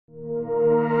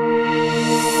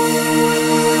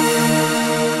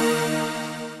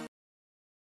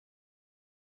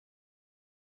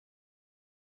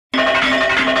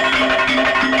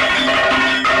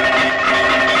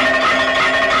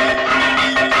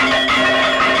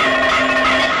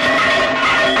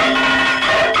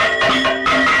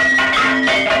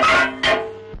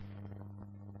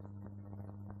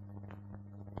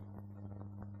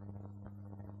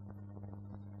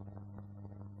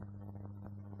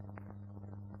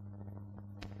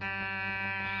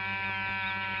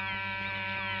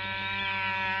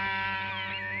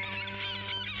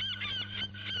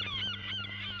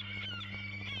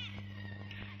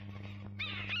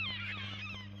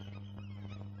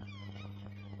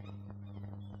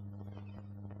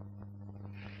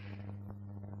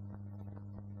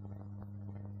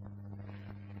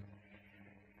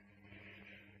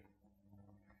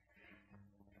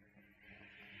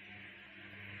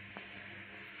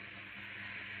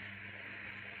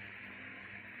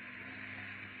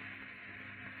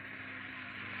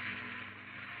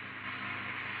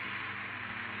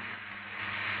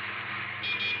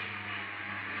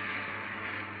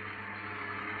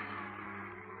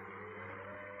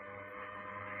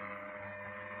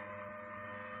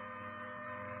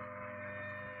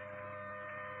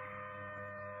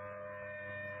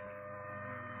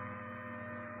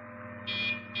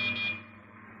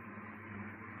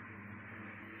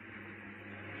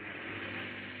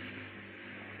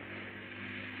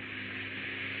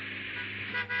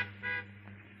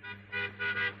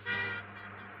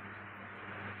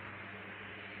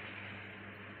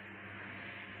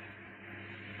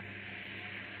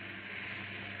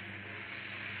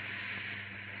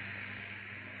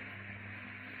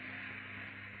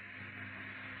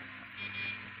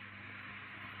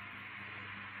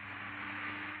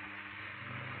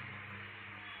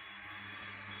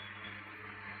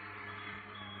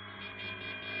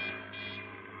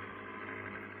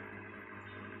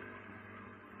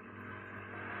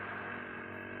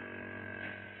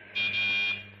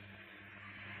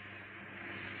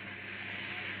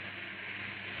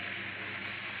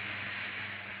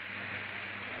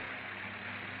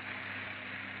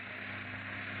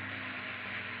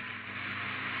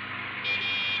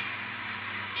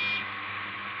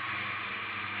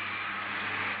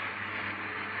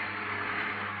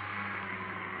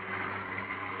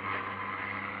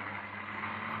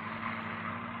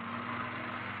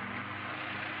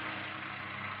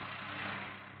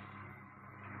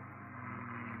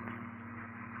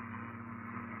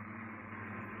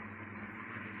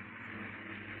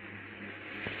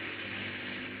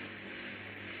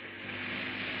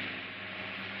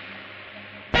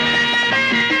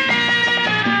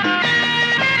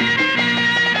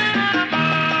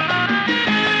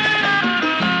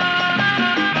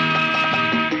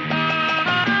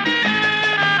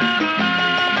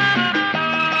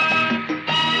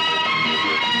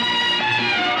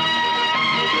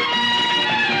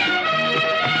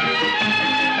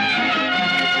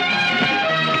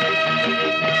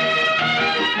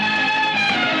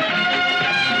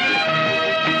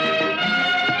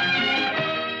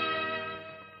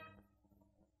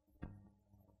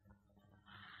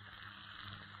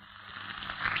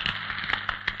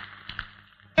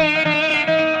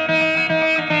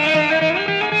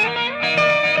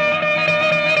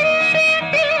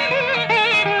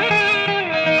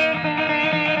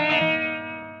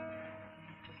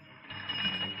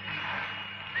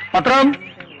പത്രം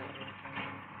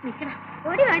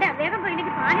ഓടി വേണ്ട, വേഗം പോയി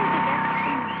എനിക്ക് പാല് കിട്ടില്ല.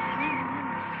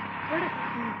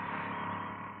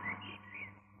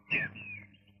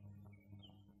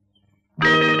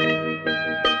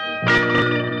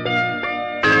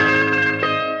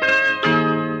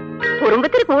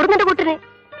 കുടുംബത്തിൽ കൂടുന്നുണ്ട് കൂട്ടിന്.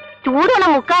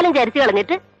 ചൂടുവെള്ളം മുക്കാലും ചരിച്ചു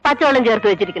കളഞ്ഞിട്ട് പച്ചവെള്ളം ചേർത്ത്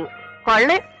വെച്ചിരിക്കുന്നു.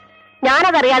 കൊള്ള്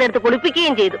ഞാനതറിയാതെ എടുത്ത്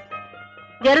കുളിപ്പിക്കുകയും ചെയ്തു.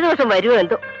 ജലദോഷം വരുമോ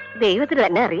എന്തോ ദൈവത്തിന്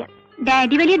തന്നെ അറിയാം.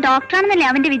 ഡാഡി വലിയ ഡോക്ടറാണെന്നല്ലേ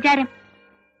അവന്റെ വിചാരം.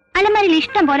 അലമാരിൽ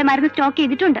ഇഷ്ടം പോലെ മരുന്ന് സ്റ്റോക്ക്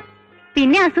ചെയ്തിട്ടുണ്ട്.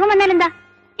 പിന്നെ അസുഖം വന്നാലെന്താ?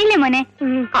 ഇല്ലേ മോനെ?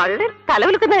 കൊള്ള്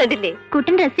തലവിൽക്കുന്ന കണ്ടില്ലേ?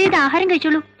 കുട്ടൻ ഡ്രസ് ചെയ്ത് ആഹാരം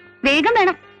കഴിച്ചോളൂ. വേഗം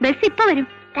വേണം, ബസ് ഇപ്പൊ വരും.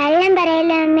 കള്ളം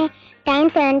പറയല്ലേ അമ്മേ, ടൈം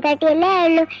 7:30 അല്ലേ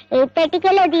ആയുള്ളൂ.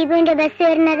 8:30ക്കല്ലോ ദീപുവിന്റെ ബസ്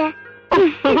വരുന്നത്.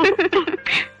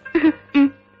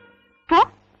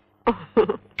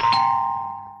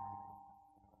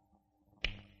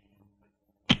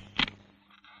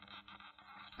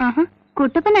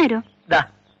 കുട്ടപ്പനാരോ?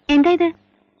 എന്താ ഇത്?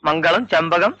 മംഗളം,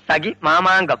 ചെമ്പകം, സഖി,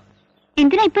 മാമാങ്കം.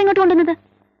 എന്തിനാ ഇപ്പൊ ഇങ്ങോട്ട് കൊണ്ടുവന്നത്?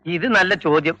 ഇത് നല്ല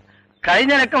ചോദ്യം.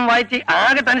 കഴിഞ്ഞ ലക്കം വായിച്ച്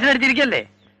ആകെ ടെൻഷൻ അടിച്ചിരിക്കല്ലേ.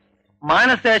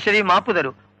 മാനസേശ്വരി മാപ്പ്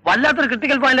തരൂ, വല്ലാത്തൊരു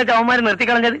ക്രിട്ടിക്കൽ പോയിന്റിലേക്ക് അവന്മാര്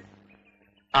നിർത്തിക്കളഞ്ഞത്.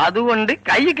 അതുകൊണ്ട്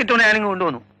കൈ കിട്ടണ ഞാനിങ്ങ്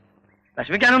കൊണ്ടുവന്നു.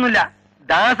 വിഷമിക്കാനൊന്നുമില്ല.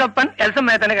 ദാസപ്പൻ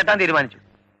എൽസമ്മയെ തന്നെ കെട്ടാൻ തീരുമാനിച്ചു.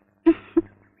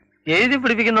 എഴുതി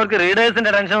പിടിപ്പിക്കുന്നവർക്ക്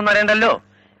റീഡേഴ്സിന്റെ ടെൻഷൻ ഒന്നും അറിയണ്ടല്ലോ.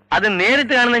 അത്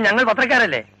നേരിട്ട് കാണുന്ന ഞങ്ങൾ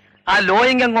പത്രക്കാരല്ലേ. ആ ലോ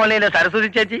ഇൻകം കോളനിയിലെ സരസ്വതി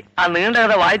ചേച്ചി ആ നീണ്ട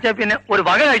കഥ വായിച്ച പിന്നെ ഒരു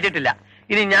വക കഴിച്ചിട്ടില്ല.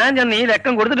 ഇനി ഞാൻ ചെന്ന് ഈ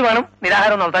ലക്കം കൊടുത്തിട്ട് വേണം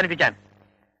നിരാഹാരം അവസാനിപ്പിക്കാൻ.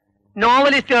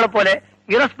 നോവലിസ്റ്റുകളെ പോലെ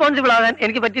ഇറസ്പോൺസിബിൾ ആകാൻ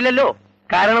എനിക്ക് പറ്റില്ലല്ലോ.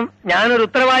 കാരണം ഞാനൊരു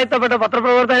ഉത്തരവാദിത്തപ്പെട്ട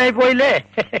പത്രപ്രവർത്തകനായി പോയില്ലേ.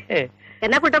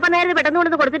 എന്നാ കുട്ടപ്പനായിരുന്നു പെട്ടെന്ന്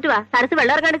കൊണ്ടു കൊടുത്തിട്ട് വാ. സരസ്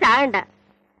വെള്ളം ഇറങ്ങാണ്ട് ചായണ്ട.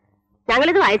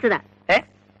 ഞങ്ങളിത് വായിച്ചതാ.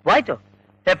 വായിച്ചോ?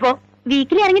 എപ്പോ?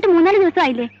 വീക്കിലി ഇറങ്ങിയിട്ട് 3-4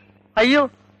 ദിവസമായില്ലേ? അയ്യോ,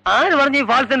 ആര് പറഞ്ഞു ഈ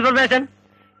ഫാൾസ് ഇൻഫർമേഷൻ?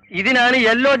 ഇതിനാണ്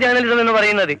യെല്ലോ ജേർണലിസം എന്ന്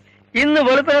പറയുന്നത്. ഇന്ന്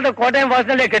വെളുപ്പിനത്തെ കോട്ടയം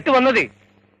ഫാഷനിലെ കെട്ടുവന്നത്.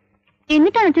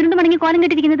 എന്നിട്ടാണ് ചുരുണ്ട് മടങ്ങി കോലം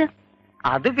കെട്ടിരിക്കുന്നത്?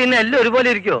 അത് പിന്നെ എല്ലാം ഒരുപോലെ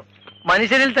ഇരിക്കോ?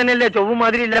 മനുഷ്യരിൽ തന്നെയല്ലേ ചൊവ്വും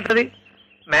മാതിരി ഇല്ലാത്തത്?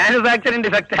 മാനുഫാക്ചറിംഗ്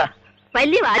ഡിഫക്റ്റാ.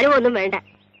 വലിയ വാരമൊന്നും വേണ്ട.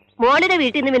 മോളുടെ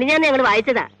വീട്ടിൽ നിന്ന് മിനിഞ്ഞാന്ന് ഞങ്ങൾ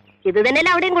വായിച്ചതാ. ഇത്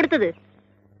തന്നെയല്ലേ അവിടെയും കൊടുത്തത്.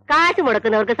 കാശ്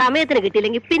മുടക്കുന്നവർക്ക് സമയത്തിന്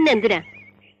കിട്ടിയില്ലെങ്കിൽ പിന്നെന്തിനാ?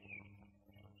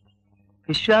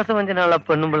 വിശ്വാസവഞ്ചനുള്ള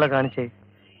പെണ്ണുമ്പിള്ള കാണിച്ചേ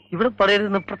ഇവിടെ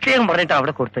പറയരുതെന്ന് പ്രത്യേകം പറഞ്ഞിട്ടാ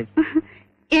അവിടെ കൊടുത്തത്.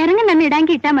 ഇറങ്ങുന്ന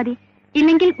ഇടാങ്കി ഇട്ടാ മതി.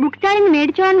 ഇല്ലെങ്കിൽ ബുക്ക് സ്റ്റാളിൽ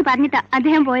മേടിച്ചോളാന്ന് പറഞ്ഞിട്ടാ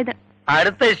അദ്ദേഹം പോയത്.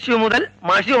 അടുത്ത ഇഷ്യൂ മുതൽ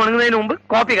മഷി ഉണങ്ങുന്നതിന് മുമ്പ്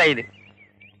കോപ്പി കയ്യില്.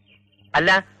 അല്ല,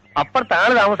 അപ്പുറത്ത്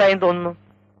ആള് താമസായെന്ന് തോന്നുന്നു.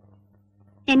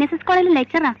 NSS കോളേജിൽ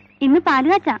ലെക്ചറാ. ഇന്ന്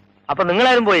പാലുകാച്ചാ. അപ്പൊ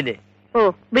നിങ്ങളാരും പോയില്ലേ? ഓ,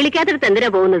 വിളിക്കാത്തടത്ത് എന്തിനാ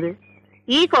പോകുന്നത്?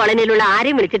 ഈ കോളനിയിലുള്ള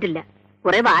ആരെയും വിളിച്ചിട്ടില്ല.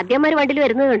 കുറെ വാദ്യന്മാര് വണ്ടിയിൽ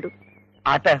വരുന്നത് കണ്ടു.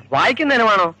 ആട്ടെ,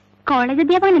 വായിക്കുന്നതിനാണോ? കോളേജ്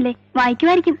അധ്യാപകനല്ലേ,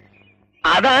 വായിക്കുമായിരിക്കും.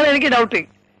 അതാണ് എനിക്ക് ഡൗട്ട്.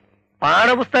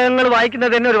 പാഠപുസ്തകങ്ങൾ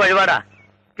വായിക്കുന്നത് തന്നെ ഒരു വഴിപാടാ.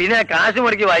 പിന്നെ കാശ്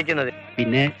മുടക്കി വായിക്കുന്നത്.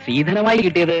 പിന്നെ ശ്രീധനമായി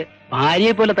കിട്ടിയത്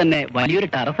ഭാര്യയെ പോലെ തന്നെ വലിയൊരു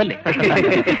ടെറസല്ലേ?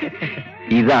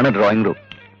 ഇതാണ് ഡ്രോയിങ് റൂം.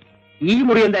 ഈ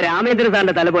മുറി എന്താ രാമേന്ദ്രൻ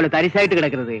സാറിന്റെ തല പോലെ തരിശായിട്ട്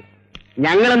കിടക്കുന്നത്?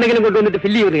 ഞങ്ങൾ എന്തെങ്കിലും കൊണ്ടുവന്നിട്ട്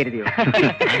ഫില്ല് ചെയ്ത് കരുതിയോ?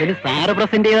 അതിന് സാറ്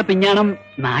പ്രസന്റ് ചെയ്ത പിഞ്ഞാണം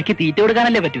നാക്കി തീറ്റ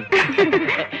കൊടുക്കാനല്ലേ പറ്റൂ.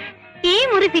 ഈ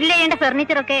മുറി ഫില്ല് ചെയ്യേണ്ട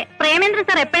ഫർണിച്ചറൊക്കെ പ്രേമേന്ദ്രൻ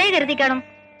സാർ എപ്പോഴേ കരുതി കാണും.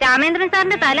 രാമേന്ദ്രൻ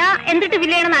സാറിന്റെ തല എന്തിട്ട്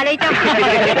ഫില്ല് ചെയ്യണമെന്ന് ആലോചിച്ചോ.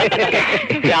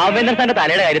 രാമേന്ദ്രൻ സാറിന്റെ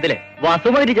തലയുടെ കാര്യത്തില്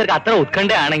വസുമതി ടീച്ചർക്ക് അത്ര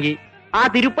ഉത്കണ്ഠയാണെങ്കിൽ ആ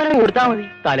തിരുപ്പനം കൊടുത്താൽ മതി,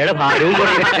 തലയുടെ ഭാരവും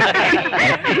കുറയും.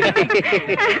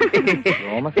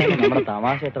 നമ്മുടെ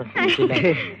തമാശ എത്ര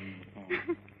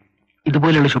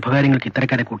ഇതുപോലെയുള്ള ശുഭകാര്യങ്ങൾക്ക്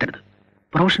ഇത്തരക്കാരെ കൂട്ടരുത്.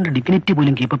 പ്രൊഫഷന്റെ ഡിഗ്നിറ്റി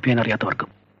പോലും കീപ്പപ്പ് ചെയ്യാൻ അറിയാത്തവർക്കും.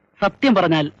 സത്യം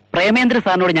പറഞ്ഞാൽ പ്രേമേന്ദ്ര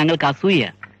സാറിനോട് ഞങ്ങൾക്ക് അസൂയ.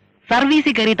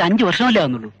 സർവീസിൽ കയറിയിട്ട് 5 വർഷമല്ലേ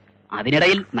വന്നുള്ളൂ.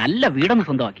 അതിനിടയിൽ നല്ല വീടൊന്ന്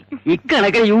സ്വന്തമാക്കി.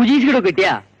 ഇക്കണക്കിന് UGC കൂടെ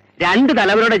കിട്ടിയാ 2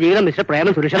 തലമുറയുടെ ജീവിതം മിസ്റ്റർ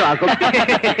പ്രേമൻ സുരക്ഷിതമാക്കും.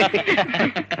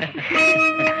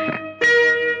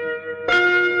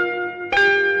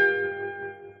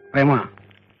 പ്രേമ,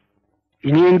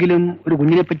 ഇനിയെങ്കിലും ഒരു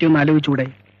കുഞ്ഞിനെ പറ്റി ഒന്ന് ആലോചിച്ചൂടെ?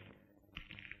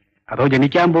 അതോ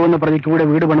ജനിക്കാൻ പോകുന്ന പ്രതിക്ക് കൂടെ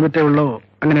വീട് പണിതിട്ടേ ഉള്ളോ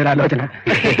അങ്ങനെ ഒരു ആലോചന?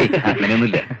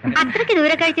 അങ്ങനെയൊന്നുമില്ല. അത്രയ്ക്ക്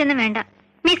ദൂരക്കാഴ്ചയൊന്നും വേണ്ട.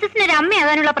 മിസ്സസിന് ഒരു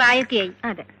അമ്മയാകാനുള്ള പ്രായമൊക്കെയായി.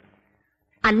 അതെ.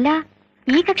 അല്ല,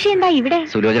 ഈ കക്ഷി എന്താ ഇവിടെ?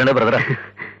 സുലോചനയുടെ ബ്രദറാ.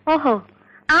 ഓഹോ,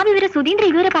 ആ വിവരം സുധീന്ദ്രൻ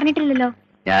ഇതുവരെ പറഞ്ഞിട്ടില്ലല്ലോ.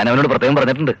 ഞാൻ അവനോട് പ്രത്യേകം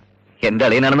പറഞ്ഞിട്ടുണ്ട്, എന്റെ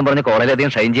അളിയനാണെന്ന് പറഞ്ഞ് കോളേജിൽ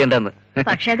അധികം ഷൈൻ ചെയ്യേണ്ടെന്ന്.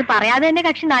 പക്ഷെ അത് പറയാതെ തന്നെ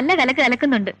കക്ഷി നല്ല കലക്ക്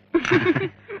കലക്കുന്നുണ്ട്.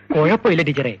 കുഴപ്പമില്ല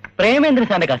ടീച്ചറെ, പ്രേമേന്ദ്ര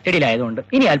സാറിന്റെ കസ്റ്റഡിയിലായതുകൊണ്ട്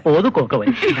ഇനി അല്പം ഒതുക്കൊക്കെ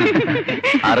വരും.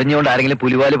 അറിഞ്ഞുകൊണ്ട് ആരെങ്കിലും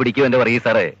പുലിവാല് പിടിക്കുമോ എന്റെ പറയും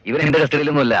സാറേ. ഇവൻ എന്റെ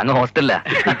കസ്റ്റഡിയിലൊന്നുമല്ല, അങ്ങ് ഹോസ്റ്റലിലാ.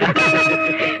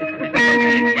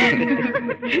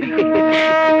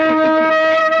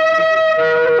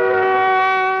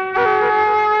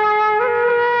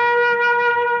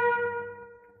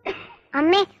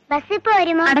 അമ്മേ, ബസ് ഇപ്പൊ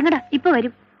വരുമോ? അടങ്ങട, ഇപ്പൊ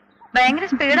വരും. ഭയങ്കര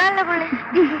സ്പീഡാണല്ലോ പുള്ളി.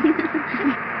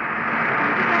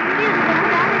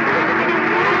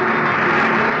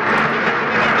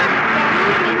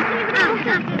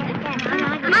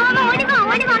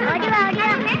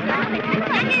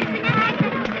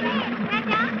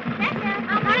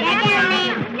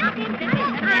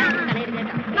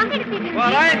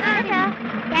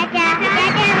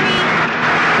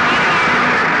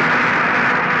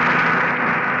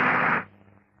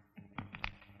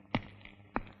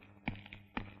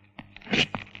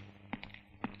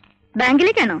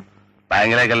 ബാങ്കിലേക്കാണോ?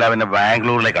 ബാങ്കിലേക്കല്ല, പിന്നെ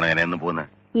ബാംഗ്ലൂരിലേക്കാണോ ഞാൻ എന്ന് പോകുന്നത്?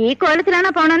 ഈ കോലത്തിലാണോ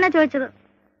പോണെന്നാ ചോദിച്ചത്.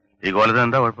 ഈ കോലത്തിന്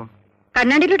എന്താ കുഴപ്പം?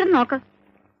 കണ്ണാടിയിലോട്ടൊന്ന് നോക്ക്.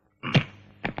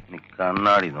 നീ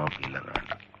കണ്ണാടി നോക്കിയില്ലെന്ന്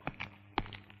വേണ്ട,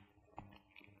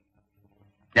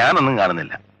 ഞാനൊന്നും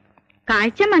കാണുന്നില്ല.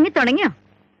 കാഴ്ച മങ്ങി തുടങ്ങിയോ?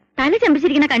 തല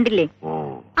ചമ്പിച്ചിരിക്കുന്ന കണ്ടില്ലേ? ഓ,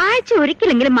 ആഴ്ച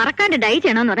ഒരിക്കലെങ്കിലും മറക്കാണ്ട് ഡൈ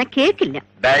ചെയ്യണമെന്ന് പറഞ്ഞാൽ കേക്കില്ല.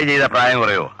 ഡൈ ചെയ്ത പ്രായം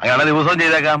കുറയോ? അങ്ങനെ ദിവസവും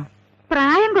ചെയ്തേക്കാം.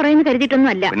 പ്രായം കുറയുന്ന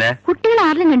കരുതിയിട്ടൊന്നും അല്ല. പിന്നെ? കുട്ടികൾ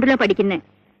ആരിലും കണ്ടുള്ള പഠിക്കുന്നേ.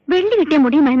 വെള്ളി കിട്ടിയ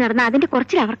മുടിയുമായി നടന്ന അതിന്റെ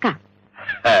കുറച്ചിൽ അവർക്കാ.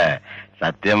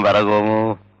 സത്യം പറകോമോ,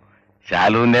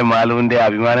 ശാലുവിന്റെ മാലുവിന്റെ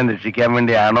അഭിമാനം രക്ഷിക്കാൻ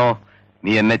വേണ്ടിയാണോ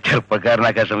നീ എന്നെ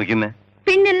ചെറുപ്പക്കാരനാക്കാൻ ശ്രമിക്കുന്നത്?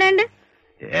 പിന്നല്ലാണ്ട്.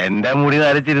 എന്റെ മുടി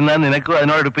നരച്ചിരുന്നാൽ നിനക്കും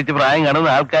അതിനോട് അടുപ്പിച്ച് പ്രായം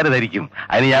കാണുന്ന ആൾക്കാർ ധരിക്കും.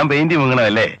 അതിന് ഞാൻ പെയിന്റ്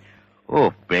മുങ്ങണമല്ലേ? ഓ,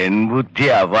 പെൺബുദ്ധി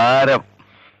അപാരം.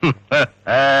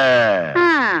 ആ,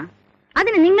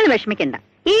 അതിന് നിങ്ങൾ വിഷമിക്കണ്ട.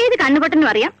 ഏത് കണ്ണുപൊട്ടനും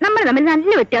അറിയാം നമ്മൾ തമ്മിൽ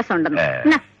നല്ല വ്യത്യാസം ഉണ്ടെന്ന്.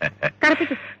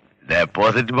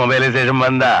 ഡെപ്പോസിറ്റ് മൊബൈലൈസേഷൻ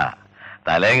വന്നാ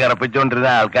തലയും കറപ്പിച്ചോണ്ടിരുന്ന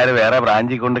ആൾക്കാർ വേറെ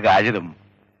ബ്രാഞ്ചിൽ കൊണ്ട് കാശിടും.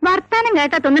 വർത്താനം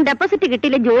കേൾക്കാത്തൊന്നും ഡെപ്പോസിറ്റ്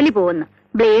കിട്ടിയില്ല, ജോലി പോകുന്നു.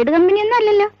 ബ്ലേഡ് കമ്പനിയൊന്നും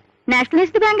അല്ലല്ലോ,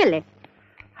 നാഷണലൈസ്ഡ് ബാങ്ക് അല്ലേ?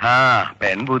 ആ,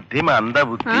 പെൺബുദ്ധി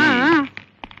മന്ദബുദ്ധി.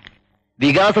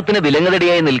 വികാസത്തിന്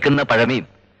വിലങ്ങതടിയായി നിൽക്കുന്ന പഴമയും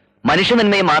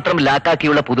മനുഷ്യനന്മയെ മാത്രം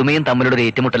ലാക്കാക്കിയുള്ള പുതുമയും തമ്മിലുള്ള ഒരു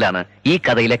ഏറ്റുമുട്ടലാണ് ഈ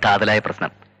കഥയിലെ കാതലായ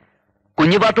പ്രശ്നം.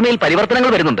 കുഞ്ഞുപാത്തുമയിൽ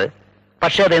പരിവർത്തനങ്ങൾ വരുന്നുണ്ട്,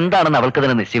 പക്ഷെ അതെന്താണെന്ന് അവൾക്ക്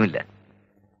തന്നെ നിശ്ചയമില്ല.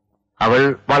 അവൾ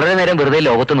വളരെ നേരം വെറുതെ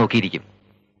ലോകത്ത് നോക്കിയിരിക്കും.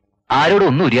 ആരോടും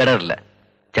ഒന്നും ഉരിയാടാറില്ല.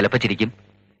 ചിലപ്പോ ചിരിക്കും.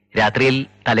 രാത്രിയിൽ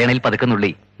തലേണയിൽ പതുക്കുന്നുള്ളി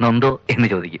നൊന്തോ എന്ന്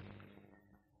ചോദിക്കും.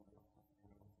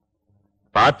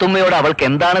 പാത്തുമ്മയോട് അവൾക്ക്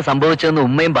എന്താണ് സംഭവിച്ചതെന്ന്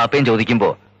ഉമ്മയും ബാപ്പയും ചോദിക്കുമ്പോ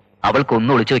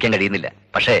അവൾക്കൊന്നും ഒളിച്ചു വെക്കാൻ കഴിയുന്നില്ല.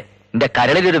 പക്ഷേ എന്റെ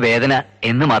കരളിലൊരു വേദന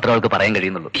എന്ന് മാത്രം അവൾക്ക് പറയാൻ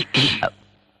കഴിയുന്നുള്ളൂ.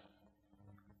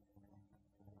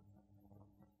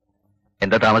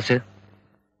 എന്താ താമസിച്ച്?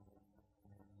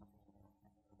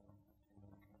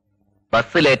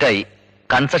 ബസ് ലേറ്റായി,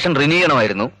 കൺസെഷൻ റിന്യൂ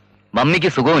ചെയ്യണമായിരുന്നു, മമ്മിക്ക്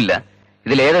സുഖമില്ല.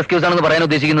 ഇതിൽ ഏത് എക്സ്ക്യൂസ് ആണെന്ന് പറയാൻ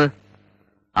ഉദ്ദേശിക്കുന്നത്?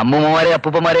 അമ്മൂമ്മമാരെ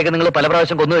അപ്പൂപ്പന്മാരെയൊക്കെ നിങ്ങൾ പല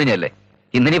പ്രാവശ്യം കൊന്നു കഴിഞ്ഞല്ലേ,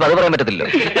 ഇന്നിനി അത് പറയാൻ പറ്റത്തില്ലോ.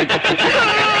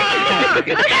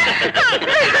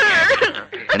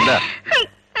 എന്താ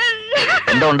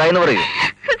എന്താ ഉണ്ടായെന്ന് പറയൂ.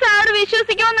 സാറ്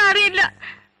വിശ്വസിക്കുമെന്ന് അറിയില്ല.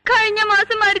 കഴിഞ്ഞ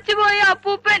മാസം മരിച്ചുപോയ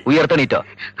അപ്പൂപ്പൻ ഉയർത്തണീറ്റോ?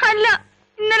 അല്ല,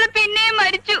 ഇന്നലെ പിന്നെയും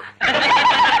മരിച്ചു.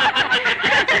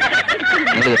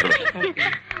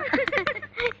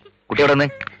 കുട്ടിയോടെ വന്നേ.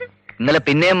 ഇന്നലെ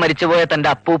പിന്നെയും മരിച്ചുപോയ തന്റെ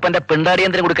അപ്പൂപ്പന്റെ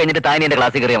പിണ്ടാടിയന്ത്രം കൂടി കഴിഞ്ഞിട്ട് താനി എന്റെ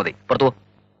ക്ലാസ്സിൽ കയറിയാൽ മതി. പുറത്തു പോ.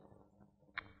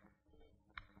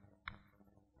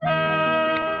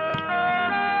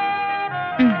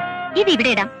 ഇത് ഇവിടെ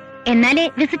ഇടാം. എന്നാലേ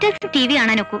വിസിറ്റേഴ്സ് TV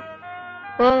കാണാനൊക്കൂ.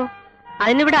 ഓ,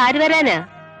 അതിനിവിടെ ആര് വരാനാ?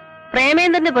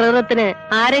 പ്രേമേന്ദ്രന്റെ പ്രകൃതത്തിന്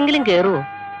ആരെങ്കിലും കേറുവോ?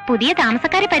 പുതിയ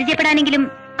താമസക്കാരെ പരിചയപ്പെടാനെങ്കിലും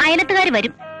അയലത്തുകാര്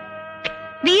വരും.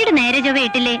 വീട് നേരെ ചൊവ്വ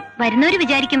ഇട്ടില്ലേ വരുന്നവര്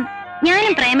വിചാരിക്കും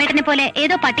ഞാനും പ്രേമേട്ടനെ പോലെ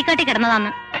ഏതോ പട്ടിക്കാട്ടി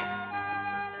കിടന്നതാന്ന്.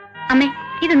 അമ്മേ,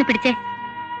 ഇതൊന്ന് പിടിച്ചേ.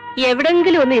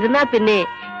 എവിടെങ്കിലും ഒന്ന് ഇരുന്നാ പിന്നെ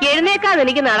എഴുന്നേക്കാതെ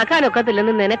എനിക്ക്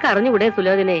നടക്കാനൊക്കത്തില്ലെന്ന് നിനക്ക് അറിഞ്ഞുകൂടെ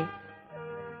സുലോചനെ?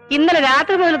 ഇന്നലെ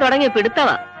രാത്രി മുതൽ തുടങ്ങിയ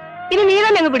പിടുത്തവാ. ഇനി നീ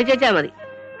തന്നെ അങ്ങ് പിടിച്ചാ മതി.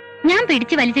 ഞാൻ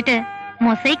പിടിച്ചു വലിച്ചിട്ട്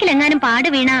മൊസൈക്കിൽ എങ്ങാനും പാട്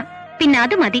വീണ പിന്നെ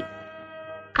അത് മതി.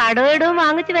 കടയിടവും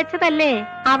വാങ്ങിച്ചു വെച്ചതല്ലേ,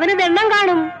 അവന് ദണ്ണം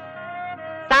കാണും.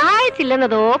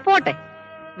 സഹായിച്ചില്ലെന്നതോ പോട്ടെ,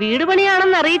 വീട്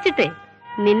പണിയാണെന്ന് അറിയിച്ചിട്ടേ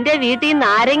നിന്റെ വീട്ടിൽ നിന്ന്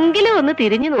ആരെങ്കിലും ഒന്ന്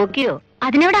തിരിഞ്ഞു നോക്കിയോ?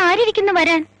 അതിനവിടെ ആരിയ്ക്കുന്നു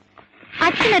വരാൻ?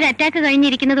 അച്ഛനൊരു അറ്റാക്ക്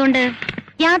കഴിഞ്ഞിരിക്കുന്നതുകൊണ്ട്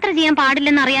യാത്ര ചെയ്യാൻ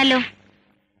പാടില്ലെന്ന് അറിയാലോ.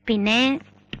 പിന്നെ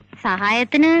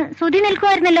സഹായത്തിന് സുധി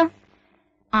നിൽക്കുമായിരുന്നല്ലോ.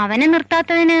 അവനെ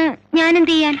നിർത്താത്തതിന്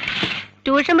ഞാനെന്ത് ചെയ്യാൻ?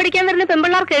 ട്യൂഷൻ പഠിക്കാൻ വരുന്ന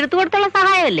പെമ്പിള്ളാർക്ക് എഴുത്തു കൊടുത്തുള്ള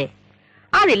സഹായമല്ലേ,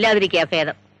 അതില്ലാതിരിക്കാ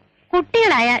ഭേദം.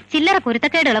 കുട്ടികളായ ചില്ലറ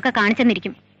കുരുത്തക്കേടുകളൊക്കെ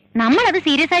കാണിച്ചെന്നിരിക്കും. നമ്മളത്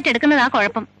സീരിയസ് ആയിട്ട് എടുക്കുന്നതാ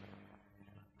കുഴപ്പം.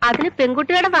 അതിന്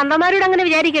പെൺകുട്ടികളുടെ തന്തമാരോട് അങ്ങനെ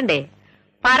വിചാരിക്കണ്ടേ?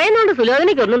 പറയുന്നോണ്ട്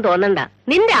സുലോചനയ്ക്കൊന്നും തോന്നണ്ട.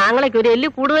 നിന്റെ ആങ്ങളയ്ക്ക് ഒരു എല്ല്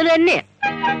കൂടുതൽ തന്നെ.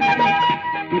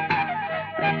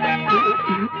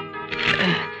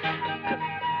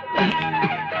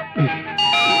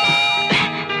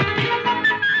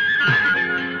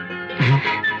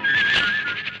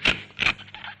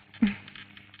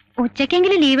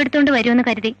 ഉച്ചക്കെങ്കിലും ലീവ് എടുത്തോണ്ട് വരുമെന്ന്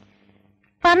കരുതി.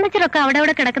 ഫർണിച്ചറൊക്കെ അവിടെ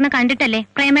അവിടെ കിടക്കുന്ന കണ്ടിട്ടല്ലേ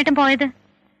പ്രേമേട്ടൻ പോയത്.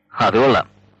 അത് കൊള്ളാം.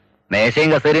 മേശയും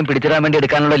കസേരയും പിടിച്ചിടാൻ വേണ്ടി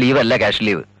എടുക്കാനുള്ള ലീവല്ല ക്യാഷ്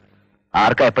ലീവ്.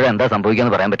 ആർക്കാ എപ്പോഴും എന്താ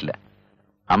സംഭവിക്കാന്ന് പറയാൻ പറ്റില്ല.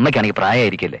 അമ്മയ്ക്കാണെങ്കിൽ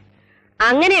പ്രായമായിരിക്കല്ലേ.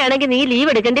 അങ്ങനെയാണെങ്കിൽ നീ ലീവ്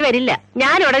എടുക്കേണ്ടി വരില്ല.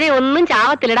 ഞാൻ ഉടനെ ഒന്നും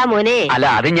ചാവത്തില്ലടാ മോനെ. അല്ല,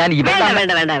 അത് ഞാൻ വേണ്ട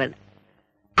വേണ്ട വേണ്ട വേണ്ട.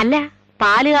 അല്ല,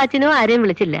 പാല് കാച്ചിനോ ആരെയും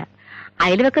വിളിച്ചില്ല.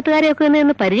 അയൽവക്കത്തുകാരെയൊക്കെ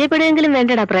ഒന്ന് പരിചയപ്പെടുകയെങ്കിലും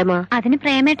വേണ്ടടാ പ്രേമ. അതിന്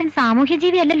പ്രേമേട്ടൻ സാമൂഹ്യ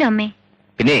ജീവി അല്ലല്ലോ അമ്മേ.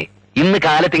 പിന്നെ ഇന്ന്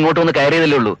കാലത്ത് ഇങ്ങോട്ട് ഒന്ന്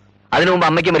കയറിയതല്ലേ ഉള്ളൂ. അതിനു മുമ്പ്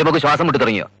അമ്മയ്ക്കും വരുമ്പോ ശ്വാസം മുട്ടി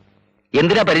തുടങ്ങിയോ?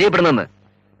 എന്തിനാ പരിചയപ്പെടുന്നെന്ന്?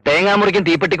 തേങ്ങാമുറിക്കും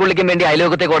തീപ്പെട്ടിക്കുള്ളിക്കും വേണ്ടി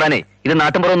അയൽവക്കത്തേക്ക് ഓടാനേ ഇത്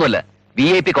നാട്ടിൻപുറമൊന്നുമല്ല,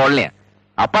 VIP കോളനിയാ.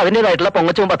 അപ്പൊ അതിന്റേതായിട്ടുള്ള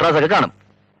പൊങ്ങച്ചവും പത്രാസൊക്കെ കാണും.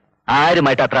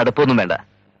 ആരുമായിട്ട് അത്ര അടുപ്പൊന്നും വേണ്ട.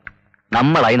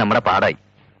 നമ്മളായി നമ്മുടെ പാടായി.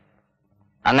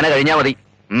 അങ്ങനെ കഴിഞ്ഞാ മതി.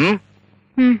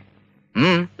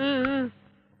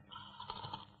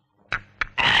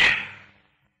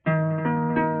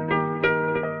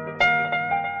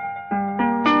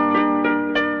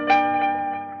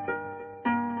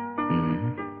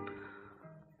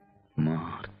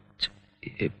 March,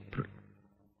 April.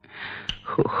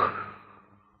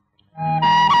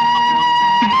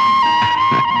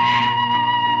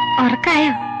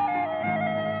 ഉറക്കായോ?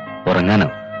 ഉറങ്ങാനോ?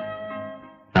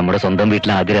 നമ്മുടെ സ്വന്തം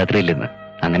വീട്ടിൽ ആദ്യ രാത്രി ഇല്ലെന്ന്.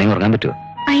 അങ്ങനെയും ഉറങ്ങാൻ പറ്റുമോ?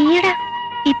 അയ്യടാ,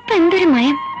 ഇപ്പൊ എന്തൊരു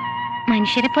മയം.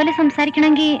 മനുഷ്യരെ പോലെ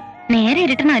സംസാരിക്കണമെങ്കിൽ നേരെ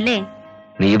ഇരുട്ടണം അല്ലേ?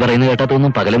 നീ പറയുന്നത്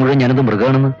കേട്ടാത്തൊന്നും പകല മുഴുവൻ ഞാനെന്ത്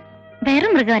മൃഗമാണെന്ന്.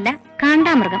 വേറും മൃഗമല്ല,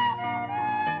 കാണ്ടാമൃഗം.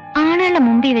 ആളുകളുടെ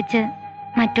മുമ്പിൽ വെച്ച്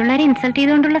മറ്റുള്ളവരെ ഇൻസൾട്ട്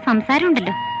ചെയ്തുകൊണ്ടുള്ള സംസാരം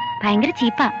ഉണ്ടല്ലോ, ഭയങ്കര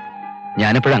ചീപ്പാ.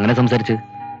 ഞാനെപ്പോഴും അങ്ങനെ സംസാരിച്ച്?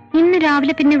 ഇന്ന്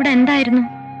രാവിലെ പിന്നെ ഇവിടെ എന്തായിരുന്നു?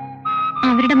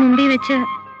 അവരുടെ മുമ്പിൽ വെച്ച്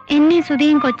എന്നെ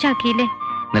സുധിയും കൊച്ചാക്കിയില്ലേ?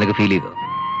 നിനക്ക് ഫീൽ ചെയ്തോ?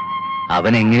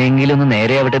 അവൻ എങ്ങനെയെങ്കിലും ഒന്ന്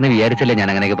നേരെ ആവട്ടെ എന്ന് വിചാരിച്ചല്ലേ ഞാൻ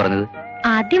അങ്ങനെയൊക്കെ പറഞ്ഞത്.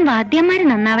 ആദ്യം വാദ്യന്മാര്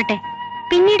നന്നാവട്ടെ,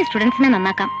 പിന്നീട് സ്റ്റുഡൻസിനെ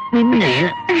നന്നാക്കാം.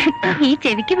 ഈ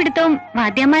ചെവിക്ക് പിടുത്തവും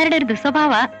വാദ്യന്മാരുടെ ഒരു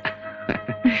ദുസ്വഭാവ.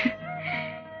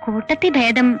 കൂട്ടത്തി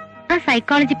ഭേദം ആ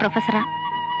സൈക്കോളജി പ്രൊഫസറാ.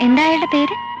 എന്താ അയാളുടെ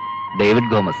പേര്?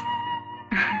 David Gomez.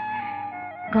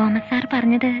 ഗോമസ് സാർ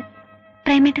പറഞ്ഞത്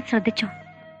പ്രേമേട്ടൻ ശ്രദ്ധിച്ചോ?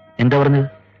 എന്താ പറഞ്ഞത്?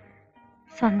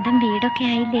 സ്വന്തം വീടൊക്കെ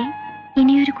ആയില്ലേ,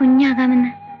 ഇനിയൊരു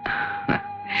കുഞ്ഞാകാമെന്ന്.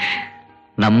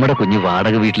 നമ്മുടെ കുഞ്ഞ്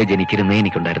വാടക വീട്ടിൽ ജനിക്കരുന്നേ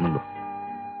എനിക്കുണ്ടായിരുന്നുള്ളൂ.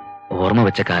 ഓർമ്മ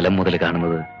വെച്ച കാലം മുതൽ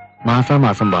കാണുന്നത്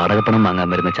മാസാമാസം വാടകപ്പണം വാങ്ങാൻ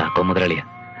വരുന്ന ചാക്കോ മുതലാളിയാ.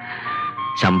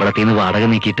 ശമ്പളത്തിൽ നിന്ന് വാടക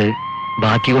നീക്കിയിട്ട്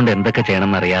ബാക്കി കൊണ്ട് എന്തൊക്കെ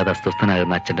ചെയ്യണമെന്ന് അറിയാതെ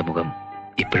അസ്വസ്ഥനാകുന്ന അച്ഛന്റെ മുഖം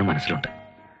ഇപ്പോഴും മനസ്സിലുണ്ട്.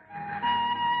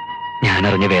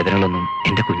 ഞാനറിഞ്ഞ വേദനകളൊന്നും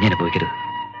എന്റെ കുഞ്ഞനുഭവിക്കരുത്.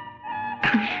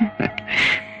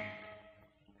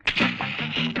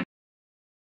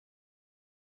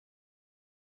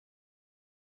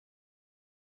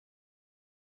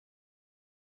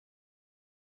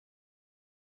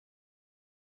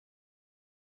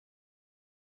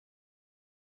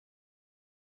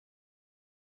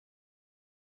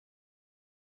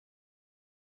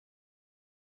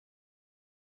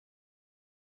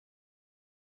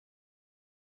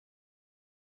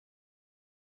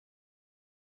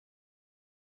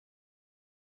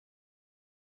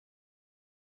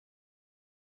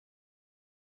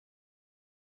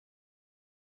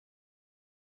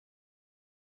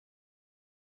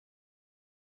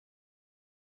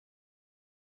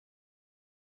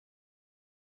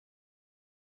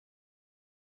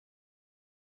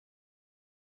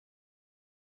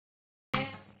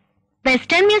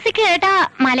 വെസ്റ്റേൺ മ്യൂസിക് കേട്ടാ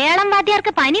മലയാളം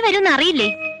വാദ്യാർക്ക് പനി വരുമെന്ന് അറിയില്ലേ?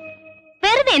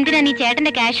 വെറുതെ എന്തിനാ നീ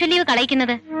ചേട്ടന്റെ കാഷ്വൽ ലീവ്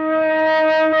കളയിക്കുന്നത്?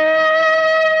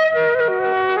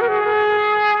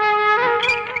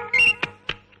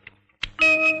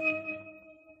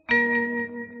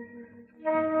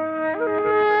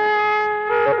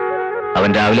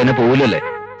 അവൻ രാവിലെ തന്നെ പോവില്ലല്ലേ?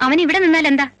 അവൻ ഇവിടെ നിന്നാൽ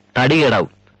എന്താ? തടി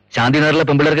കേടാവും. ശാന്തിനഗറിലെ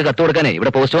പെമ്പിള്ളേർക്ക് കത്ത് കൊടുക്കാനേ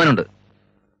ഇവിടെ പോസ്റ്റ്മാനുണ്ട്.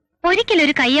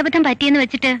 ഒരിക്കലൊരു കയ്യബദ്ധം പറ്റിയെന്ന്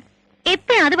വെച്ചിട്ട്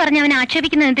എപ്പോഴും അത് പറഞ്ഞ് അവനെ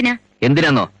ആക്ഷേപിക്കുന്നത് എന്തിനാ?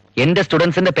 എന്തിനാന്നോ? എന്റെ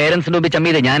സ്റ്റുഡൻസിന്റെ പേരൻസിന്റെ മുമ്പിൽ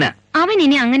ചമ്മിയത് ഞാനാ. അവൻ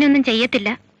ഇനി അങ്ങനെയൊന്നും ചെയ്യത്തില്ല.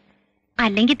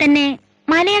 അല്ലെങ്കിൽ തന്നെ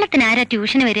മലയാളത്തിന് ആരാ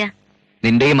ട്യൂഷന് വരിക?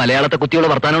 നിന്റെ ഈ മലയാളത്തെ കുത്തിയുള്ള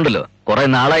വർത്താനമുണ്ടല്ലോ, കുറെ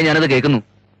നാളായി ഞാനത് കേൾക്കുന്നു.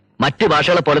 മറ്റു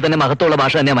ഭാഷകളെ പോലെ തന്നെ മഹത്വമുള്ള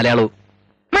ഭാഷ തന്നെയാ മലയാളവും.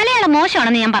 മലയാളം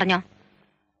മോശമാണെന്ന് ഞാൻ പറഞ്ഞോ?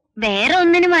 വേറെ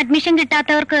ഒന്നിനും അഡ്മിഷൻ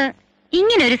കിട്ടാത്തവർക്ക്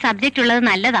ഇങ്ങനെ ഒരു സബ്ജക്ട് ഉള്ളത്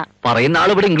നല്ലതാ. പറയുന്ന ആൾ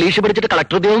ഇവിടെ ഇംഗ്ലീഷ് പഠിച്ചിട്ട്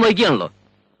കളക്ടർ ഉദ്യോഗം വഹിക്കുകയാണല്ലോ.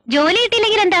 ജോലി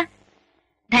കിട്ടിയില്ലെങ്കിൽ എന്താ?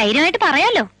 ധൈര്യമായിട്ട്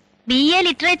പറയാലോ BA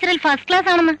ലിറ്ററേച്ചറിൽ ഫസ്റ്റ് ക്ലാസ്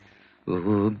ആണെന്ന്.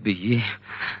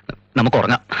 നമുക്ക്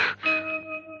ഉറങ്ങാം.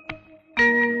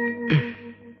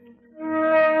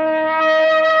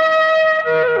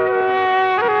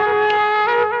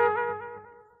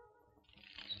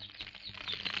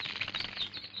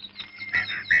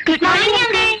 Good morning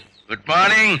uncle. Good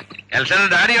morning. എൽസയുടെ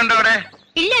daddy ഉണ്ടോ അവിടെ?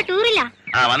 ഇല്ല, ടൂറില്ല.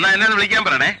 വന്നാ എന്നെ വിളിക്കാൻ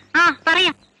പറയണേ.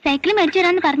 പറയാം. സൈക്കിൾ മേടിച്ചു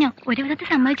തരാന്ന് പറഞ്ഞോ? ഒരു വിധത്തിൽ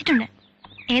സമ്മതിച്ചിട്ടുണ്ട്.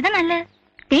 ഏതാ നല്ലത്?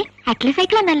 അറ്റ്ലി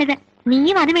സൈക്കിളാ നല്ലത്.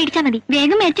 നീയും അത് മേടിച്ചാ മതി.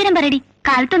 വേഗം മേടിച്ചു തരാൻ പറയടി.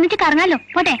 കാലത്ത് ഒന്നിച്ച് കറങ്ങാലോ.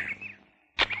 പോട്ടെ.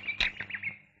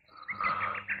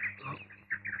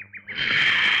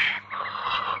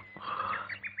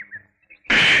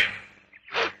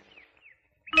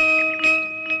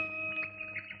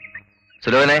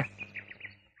 സുലോചനെ,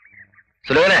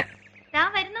 സുലോചനെ,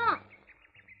 വരുന്നു.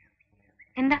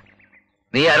 എന്താ?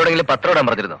 നീ ആരോടെങ്കിലും പത്രം ഇടാൻ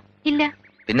പറഞ്ഞിരുന്നോ? ഇല്ല.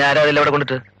 പിന്നെ ആരാ അതിൽ അവിടെ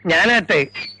കൊണ്ടിട്ട്? ഞാനാട്ടെ.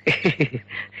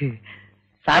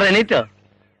 സാർ എണീറ്റോ?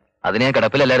 അതിന് ഞാൻ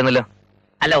കിടപ്പിലല്ലായിരുന്നല്ലോ.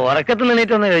 അല്ല, ഉറക്കത്തുനിന്ന്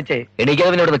എണീറ്റോന്ന് ചോദിച്ചേ. എണീക്കാതെ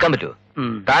പിന്നെ ഇവിടെ നിൽക്കാൻ പറ്റുമോ?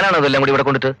 താനാണോ അതെല്ലാം കൂടി ഇവിടെ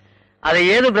കൊണ്ടിട്ട്? അത്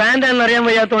ഏത് ബ്രാൻഡാണെന്ന് അറിയാൻ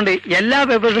വയ്യാത്തോണ്ട് എല്ലാ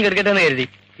പേപ്പേഴ്സും കിടക്കട്ടെ എന്ന് കരുതി.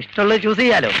 ഇഷ്ടമുള്ളത് ചൂസ്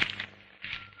ചെയ്യാലോ.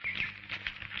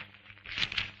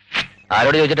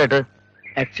 ആരോട് ചോദിച്ചിട്ട്?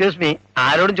 എക്സ്ക്യൂസ് മീ,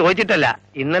 ആരോടും ചോദിച്ചിട്ടല്ല.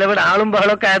 ഇന്നലെ ഇവിടെ ആളും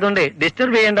ബഹളമൊക്കെ ആയതുകൊണ്ട്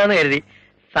ഡിസ്റ്റർബ് ചെയ്യണ്ടെന്ന് കരുതി.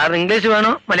 സാറിന് ഇംഗ്ലീഷ്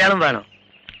വേണോ മലയാളം വേണോ?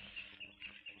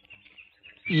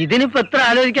 ഇതിനിപ്പോ എത്ര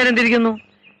ആലോചിക്കാൻ എന്തിരിക്കുന്നു?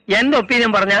 എന്റെ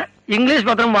ഒപ്പീനിയൻ പറഞ്ഞ ഇംഗ്ലീഷ്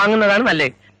പത്രം വാങ്ങുന്നതാണ്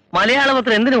നല്ലത്. മലയാള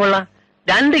പത്രം എന്തിനു കൊള്ളാം?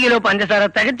 2 കിലോ പഞ്ചസാര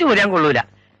തികച്ചു പൊതിയാൻ കൊള്ളൂല.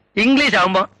 ഇംഗ്ലീഷ്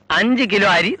ആവുമ്പോ 5 കിലോ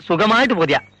അരി സുഖമായിട്ട്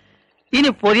പൊതിയാ. ഇനി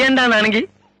പൊതിയണ്ടെന്നാണെങ്കിൽ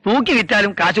തൂക്കി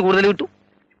വിറ്റാലും കാശ് കൂടുതൽ കിട്ടും.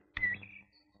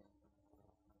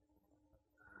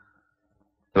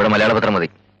 ഇവിടെ മലയാള പത്രം മതി.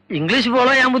 ഇംഗ്ലീഷ്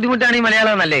ഫോളോ ചെയ്യാൻ ബുദ്ധിമുട്ടാണ് ഈ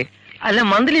മലയാളം നല്ലേ. അല്ല,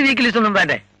 മന്ത്ലി വീക്കിലീസ് ഒന്നും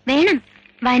വേണ്ടേ? വേണം.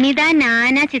 വനിത,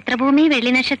 നാന, ചിത്രഭൂമി,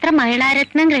 വെള്ളി നക്ഷത്രം,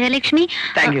 മഹിളാരത്നം, ഗൃഹലക്ഷ്മി.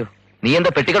 Thank you. നീ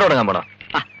എന്താ പെട്ടിക്കട തുടങ്ങാൻ പോണോ?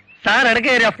 സാർ ഇടയ്ക്ക്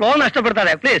കയറിയ ഫ്ലോ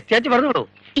നഷ്ടപ്പെടുത്താതെ പ്ലീസ്. ചേച്ചി പറഞ്ഞോളൂ.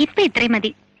 ഇപ്പൊ ഇത്രയും മതി.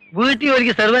 വീട്ടിൽ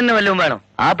ഒരിക്കൽ സെർവന്നെ വല്ലതും വേണോ?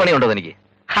 ആ പണിയുണ്ടോ എനിക്ക്?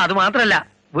 അത് മാത്രല്ല,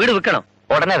 വീട് വിൽക്കണം.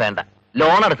 ഉടനെ വേണ്ട.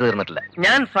 ലോൺ അടച്ചു തീർന്നിട്ടില്ല.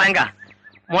 ഞാൻ ഫ്രാങ്കാ.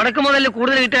 മുടക്ക് മുതൽ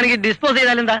കൂടുതൽ കിട്ടുകയാണെങ്കിൽ ഡിസ്പോസ്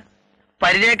ചെയ്താലെന്താ?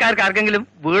 പരിചയക്കാർക്ക് ആർക്കെങ്കിലും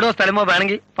വീടോ സ്ഥലമോ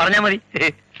വേണമെങ്കിൽ പറഞ്ഞാൽ മതി.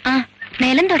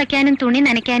 നിലം തുടയ്ക്കാനും തുണി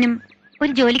നനയ്ക്കാനും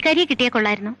ഒരു ജോലിക്കാരിയെ കിട്ടിയ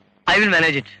കൊള്ളായിരുന്നു. I will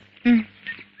manage it.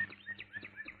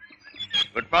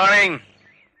 Good morning.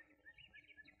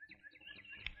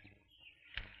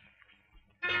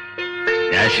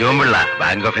 ഞാൻ ശിവൻപിള്ള,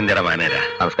 ബാങ്ക് ഓഫ് ഇന്ത്യയുടെ മാനേജരാ.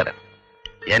 നമസ്കാരം.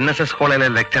 NSS കോളേജിലെ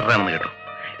ലെക്ചറാണെന്ന് കേട്ടു.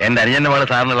 എന്റെ അനിയന്റെ മകള്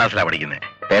സാറിന്റെ ക്ലാസ്സിലാണ് പഠിക്കുന്നത്.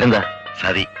 പേരെന്താ?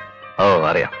 സതി. ഓ,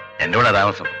 അറിയാം. എന്റെ കൂടെ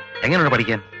താമസം. എങ്ങനെയുണ്ട്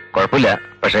പഠിക്കാൻ? കുഴപ്പമില്ല,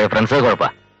 പക്ഷേ ഫ്രണ്ട്സ് കുഴപ്പാ.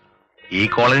 ഈ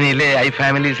കോളനിയിലെ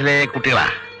ഫാമിലീസിലെ കുട്ടികളാ.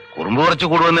 കുറുമ്പ് കുറച്ച്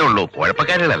കൂടുവന്നേ ഉള്ളൂ,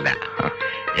 കുഴപ്പക്കാരികളല്ല.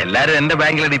 എല്ലാരും എന്റെ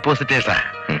ബാങ്കിലെ ഡിപ്പോസിറ്റേഴ്സാ.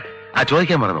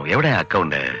 ചോദിക്കാൻ പറഞ്ഞു, എവിടെയാ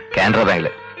അക്കൗണ്ട്? കാനറ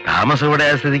ബാങ്കില്. താമസം ഇവിടെ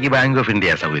സ്ഥിതിക്ക് ബാങ്ക് ഓഫ്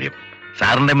ഇന്ത്യ സൗകര്യം.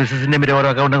 സാറിന്റെ മിസ്സസിന്റെ പേര് ഓരോ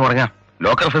അക്കൗണ്ട് കുറഞ്ഞാം.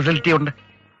 ലോക്കൽ ഫെസിലിറ്റി ഉണ്ട്.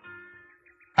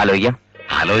 ആലോചിക്കാം.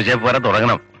 ആലോചിച്ചാൽ പോരാ,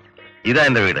 തുടങ്ങണം. ഇതാ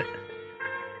എന്റെ വീട്.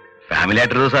 ഫാമിലി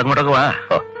ആയിട്ടൊരു ദിവസം അങ്ങോട്ടൊക്കെ വാ.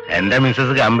 എന്റെ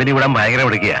മിസ്സസ് കമ്പനി വിടാൻ ഭയങ്കര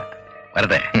വിളിക്കുക.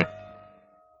 വരട്ടെ.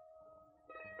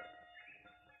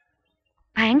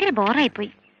 ഭയങ്കര ബോറായി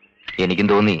പോയി. എനിക്കും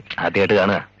തോന്നി, ആദ്യമായിട്ട്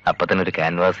കാണുക. അപ്പൊ തന്നെ ഒരു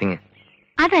ക്യാൻവാസിങ്.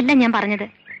 അതല്ല ഞാൻ പറഞ്ഞത്.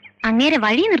 അങ്ങേരെ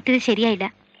വഴി നിർത്തിയത് ശരിയായില്ല.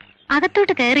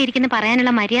 അകത്തോട്ട് കയറിയിരിക്കുന്ന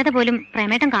പറയാനുള്ള മര്യാദ പോലും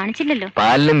പ്രേമേട്ടൻ കാണിച്ചില്ലല്ലോ.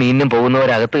 പാലിനും മീനിനും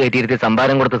പോകുന്നവരകത്ത് കയറ്റിയിരുത്തി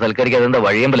സംഭാരം കൊടുത്ത് സൽക്കരിക്കാതെ എന്താ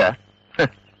വഴിയമ്പല?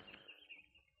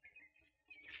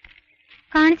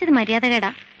 കാണിച്ചത് മര്യാദകേടാ.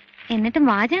 എന്നിട്ടും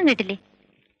വാചകം കേട്ടില്ലേ?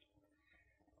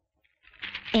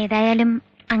 ഏതായാലും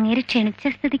അങ്ങേര്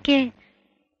ക്ഷണിച്ച സ്ഥിതിക്ക്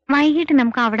വൈകിട്ട്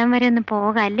നമുക്ക് അവിടം വരെ ഒന്ന്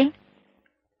പോകാം അല്ലേ?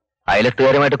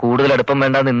 അയലത്തുകാരുമായിട്ട് കൂടുതൽ അടുപ്പം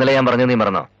വേണ്ടെന്ന് ഇന്നലെ ഞാൻ പറഞ്ഞു. നീ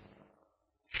മറന്നോ?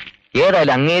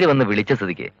 ഏതായാലും അങ്ങേര് വന്ന് വിളിച്ച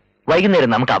സ്ഥിതിക്ക്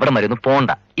വൈകുന്നേരം നമുക്ക് അവിടെ വരെ ഒന്ന്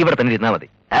പോണ്ട. ഇവിടെ തന്നെ ഇരുന്നാ മതി.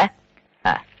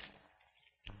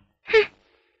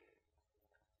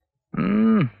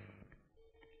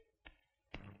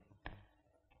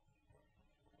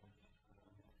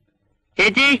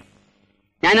 ചേച്ചി,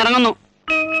 ഞാൻ ഇറങ്ങുന്നു.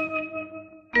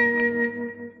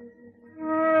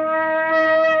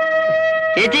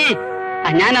 ചേച്ചി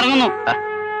ഞാൻ ഇറങ്ങുന്നു.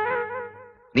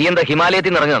 നീ എന്താ ഹിമാലയത്തിൽ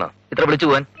നിന്ന് ഇറങ്ങുകയാണോ ഇത്ര വിളിച്ചു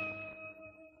പോവാൻ?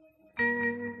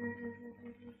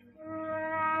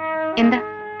 എന്താ?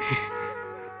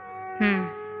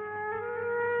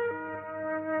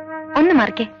 ഒന്ന്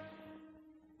മറിക്കേ.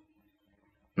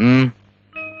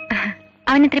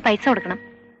 അവനിത്തിരി പൈസ കൊടുക്കണം.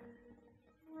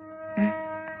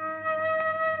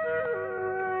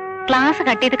 ക്ലാസ്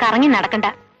കട്ട് ചെയ്ത് കറങ്ങി നടക്കണ്ട.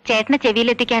 ചേട്ടന്റെ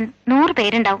ചെവിയിലെത്തിക്കാൻ 100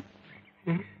 പേരുണ്ടാവും.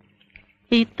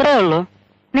 ഇത്രേ ഉള്ളൂ?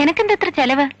 നിനക്കെന്താ എത്ര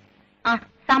ചെലവ്? ആ,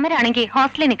 സമരാണെങ്കിൽ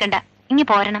ഹോസ്റ്റലിൽ നിൽക്കണ്ട, ഇങ്ങി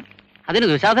പോരണം. അതിന്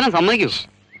ദുശാസനം സമ്മതിക്കൂ?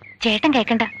 ചേട്ടൻ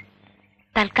കേക്കണ്ട.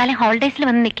 തൽക്കാലം ഹോളിഡേസിൽ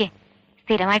വന്ന് നിൽക്കേ.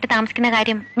 സ്ഥിരമായിട്ട് താമസിക്കുന്ന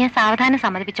കാര്യം ഞാൻ സാവധാനം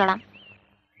സമ്മതിപ്പിച്ചോളാം.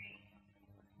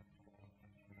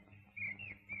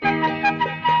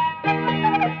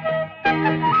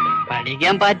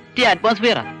 പഠിക്കാൻ പറ്റിയ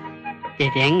അറ്റ്മോസ്ഫിയറാ.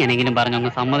 ചേച്ചി എങ്ങനെങ്കിലും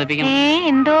പറഞ്ഞൊന്ന് സമ്മതിപ്പിക്കണം.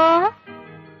 എന്തോ?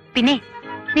 പിന്നെ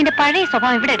നിന്റെ പഴയ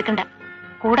സ്വഭാവം ഇവിടെ എടുക്കണ്ട.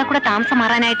 കൂടെ കൂടെ താമസം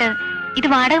മാറാനായിട്ട് ഇത്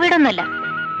വാടക വീടൊന്നുമല്ല.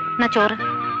 എന്നാ ചോറ്.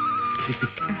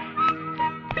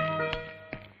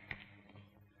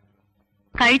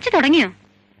 കഴിച്ചു തുടങ്ങിയോ?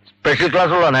 സ്പെഷ്യൽ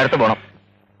ക്ലാസ് ഉള്ള നേരത്തെ പോണം.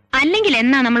 അല്ലെങ്കിൽ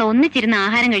എന്നാ നമ്മൾ ഒന്നിച്ചിരുന്ന്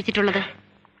ആഹാരം കഴിച്ചിട്ടുള്ളത്?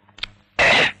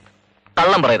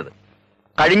 കള്ളം പറയരുത്.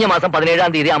 കഴിഞ്ഞ മാസം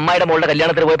 17-ാം തീയതി അമ്മായിയുടെ മോളുടെ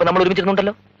കല്യാണത്തിന് പോയപ്പോ നമ്മൾ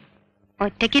ഒരുമിച്ചിരുന്നുണ്ടല്ലോ.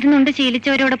 ഒറ്റയ്ക്കിരുന്നുണ്ട്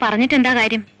ശീലിച്ചവരോട് പറഞ്ഞിട്ട് എന്താ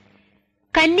കാര്യം?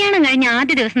 കല്യാണം കഴിഞ്ഞ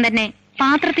ആദ്യ ദിവസം തന്നെ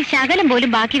പാത്രത്തിൽ ശകലം പോലും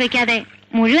ബാക്കി വെക്കാതെ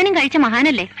മുഴുവനും കഴിച്ച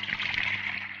മഹാനല്ലേ.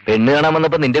 പെണ്ണ് കാണാൻ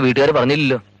വന്നപ്പോ നിന്റെ വീട്ടുകാർ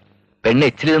പറഞ്ഞില്ലല്ലോ പെണ്ണ്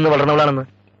എച്ചിൽ നിന്ന് വളർന്നവളാണെന്ന്.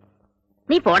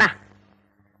 നീ പോടാ.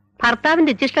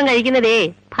 ഭർത്താവിന്റെ ഇച്ചിഷ്ടം കഴിക്കുന്നതേ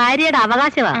ഭാര്യയുടെ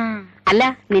അവകാശമാ. അല്ല,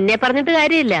 നിന്നെ പറഞ്ഞിട്ട്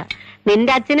കാര്യമില്ല.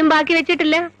 നിന്റെ അച്ഛനും ബാക്കി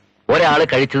വെച്ചിട്ടില്ല. ഒരാള്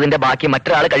കഴിച്ചതിന്റെ ബാക്കി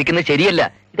മറ്റൊരാള് കഴിക്കുന്നത് ശരിയല്ല.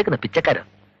 ഇതൊക്കെ പിച്ചക്കാരോ?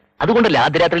 അതുകൊണ്ടല്ലേ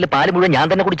ആദ്യ രാത്രിയിൽ പാല് മുഴുവൻ ഞാൻ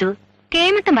തന്നെ കുടിച്ചത്.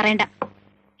 കേമത്തം പറയണ്ട.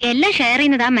 എല്ലാം ഷെയർ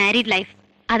ചെയ്യുന്നതാ മാരീഡ് ലൈഫ്.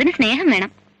 അതിന് സ്നേഹം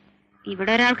വേണം.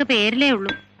 ഇവിടെ ഒരാൾക്ക് പേരിലേ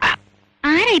ഉള്ളൂ.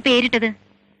 ആരാ ഈ പേരിട്ടത്?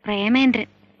 പ്രേമേന്ദ്രൻ.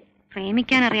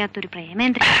 പ്രേമിക്കാൻ അറിയാത്തൊരു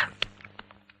പ്രേമേന്ദ്രൻ.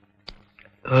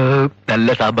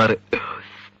 നല്ല സാമ്പാറ്.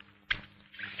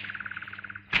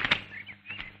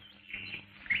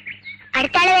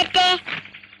 അടുത്താള് വരട്ടെ.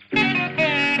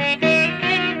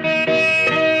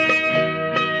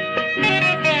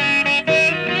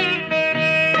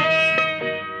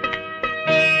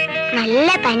 നല്ല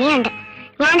പനിയുണ്ട്.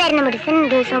 ഞാൻ തരുന്ന മെഡിസിൻ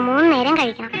ദിവസം 3 നേരം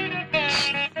കഴിക്കണം.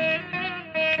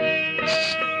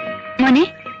 മോനെ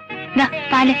ദാ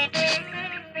പാല്.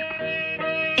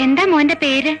 എന്താ മോന്റെ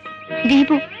പേര്?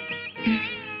 ദീപു.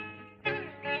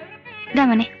 ദാ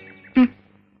മോനെ.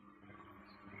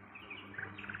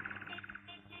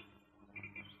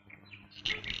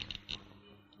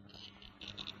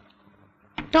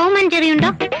 ടോം ആൻഡ് ജെറി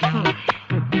ഉണ്ടോ?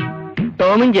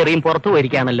 ടോമും ജെറിയും പുറത്തു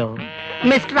പോയിരിക്കാണല്ലോ.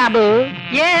 Mister Abu.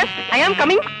 Yes, I am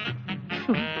coming.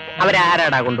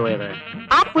 അവരാരാടാ കൊണ്ടുപോയത്?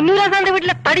 ആ പുന്നൂരാസാന്റെ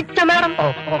വീട്ടിലെ തടിച്ച മാഡം.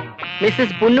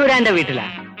 മിസ്സസ് പുന്നൂരാന്റെ വീട്ടിലാ.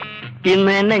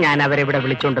 ഇന്ന് തന്നെ ഞാൻ അവരെ ഇവിടെ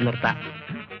വിളിച്ചോണ്ട് നിർത്താം.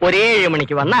 ഒരു 7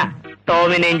 മണിക്ക് വന്നാ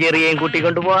ടോമിനെയും ജെറിയെയും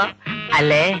കൂട്ടിക്കൊണ്ടുപോവാ.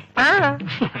 അല്ലേ?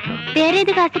 വേറെ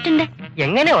ഏത് കാസറ്റുണ്ട്?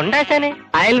 എങ്ങനെ ഉണ്ടാശാനെ?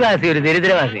 അയൽവാസി ഒരു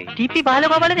ദരിദ്രവാസി. TP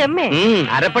ബാലഗോപാലൻ എമ്മേ.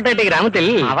 അരപ്പട്ടേട്ടി ഗ്രാമത്തിൽ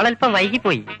അവളല്പം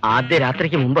വൈകിപ്പോയി. ആദ്യ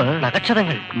രാത്രിക്ക് മുമ്പ്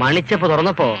നക്ഷത്രങ്ങൾ മണിച്ചപ്പ്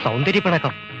തുറന്നപ്പോ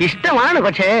സൗന്ദര്യപ്പിണക്കം. ഇഷ്ടമാണ്.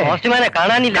 പക്ഷേ പോസ്റ്റ്മാനെ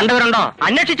കാണാനില്ല. കണ്ടവരുണ്ടോ?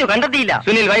 അന്വേഷിച്ചു, കണ്ടെത്തിയില്ല.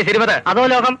 സുനിൽ വയസ്സ് 20. അതോ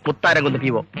ലോകം? മുത്താരംകുന്ന്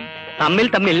PO.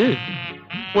 തമ്മിൽ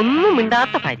ഒന്നും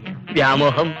മിണ്ടാത്ത ഭാര്യ.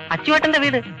 വ്യാമോഹം. അച്ചുവേട്ടന്റെ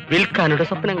വീട്. വിൽക്കാനുള്ള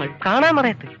സ്വപ്നങ്ങൾ. കാണാൻ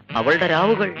മറയത്ത് അവളുടെ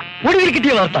രാവുകൾ. ഒടുവിൽ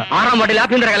കിട്ടിയ വാർത്ത. 6-ാം വാർഡിൽ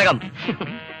ആഭ്യന്തര കലകം.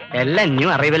 എല്ലാം ന്യൂ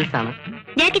അറൈവൽസ് ആണ്.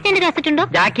 ജാക്കിച്ചാന്റെ കാസറ്റ് ഉണ്ടോ?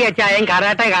 ജാക്കി അച്ചായം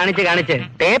കരാട്ടെ കാണിച്ച്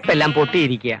ടേപ്പ് എല്ലാം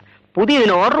പൊട്ടിയിരിക്കുക.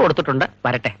 പുതിയതിന് ഓർഡർ കൊടുത്തിട്ടുണ്ട്.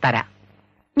 വരട്ടെ, തരാം.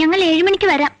 ഞങ്ങൾ 7 മണിക്ക്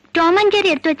വരാം. ടോം ആൻഡ് ജെറി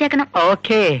എടുത്തു വെച്ചേക്കണം.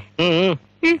 ഓക്കേ.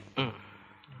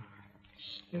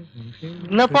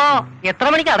 ഇന്നിപ്പോ എത്ര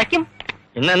മണിക്ക് അടയ്ക്കും?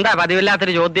 ഇന്നെന്താ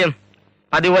പതിവില്ലാത്തൊരു ചോദ്യം?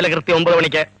 അതുപോലെ കൃത്യം 9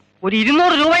 മണിക്ക്. ഒരു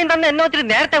 200 രൂപയും തന്നെ എന്നെ വെച്ചിട്ട്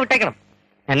നേരത്തെ വിട്ടേക്കണം.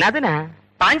 എന്നാത്തിനാ?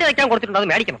 പാൻറ് തയ്ക്കാൻ കൊടുത്തിട്ടുണ്ട്, അത്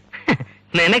മേടിക്കണം.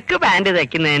 നിനക്ക് പാന്റ്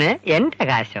തയ്ക്കുന്നതിന് എന്റെ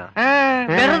കാശോ?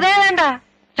 വെറുതെ വേണ്ട,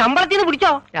 ശമ്പളത്തിൽ നിന്ന്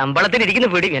പിടിച്ചോ. ശമ്പളത്തിന് ഇരിക്കുന്ന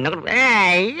പിടി എന്നെ.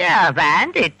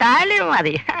 പാന്റ് ഇട്ടാലും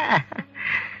മതി.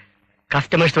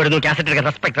 കസ്റ്റമേഴ്സ് വരുന്നു. കാസറ്റ് എടുക്കാൻ.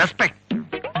 റെസ്പെക്ട്.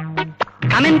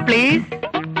 Come in please.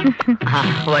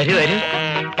 വരൂ.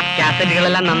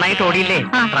 കാസറ്റുകളെല്ലാം നന്നായിട്ട് ഓടിയില്ലേ?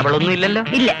 ട്രബിളൊന്നും ഇല്ലല്ലോ?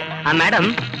 ഇല്ല. മാഡം,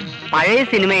 പഴയ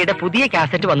സിനിമയുടെ പുതിയ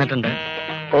കാസറ്റ് വന്നിട്ടുണ്ട്.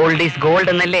 ഓൾഡ് ഈസ്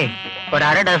ഗോൾഡ് എന്നല്ലേ?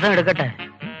 ഒരര ഡസൻ എടുക്കട്ടെ?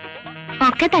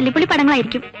 ഒക്കെ തല്ലിപ്പൊളി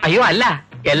പടങ്ങളായിരിക്കും. അയ്യോ അല്ല,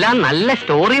 എല്ലാം നല്ല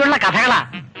സ്റ്റോറിയുള്ള കഥകളാ.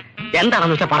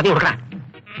 എന്താണെന്ന് വെച്ചാ പറഞ്ഞു കൊടുക്കണം.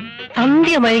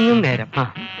 സന്ധ്യ മയങ്ങും നേരം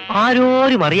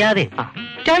ആരോരും അറിയാതെ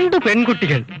 2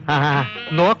 പെൺകുട്ടികൾ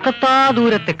നോക്കത്താ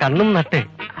ദൂരത്തെ കണ്ണും നട്ട്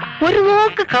ഒരു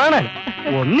നോക്ക് കാണാൻ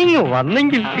ഒന്നിങ്ങ്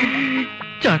വന്നെങ്കിൽ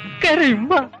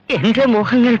ചക്കരയുമ്പ. എന്റെ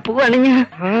മോഹങ്ങൾ പൂവണിഞ്ഞ്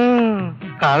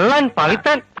കള്ളൻ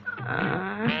പവിത്താൻ.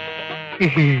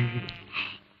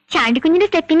 ചാണ്ടിക്കുഞ്ഞിന്റെ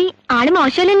സ്റ്റെപ്പിനി ആള്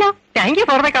മോശമല്ലല്ലോ. Thank you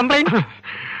for the complaint.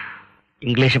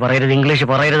 English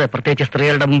പറയരുത്, പ്രത്യേകിച്ച്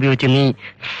സ്ത്രീകളുടെ മുമ്പിൽ വെച്ച് നീ.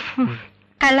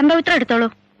 കള്ളം പവിത്രം എടുത്തോളൂ,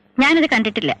 ഞാനത്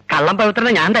കണ്ടിട്ടില്ല. കള്ളം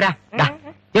പവിത്രനെ ഞാൻ തരാം.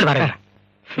 പറയാ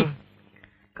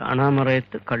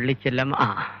കാണാമറയത്ത് കള്ളിച്ചെല്ലം.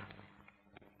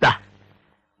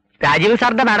 രാജീവ്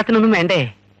സാറിന്റെ മാഡത്തിനൊന്നും വേണ്ടേ?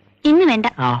 ഇന്ന് വേണ്ട,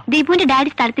 ദീപുവിന്റെ ഡാഡി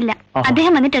സ്ഥലത്തില്ല,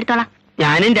 അദ്ദേഹം വന്നിട്ട് എടുത്തോളാം.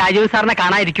 ഞാനും രാജീവ് സാറിനെ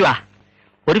കാണാതിരിക്കുക.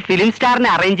 ഒരു ഫിലിം സ്റ്റാറിനെ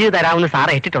അറേഞ്ച് ചെയ്ത് തരാമെന്ന് സാർ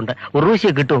ഏറ്റിട്ടുണ്ട്.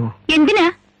 ഉറൂശിയെ കിട്ടുമോ? എന്തിനാ?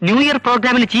 ന്യൂ ഇയർ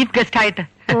പ്രോഗ്രാമിൽ ചീഫ് ഗസ്റ്റ് ആയിട്ട്.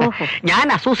 ഞാൻ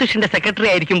അസോസിയേഷന്റെ സെക്രട്ടറി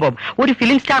ആയിരിക്കുമ്പോ ഒരു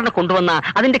ഫിലിം സ്റ്റാറിനെ കൊണ്ടുവന്ന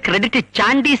അതിന്റെ ക്രെഡിറ്റ്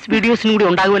ചാൻഡീസ് വീഡിയോസിനും കൂടി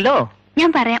ഉണ്ടാകുമല്ലോ. ഞാൻ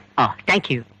പറയാം. Thank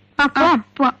you.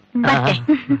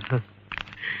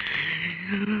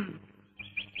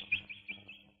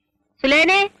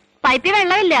 സുലേനെ, പൈപ്പിൽ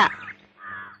വെള്ളമില്ല.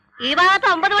 ഈ ഭാഗത്ത്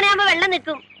 9 മണിയാകുമ്പോ വെള്ളം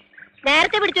നിൽക്കും.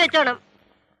 നേരത്തെ പിടിച്ചു വെച്ചോണം.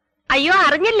 അയ്യോ,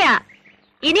 അറിഞ്ഞില്ല.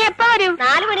 ഇനി എപ്പോ വരും?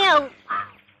 4 മണിയാവും.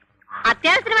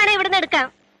 അത്യാവശ്യത്തിന് വേണേ ഇവിടുന്ന് എടുക്കാം.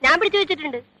 ഞാൻ പിടിച്ചു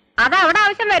വെച്ചിട്ടുണ്ട്. അത് അവിടെ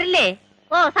ആവശ്യം വരില്ലേ?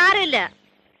 ഓ, സാരമില്ല.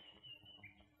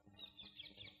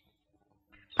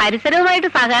 പരിസരവുമായിട്ട്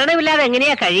സഹകരണമില്ലാതെ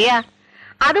എങ്ങനെയാ കഴിയാ?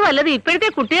 അത് വല്ലതും ഇപ്പോഴത്തെ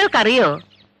കുട്ടികൾക്കറിയോ?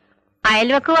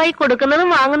 അയൽവക്കമായി കൊടുക്കുന്നതും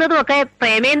വാങ്ങുന്നതും ഒക്കെ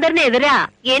പ്രേമേന്ദ്രനെതിരാ.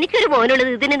 എനിക്കൊരു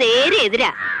മോനുള്ളത് ഇതിന് നേരെ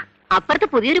എതിരാ. അപ്പുറത്ത്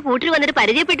പുതിയൊരു കൂട്ടർ വന്നിട്ട്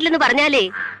പരിചയപ്പെട്ടില്ലെന്ന് പറഞ്ഞാലേ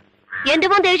എന്റെ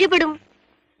മോൻ ദേഷ്യപ്പെടും.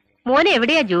 മോൻ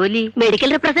എവിടെയാ ജോലി? മെഡിക്കൽ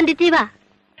റെപ്രസെന്റേറ്റീവാ.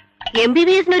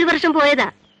 MBBS 1 വർഷം പോയതാ.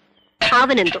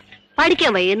 അവനെന്തോ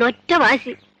പഠിക്കാൻ വയ്യെന്ന് ഒറ്റ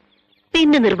വാശി.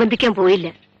 പിന്നെ നിർബന്ധിക്കാൻ പോയില്ല.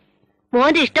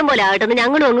 മോന്റെ ഇഷ്ടം പോലെ ആകട്ടെന്ന്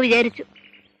ഞങ്ങളും അങ്ങ് വിചാരിച്ചു.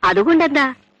 അതുകൊണ്ടെന്താ,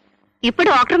 ഇപ്പൊ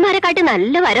ഡോക്ടർമാരെ കാട്ടി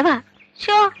നല്ല വരവാ.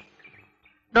 ഷോ,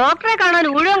 ഡോക്ടറെ കാണാൻ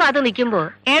ഊഴം കാത്തു നിൽക്കുമ്പോ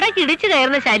ഇടയ്ക്ക് ഇടിച്ചു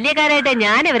കയറുന്ന ശല്യക്കാരായിട്ടേ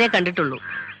ഞാൻ ഇവരെ കണ്ടിട്ടുള്ളൂ.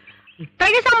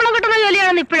 ഇത്രയ്ക്ക് ശമ്പളം കിട്ടുന്ന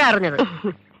ജോലിയാണെന്ന് ഇപ്പോഴാ അറിഞ്ഞത്.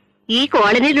 ഈ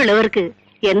കോളനിയിലുള്ളവർക്ക്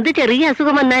എന്ത് ചെറിയ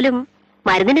അസുഖം വന്നാലും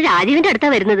മരുന്നിന് രാജീവിന്റെ അടുത്താ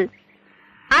വരുന്നത്.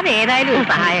 അതേതായാലും ഒരു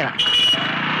സഹായമാ.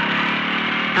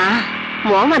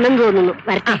 മോൻ വന്നെന്ന് തോന്നുന്നു.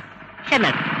 വരട്ടെ.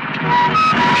 ചെന്നാ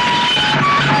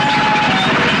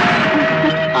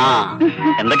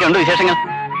എന്തൊക്കെയുണ്ട് വിശേഷങ്ങൾ?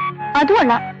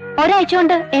 അതുമല്ല, ഒരാഴ്ച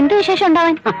കൊണ്ട് എന്ത് വിശേഷം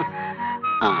ഉണ്ടാവാൻ?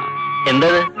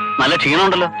 എന്തത്, നല്ല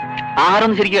ക്ഷീണമുണ്ടല്ലോ.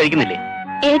 ആഹാരമൊന്നും ശരിക്കും കഴിക്കുന്നില്ലേ?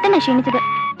 ഏട്ടനാ ക്ഷീണിച്ചത്,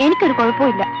 എനിക്കൊരു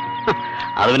കുഴപ്പമില്ല.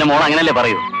 അത് പിന്നെ മോൾ അങ്ങനല്ലേ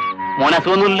പറയൂ. മോനെ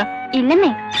അസുഖമൊന്നുമില്ല?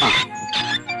 ഇല്ലെന്നേ.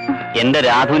 എന്റെ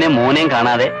രാധുവിനെ മോനെയും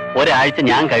കാണാതെ ഒരാഴ്ച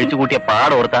ഞാൻ കഴിച്ചു കൂട്ടിയ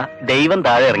പാടോർത്ത ദൈവം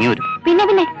താഴെ ഇറങ്ങി വരും.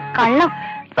 പിന്നെ കള്ളം.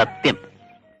 സത്യം.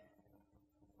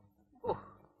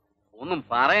 ഒന്നും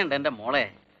പറയണ്ട എന്റെ മോളെ.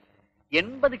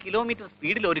 80 കിലോമീറ്റർ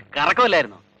സ്പീഡിൽ ഒരു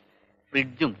കറക്കമല്ലായിരുന്നു.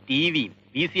 ഫ്രിഡ്ജും ടിവിയും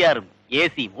VCRും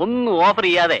AC-യും ഒന്നും ഓഫർ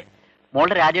ചെയ്യാതെ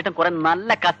മോളുടെ രാജേട്ടൻ കുറെ നല്ല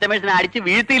കസ്റ്റമേഴ്സിനെ അടിച്ച്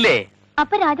വീഴ്ത്തിയില്ലേ?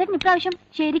 അപ്പൊ രാജേട്ടൻ ഇപ്രാവശ്യം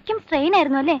ശരിക്കും സ്ട്രെയിൻ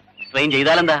ആയിരുന്നു അല്ലേ? സ്ട്രെയിൻ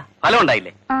ചെയ്താലെന്താ, ഫലം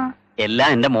ഉണ്ടായില്ലേ? എല്ലാം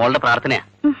എന്റെ മോളുടെ പ്രാർത്ഥനയാ.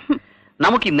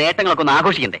 നമുക്ക് ഈ നേട്ടങ്ങളൊക്കെ ഒന്ന്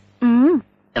ആഘോഷിക്കണ്ടേ?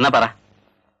 എന്നാ പറ,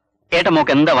 ഏട്ടൻ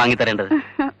മോക്ക് എന്താ വാങ്ങിത്തരേണ്ടത്?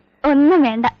 ഒന്നും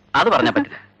വേണ്ട. അത് പറഞ്ഞാ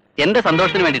പറ്റില്ല. എന്റെ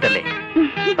സന്തോഷത്തിന് വേണ്ടിട്ടല്ലേ?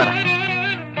 പറ,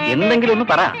 എന്തെങ്കിലും ഒന്ന്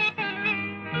പറ.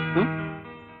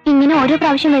 ഇങ്ങനെ ഓരോ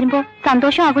പ്രാവശ്യം വരുമ്പോ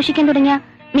സന്തോഷം ആഘോഷിക്കാൻ തുടങ്ങിയ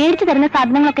മേടിച്ചു തരുന്ന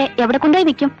സാധനങ്ങളൊക്കെ എവിടെ കൊണ്ടുപോയി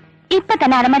വെക്കും? ഇപ്പൊ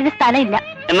തന്നെ അലമാരിയുടെ സ്ഥലം ഇല്ല.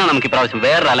 എന്നാ നമുക്ക് ഇപ്രാവശ്യം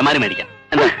വേറൊരു അലമാരി മേടിക്കാം.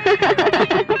 എന്താ?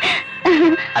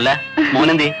 അല്ല,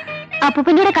 മോനെന്തേ?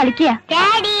 അപ്പൂപ്പന്റെ കൂടെ കളിക്കുക.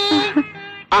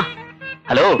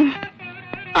 ഹലോ.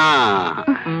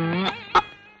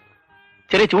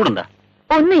 ചെറിയ ചൂടുണ്ടാ?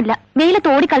 ഒന്നുമില്ല, വെയിലത്ത്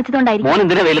ഓടി കളിച്ചതുകൊണ്ടായിരിക്കും. മോൻ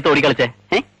എന്തിനാ വെയിലത്ത് ഓടി കളിച്ചേ?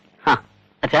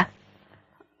 അച്ഛാ,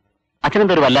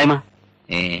 അച്ഛനെന്താ ഒരു വല്ലായ്മ?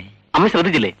 അമ്മ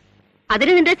ശ്രദ്ധിച്ചില്ലേ?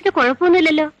 അതിന് നിന്റെ അച്ഛന്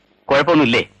കുഴപ്പമൊന്നുമില്ലല്ലോ.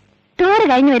 കുഴപ്പമൊന്നുമില്ലേ? ടൂർ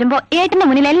കഴിഞ്ഞു വരുമ്പോ ഏട്ടന്റെ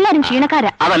മുന്നിൽ എല്ലാരും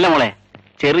ക്ഷീണക്കാരാ. അതല്ല മോളെ,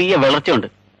 ചെറിയ വിളർച്ചയുണ്ട്.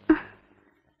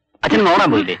 അച്ഛൻ നോടാൻ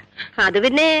പോയില്ലേ? അത്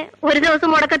പിന്നെ ഒരു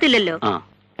ദിവസം മുടക്കത്തില്ലല്ലോ.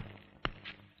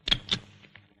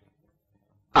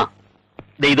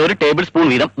 ഇതൊരു ടേബിൾ സ്പൂൺ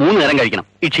വീതം 3 നേരം കഴിക്കണം.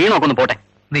 ഈ ക്ഷീണമൊക്കെ ഒന്ന് പോട്ടെ.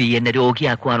 നീ എന്നെ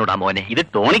രോഗിയാക്കുവാനോടാ മോനെ. ഇത്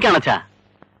ടോണിക്കാണച്ചാ,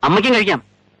 അമ്മയ്ക്കും കഴിക്കാം.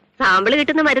 സാമ്പിള്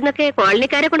കിട്ടുന്ന മരുന്നൊക്കെ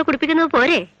കോളനിക്കാരെ കൊണ്ട് കുടിപ്പിക്കുന്നത്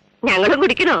പോരെ? ഞങ്ങളും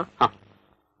കുടിക്കണോ?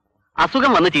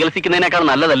 അസുഖം വന്ന് ചികിത്സിക്കുന്നതിനേക്കാൾ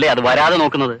നല്ലതല്ലേ അത് വരാതെ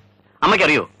നോക്കുന്നത്?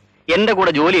 അമ്മയ്ക്കറിയോ, എന്റെ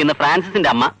കൂടെ ജോലി ചെയ്യുന്ന ഫ്രാൻസിന്റെ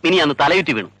അമ്മ മിനിയാന്ന്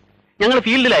തലയുറ്റി വീണു. ഞങ്ങൾ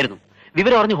ഫീൽഡിലായിരുന്നു.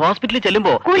 വിവരം അറിഞ്ഞ് ഹോസ്പിറ്റലിൽ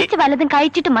ചെല്ലുമ്പോ കുളിച്ച് വല്ലതും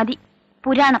കഴിച്ചിട്ട് മതി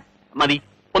പുരാണം. മതി,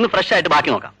 ഒന്ന് ഫ്രഷ് ആയിട്ട്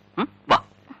ബാക്കി നോക്കാം. വാ.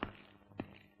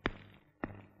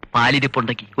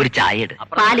 പാലിരിപ്പുണ്ടെങ്കിൽ ഒരു ചായ ഇട്.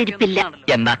 പാലിരിപ്പില്ല.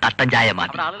 എന്നാ കട്ടൻ ചായ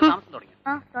മാറ്റി.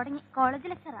 തുടങ്ങി. കോളേജ്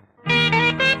ലെക്ചറാ.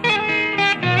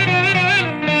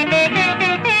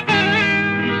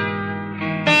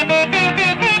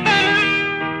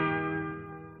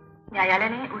 न्यायालय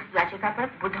ने उस याचिका पर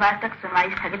बुधवार तक सुनवाई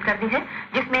स्थगित कर दी है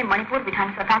जिसमें मणिपुर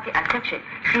विधानसभा के अध्यक्ष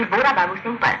श्री बोरा बाबू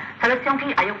सिंह पर सदस्यों की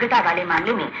अयोग्यता वाले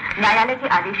मामले में न्यायालय के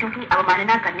आदेशों की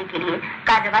अवमानना करने के लिए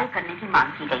कार्रवाई करने की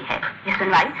मांग की गई है। यह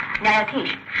सुनवाई न्यायाधीश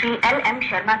श्री LM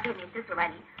शर्मा के नेतृत्व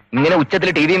वाली ഇങ്ങനെ ഉച്ചത്തിൽ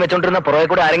ടിവിയും വെച്ചോണ്ടിരുന്ന പുറകെ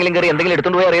കൂടെ ആരെങ്കിലും കയറി എന്തെങ്കിലും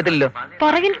എടുത്തോണ്ട് പോയി അറിയത്തില്ലല്ലോ.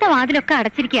 പുറകിലത്തെ വാതിലൊക്കെ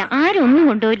അടച്ചിരിക്കുക, ആരും ഒന്നും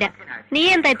കൊണ്ടുപോയില്ല. നീ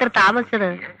എന്താ ഇത്ര താമസിച്ചത്?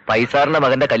 പൈസാറിന്റെ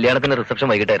മകന്റെ കല്യാണത്തിന്റെ റിസപ്ഷൻ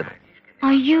വൈകിട്ടായിരുന്നു.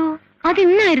 അയ്യോ,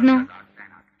 അതിന്നായിരുന്നു.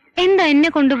 എന്താ എന്നെ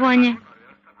കൊണ്ടുപോവാഞ്ഞ്?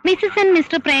 Mrs and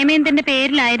mister പ്രേമേന്ദ്രന്റെ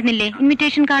പേരിലായിരുന്നില്ലേ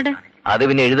invitation card? അത്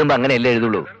പിന്നെ എഴുതുമ്പോ അങ്ങനെയല്ലേ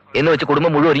എഴുതുള്ളൂ. എന്ന് വെച്ച്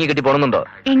കുടുംബം മുഴുവൻ ഒരുങ്ങി കെട്ടി പോകണമെന്നുണ്ടോ?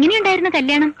 എങ്ങനെയുണ്ടായിരുന്നു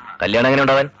കല്യാണം? കല്യാണം എങ്ങനെ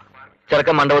ഉണ്ടാവാൻ?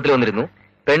 ചെറുക്കൻ മണ്ഡപത്തിൽ വന്നിരുന്നു,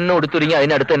 പെണ്ണ് ഉടുത്തുരിഞ്ഞ്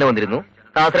അതിനടുത്ത് തന്നെ വന്നിരുന്നു,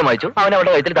 ശാസ്ത്രം വായിച്ചു, അവൻ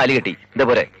അവരുടെ വയറ്റിൽ താലി കെട്ടി.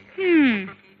 ഇതേപോലെ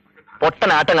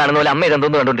പൊട്ടനാട്ടം കാണുന്ന പോലെ അമ്മ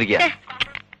ഇതെന്തോന്ന് കണ്ടോണ്ടിരിക്കുക.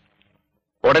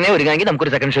 ഉടനെ ഒരുങ്ങാമെങ്കിൽ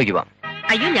നമുക്കൊരു സെക്കൻഡ് ഷോയ്ക്ക് പോവാം.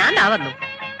 അയ്യോ, ഞാൻ വന്നു.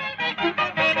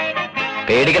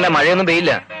 പേടിക്കണ്ട, മഴയൊന്നും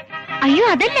പെയ്യില്ല. അയ്യോ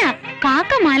അതല്ല,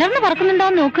 കാക്ക മലർന്ന് പറക്കുന്നുണ്ടോ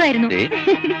എന്ന് നോക്കുമായിരുന്നു.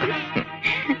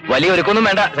 വലിയ ഒരുക്കൊന്നും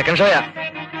വേണ്ട, സെക്കൻഡ് ഷോയാ.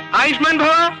 ആയുഷ്മാൻ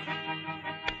ഭവ.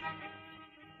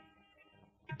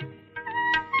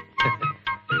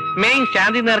 मैं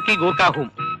चांदी नर की गोरखा हूँ.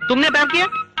 तुमने प्यार किया?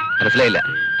 മനസ്സിലായില്ല.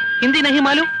 ഹിന്ദി നഹി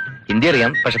മാലൂം? ഹിന്ദി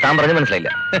അറിയാം, പക്ഷെ താൻ പറഞ്ഞു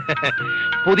മനസ്സിലായില്ല.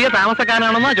 പുതിയ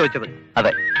താമസക്കാരനാണെന്നാ ചോദിച്ചത്.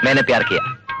 അതെ, മേനെ പ്യാർ കിയ.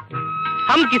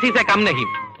 ഹം കിസി സെ കം നഹി.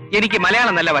 എനിക്ക്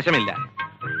മലയാളം നല്ല വശമില്ല.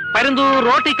 പരന്തു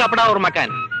റോട്ടി കപ്പട ഓർ മക്കാൻ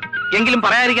എങ്കിലും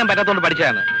പറയാതിരിക്കാൻ പറ്റാത്തോണ്ട്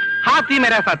പഠിച്ചതാണ്. ഹാത്തി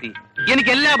മേരാ സാത്തി.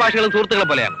 എനിക്ക് എല്ലാ ഭാഷകളും സുഹൃത്തുക്കളെ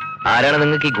പോലെയാണ്. ആരാണ്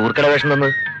നിങ്ങൾക്ക് ഈ ഗൂർക്കട വേഷം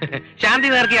തന്നത്? ശാന്തി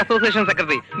നേർക്കി അസോസിയേഷൻ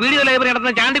സെക്രട്ടറി, വീഡിയോ ലൈബ്രറി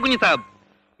നടത്തുന്ന ചാണ്ടി കുഞ്ഞി സാബ്.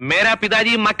 മേരാ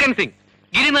പിതാജി മക്കൻ സിംഗ്,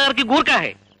 ഗിരി നേർക്കി ഗൂർക്ക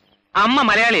ഹെ. അമ്മ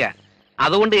മലയാളിയാ,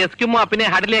 അതുകൊണ്ട് എസ്കിമോ അപ്പിനെ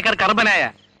ഹഡിലേക്കർ കർബനായ.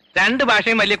 രണ്ട്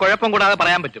ഭാഷയും വലിയ കുഴപ്പം കൂടാതെ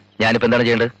പറയാൻ പറ്റും. ഞാനിപ്പോ എന്താണ്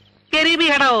ചെയ്യേണ്ടത്? കരീബി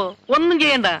ഹെടോ, ഒന്നും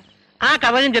ചെയ്യണ്ട. ആ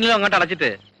കഥയും ജനലും അങ്ങോട്ട് അടച്ചിട്ട്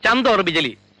ചന്തോർ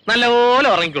ബിജലി നല്ലപോലെ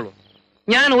ഉറങ്ങിക്കോളൂ.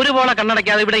 ഞാൻ ഒരു പോളെ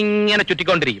കണ്ണടയ്ക്കാതെ ഇവിടെ ഇങ്ങനെ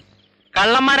ചുറ്റിക്കൊണ്ടിരിക്കും.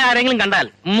 കള്ളന്മാരാരെങ്കിലും കണ്ടാൽ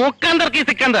മുക്കന്തർക്കി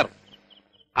സിക്കന്തർ.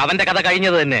 അവന്റെ കഥ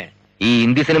കഴിഞ്ഞത് തന്നെ. ഈ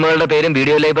ഹിന്ദി സിനിമകളുടെ പേരും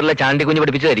വീഡിയോ ലൈബ്രറിയിലെ ചാണ്ടി കുഞ്ഞ്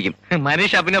പഠിപ്പിച്ചതായിരിക്കും.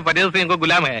 മനീഷ് അപ്പിനെ പരിസ്ഥിതി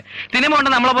ഗുലാമേ. സിനിമ കൊണ്ട്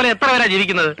നമ്മളെ പോലെ എത്ര പേരാ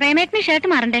ജീവിക്കുന്നത്? പ്രേമേട്ടന് ഷർട്ട്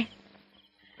മാറണ്ടേ?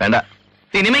 വേണ്ട,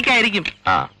 സിനിമയ്ക്കായിരിക്കും.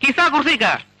 കിസാ കുർസിക്ക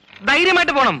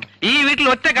ധൈര്യമായിട്ട് പോണം. ഈ വീട്ടിൽ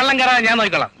ഒറ്റ കള്ളം കയറാൻ ഞാൻ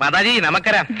നോക്കിക്കോളാം. മാതാജി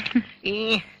നമക്കരാം.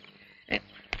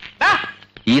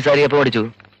 ഈ സാരി എപ്പോ പഠിച്ചു?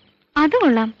 അത്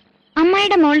കൊള്ളാം.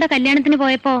 അമ്മായിയുടെ മോളുടെ കല്യാണത്തിന്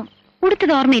പോയപ്പോ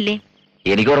ഉടുത്തത് ഓർമ്മയില്ലേ?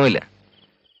 എനിക്ക് ഓർമ്മയില്ല.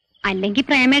 അല്ലെങ്കിൽ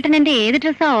പ്രേമേട്ടൻ എന്റെ ഏത്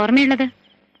ഡ്രസ്സാ ഓർമ്മയുള്ളത്?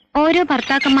 ഓരോ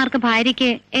ഭർത്താക്കന്മാർക്ക് ഭാര്യയ്ക്ക്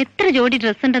എത്ര ജോഡി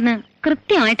ഡ്രസ് ഉണ്ടെന്ന്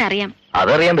കൃത്യമായിട്ട് അറിയാം.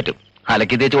 അതറിയാൻ പറ്റും.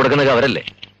 അലക്കി തേച്ച് കൊടുക്കുന്നത് അവരല്ലേ.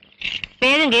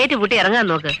 വേഗം ഗേറ്റ് പൂട്ടി ഇറങ്ങാൻ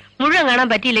നോക്ക്. മുഴുവൻ കാണാൻ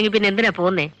പറ്റിയില്ലെങ്കിൽ പിന്നെ എന്തിനാ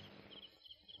പോന്നേ?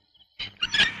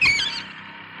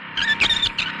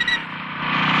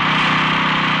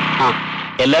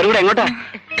 എല്ലാരും കൂടെ എങ്ങോട്ടാ?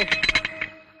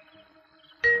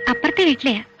 അപ്പുറത്തെ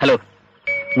വീട്ടിലെയാ. ഹലോ,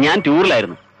 ഞാൻ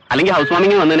ടൂറിലായിരുന്നു. അല്ലെങ്കിൽ ഹൗസ്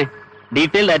വാമിംഗ് വന്നേനെ.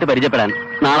 ഡീറ്റെയിൽഡ് ആയിട്ട് പരിചയപ്പെടാൻ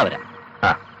നാളെ വരാം.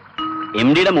 എം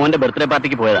ഡിയുടെ മോന്റെ ബർത്ത്ഡേ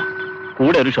പാർട്ടിക്ക് പോയതാ,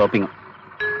 കൂടെ ഒരു ഷോപ്പിംഗും.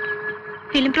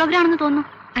 ഫിലിം പ്രോഗ്രാം ആണെന്ന് തോന്നുന്നു.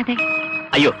 അതെ.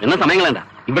 അയ്യോ, എന്നാ സമയം കളയണ്ട.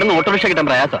 ഇവിടുന്ന് ഓട്ടോറിക്ഷ കിട്ടാൻ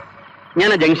പ്രയാസം. ഞാൻ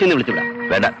ആ ജംഗ്ഷനിൽ വിളിച്ചുവിടാം.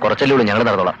 വേണ്ട, കുറച്ചല്ലേ ഉള്ളൂ, ഞങ്ങൾ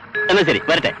നടന്നോളാം. എന്നാ ശരി,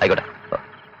 വരട്ടെ. ആയിക്കോട്ടെ.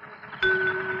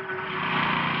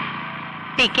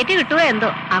 ടിക്കറ്റ് കിട്ടുവോ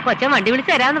എന്തോ? ആ കൊച്ചൻ വണ്ടി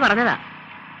വിളിച്ച് തരാന്ന് പറഞ്ഞതാ.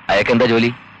 അയാൾക്ക് എന്താ ജോലി?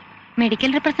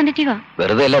 മെഡിക്കൽ റെപ്രസെന്റേറ്റീവാ.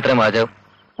 വെറുതെ അല്ല അത്രയും വാചകം.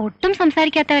 ഒട്ടും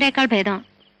സംസാരിക്കാത്തവരെക്കാൾ ഭേദം.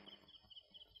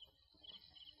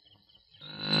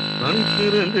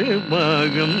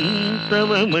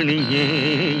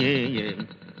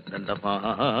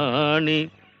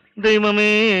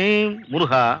 ദൈവമേ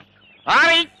മുരുക.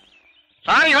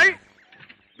 സാരികൾ,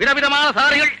 വിധവിധമായ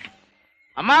സാരികൾ.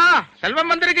 അമ്മാ സെൽവം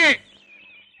വന്നിരിക്കേ.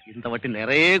 இந்த வட்டி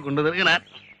நிறைய கொண்டு வருகிறார்.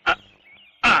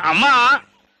 அம்மா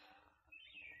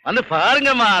வந்து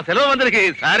பாருங்கம்மா, செலவு வந்திருக்கு.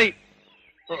 சாரி.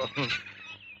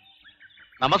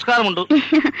 നമസ്കാരം ഉണ്ട്.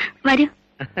 വരൂ.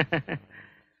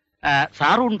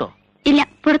 സാറും ഉണ്ടോ? ഇല്ല,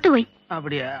 പുറത്തുപോയി.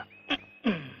 அப்படியா?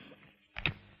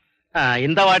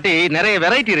 இந்த வாட்டி நிறைய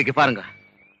வெரைட்டி இருக்கு பாருங்க.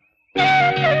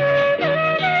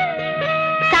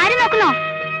 സാരി നോക്കുന്നോ?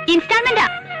 ഇൻസ്റ്റാൾമെന്റാ.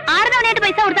 6 തവണയായിട്ട്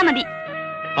പൈസ കൊടുത്താൽ മതി.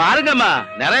 பாருங்கம்மா,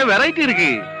 நிறைய வெரைட்டி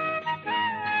இருக்கு.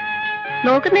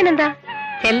 നോക്കുന്നതിനെന്താ?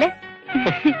 ചെല്ല്.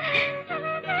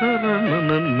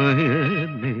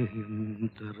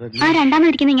 ആ രണ്ടാമത്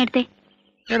ഇരിക്കുന്ന ഇങ്ങടുത്തെ.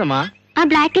 ஏனம்மா? ആ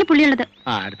ബ്ലാക്കിൽ പുള്ളിയുള്ളത്.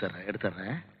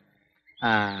 எடுத்துறேன்.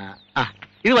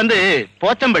 இது வந்து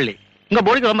போச்சம்பள்ளி. உங்க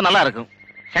போடிக்கு ரொம்ப நல்லா இருக்கும்.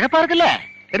 சிகப்பா இருக்குல்ல,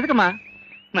 எடுத்துக்கம்மா.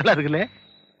 நல்லா இருக்குல்ல.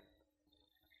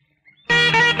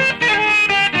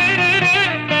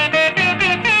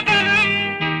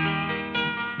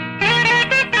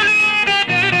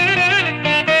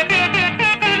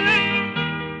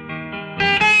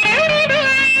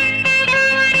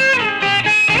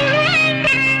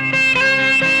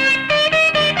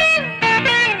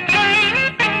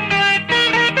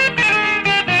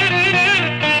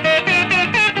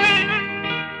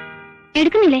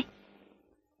 എടുക്കുന്നില്ലേ?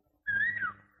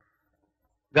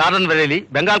 Garden വെരലി,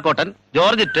 Bengal cotton,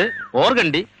 georgette,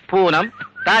 organdie, Poonam,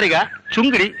 Tharika,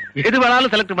 Sungudi, எது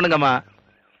வேணாலும் செலக்ட் பண்ணுங்கம்மா.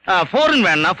 ஃபாரின்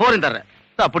வேணா ஃபாரின் தர்றேன்.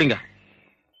 அப்படிங்க.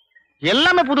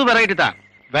 எல்லாமே புது வெரைட்டி தான்.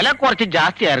 விலை குறைச்சி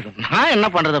ஜாஸ்தியா இருக்கும். நான் என்ன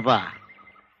பண்றதுப்பா?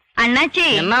 അണ്ണാച്ചേ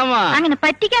അങ്ങനെ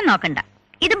പറ്റിക്കാൻ നോക്കണ്ട.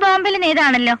 ഇത് ബോംബെയിലെ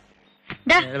നേതാണല്ലോ,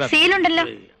 സീലുണ്ടല്ലോ.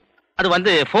 അത്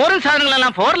വന്ന് ഫോറിൻ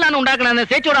സാധനങ്ങളെല്ലാം ഫോറിലാണ് ഉണ്ടാക്കണമെന്ന്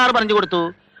ചേച്ചിയോട് ആറ് പറഞ്ഞു കൊടുത്തു.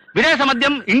 വിദേശ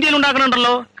മദ്യം ഇന്ത്യയിൽ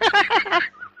ഉണ്ടാക്കണുണ്ടല്ലോ.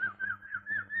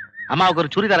 അമ്മാവൊക്കെ ഒരു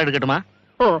ചുരിദാർ എടുക്കട്ടുമാ?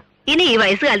 ഓ, ഇനി ഈ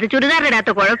വയസ്സുകാലത്ത് ചുരിദാറിടാത്ത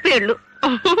കുഴപ്പമേ ഉള്ളൂ.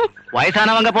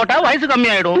 വയസ്സാനവങ്ക പോട്ടാ വയസ്സ്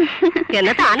കമ്മിയായിടും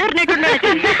എന്നാ താനറിഞ്ഞിട്ടുണ്ടോ?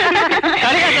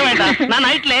 കളിയാക്ക വേണ്ട. ഞാൻ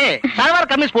നൈറ്റിലെ സൽവാർ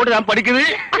കമ്മീസ് പോട്ട് ഞാൻ പഠിക്കുന്നത്.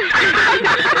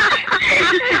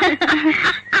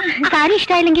 സാരി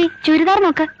ഇഷ്ടായില്ലെങ്കിൽ ചുരിദാർ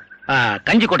നോക്ക.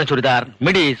 കഞ്ചിക്കോട്ട ചുരിദാർ,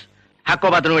 മിഡീസ്,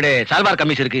 ഹക്കോബാത്തിനൂടെ സൽവാർ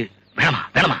കമ്മീസ് ഇருக்கு. വേണമാ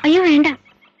വേണമാ? അയ്യോ വേണ്ട.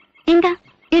 എന്താ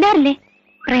ഇടാറില്ലേ?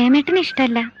 പ്രേമേട്ടന്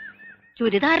ഇഷ്ടല്ല.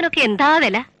 ചുരിദാറിനൊക്കെ എന്താ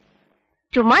വില?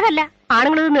 ചുമ്മാതല്ല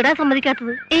ആണുങ്ങളൊന്നും ഇടാൻ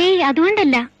സമ്മതിക്കാത്തത്. ഏയ്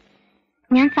അതുകൊണ്ടല്ല,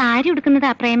 ഞാൻ സാരി ഉടുക്കുന്നതാ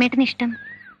പ്രേമേട്ടന് ഇഷ്ടം.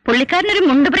 പുള്ളിക്കാരനൊരു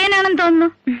മുണ്ടുപ്രേനാണെന്ന് തോന്നുന്നു.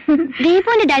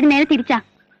 ദീപുവിന്റെ ഡാഡി നേരെ തിരിച്ചാ.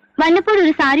 വല്ലപ്പോഴും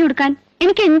ഒരു സാരി ഉടുക്കാൻ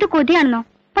എനിക്ക് എന്ത് കൊതിയാണെന്നോ.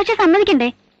 പക്ഷെ സമ്മതിക്കണ്ടേ,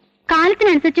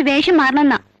 കാലത്തിനനുസരിച്ച് വേഷം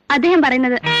മാറണമെന്നാ അദ്ദേഹം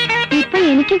പറയുന്നത്. ഇപ്പൊ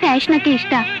എനിക്ക് ഫാഷനൊക്കെ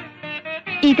ഇഷ്ടാ.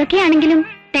 ഇതൊക്കെയാണെങ്കിലും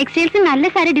ടെക്സ്റ്റൈൽസ് നല്ല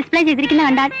സാരി ഡിസ്പ്ലേ ചെയ്തിരിക്കുന്ന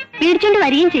കണ്ടാൽ മേടിച്ചോണ്ട്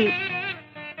വരികയും ചെയ്യും.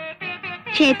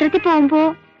 ക്ഷേത്രത്തിൽ പോകുമ്പോ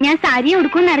ഞാൻ സാരിയെ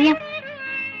ഉടുക്കുമെന്നറിയാം.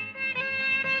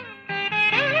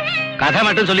 കഥ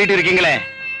മറ്റും ചൊല്ലിട്ട് ഇരിക്കീங்களே,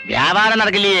 വ്യാപാരം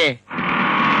നടക്കില്ലേ?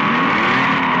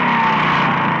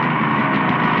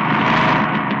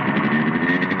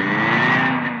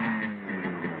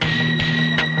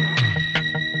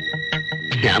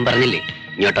 ഞാൻ പറഞ്ഞില്ലേ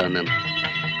ഇങ്ങോട്ടാ വന്നു.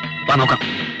 വാ നോക്കാം.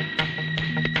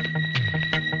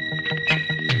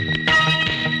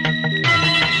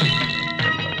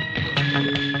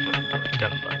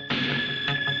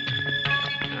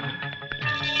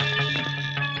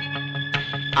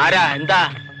 ആരാ? എന്താ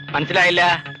മനസ്സിലായില്ല?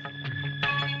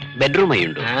 ബെഡ്റൂം ആയി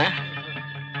ഉണ്ടോ?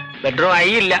 ബെഡ്റൂം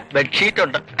ആയില്ല, ബെഡ്ഷീറ്റ്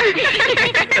ഉണ്ട്.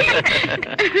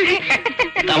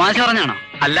 തമാശ പറഞ്ഞാണോ?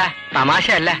 അല്ല, തമാശ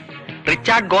അല്ല.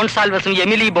 റിച്ചാർഡ് ഗോൺസാൽവസും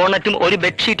എമിലി ബോണറ്റും ഒരു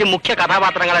ബെഡ്ഷീറ്റും മുഖ്യ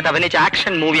കഥാപാത്രങ്ങളായിട്ട് അഭിനയിച്ച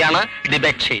ആക്ഷൻ മൂവിയാണ് ദി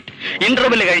ബെഡ്ഷീറ്റ്.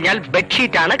 ഇന്റർവെൽ കഴിഞ്ഞാൽ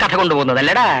ബെഡ്ഷീറ്റ് ആണ് കഥ കൊണ്ടുപോകുന്നത്,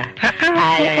 അല്ലടാ?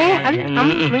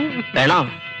 വേണോ?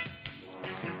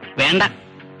 വേണ്ട.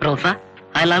 റോസ,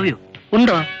 ഐ ലവ് യു.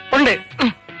 ഉണ്ടോ? ഉണ്ട്.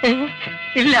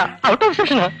 ഇല്ല, ഔട്ട് ഓഫ്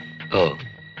സെഷനാ. ഓ,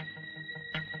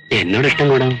 എന്നോട് ഇഷ്ടം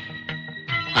കൂടാം.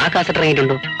 ആ കാസറ്റ്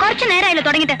ഇറങ്ങിയിട്ടുണ്ടോ? കുറച്ചു നേരമായല്ലോ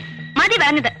തുടങ്ങിട്ട്. മതി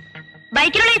പറഞ്ഞത്.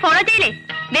 ബൈക്കിലുള്ള ഫോളോ ചെയ്യില്ലേ,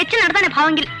 വെച്ച് നടത്താൻ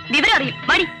ഭാവമെങ്കിൽ വിവരം അറിയും.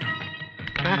 മടി.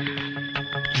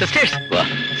 സിസ്റ്റേഴ്സ്,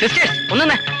 സിസ്റ്റേഴ്സ്,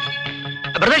 ഒന്നേ.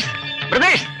 ബ്രദേഴ്സ്,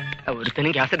 ബ്രദേഴ്സ്,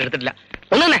 ഒരുത്തനും കാസറ്റ് എടുത്തിട്ടില്ല.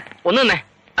 ഒന്നേ.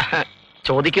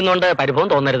 ചോദിക്കുന്നുണ്ട്, പരിഭവം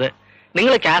തോന്നരുത്.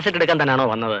 നിങ്ങൾ കാസറ്റ് എടുക്കാൻ തന്നെയാണോ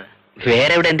വന്നത്?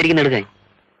 വേറെ എവിടെ എന്തിരിക്കുന്നു എടുക്കാൻ?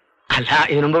 അല്ല,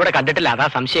 ഇതിനു മുമ്പ് ഇവിടെ കണ്ടിട്ടില്ല, അതാ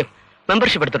സംശയം.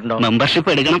 മെമ്പർഷിപ്പ് എടുത്തിട്ടുണ്ടോ? മെമ്പർഷിപ്പ്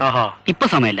എടുക്കണം. ഇപ്പൊ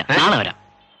സമയമില്ല, നാളെ വരാം.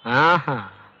 ആഹാ,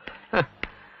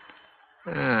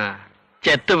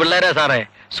 ചെത്ത് പിള്ളേരാ സാറേ,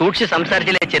 സൂക്ഷിച്ച്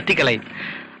സംസാരിച്ചില്ലേ ചെത്തിക്കളയും.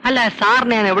 അല്ല,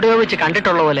 സാറിനെ ഞാൻ എവിടെയോ വെച്ച്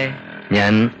കണ്ടിട്ടുള്ള പോലെ.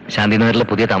 ഞാൻ ശാന്തിനഗറിലെ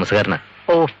പുതിയ താമസക്കാരനാ.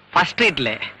 ഓ, ഫസ്റ്റ്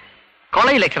സ്ട്രീറ്റിലെ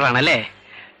കോളേജ് ലെക്ചർ ആണല്ലേ?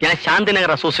 ഞാൻ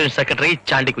ശാന്തിനഗർ അസോസിയേഷൻ സെക്രട്ടറി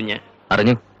ചാണ്ടിക്കുഞ്ഞ്.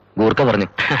 അറിഞ്ഞു, ഗൂർക്ക പറഞ്ഞു.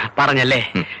 പറഞ്ഞല്ലേ?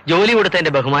 ജോലി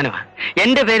കൊടുത്തതിന്റെ ബഹുമാനമാണ്.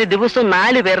 എന്റെ പേര് ദിവസവും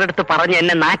 4 പേരുടെ അടുത്ത് പറഞ്ഞ്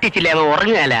എന്നെ നാട്ടിച്ചില്ലേ, അവൻ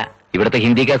ഉറങ്ങുകയല്ല. ഇവിടുത്തെ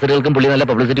ഹിന്ദി കാസറ്റുകൾക്കും പുള്ളി നല്ല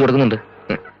പബ്ലിസിറ്റി കൊടുക്കുന്നുണ്ട്.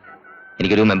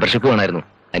 എനിക്കൊരു മെമ്പർഷിപ്പ് വേണമായിരുന്നു.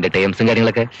 അതിന്റെ ടേംസും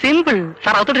കാര്യങ്ങളൊക്കെ. സിമ്പിൾ.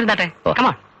 സാർ അകത്തോട്ടിരുന്നാട്ടെ.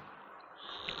 കമാ.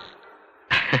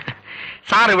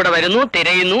 സാർ ഇവിടെ വരുന്നു,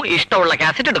 തിരയുന്നു, ഇഷ്ടമുള്ള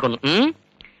കാസറ്റ് എടുക്കുന്നു,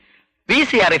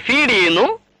 VCR ഫീഡ് ചെയ്യുന്നു,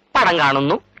 പടം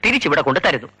കാണുന്നു, തിരിച്ചിവിടെ കൊണ്ട്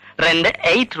തരുന്നു. Rent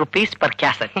 8 rupees per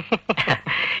cassette.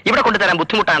 ഇവിടെ കൊണ്ടുതരാൻ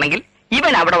ബുദ്ധിമുട്ടാണെങ്കിൽ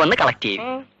ഇവൻ അവിടെ വന്ന് കളക്ട് ചെയ്യും.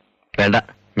 വേണ്ട,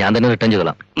 ഞാൻ തന്നെ റിട്ടേൺ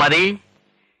ചെയ്തോളാം. മതി.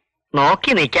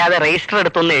 നോക്കി നിൽക്കാതെ രജിസ്റ്റർ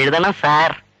എടുത്തൊന്ന് എഴുതണം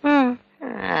സാർ.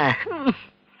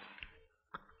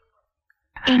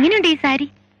 എങ്ങനെയുണ്ട് ഈ സാരി?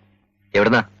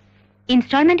 എവിടുന്നാ?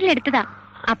 ഇൻസ്റ്റാൾമെന്റിൽ എടുത്തതാ.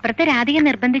 അപ്പുറത്തെ രാധിക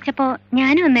നിർബന്ധിച്ചപ്പോ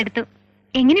ഞാനും ഒന്നെടുത്തു.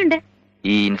 എങ്ങനെയുണ്ട്?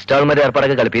 ഈ ഇൻസ്റ്റാൾമെന്റ്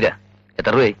ഏർപ്പാടൊക്കെ കളിപ്പീരാ.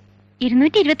 എത്ര രൂപയായി?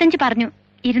 225 പറഞ്ഞു.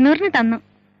 200 തന്നു.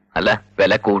 അല്ല,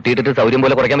 വില കൂട്ടിയിട്ടിട്ട് സൗകര്യം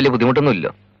പോലെ കുറയ്ക്കാൻ വലിയ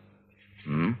ബുദ്ധിമുട്ടൊന്നുമില്ലോ.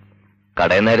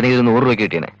 കടയിൽ നിന്നായിരുന്നെങ്കിൽ 100 രൂപയ്ക്ക്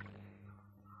കിട്ടിയനെ.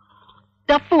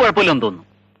 ടഫ് കുഴപ്പമില്ലെന്ന് തോന്നുന്നു.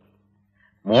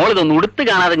 മോളിതൊന്നും ഉടുത്ത്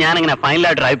കാണാതെ ഞാൻ എങ്ങനെ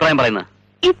ഫൈനലായിട്ടൊരു അഭിപ്രായം പറയുന്നത്?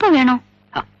 ഇപ്പൊ വേണോ?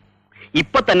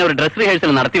 ഇപ്പൊ തന്നെ ഒരു ഡ്രസ്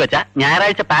റിഹേഴ്സൽ നടത്തി വെച്ച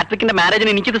ഞായറാഴ്ച പാട്രിക്കിന്റെ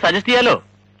മാരേജിന് എനിക്കിത് സജസ്റ്റ് ചെയ്യാലോ.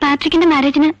 പാട്രിക്കിന്റെ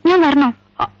മാരേജിന് ഞാൻ വരണോ?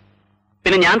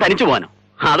 പിന്നെ ഞാൻ തനിച്ചു പോവാനോ?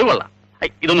 അത് കൊള്ളാം.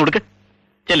 ഇതൊന്നും ഉടുക്ക്.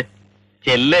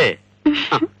 ചെല്ലേ.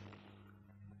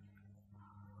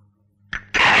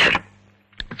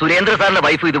 സുരേന്ദ്ര സാറിന്റെ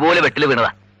വൈഫ് ഇതുപോലെ വെട്ടില്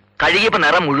വീണതാ. കഴുകിയപ്പോ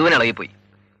നിറം മുഴുവൻ ഇളകിപ്പോയി.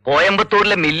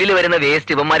 കോയമ്പത്തൂരിലെ മില്ലിൽ വരുന്ന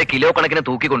വേസ്റ്റ് ഇവന്മാര് കിലോ കണക്കിന്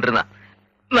തൂക്കിക്കൊണ്ടിരുന്ന.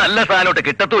 നല്ല സാധനോട്ട്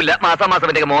കിട്ടത്തുമില്ല. മാസം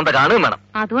എന്റെ മോന്ത കാണുകയും വേണം.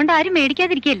 അതുകൊണ്ട് ആരും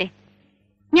മേടിക്കാതിരിക്കല്ലേ.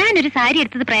 ഞാനൊരു സാരി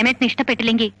എടുത്തത് പ്രേമേട്ടന്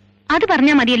ഇഷ്ടപ്പെട്ടില്ലെങ്കിൽ അത്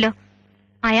പറഞ്ഞാ മതിയല്ലോ.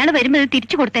 അയാൾ വരുമ്പോ ഇത്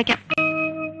തിരിച്ചു കൊടുത്തേക്കാം.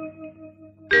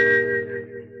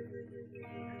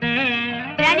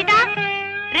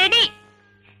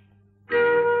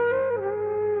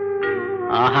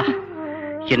 ആഹാ,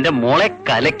 എന്റെ മോളെ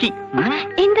കലക്കി.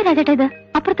 എന്താ രാജേട്ടാ ഇത്?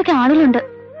 അപ്പുറത്തൊക്കെ ആളുകളുണ്ട്.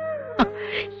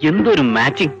 എന്തൊരു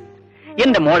മാച്ചിങ്.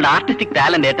 എന്റെ മോളുടെ ആർട്ടിസ്റ്റിക്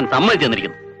ടാലന്റ് ഏട്ടൻ സമ്മതിച്ചു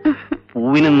തന്നിരിക്കുന്നു.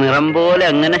 പൂവിന് നിറം പോലെ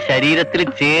അങ്ങനെ ശരീരത്തിൽ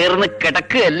ചേർന്ന്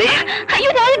കിടക്കുകയല്ലേ.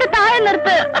 അയ്യോ രാജേട്ടാ, താഴെ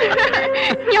നിർത്ത്.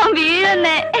 ഞാൻ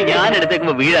വീഴുന്നേ. ഞാൻ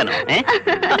എടുത്തേക്കുമ്പോ വീഴാനോ?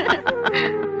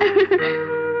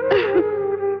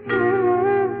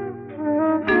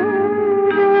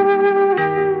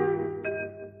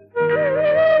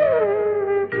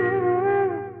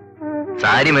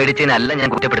 സാരി മേടിച്ചതിനല്ല ഞാൻ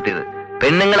കുറ്റപ്പെടുത്തിയത്.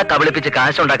 പെണ്ണുങ്ങളെ കബളിപ്പിച്ച്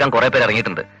കാശുണ്ടാക്കാൻ കുറെ പേര്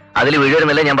ഇറങ്ങിയിട്ടുണ്ട്. അതിൽ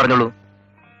വീഴുന്നല്ലേ ഞാൻ പറഞ്ഞോളൂ.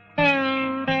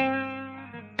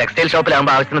 ടെക്സ്റ്റൈൽ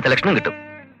ഷോപ്പിലാകുമ്പോ ആവശ്യത്തിന് സെലക്ഷനും കിട്ടും.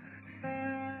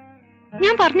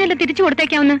 ഞാൻ പറഞ്ഞല്ലോ തിരിച്ചു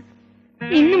കൊടുത്തേക്കാവുന്ന.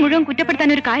 ഇന്ന് മുഴുവൻ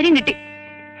കുറ്റപ്പെടുത്താൻ ഒരു കാര്യം കിട്ടി.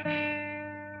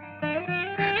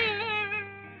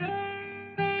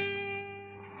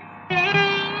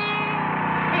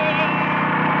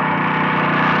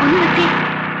 ഒന്ന് നിർത്തി.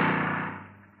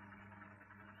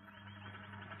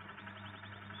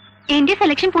 എന്റെ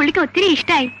സെലക്ഷൻ പുള്ളിക്ക് ഒത്തിരി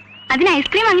ഇഷ്ടായി. അതിന്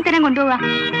ഐസ്ക്രീം വാങ്ങിത്തരാൻ കൊണ്ടുപോവാ.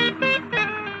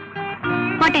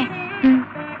 പോട്ടെ.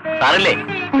 സാറല്ലേ?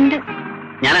 ഉണ്ട്.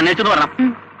 ഞാൻ അന്വേഷിച്ചു പറഞ്ഞു.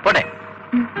 പോട്ടെ.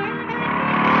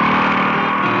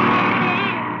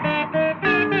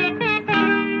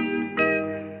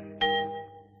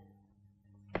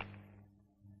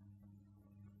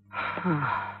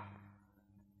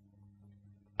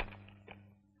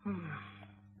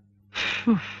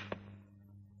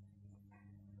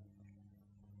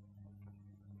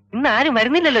 ഇന്ന് ആരും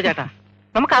വരുന്നില്ലല്ലോ ചേട്ടാ.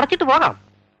 നമുക്ക് അടച്ചിട്ട് പോകാം.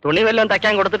 തുണി വല്ലതും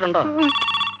തയ്ക്കാൻ കൊടുത്തിട്ടുണ്ടോ?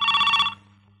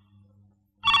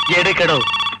 എടുക്കടോ.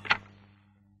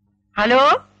 Hello,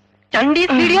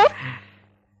 ചണ്ടീസ് video.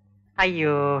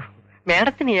 അയ്യോ,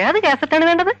 മേഡത്തിന് ഏത് കാസറ്റാണ്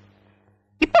വേണ്ടത്?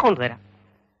 ഇപ്പൊ കൊണ്ടുവരാം.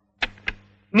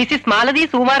 മിസ്സിസ് മാലതി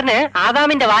സുകുമാരന്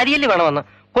ആദാമിന്റെ വാരിയല് വേണമെന്ന്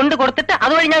കൊണ്ടു കൊടുത്തിട്ട്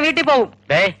അതുവഴി ഞാൻ വീട്ടിൽ പോകും.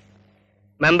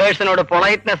 മെമ്പേഴ്സിനോട്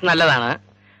പൊളൈറ്റ്നെസ് നല്ലതാണ്,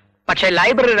 പക്ഷെ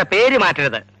ലൈബ്രറിയുടെ പേര്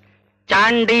മാറ്റരുത്.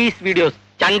 ചാണ്ടീസ് വീഡിയോസ്.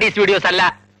 ചണ്ടീസ് വീഡിയോസ് അല്ല.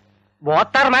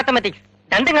 Bother mathematics.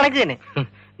 രണ്ടും കണക്ക് തന്നെ.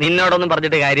 നിന്നോടൊന്നും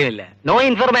പറഞ്ഞിട്ട് കാര്യമില്ല. No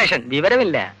information.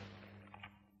 വിവരമില്ല.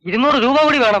 200 രൂപ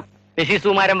കൂടി വേണം. മിസ്സിസ്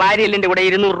സുകുമാരൻ വാരിയലിന്റെ കൂടെ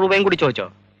 200 രൂപയും കൂടി ചോദിച്ചോ?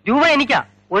 രൂപ എനിക്കാ.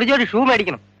 ഒരു ജോഡി ഷൂ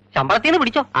മേടിക്കണം. ശമ്പളത്തിൽ നിന്ന്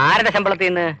പിടിച്ചോ. ആരുടെ ശമ്പളത്തിൽ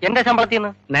നിന്ന്? എന്റെ ശമ്പളത്തിൽ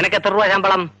നിന്ന്. നിനക്ക് എത്ര രൂപ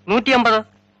ശമ്പളം? 150.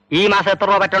 ഈ മാസം എത്ര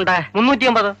രൂപ പറ്റുണ്ട്?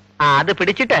 350. അത്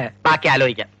പിടിച്ചിട്ട് ബാക്കി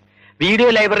ആലോചിക്കാം. വീഡിയോ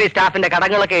ലൈബ്രറി സ്റ്റാഫിന്റെ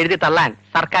കടങ്ങളൊക്കെ എഴുതി തള്ളാൻ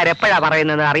സർക്കാർ എപ്പോഴാ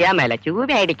പറയുന്നത് അറിയാൻ മേല.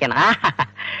 ചൂമയായിരിക്കണം.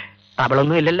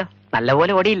 ട്രബിളൊന്നും ഇല്ലല്ലോ.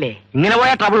 നല്ലപോലെ ഓടിയില്ലേ? ഇങ്ങനെ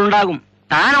പോയാൽ ട്രബിൾ ഉണ്ടാകും.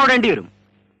 താൻ ഓടേണ്ടി വരും.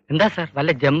 എന്താ സാർ,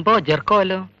 വല്ല ജമ്പോ ജെർക്കോ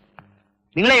അല്ലോ?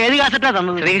 നിങ്ങൾ ഏത് കാസറ്റാ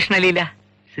തന്നത്? ശ്രീകൃഷ്ണലീല.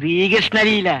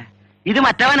 ശ്രീകൃഷ്ണലീല. ഇത്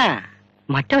മറ്റവനാ.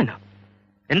 മറ്റവനോ?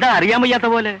 എന്താ അറിയാൻ വയ്യാത്ത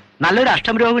പോലെ? നല്ലൊരു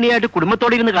അഷ്ടമരോഹിണിയായിട്ട്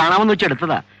കുടുംബത്തോടെ ഇരുന്ന് കാണാമെന്ന് വെച്ച്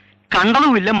എടുത്തതാ.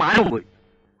 കണ്ടതുമില്ല, മാനവും പോയി.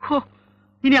 ഹോ,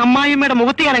 ഇനി അമ്മായിയമ്മയുടെ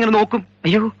മുഖത്ത് ഞാൻ എങ്ങനെ നോക്കും?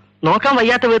 അയ്യോ, നോക്കാൻ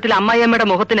വയ്യാത്ത വിധത്തിൽ അമ്മായിയമ്മയുടെ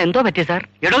മുഖത്തിന് എന്തോ പറ്റി സാർ?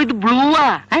 എടോ, ഇത് ബ്ലൂവാ.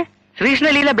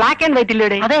 ശ്രീകൃഷ്ണലീല ബ്ലാക്ക് ആൻഡ് വൈറ്റ്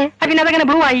ഇല്ലേ? അതെ. പിന്നെ അതെങ്ങനെ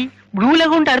ബ്ലൂ ആയി? ബ്ലൂ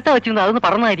ലഗോണ്ട് അടുത്ത വെച്ചിരുന്നു, അതൊന്ന്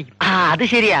പറഞ്ഞതായിരിക്കും. അത്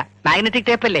ശരിയാ. മാഗ്നറ്റിക്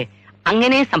ടേപ്പ് അല്ലേ?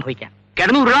 അങ്ങനെ സംഭവിക്കാം.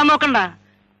 കിടന്ന് ഉരുളാൻ നോക്കണ്ട.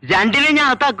 രണ്ടിനെ ഞാൻ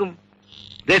അകത്താക്കും.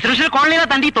 റെസിഡൻഷ്യൽ കോളനിയിലെ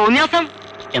തന്റെ ഈ തോന്നിയാസം.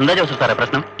 എന്താ ജോസഫ് സാറേ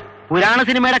പ്രശ്നം? പുരാണ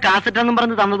സിനിമയുടെ കാസറ്റ് എന്നും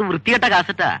പറഞ്ഞ് തന്നത് വൃത്തികെട്ട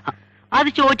കാസറ്റാ. അത്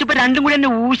ചോദിച്ചപ്പോ രണ്ടും കൂടി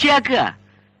എന്നെ ഊശിയാക്കുക.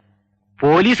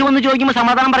 പോലീസ് വന്ന് ചോദിക്കുമ്പോ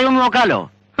സമാധാനം പറയുമെന്ന് നോക്കാലോ.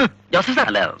 Joseph sir,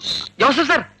 Joseph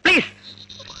sir please.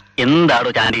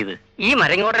 എന്താടോ ചാണ്ടിയത്? ഈ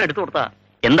മരങ്ങോടൻ എടുത്തു കൊടുത്താ.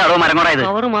 എന്താടോ മരങ്ങോടായത്?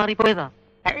 അവർ മാറിപ്പോയതാ.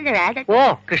 ഓ,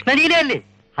 കൃഷ്ണലീലയല്ലേ?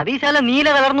 ഹദീശാല നീല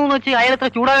കലർന്നു എന്ന് വെച്ച് അയാളത്ര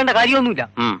ചൂടാകേണ്ട കാര്യമൊന്നുമില്ല.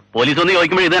 പോലീസ് ഒന്ന്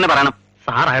ചോദിക്കുമ്പോൾ ഇത് തന്നെ പറയണം.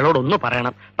 സാർ അയാളോട് ഒന്ന്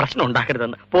പറയണം, പ്രശ്നം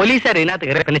ഉണ്ടാക്കരുതെന്ന്. പോലീസുകാർ ഇതിനകത്ത്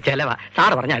കയറി പിന്നെ ചെലവാ.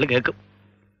 സാർ പറഞ്ഞ അയാൾ കേൾക്കും.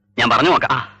 ഞാൻ പറഞ്ഞു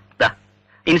നോക്കാം.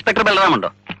 ഇൻസ്പെക്ടർ ബലറാം ഉണ്ടോ?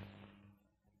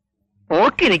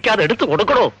 ഓക്കെ, നിൽക്കാതെ എടുത്തു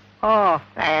കൊടുക്കണോ? ഓ,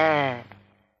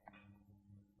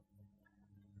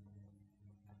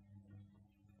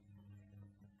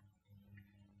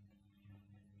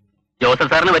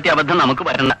 ജോസഫ് സാറിന് പറ്റിയ അബദ്ധം നമുക്ക്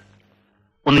വരണ്ട.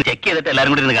 ഒന്ന് ചെക്ക് ചെയ്തിട്ട്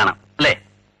എല്ലാരും കൂടി ഇരുന്ന് കാണാം, അല്ലേ?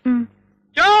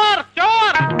 ചോർ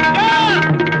ചോർ ചോർ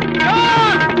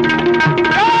ചോർ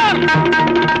ചോർ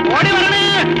ഓടി വരണേ.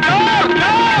 ചോർ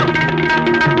ചോർ.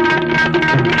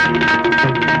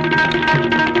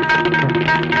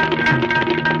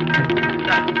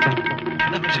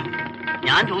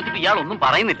 ഞാൻ ചോദിച്ചിട്ട് ഇയാൾ ഒന്നും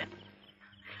പറയുന്നില്ല.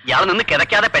 ഇയാൾ നിന്ന്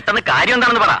കിടക്കാതെ പെട്ടെന്ന് കാര്യം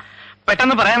എന്താണെന്ന് പറ.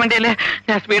 പെട്ടെന്ന് പറയാൻ വേണ്ടിയല്ലേ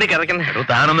ഞാൻ സ്പീഡ് കിടക്കുന്നത്.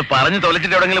 താനൊന്ന് പറഞ്ഞു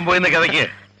തൊലച്ചിട്ട് എവിടെങ്കിലും പോയിന്ന് കിതയ്ക്ക്.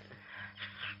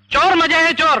 ചോർ മജായ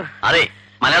ചോർ. അതെ,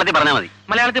 മലയാളത്തിൽ പറഞ്ഞാൽ മതി.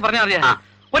 മലയാളത്തിൽ പറഞ്ഞാൽ മതിയാ.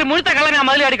 ഒരു മുഴുത്ത കള്ളനെ ആ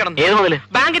മതിൽ അടിക്കണം. ഏത് മതില്?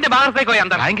 ബാങ്കിന്റെ ഭാഗത്തേക്കോ?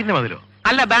 എന്താ ബാങ്കിന്റെ മതിലോ?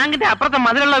 അല്ല, ബാങ്കിന്റെ അപ്പുറത്തെ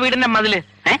മതിലുള്ള വീടിന്റെ മതില്.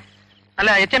 അല്ല,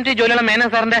 HMT ജോലിയുള്ള മേനൻ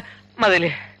സാറിന്റെ മതില്.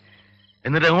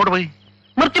 എന്നിട്ട് എങ്ങോട്ട് പോയി?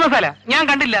 മിർച്ചി മസാല ഞാൻ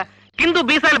കണ്ടില്ല. കിന്തു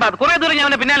ബീസാൽ ബാദ് കുറെ ദൂരം ഞാൻ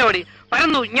അവന്റെ പിന്നാലെ ഓടി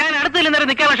പരന്നു. ഞാൻ അടുത്തിൽ നേരം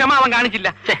നിൽക്കാനുള്ള ക്ഷമ അവൻ കാണിച്ചില്ല.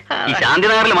 ഈ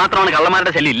ശാന്തിനഗറിൽ മാത്രമാണ്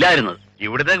കള്ളന്മാരുടെ ശല്യം ഇല്ലായിരുന്നത്.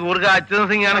 ഇവിടുത്തെ കൂർഗ അച്യുതൻ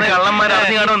സിംഗ് ആണെന്ന് കള്ളന്മാർ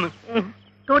അറിഞ്ഞു കാണുമെന്ന്.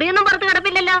 തുണിയൊന്നും പുറത്ത്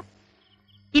കിടപ്പില്ലല്ലോ.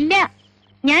 ഇല്ല,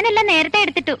 ഞാനെല്ലാം നേരത്തെ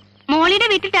എടുത്തിട്ടു. മോളിയുടെ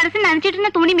വീട്ടിൽ ടെറസിൽ നനച്ചിട്ടുന്ന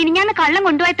തുണി മിനിഞ്ഞാന്ന് കള്ളം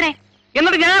കൊണ്ടുപോയത്രേ.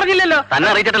 എന്നിട്ട് ഞാൻ അറിഞ്ഞില്ലല്ലോ. തന്നെ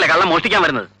അറിയിച്ചിട്ടല്ലേ കള്ളം മോഷ്ടിക്കാൻ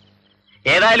വരുന്നത്.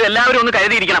 ഏതായാലും എല്ലാവരും ഒന്ന്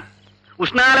കരുതിയിരിക്കണം.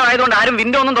 ഉഷ്ണകാലമായതുകൊണ്ട് ആരും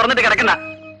വിൻഡോ ഒന്നും തുറന്നിട്ട് കിടക്കണ്ട.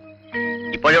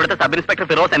 ഇപ്പോഴിവിടുത്തെ സബ് ഇൻസ്പെക്ടർ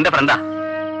ഫിറോസ് എന്റെ ഫ്രണ്ടാ.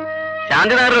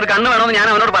 ശാന്തിനഗറിൽ ഒരു കണ്ണ് വേണമെന്ന് ഞാൻ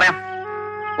അവനോട് പറയാം.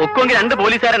 ഒക്കുമെങ്കിൽ 2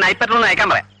 പോലീസുകാരെ നൈറ്റ് പെട്രോളിന് അയക്കാൻ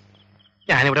പറയാം.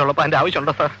 ഞാനിവിടെ ഉള്ളപ്പോ എന്റെ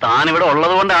ആവശ്യമുണ്ടോ സാർ? താൻ ഇവിടെ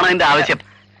ഉള്ളത് കൊണ്ടാണ് അതിന്റെ ആവശ്യം.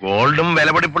 ഗോൾഡും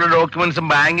വിലപിടിപ്പുള്ള ഡോക്യുമെന്റ്സും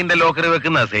ബാങ്കിന്റെ ലോക്കറിൽ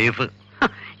വെക്കുന്ന സേഫ്.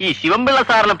 ഈ ശിവംപിള്ള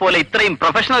സാറിനെ പോലെ ഇത്രയും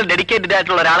പ്രൊഫഷണൽ ഡെഡിക്കേറ്റഡ്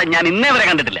ആയിട്ടുള്ള ഒരാളെ ഞാൻ ഇന്നേ വരെ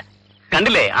കണ്ടിട്ടില്ല.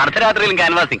 കണ്ടില്ലേ അർദ്ധരാത്രിയിലും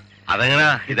ക്യാൻവാസിംഗ്. അതെങ്ങനെ?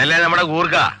 ഇതല്ലേ നമ്മുടെ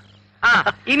കൂർക്ക.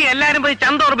 ഇനി എല്ലാരും പോയി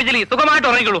ചന്ത ഉറപ്പിച്ചില്ലേ സുഖമായിട്ട്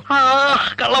ഉറങ്ങിക്കുള്ളൂ.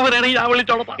 കള്ളവരാണെങ്കിൽ ഞാൻ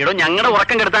വിളിച്ചോളാം. എടോ ഞങ്ങളുടെ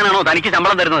ഉറക്കം കെടുത്താനാണോ തനിക്ക്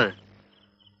ശമ്പളം തരുന്നത്?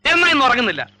 എന്നാ ഇന്ന്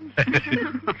ഉറങ്ങുന്നില്ല.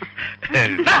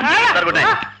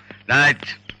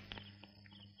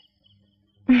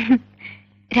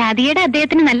 രാധികയുടെ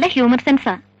അദ്ദേഹത്തിന് നല്ല ഹ്യൂമർ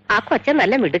സെൻസാ. ആ കൊച്ചൻ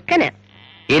നല്ല മിടുക്കനാ.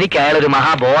 എനിക്ക് അയാളൊരു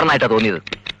മഹാബോറനായിട്ടാ തോന്നിയത്.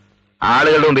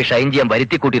 ആളുകളുടെ മുമ്പ് ഷൈൻ ചെയ്യാൻ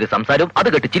വരുത്തിക്കൂട്ടിയൊരു സംസാരവും അത്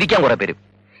കേട്ട് ചിരിക്കാൻ കുറെ പേരും.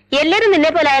 എല്ലാരും നിന്നെ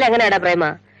പോലെ ആയാലും അങ്ങനെയാടാ പ്രേമ.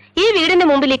 ഈ വീടിന്റെ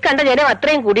മുമ്പിൽ ഈ കണ്ട ജനം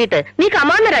അത്രയും കൂടിയിട്ട് നീ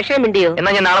കമാന്ന രക്ഷയും മിണ്ടിയോ?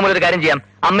 എന്നാ ഞാൻ നാളെ മുതൽ ഒരു കാര്യം ചെയ്യാം.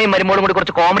 അമ്മയും മരുമോളും കൂടി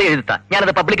കുറച്ച് കോമഡി എഴുതാം.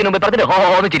 ഞാനത് പബ്ലിക്കിന് മുമ്പ് പറഞ്ഞിട്ട്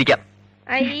ഹോന്ന് ചിരിക്കാം.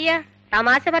 അയ്യ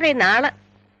തമാശ പറയുന്ന ആള്.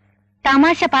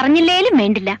 തമാശ പറഞ്ഞില്ലേലും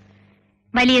വേണ്ടില്ല,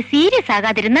 വലിയ സീരിയസ്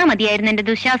ആകാതിരുന്നാ മതിയായിരുന്നു എന്റെ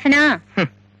ദുശാസന.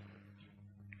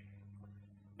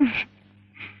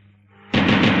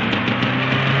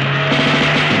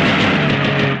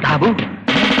 ബാബു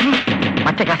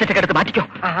മറ്റേ കാസറ്റൊക്കെ എടുത്ത് മാറ്റിക്കോ.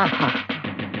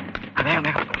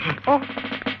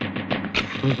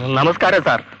 നമസ്കാരം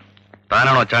സാർ.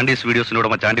 താനാണോ ചാണ്ടീസ് വീഡിയോസിനോട്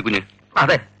ചാണ്ടിക്കുഞ്ഞ്?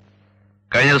 അതെ.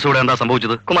 കഴിഞ്ഞ ദിവസം ഇവിടെ എന്താ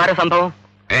സംഭവിച്ചത്? കുമാരസംഭവം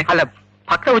അല്ല,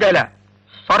 ഭക്തപൂജാല.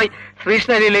 സോറി,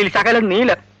 ശ്രീകൃഷ്ണലീലയിൽ ശകലം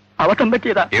നീല അബദ്ധം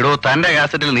പറ്റിയതാ. എടോ, തന്റെ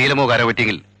കാസറ്റിൽ നീലമോ കര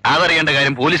പറ്റിയെങ്കിൽ അതറിയേണ്ട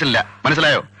കാര്യം പോലീസില്ല,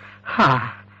 മനസ്സിലായോ?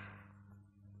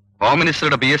 ഹോം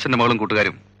മിനിസ്റ്ററുടെ PS-ന്റെ മകളും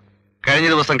കൂട്ടുകാരും കഴിഞ്ഞ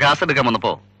ദിവസം കാസറ്റ് എടുക്കാൻ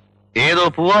വന്നപ്പോ ഏതോ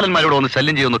പൂവാലന്മാരോട് ഒന്ന്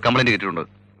ശല്യം ചെയ്യുന്നു കംപ്ലൈന്റ് കിട്ടിയിട്ടുണ്ട്.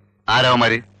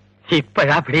 ആരാവന്മാര്?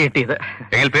 ഇപ്പോഴാ പിടി കിട്ടിയത്.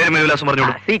 എങ്കിൽ പേര് വിലാസം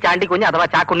പറഞ്ഞോളൂ. സി ചാണ്ടിക്കുഞ്ഞ് അഥവാ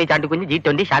ചാക്കുണ്ണി ചാണ്ടിക്കുഞ്ഞ്,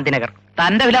 G20 ശാന്തിനഗർ.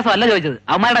 തന്റെ വിലാസം അല്ല ചോദിച്ചത്,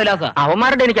 അവന്മാരുടെ വിലാസം.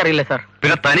 അവന്മാരുടെ എനിക്കറിയില്ല സാർ.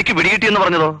 പിന്നെ തനിക്ക് പിടികിട്ടിയെന്ന്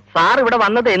പറഞ്ഞതോ? സാർ ഇവിടെ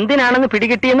വന്നത് എന്തിനാണെന്ന്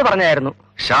പിടികിട്ടിയെന്ന് പറഞ്ഞായിരുന്നു.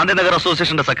 ശാന്തിനഗർ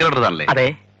അസോസിയേഷന്റെ സെക്രട്ടറി താനല്ലേ? അതെ.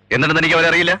 എന്നിട്ട് എനിക്ക് അവരെ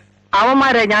അറിയില്ല?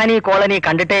 അവന്മാരെ ഞാൻ ഈ കോളനി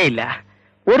കണ്ടിട്ടേ ഇല്ല.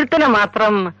 ഒരുത്തനെ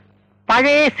മാത്രം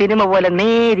പഴയ സിനിമ പോലെ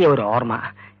നേരിയ ഒരു ഓർമ്മ.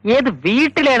 ഏത്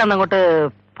വീട്ടിലേണെന്ന് അങ്ങോട്ട്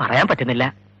പറയാൻ പറ്റുന്നില്ല.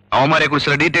 അവന്മാരെ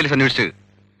കുറിച്ചുള്ള ഡീറ്റെയിൽസ് അന്വേഷിച്ച്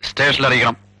സ്റ്റേഷനിൽ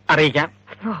അറിയിക്കണം. അറിയിക്കാം.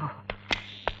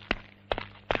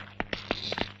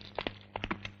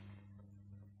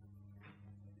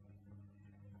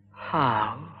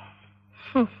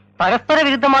 പരസ്പര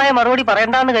വിരുദ്ധമായ മറുപടി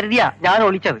പറയണ്ടെന്ന് കരുതിയാ ഞാൻ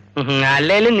ഒളിച്ചത്.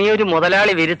 അല്ലേലും നീ ഒരു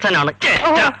മുതലാളി വിരുദ്ധനാണ്.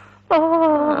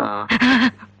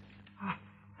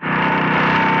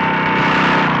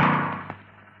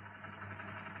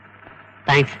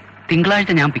 താങ്ക്സ്.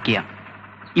 തിങ്കളാഴ്ച ഞാൻ പിക്ക് ചെയ്യാം.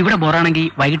 ഇവിടെ ബോറാണെങ്കിൽ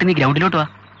വൈകിട്ട് നീ ഗ്രൗണ്ടിലോട്ട് വാ.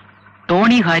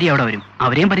 ടോണി ഹാരി അവിടെ വരും,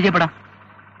 അവരെയും പരിചയപ്പെടാം.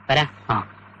 വരാ.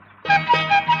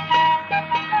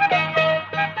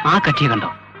 ആ കക്ഷിയെ കണ്ടോ?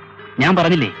 ഞാൻ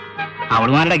പറഞ്ഞില്ലേ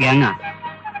അവളുമാരുടെ ഗ്യാങ്ങാ.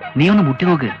 നീ ഒന്ന് മുട്ടി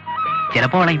നോക്ക്,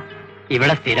 ചിലപ്പോ വളയും.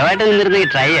 ഇവിടെ സ്ഥിരമായിട്ട് നിന്നിരുന്ന ഈ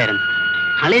ട്രൈ ആയിരുന്നു.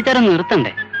 അളിയച്ചാരം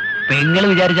നിർത്തണ്ടേ? പെങ്ങള്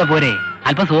വിചാരിച്ചാ പോരെ,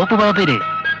 അല്പം സോപ്പ് പോകപ്പേര്.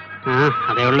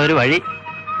 അതേ ഉള്ളൊരു വഴി.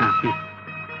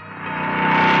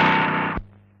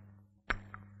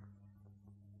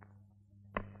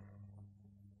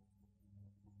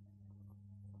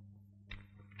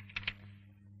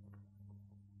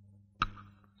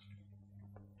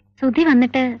 സുധി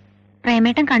വന്നിട്ട്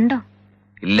പ്രേമേട്ടൻ കണ്ടോ?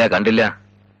 ഇല്ല, കണ്ടില്ല.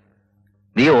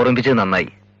 നീ ഓർമ്മിപ്പിച്ചത് നന്നായി.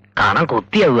 കാണാൻ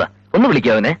കൊത്തിയാവുക. ഒന്ന്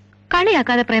വിളിക്കാവനെ.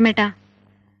 കളിയാക്കാതെ പ്രേമേട്ടാ,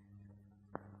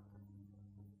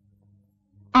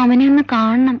 അവനെ ഒന്ന്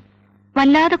കാണണം.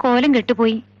 വല്ലാതെ കോലം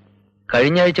കെട്ടുപോയി.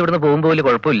 കഴിഞ്ഞ ആഴ്ച ഇവിടുന്ന് പോകുമ്പോ വലിയ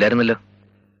കുഴപ്പമില്ലായിരുന്നല്ലോ.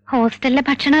 ഹോസ്റ്റലിലെ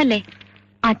ഭക്ഷണമല്ലേ.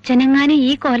 അച്ഛനെങ്ങാനും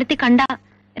ഈ കോലത്തിൽ കണ്ട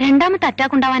രണ്ടാമത്തെ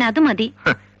അറ്റാക്ക് ഉണ്ടാവാൻ അത് മതി.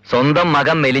 സ്വന്തം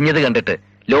മകൻ മെലിഞ്ഞത് കണ്ടിട്ട്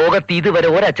ലോകത്ത് ഇതുവരെ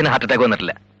ഒരച്ഛന് ഹാർട്ട് അറ്റാക്ക്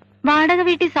വന്നിട്ടില്ല. വാടക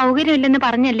വീട്ടിൽ സൗകര്യമില്ലെന്ന്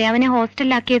പറഞ്ഞല്ലേ അവനെ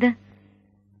ഹോസ്റ്റലിലാക്കിയത്.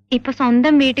 ഇപ്പൊ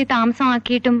സ്വന്തം വീട്ടിൽ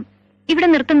താമസമാക്കിയിട്ടും ഇവിടെ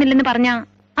നിർത്തുന്നില്ലെന്ന് പറഞ്ഞാ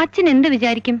അച്ഛൻ എന്ത്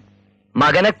വിചാരിക്കും?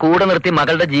 മകനെ കൂടെ നിർത്തി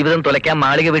മകളുടെ ജീവിതം തുലയ്ക്കാൻ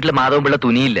മാളിക വീട്ടിൽ മാധവൻപിള്ള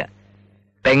തുനിയില്ല.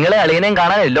 പെങ്ങളെ അളിയനെയും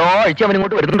കാണാൻ എല്ലാ ആഴ്ചയും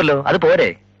അവനിങ്ങോട്ട് വരുന്നുണ്ടല്ലോ, അത് പോരെ?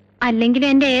 അല്ലെങ്കിൽ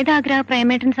എന്റെ ഏതാഗ്രഹം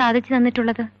പ്രേമേട്ടൻ സാധിച്ചു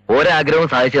തന്നിട്ടുള്ളത്? ഒരാഗ്രഹവും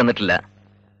സാധിച്ചു തന്നിട്ടില്ല.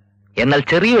 എന്നാൽ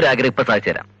ചെറിയൊരു ആഗ്രഹം ഇപ്പൊ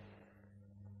സാധിച്ചു തരാം.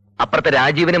 അപ്പുറത്തെ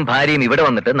രാജീവനും ഭാര്യയും ഇവിടെ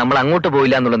വന്നിട്ട് നമ്മൾ അങ്ങോട്ട്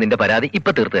പോയില്ല എന്നുള്ള നിന്റെ പരാതി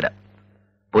ഇപ്പൊ തീർത്തു തരാം.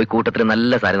 പോയി കൂട്ടത്തിൽ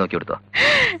നല്ല സാരി നോക്കി കൊടുത്തോ.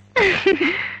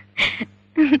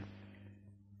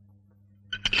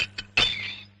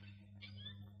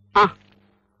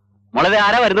 മോളെ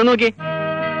ആരാ വരുന്നത് നോക്കി.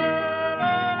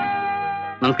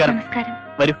 നമസ്കാരം. നമസ്കാരം.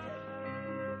 വരൂ.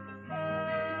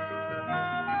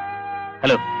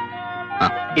 ഹലോ.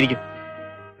 ഇരിക്കും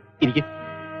ഇരിക്കും.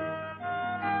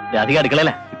 രാധിക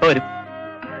അടുക്കളല്ല, ഇപ്പൊ വരും.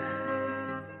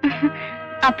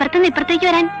 അപ്പുറത്തുനിന്ന് ഇപ്പുറത്തേക്ക്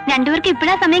വരാൻ രണ്ടുപേർക്ക്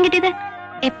ഇപ്പോഴാ സമയം കിട്ടിയത്.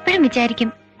 എപ്പോഴും വിചാരിക്കും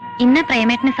ഇന്ന്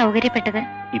പ്രേമേട്ടന് സൗകര്യപ്പെട്ടത്.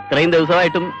 ഇത്രയും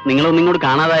ദിവസമായിട്ടും നിങ്ങളൊന്നും ഇങ്ങോട്ട്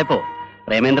കാണാതായപ്പോ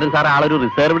പ്രേമേന്ദ്രൻ സാർ ആളൊരു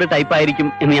റിസർവ്ഡ് ടൈപ്പ് ആയിരിക്കും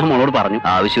എന്ന് ഞാൻ മോളോട് പറഞ്ഞു.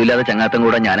 ആവശ്യമില്ലാതെ ചങ്ങാത്തം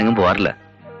കൂടെ ഞാനെങ്ങും പോകാറില്ല.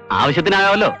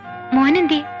 ആവശ്യത്തിനാകാമല്ലോ.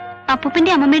 മോനെന്തി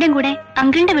അപ്പൂപ്പന്റെ അമ്മമ്മയുടെയും കൂടെ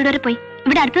അങ്കിളിന്റെ വീട് വരെ പോയി.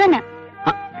 ഇവിടെ അടുത്ത് തന്നെ.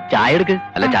 ചായ എടുക്ക്.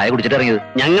 അല്ല, ചായ കുടിച്ചിട്ട് ഇറങ്ങിയത്.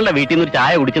 ഞങ്ങളുടെ വീട്ടിൽ നിന്ന് ഒരു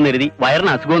ചായ കുടിച്ചെന്ന് കരുതി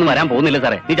വയറിന് അസുഖമൊന്നും വരാൻ പോകുന്നില്ല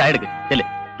സാറേ. നീ ചായ എടുക്ക്. ചെല്ലേ.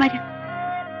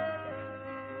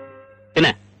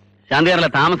 പിന്നെ ശാന്തിയാറിലെ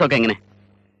താമസമൊക്കെ എങ്ങനെ?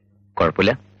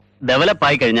 കുഴപ്പമില്ല. ഡെവലപ്പ്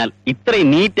ആയി കഴിഞ്ഞാൽ ഇത്രയും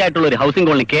നീറ്റ് ആയിട്ടുള്ള ഒരു ഹൗസിംഗ്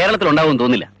കോളനി കേരളത്തിൽ ഉണ്ടാവും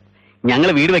തോന്നില്ല. ഞങ്ങൾ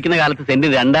വീട് വെക്കുന്ന കാലത്ത്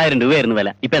സെന്റിന് 2000 രൂപയായിരുന്നു വില.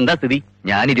 ഇപ്പൊ എന്താ സ്ഥിതി?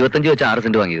 ഞാൻ 25 വെച്ച് 6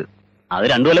 സെന്റ് വാങ്ങിയത്. അത്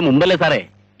 2 കൊല്ലം മുമ്പല്ലേ സാറേ.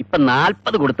 ഇപ്പൊ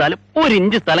 40 കൊടുത്താലും 1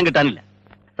 ഇഞ്ച് സ്ഥലം കിട്ടാനില്ല.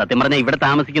 സത്യം പറഞ്ഞാൽ ഇവിടെ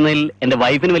താമസിക്കുന്നതിൽ എന്റെ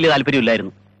വൈഫിന് വലിയ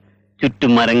താല്പര്യമില്ലായിരുന്നു.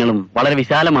 ചുറ്റും മരങ്ങളും വളരെ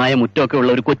വിശാലമായ മുറ്റമൊക്കെ ഉള്ള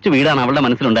ഒരു കൊച്ചു വീടാണ് അവളുടെ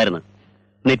മനസ്സിലുണ്ടായിരുന്നത്.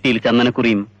 നെറ്റിയിൽ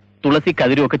ചന്ദനക്കുറിയും തുളസി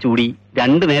കതിരും ഒക്കെ ചൂടി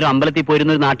 2 നേരം അമ്പലത്തിൽ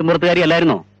പോയിരുന്ന ഒരു നാട്ടുമ്പുറത്തുകാരി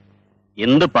അല്ലായിരുന്നോ?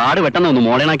 എന്ത് പാട് വെട്ടെന്നൊന്ന്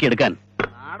മോളേണാക്കി എടുക്കാൻ.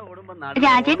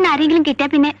 രാജേട്ടൻ ആരെങ്കിലും കിട്ടിയാ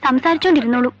പിന്നെ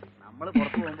സംസാരിച്ചോണ്ടിരുന്നോളൂ. നമ്മൾ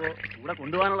പുറത്തു പോകുമ്പോ കൂടെ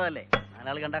കൊണ്ടുപോകാനുള്ളതല്ലേ. 4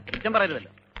 ആൾ കണ്ടാ കുറ്റം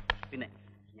പറയരുതല്ലോ. പിന്നെ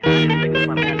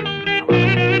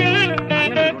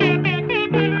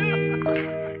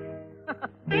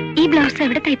ഈ ബ്ലൗസ്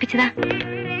എവിടെ തയ്പ്പിച്ചതാ?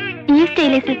 ഈ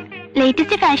സ്റ്റൈലേഴ്സിൽ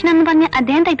ലേറ്റസ്റ്റ് ഫാഷൻ എന്ന് പറഞ്ഞ്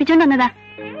അദ്ദേഹം തയ്പ്പിച്ചോണ്ട് വന്നതാ.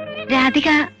 രാധിക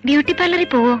ബ്യൂട്ടി പാർലറിൽ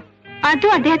പോവോ?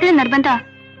 അതും അദ്ദേഹത്തിന് നിർബന്ധമാ.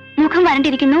 മുഖം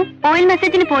വരണ്ടിരിക്കുന്നു, ഓയിൽ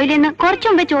മെസ്സേജിന് പോയില്ലെന്ന് കുറച്ചു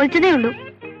മുമ്പേ ചോദിച്ചതേ ഉള്ളൂ.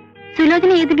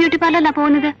 സുലോചന ഏത് ബ്യൂട്ടി പാർലറിലാ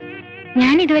പോകുന്നത്?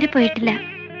 ഞാൻ ഇതുവരെ പോയിട്ടില്ല.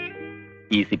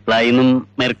 ഈ സിപ്ലായിന്നും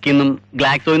മെർക്കിന്നും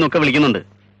ഗ്ലാക്സോയിന്നും ഒക്കെ വിളിക്കുന്നുണ്ട്.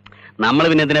 നമ്മൾ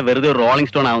പിന്നെ ഇതിനെ വെറുതെ ഒരു റോളിംഗ്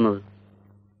സ്റ്റോൺ ആവുന്നത്.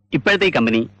 ഇപ്പോഴത്തെ ഈ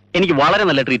കമ്പനി എനിക്ക് വളരെ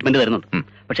നല്ല ട്രീറ്റ്മെന്റ് തരുന്നുണ്ട്.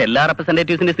 പക്ഷെ എല്ലാ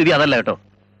റെപ്രസെന്റേറ്റീവ്സിന്റെ സ്ഥിതി അതല്ല കേട്ടോ.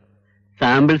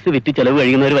 സാമ്പിൾസ് വിറ്റ് ചെലവ്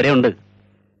കഴിയുന്നവർ വരെ ഉണ്ട്.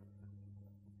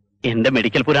 എന്റെ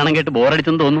മെഡിക്കൽ പുരാണം കേട്ട്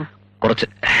ബോറടിച്ചെന്ന് തോന്നുന്നു. കുറച്ച്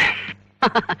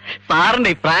സാറിന്റെ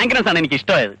ഈ ഫ്രാങ്ക്നെസ് ആണ് എനിക്ക്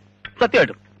ഇഷ്ടമായത്.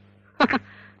 സത്യമായിട്ടും.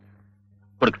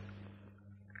 കൊടുക്കും.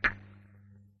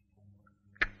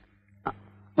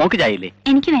 മോക്ക് ചായ ഇല്ലേ?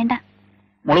 എനിക്ക് വേണ്ട.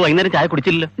 മോള് വൈകുന്നേരം ചായ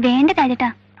കുടിച്ചില്ലല്ലോ? വേണ്ട രാജേട്ടാ.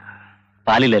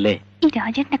 പാലില്ലല്ലേ? ഈ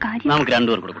രാജേട്ടന്റെ കാര്യം നമുക്ക്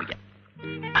 2 പേർ കൂടെ കുടിക്കാം.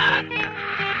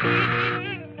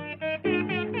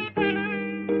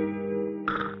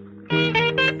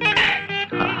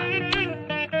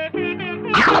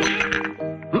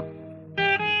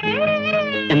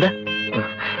 എന്താ?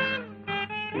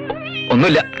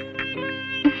 ഒന്നുമില്ല.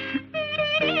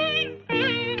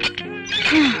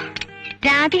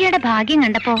 രാധികയുടെ ഭാഗ്യം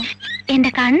കണ്ടപ്പോ എന്റെ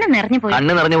കണ്ണ് നിറഞ്ഞു പോയി.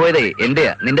 കണ്ണ് നിറഞ്ഞു പോയതേ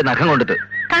എന്റെയാ, നിന്റെ നഖം കൊണ്ടിട്ട്.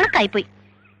 കണക്കായിപ്പോയി.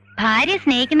 ഭാര്യയെ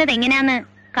സ്നേഹിക്കുന്നത് എങ്ങനെയാന്ന്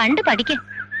കണ്ടു പഠിക്ക.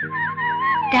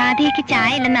 രാധികയ്ക്ക്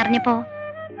ചായ ഇല്ലെന്ന് അറിഞ്ഞപ്പോ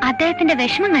അദ്ദേഹത്തിന്റെ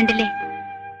വിഷമം കണ്ടില്ലേ?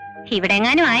 ഇവിടെ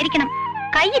എങ്ങാനും ആയിരിക്കണം.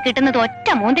 കൈ കിട്ടുന്നത് ഒറ്റ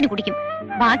മൂന്നിന് കുടിക്കും.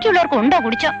 ബാക്കിയുള്ളവർക്ക് ഉണ്ടോ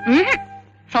കുടിച്ചോ?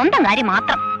 സ്വന്തം കാര്യം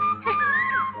മാത്രം.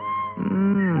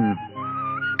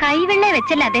 കൈവെള്ളെ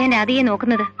വെച്ചല്ലേ അദ്ദേഹം രാധികയെ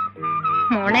നോക്കുന്നത്.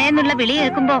 മോളെ എന്നുള്ള വിളി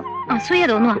കേൾക്കുമ്പോ അസൂയ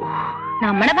തോന്നുവാ.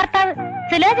 നമ്മുടെ ഭർത്താവ്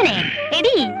സുലോചനെ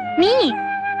എടി നീ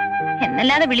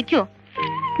എന്നല്ലാതെ വിളിക്കുവോ?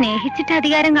 സ്നേഹിച്ചിട്ട്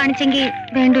അധികാരം കാണിച്ചെങ്കിൽ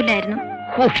വേണ്ടൂലായിരുന്നു.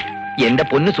 എന്റെ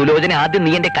പൊന്നു സുലോചന, ആദ്യം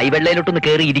നീ എന്റെ കൈവെള്ളയിലോട്ടൊന്ന്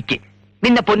കേറി ഇരിക്കെ.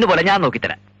 നിന്നെ പൊന്നു പോലെ ഞാൻ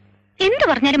നോക്കിത്തരാം. എന്ത്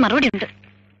പറഞ്ഞാലും മറുപടി ഉണ്ട്.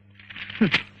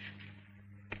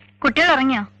 കുട്ടികൾ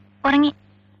ഉറങ്ങിയോ? ഉറങ്ങി.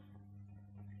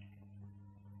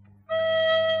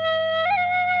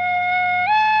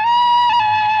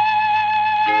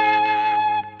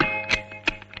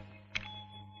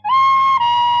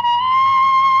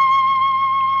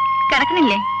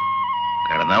 കിടക്കണില്ലേ?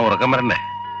 കിടന്നാ ഉറക്കം വരണ്ടേ?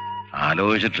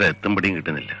 ആലോചിച്ചിട്ട് എത്തും പിടിയും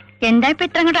കിട്ടുന്നില്ല. എന്താ ഇപ്പൊ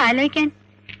ഇത്ര അങ്ങോട്ട് ആലോചിക്കാൻ?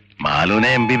 മാലുവിനെ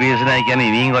MBBS അയക്കാൻ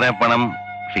ഇനിയും കുറെ പണം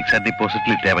ഫിക്സഡ്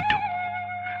ഡിപ്പോസിറ്റിൽ ഇട്ടേ പറ്റൂ.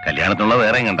 കല്യാണത്തിനുള്ള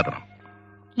വേറെയും കണ്ടെത്തണം.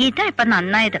 ഇതാ ഇപ്പൊ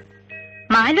നന്നായത്.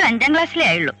 മാലു 5ാം ക്ലാസ്സിലേ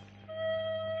ആയുള്ളൂ.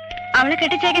 അവളെ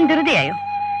കെട്ടിച്ചേക്കാൻ ധൃതിയായോ?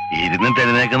 ഇരുന്നിട്ട്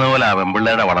എഴുന്നേക്കുന്ന പോലെ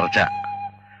വെമ്പിള്ളയുടെ വളർച്ച.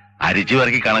 അരിച്ചു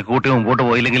വരക്കി കണക്കൂട്ടി മുമ്പോട്ട്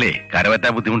പോയില്ലെങ്കിലേ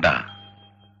കരവറ്റാൻ ബുദ്ധിമുട്ടാ.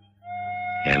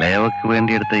 ഇളയവക്ക്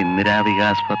വേണ്ടിയെടുത്ത ഇന്ദിരാ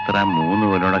വികാസ് പത്ര 3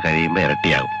 കൊല്ലോടെ കഴിയുമ്പോ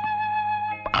ഇരട്ടിയാകും.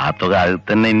 ആ തുക അതിൽ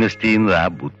തന്നെ ഇൻവെസ്റ്റ് ചെയ്യുന്നതാ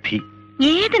ബുദ്ധി.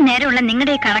 ഏത് നേരമുള്ള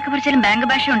നിങ്ങളുടെ ഈ കണക്ക് പറച്ചിലും ബാങ്ക്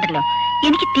ഭാഷ ഉണ്ടല്ലോ,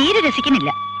 എനിക്ക് തീരെ രസിക്കുന്നില്ല.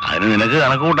 അതിന് നിനക്ക്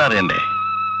കണക്ക് കൂട്ടാറിയണ്ടേ?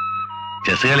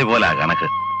 ചെസ് കളി പോലാ കണക്ക്.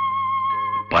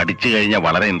 പഠിച്ചു കഴിഞ്ഞാൽ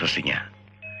വളരെ ഇൻട്രസ്റ്റിംഗാ.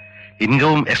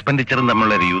 ഇൻകവും എക്സ്പെൻഡിച്ചറും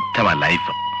തമ്മിലുള്ള ഒരു യുദ്ധമാ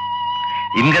ലൈഫ്.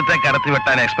 ഇൻകത്തെ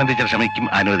കടത്തിവെട്ടാൻ എക്സ്പെൻഡിച്ചർ ശ്രമിക്കും,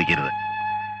 അനുവദിക്കരുത്.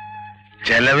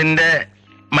 ചെലവിന്റെ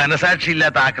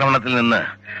മനസാക്ഷിയില്ലാത്ത ആക്രമണത്തിൽ നിന്ന്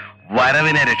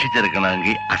വരവിനെ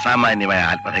രക്ഷിച്ചെടുക്കണമെങ്കിൽ അസാമാന്യമായ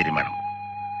ആത്മധൈര്യം വേണം.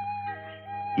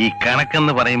 ഈ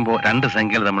കണക്കെന്ന് പറയുമ്പോൾ 2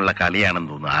 സംഖ്യകൾ തമ്മിലുള്ള കളിയാണെന്ന്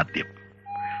തോന്നുന്നു. ആദ്യം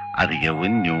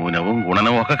അധികവും ന്യൂനവും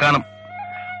ഗുണനവും ഒക്കെ കാണും.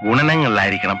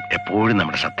 ഗുണനങ്ങളിലായിരിക്കണം എപ്പോഴും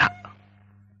നമ്മുടെ ശ്രദ്ധ.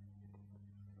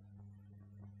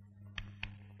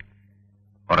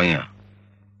 ഉറങ്ങിയോ?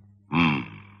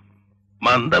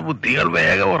 മന്ദബുദ്ധികൾ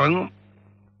വേഗം ഉറങ്ങും.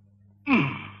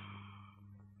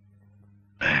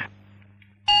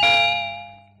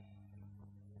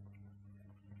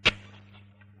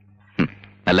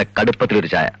 നല്ല കടുപ്പത്തിലൊരു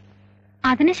ചായ.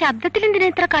 അതിന് ശബ്ദത്തിൽ എന്തിനാ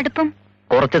ഇത്ര കടുപ്പം?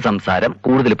 കുറച്ച് സംസാരം,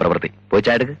 കൂടുതൽ പ്രവൃത്തി. പോയി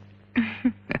ചായ എടുക്ക്.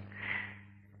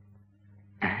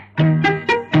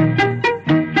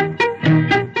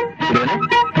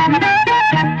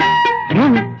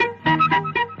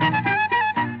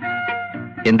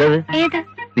 എന്തത്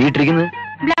നീ ഇട്ടിരിക്കുന്നത്?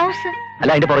 ബ്ലൗസ്.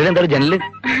 അല്ല, അതിന്റെ പുറകിൽ എന്താ ജനല്?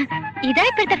 ഇതാ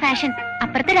ഇപ്പോഴത്തെ ഫാഷൻ.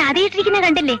 അപ്പുറത്തെ രാധ ഇട്ടിരിക്കുന്ന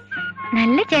കണ്ടില്ലേ?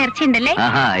 നല്ല ചേർച്ചയുണ്ടല്ലേ?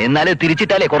 ആഹാ, എന്നാലും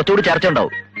തിരിച്ചിട്ടാലേ കുറച്ചുകൂടി ചേർച്ച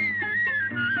ഉണ്ടാവും.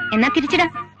 എന്നാ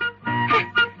തിരിച്ചിടാം.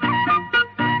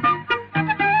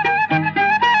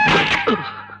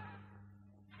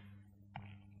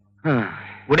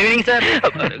 Good evening sir.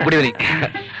 Good evening.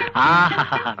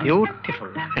 Beautiful.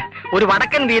 ഒരു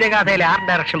വടക്കൻ വീരഗാഥയിലെ ആർട്ട്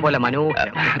ഡയറക്ഷൻ പോലെ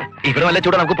മനോഹരം. ഇവിടെ നല്ല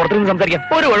ചൂടാ, നമുക്ക് പുറത്തുനിന്ന് സംസാരിക്കാം.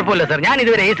 ഒരു കുഴപ്പമില്ല സർ, ഞാൻ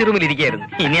ഇതുവരെ AC റൂമിൽ ഇരിക്കുകയായിരുന്നു.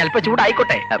 ഇനി അല്പം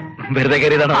ചൂടായിക്കോട്ടെ. വെറുതെ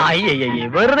കയറിയതാണോ? അയ്യയ്യേ,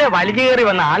 വെറുതെ വലിച്ചു കയറി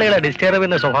വന്ന ആളുകളെ ഡിസ്റ്റർബ്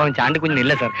ചെയ്യുന്ന സ്വഭാവം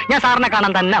ചാണ്ടിക്കുഞ്ഞിനില്ല സർ. ഞാൻ സാറിനെ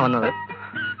കാണാൻ തന്നെ വന്നത്.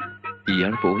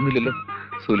 ഇയാൾ പോകുന്നില്ലല്ലോ.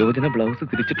 സുലോചന ബ്ലൗസ്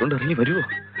തിരിച്ചിട്ടുണ്ട്, ഇറങ്ങി വരുമോ?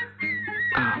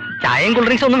 ചായയും കൂൾ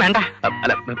ഡ്രിങ്ക്സ് ഒന്നും വേണ്ട.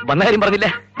 അല്ല, വന്ന കാര്യം പറഞ്ഞില്ലേ?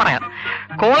 പറയാം.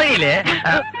 കോളേജിലെ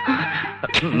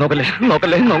നോക്കല്ലേ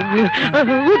നോക്കല്ലേ,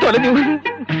 തൊലഞ്ഞു.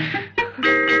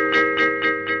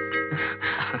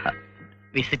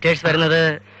 വിസിറ്റേഴ്സ് വരുന്നത്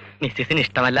മിസ്സിസിന്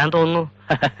ഇഷ്ടമല്ലാന്ന് തോന്നുന്നു.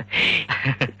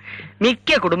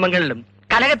 മിക്ക കുടുംബങ്ങളിലും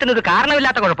കലഹത്തിനൊരു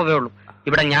കാരണമില്ലാത്ത കുഴപ്പമേ ഉള്ളൂ.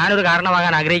 ഇവിടെ ഞാനൊരു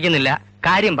കാരണമാകാൻ ആഗ്രഹിക്കുന്നില്ല.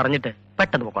 കാര്യം പറഞ്ഞിട്ട്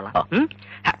പെട്ടെന്ന് പോയിക്കൊള്ളാം.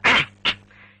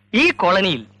 ഈ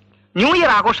കോളനിയിൽ ന്യൂ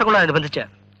ഇയർ ആഘോഷങ്ങളോടനുബന്ധിച്ച്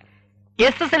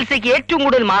SSLCക്ക് ഏറ്റവും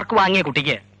കൂടുതൽ മാർക്ക് വാങ്ങിയ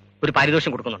കുട്ടിക്ക് ഒരു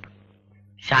പാരിതോഷം കൊടുക്കുന്നുണ്ട്.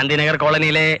 ശാന്തിനഗർ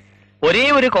കോളനിയിലെ ഒരേ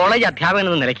ഒരു കോളേജ് അധ്യാപകൻ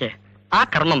എന്ന നിലയ്ക്ക് ആ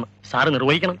കർമ്മം സാറ്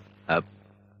നിർവഹിക്കണം.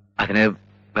 അതിന്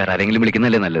വേറെ ആരെങ്കിലും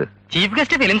വിളിക്കുന്നല്ലേ നല്ലത്? Chief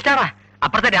guest film സ്റ്റാറാ.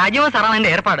 അപ്പുറത്തെ രാജീവ് സാറാണ്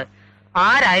എന്റെ ഏർപ്പാട്.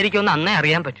 ആരായിരിക്കുമെന്ന് അന്നേ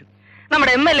അറിയാൻ പറ്റും.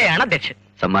 നമ്മുടെ MLA ആണ് അധ്യക്ഷൻ.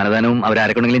 സമ്മാനദാനവും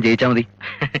അവരാരെക്കൊണ്ടെങ്കിലും ജയിച്ചാൽ മതി.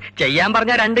 ചെയ്യാൻ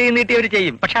പറഞ്ഞാൽ 2 കൈ നീട്ടി അവർ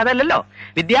ചെയ്യും. പക്ഷെ അതല്ലല്ലോ,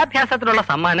 വിദ്യാഭ്യാസത്തിനുള്ള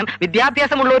സമ്മാനം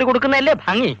വിദ്യാഭ്യാസമുള്ളവർ കൊടുക്കുന്നതല്ലേ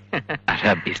ഭംഗി.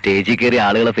 അല്ല, സ്റ്റേജിൽ കയറി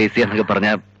ആളുകളെ ഫേസ് ചെയ്യാന്നൊക്കെ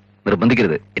പറഞ്ഞാൽ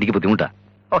നിർബന്ധിക്കരുത്, എനിക്ക് ബുദ്ധിമുട്ടാ.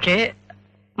 ഓക്കെ,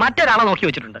 മറ്റൊരാളെ നോക്കി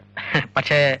വെച്ചിട്ടുണ്ട്.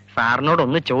 പക്ഷേ സാറിനോട്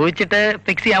ഒന്ന് ചോദിച്ചിട്ട്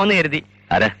ഫിക്സ് ചെയ്യാമെന്ന് കരുതി.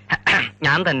 ആരാ?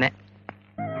 ഞാൻ തന്നെ.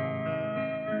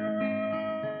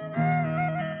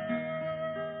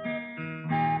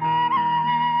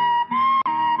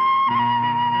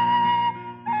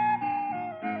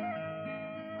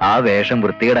 ആ വേഷം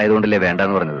വൃത്തികേടായതുകൊണ്ടല്ലേ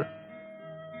വേണ്ടെന്ന് പറഞ്ഞത്.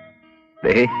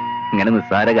 ഇങ്ങനെ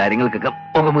നിസ്സാര കാര്യങ്ങൾക്കൊക്കെ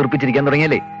മുഖം വീർപ്പിച്ചിരിക്കാൻ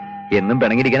തുടങ്ങിയല്ലേ എന്നും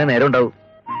പിണങ്ങിയിരിക്കാനേ നേരം ഉണ്ടാവും.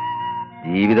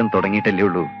 ജീവിതം തുടങ്ങിയിട്ടല്ലേ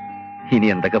ഉള്ളൂ. ഇനി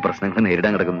എന്തൊക്കെ പ്രശ്നങ്ങൾ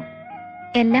നേരിടാൻ കിടക്കുന്നു.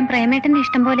 എല്ലാം പ്രേമേട്ടന്റെ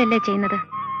ഇഷ്ടം പോലെയല്ലേ ചെയ്യുന്നത്.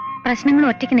 പ്രശ്നങ്ങൾ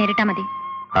ഒറ്റയ്ക്ക് നേരിട്ടാ മതി.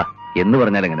 എന്ന്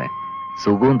പറഞ്ഞാൽ എങ്ങനെ?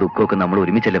 സുഖവും ദുഃഖവും ഒക്കെ നമ്മൾ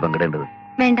ഒരുമിച്ചല്ലേ പങ്കിടേണ്ടത്?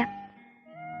 വേണ്ട.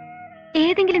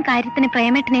 ഏതെങ്കിലും കാര്യത്തിന്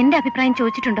പ്രേമേട്ടൻ എന്റെ അഭിപ്രായം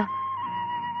ചോദിച്ചിട്ടുണ്ടോ?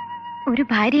 ഒരു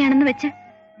ഭാര്യയാണെന്ന് വെച്ച്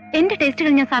എന്റെ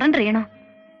ടേസ്റ്റുകൾ ഞാൻ സറണ്ടർ ചെയ്യണോ?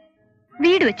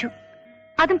 വീട് വെച്ചു,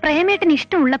 അതും പ്രേമേട്ടന്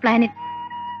ഇഷ്ടമുള്ള പ്ലാനിൽ.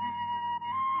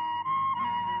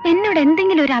 എന്നോട്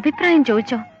എന്തെങ്കിലും ഒരു അഭിപ്രായം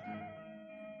ചോദിച്ചോ?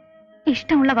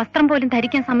 ഇഷ്ടമുള്ള വസ്ത്രം പോലും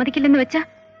ധരിക്കാൻ സമ്മതിക്കില്ലെന്ന് വെച്ചാ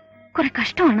കുറെ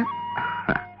കഷ്ടമാണ്.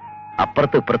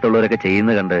 അപ്പുറത്ത് ഇപ്പുറത്തുള്ളവരൊക്കെ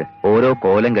ചെയ്യുന്ന കണ്ട് ഓരോ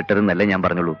കോലം കെട്ടരുന്നല്ലേ ഞാൻ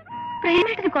പറഞ്ഞുള്ളൂ.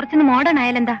 പ്രേമേട്ടന് കുറച്ചൊന്ന് മോഡേൺ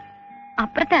ആയാലെന്താ?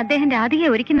 അപ്പുറത്തെ അദ്ദേഹം രാധികയെ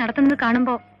ഒരുക്കി നടത്തുന്നത്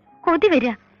കാണുമ്പോ കൊതി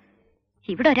വരിക.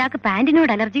 ഇവിടെ ഒരാൾക്ക്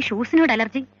പാന്റിനോട് അലർജി, ഷൂസിനോട്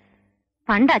അലർജി.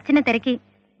 പണ്ട് അച്ഛനെ തിരക്കി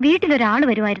വീട്ടിലൊരാള്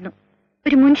വരുമായിരുന്നു,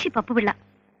 ഒരു മുൻഷി പപ്പുപിള്ള.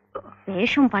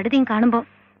 വേഷവും പടുതിയും കാണുമ്പോ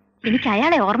എനിക്ക്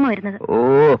അയാളെ ഓർമ്മ വരുന്നത്. ഓ,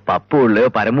 പപ്പുള്ളയോ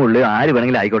പരമുള്ളയോ ആര്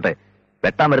വേണമെങ്കിലും ആയിക്കോട്ടെ,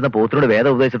 വെട്ടാൻ വരുന്ന പോത്തിനോട്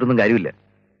വേദം ഉപദേശിച്ചിട്ടൊന്നും കാര്യമില്ല.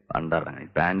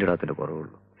 പണ്ടറിഞ്ഞ പാന്റ് ഇടാത്തിന്റെ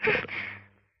കുറവുള്ളൂ.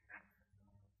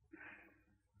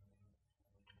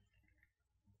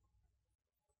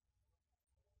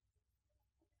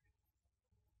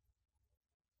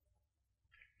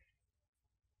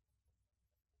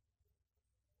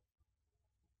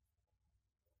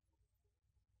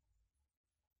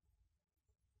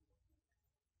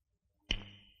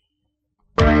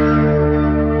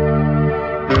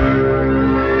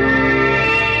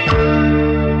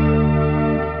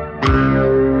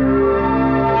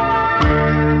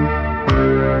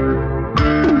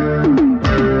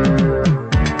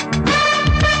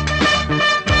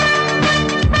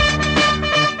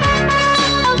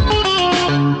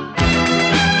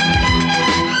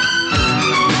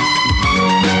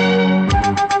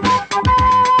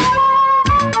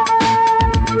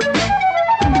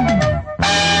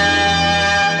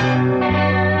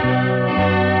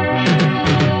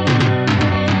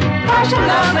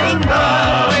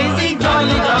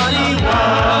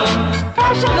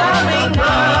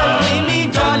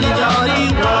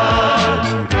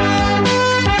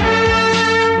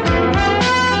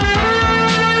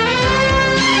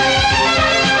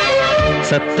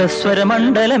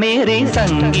 സപ്തസ്വരമണ്ഡലമേറി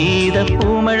സംഗീത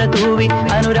പൂമഴ തൂവി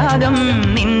അനുരാഗം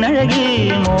നിന്നഴകിൽ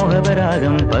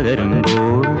മോഹപരാഗം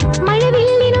പകരുമ്പോൾ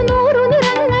മഴവില്ലിനു നൂറു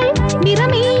നിറങ്ങൾ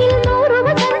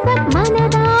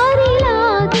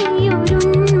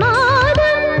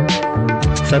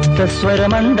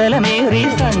സപ്തസ്വരമണ്ഡലമേറി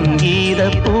സംഗീത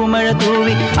പൂമഴ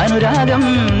തൂവി അനുരാഗം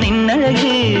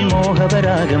നിന്നഴകിൽ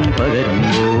മോഹപരാഗം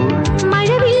പകരുമ്പോൾ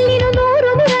മഴവില്ലിനു 100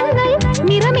 നിറങ്ങൾ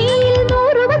നിറമേയിൽ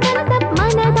 100 വസന്തം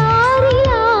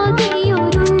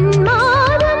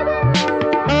മനതാരിയാകെയൊരുന്മാദം.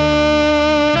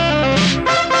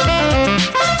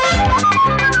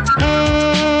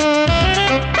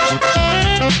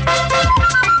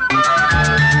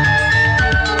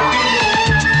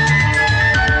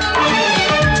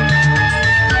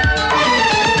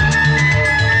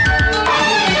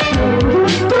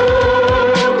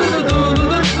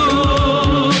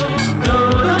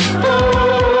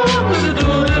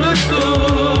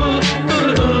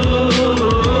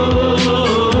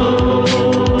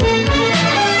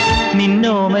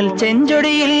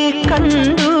 ചെഞ്ചൊടിയിൽ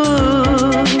കണ്ടു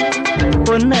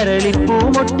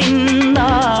പൊന്നരളിപ്പൂമൊട്ടിൻ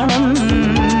നാണം.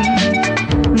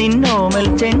 നിന്നോമൽ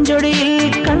ചെഞ്ചൊടിയിൽ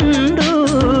കണ്ടു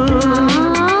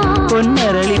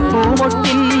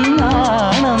പൊന്നരളിപ്പൂമൊട്ടിൻ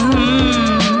നാണം.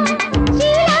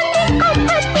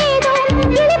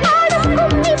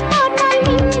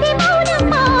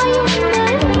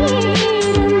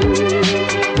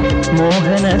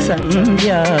 മോഹന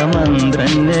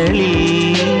സന്ധ്യാമന്ത്രങ്ങളിൽ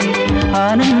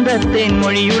ആനന്ദത്തേൻ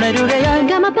മൊഴിയുണരുകയാൽ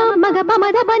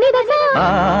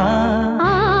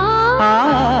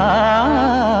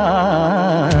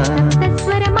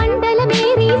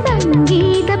സ്വരമണ്ഡലമേറി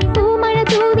സംഗീത പൂമഴ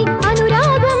തൂവി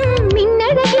അനുരാഗം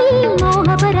നിന്നഴകിൽ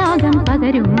മോഹപരാഗം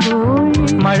പകരുമ്പോൾ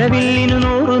മഴവില്ലിനു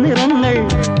 100 നിറങ്ങൾ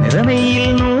നിറമയിൽ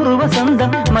 100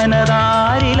 വസന്തം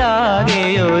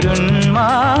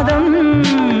മനതാരിലാകെയൊരുന്മാദം.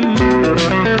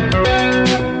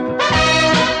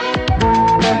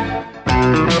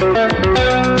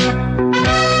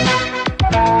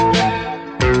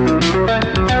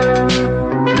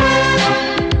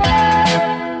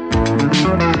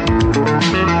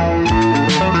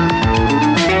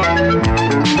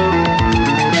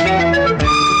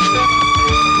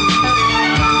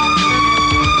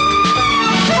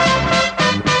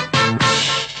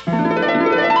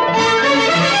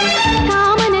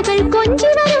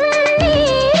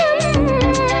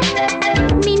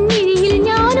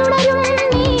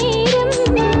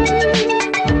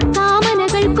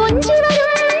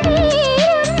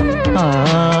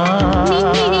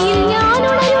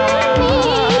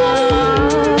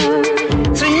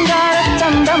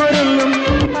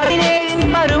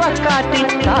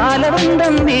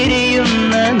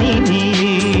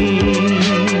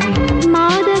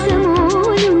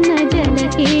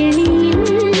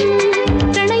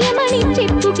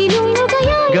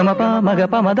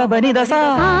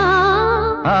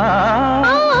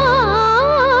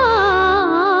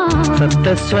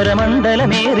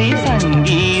 സപ്തസ്വരമണ്ഡലമേറി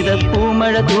സംഗീത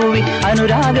പൂമഴ തൂവി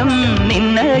അനുരാഗം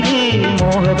നിന്നഴകിൽ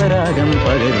മോഹപരാഗം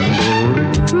പകരുമ്പോൾ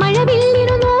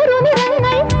മഴവില്ലിനു 100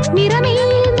 നിറങ്ങൾ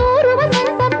നിറമേയിൽ 100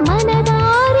 വസന്തം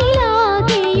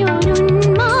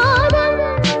മനതാരിലാകെയൊരുന്മാദം.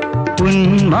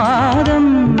 ഉന്മാദം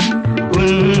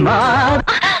ഉന്മാദം.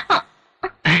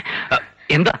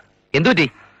 എന്താ എന്തുപറ്റി?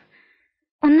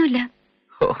 ഒന്നുമില്ല.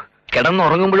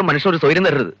 കിടന്നുറങ്ങുമ്പോഴും മനുഷ്യർ ഒരു സ്വൈര്യം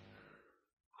തരരുത്.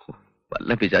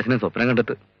 വല്ല പിശാചിനെ സ്വപ്നം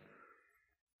കണ്ടിട്ട്.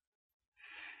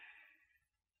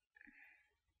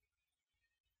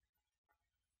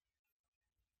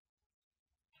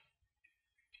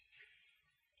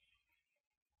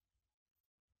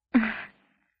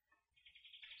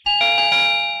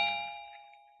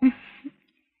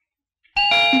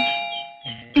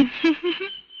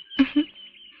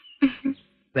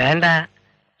 വേണ്ട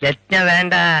യജ്ഞ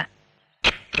വേണ്ട.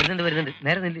 വരുന്നുണ്ട്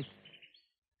നേരെ നില്ല്.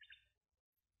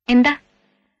 എന്താ?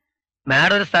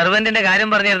 മാഡം ഒരു സർവന്റിന്റെ കാര്യം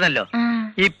പറഞ്ഞിരുന്നല്ലോ,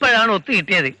 ഇപ്പോഴാണ് ഒത്തു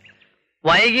കിട്ടിയത്.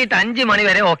 വൈകിട്ട് 5 മണി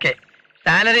വരെ ഓക്കെ.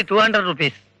 Salary 200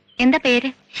 rupees. എന്താ പേര്?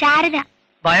 ശാരദ.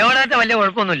 ബയോഡാറ്റ വലിയ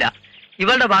കുഴപ്പമൊന്നുമില്ല.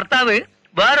 ഇവളുടെ ഭർത്താവ്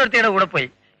വേറൊരുത്തിയുടെ കൂടെ പോയി.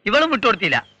 ഇവളും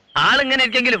വിട്ടുകൊടുത്തില്ല. ആളിങ്ങനെ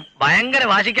ഇരിക്കെങ്കിലും ഭയങ്കര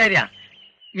വാശിക്കാരിയാ.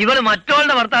 ഇവള്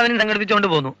മറ്റോളുടെ ഭർത്താവിനെ സംഘടിപ്പിച്ചുകൊണ്ട്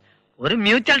പോന്നു. ഒരു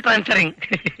മ്യൂച്വൽ ട്രാൻസ്ഫറിങ്.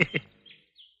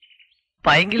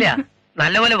 പൈങ്കിളിയാ,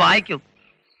 നല്ലപോലെ വായിക്കും.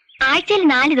 ആഴ്ചയിൽ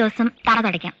 4 ദിവസം തറ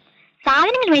തുടയ്ക്കാം.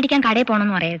 സാധനങ്ങൾ മേടിക്കാൻ കടയിൽ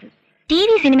പോണെന്ന് പറയരുത്. TV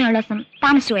സിനിമയുള്ള ദിവസം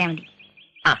താമസിച്ചു പോയാൽ മതി.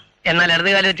 ആ എന്നാൽ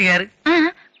ഇടതുകാലം വെച്ച് കയറി. ആ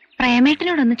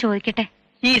പ്രേമേട്ടനോടൊന്ന് ചോദിക്കട്ടെ.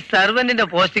 ഈ സർവന്റിന്റെ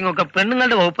പോസ്റ്റിംഗ് ഒക്കെ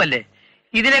പെണ്ണുങ്ങളുടെ വകുപ്പല്ലേ?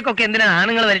 ഇതിലേക്കൊക്കെ എന്തിനാണ്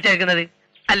ആണുങ്ങൾ വലിച്ചേക്കുന്നത്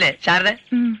അല്ലേ ശാരദ?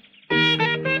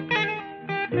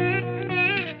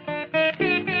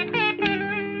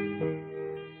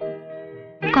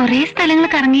 കൊറേ സ്ഥലങ്ങൾ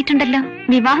കറങ്ങിയിട്ടുണ്ടല്ലോ.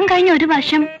 വിവാഹം കഴിഞ്ഞ 1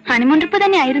 വർഷം ഹണിമൂൺ ട്രിപ്പ്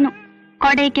തന്നെ ആയിരുന്നു.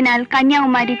 കൊടൈക്കനാൽ,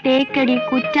 കന്യാകുമാരി, തേക്കടി,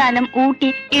 കുറ്റാലം, ഊട്ടി,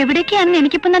 എവിടേക്കാണെന്ന്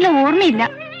എനിക്കിപ്പോ നല്ല ഓർമ്മയില്ല.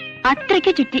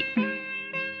 അത്രയ്ക്ക് ചുറ്റി.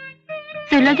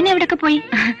 സുലോചന എവിടൊക്കെ പോയി?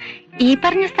 ഈ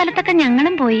പറഞ്ഞ സ്ഥലത്തൊക്കെ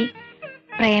ഞങ്ങളും പോയി.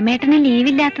 പ്രേമേട്ടന്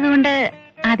ലീവില്ലാത്തത് കൊണ്ട്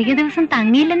അധിക ദിവസം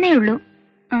തങ്ങിയില്ലെന്നേ ഉള്ളൂ.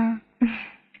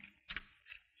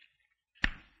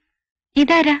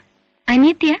 ഇതാരാ?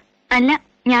 അനിയത്തിയ? അല്ല,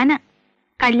 ഞാനാ.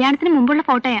 കല്യാണത്തിന് മുമ്പുള്ള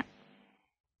ഫോട്ടോയാ.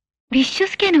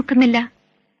 വിശ്വസിക്കാൻ ഒക്കുന്നില്ല.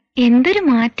 എന്തൊരു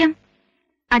മാറ്റം!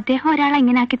 അദ്ദേഹം ഒരാളെ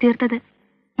ഇങ്ങനെ ആക്കി തീർത്തത്.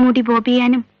 മുടി ബോബ്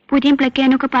ചെയ്യാനും പുരിയും പ്ലക്ക്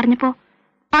ചെയ്യാനും ഒക്കെ പറഞ്ഞപ്പോ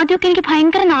ആദ്യമൊക്കെ എനിക്ക്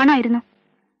ഭയങ്കര നാണമായിരുന്നു.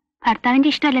 ഭർത്താവിന്റെ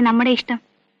ഇഷ്ടമല്ലേ നമ്മുടെ ഇഷ്ടം.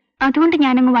 അതുകൊണ്ട്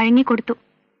ഞാനങ്ങ് വഴങ്ങിക്കൊടുത്തു.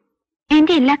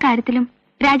 എന്റെ എല്ലാ കാര്യത്തിലും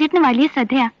രാജേട്ടന് വലിയ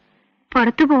ശ്രദ്ധയാ.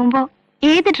 പുറത്തു പോകുമ്പോ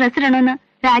ഏത് ഡ്രസ് ഇടണമെന്ന്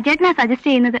രാജേട്ടനാ സജസ്റ്റ്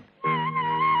ചെയ്യുന്നത്.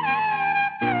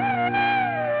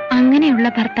 അങ്ങനെയുള്ള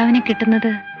ഭർത്താവിനെ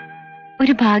കിട്ടുന്നത്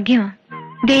ഒരു ഭാഗ്യമാ.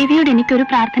 ദേവിയോട് എനിക്കൊരു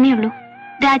പ്രാർത്ഥനയുള്ളൂ,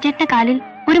 രാജേട്ടന്റെ കാലിൽ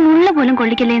ഒരു മുള്ള പോലും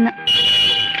കൊള്ളിക്കില്ലേന്ന്.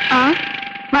 ആ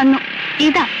വന്നു.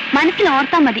 ഇതാ മനസ്സിൽ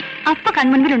ഓർത്താ മതി, അപ്പൊ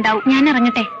കൺമുൻപിലുണ്ടാവും. ഞാൻ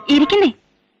ഇറങ്ങട്ടെ? ഇരിക്കുന്നേ.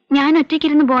 ഞാൻ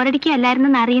ഒറ്റയ്ക്കിരുന്ന്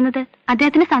ബോറടിക്കുകയല്ലായിരുന്നെന്ന് അറിയുന്നത്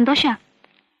അദ്ദേഹത്തിന് സന്തോഷാ.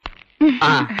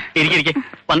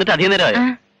 വന്നിട്ട് അധികം നേരമായി.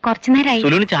 കുറച്ചു നേരമായി.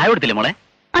 സുലുവിന് ചായ കൊടുത്തില്ലേ മോളെ?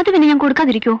 അത് പിന്നെ ഞാൻ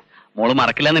കൊടുക്കാതിരിക്കോ? മോള്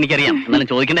മറക്കില്ലെന്ന് എനിക്കറിയാം, എന്നാലും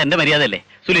ചോദിക്കേണ്ട എന്റെ മര്യാദയല്ലേ.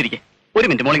 സുലു ഇരിക്കെ. ഒരു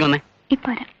മിനിറ്റ് മോളിക്ക് വന്നേ.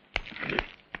 ഇപ്പൊ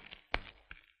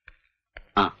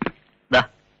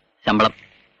ശമ്പളം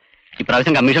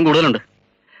ഇപ്രാവശ്യം കമ്മീഷൻ കൂടുതലുണ്ട്.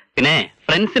 പിന്നെ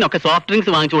ഫ്രണ്ട്സിനൊക്കെ സോഫ്റ്റ്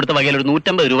ഡ്രിങ്ക്സ് വാങ്ങിച്ചു കൊടുത്ത വകയിൽ ഒരു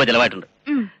 150 രൂപ ചെലവായിട്ടുണ്ട്.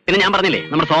 പിന്നെ ഞാൻ പറഞ്ഞില്ലേ,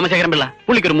 നമ്മുടെ സോമശേഖരൻ പിള്ള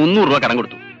പുള്ളിക്ക് ഒരു 300 രൂപ കടം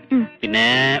കൊടുത്തു. പിന്നെ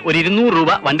ഒരു 200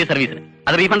 രൂപ വണ്ടി സർവീസിന്,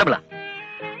 അത് റീഫണ്ടബിളാ.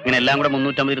 ഇങ്ങനെ എല്ലാം കൂടെ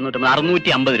 350, 250,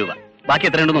 650 രൂപ. ബാക്കി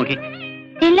എത്രയുണ്ട് നോക്കി.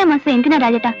 എല്ലാ മാസം എന്തിനാ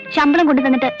രാജേട്ടാ ശമ്പളം കൊണ്ടു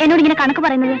തന്നിട്ട് എന്നോട് ഇങ്ങനെ കണക്ക്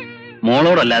പറയുന്നത്?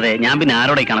 മോളോടല്ലാതെ ഞാൻ പിന്നെ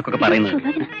ആരോടെ ഈ കണക്കൊക്കെ പറയുന്നത്?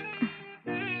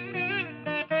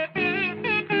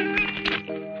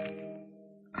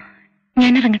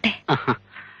 ഞാൻ ഇറങ്ങട്ടെ.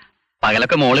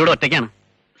 പകലൊക്കെ മോളിവിടെ ഒറ്റയ്ക്കാണ്.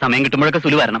 സമയം കിട്ടുമ്പോഴൊക്കെ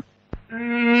സുലു വരണം.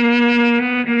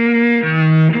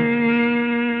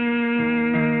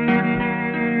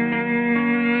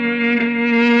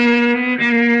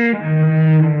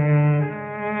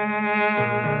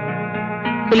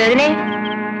 സുലോചനെ,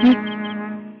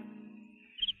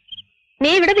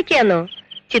 നീ ഇവിടെ നിൽക്കാന്നോ?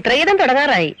 ചിത്രഗീതം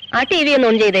തുടങ്ങാറായി. ആ ടി വി ഒന്ന്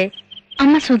ഓൺ ചെയ്തേ.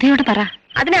 അമ്മ സുധയോട് പറ.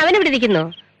 അതിന് അവനിവിടെ ഇരിക്കുന്നോ?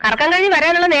 കറക്കം കഴിഞ്ഞ്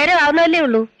വരാനുള്ള നേരം ആവുന്നതല്ലേ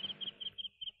ഉള്ളൂ.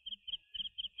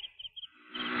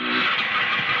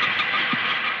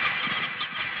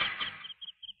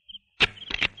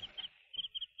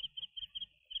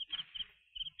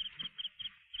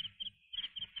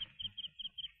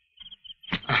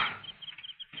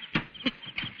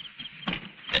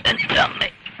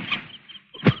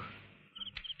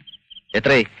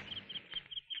 എത്രയായി?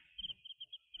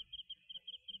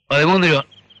 13 രൂപ.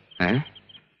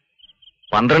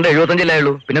 12.75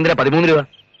 ഉള്ളൂ. പിന്നെന്തിനാ 13 രൂപ?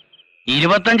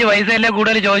 25 പൈസയല്ലേ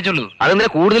കൂടുതൽ ചോദിച്ചുള്ളൂ. അതെന്തിനാ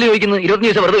കൂടുതൽ ചോദിക്കുന്നത്? 25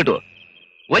 പൈസ വെറുതെ കിട്ടുമോ?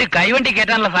 ഒരു കൈവണ്ടി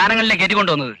കയറ്റാനുള്ള സാധനങ്ങളിലെ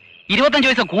കയറ്റിക്കൊണ്ടുവന്നത് 25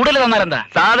 പൈസ കൂടുതൽ തന്നാലെന്താ?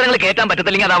 സാധനങ്ങൾ കയറ്റാൻ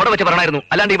പറ്റത്തില്ലെങ്കിൽ അത് അവിടെ വെച്ച് പറയണമായിരുന്നു.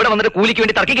 അല്ലാണ്ട് ഇവിടെ വന്നിട്ട് കൂലിക്ക്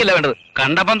വേണ്ടി തർക്കിക്കല്ല വേണ്ടത്.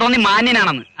 കണ്ടപ്പം തോന്നി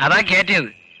മാന്യനാണെന്ന്, അതാ കയറ്റിയത്.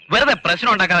 വെറുതെ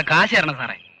പ്രശ്നം ഉണ്ടാക്കാതെ കാശ് തരണം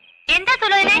സാറേ. എന്താ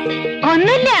സുലോചനെ?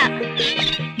 ഒന്നുമില്ല.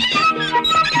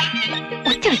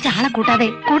 ഒച്ച വെച്ച ആളെ കൂട്ടാതെ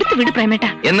കൊടുത്തു വിട് പ്രേമേട്ട.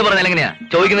 എന്ന് പറഞ്ഞാൽ എങ്ങനെയാ?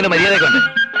 ചോദിക്കുന്നതിന്റെ മര്യാദയൊക്കെ ഉണ്ട്.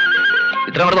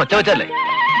 ഇത്ര അവിടെ ഒച്ച വെച്ചല്ലേ?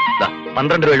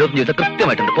 12.75 രൂപ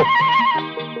കൃത്യമായിട്ടുണ്ട്. പോ.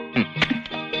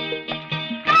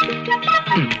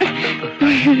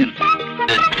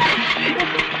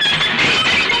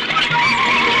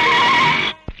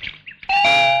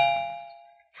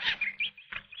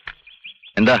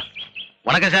 എന്താ?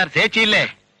 വണക്കം സാർ, ചേച്ചിയില്ലേ?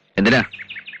 എന്തിനാ?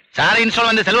 സാറ്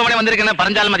ഇൻസ്റ്റാൾമെന്റ് സെൽവമണി വന്നിരിക്കുന്നത്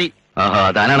പറഞ്ഞാൽ മതി. ആഹാ,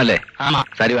 താനാണല്ലേ? ആമാ.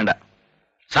 സാരി വേണ്ട.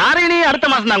 സാർ ഇനി അടുത്ത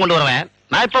മാസം ഞാൻ കൊണ്ടുവരുവേൻ.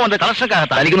 ഞാൻ ഇപ്പൊ വന്ന് കളക്ഷനൊക്കെ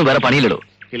തനിക്കൊന്നും വേറെ പണിയില്ലടോ.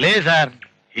 ഇല്ലേ സാർ,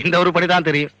 இந்த ഒരു പണി താൻ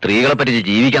തെരിയും. സ്ത്രീകളെ പറ്റി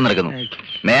ജീവിക്കാൻ നടക്കുന്നു.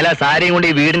 മേലെ സാരിയും കൊണ്ട്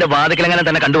ഈ വീടിന്റെ വാതിക്കലെങ്ങനെ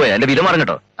തന്നെ കണ്ടുപോയാ എന്റെ വില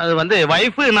പറഞ്ഞിട്ടോ. അത്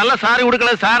വൈഫ് നല്ല സാരി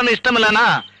കൊടുക്കണത് സാറിന് ഇഷ്ടമില്ലാനാ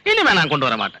ഇനി വേണം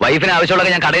കൊണ്ടുവരാൻ മാട്ട. വൈഫിന്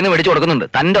ആവശ്യമുള്ള ഞാൻ കടയിൽ നിന്ന് മേടിച്ചു കൊടുക്കുന്നുണ്ട്.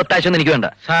 തന്റെ ഒത്താശയൊന്നും എനിക്ക് വേണ്ട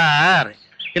സാർ.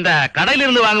 இந்த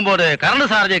கடையிலிருந்து வாங்கும்போது கரண்ட்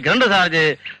சார்ஜ், கிரண்ட் சார்ஜ்,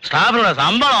 ஸ்டாஃபோட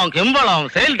சம்பளம், கிம்பளம்,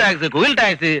 சேல் டாக்ஸ், குயில்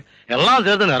டாக்ஸ் எல்லாம்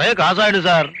சேர்த்து நிறைய காசு ஆயிடும்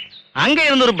சார். அங்க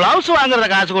இருந்து ஒரு பிளவுஸ் வாங்குறத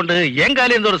காசு கொண்டு என்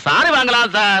கையில இருந்து ஒரு சாரி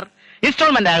வாங்கலாம் சார்.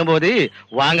 இன்ஸ்டால்மெண்ட் ஆகும்போது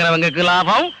வாங்குறவங்களுக்கு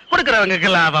லாபம், கொடுக்கறவங்களுக்கு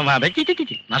லாபம்.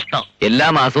 നഷ്ടം. എല്ലാ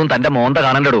മാസവും തന്റെ മോന്ത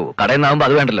കാണണ്ടോ. കടയിൽ നിന്നാകുമ്പോ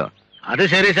അത് വേണ്ടല്ലോ. அது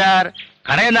சரி சார்.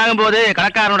 கடையில் ஆகும்போது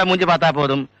கடைக்காரனோட மூஞ்சி பார்த்தா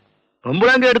போதும்.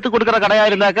 பொம்பளைங்க எடுத்து கொடுக்கற கடையா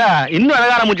இருந்தாக்கா இன்னும்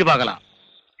அழகான மூஞ்சி பார்க்கலாம்.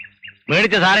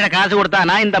 மேடிச்ச சாரிட காசு கொடுத்தா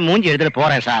நான் இந்த மூஞ்சி எடுத்துட்டு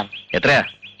போறேன் சார். எത്രയാ?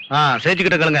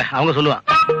 சேச்சிக்கிட்ட கேளுங்க, அவங்க சொல்லுவான்.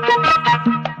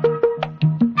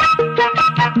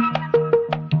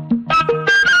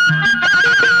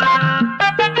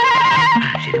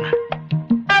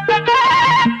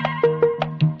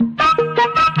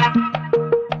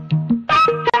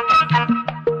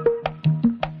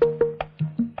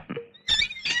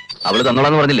 അവള്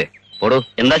തന്നോളാന്ന് പറഞ്ഞില്ലേ? ഓടോ.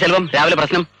 എന്താ ചെലവം? രാവിലെ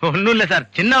പ്രശ്നം? ഒന്നുമില്ല സാർ,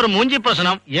 ചിന്ന ഒരു മൂഞ്ചി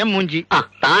പ്രശ്നം. ഏൻ മൂഞ്ചി?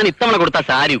 താൻ ഇത്തവണ കൊടുത്ത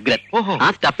സാരി ഉഗ്രൻ. ആ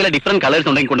സ്റ്റഫിലെ ഡിഫറെന്റ് കളേഴ്സ്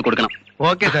ഉണ്ടെങ്കിൽ കൊണ്ട് കൊടുക്കണം.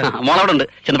 Okay sir. മോളവിടെ ഉണ്ട്,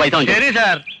 ചെന്ന് പൈസ വാങ്ങിച്ചു. ശരി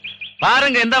സാർ.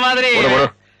 பாருங்க எந்த மாதிரி ஓடோ.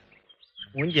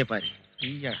 மூஞ்சிய பாரு.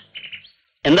 ஐயா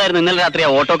എന്തായിരുന്നു ഇന്നലെ രാത്രി ആ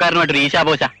ഓട്ടോക്കാരനുമായിട്ടൊരു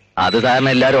ഈശാപോശ? അത്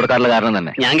സാറിന് എല്ലാവരും ഓർക്കാറുള്ള കാരണം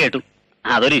തന്നെ. ഞാൻ കേട്ടു.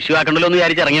 അതൊരു ഇഷ്യൂ ആക്കണ്ടല്ലോ എന്ന്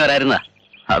വിചാരിച്ച് ഇറങ്ങി വരായിരുന്നതാ.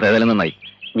 അതേതായാലും നന്നായി.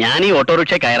 ഞാൻ ഈ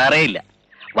ഓട്ടോറിക്ഷ കയറാറേ ഇല്ല.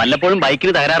 വല്ലപ്പോഴും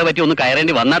ബൈക്കിന് തകരാറ് പറ്റി ഒന്ന്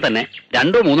കയറേണ്ടി വന്നാൽ തന്നെ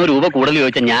 2-3 രൂപ കൂടുതൽ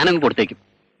ചോദിച്ചാൽ ഞാനങ്ങ് കൊടുത്തേക്കും.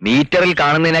 മീറ്ററിൽ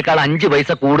കാണുന്നതിനേക്കാൾ 5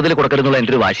 പൈസ കൂടുതൽ കൊടുക്കരുന്നുള്ള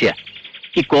എന്റെ ഒരു വാശിയാ.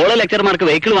 ഈ കോളേജ് ലെക്ചർമാർക്ക്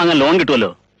വെഹിക്കിൾ വാങ്ങാൻ ലോൺ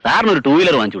കിട്ടുമല്ലോ. സാറിന് ഒരു 2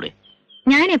 വീലർ വാങ്ങിച്ചൂടെ?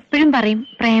 ഞാൻ എപ്പോഴും പറയും,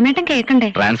 പ്രേമേട്ടൻ കേൾക്കണ്ടേ.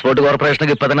 ട്രാൻസ്പോർട്ട്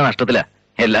കോർപ്പറേഷനൊക്കെ ഇപ്പൊ തന്നെ നഷ്ടത്തില്ല.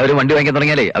 എല്ലാവരും വണ്ടി വാങ്ങിക്കാൻ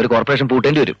തുടങ്ങിയാലേ അവർ കോർപ്പറേഷൻ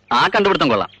പൂട്ടേണ്ടി വരും. ആ കണ്ടുപിടുത്തം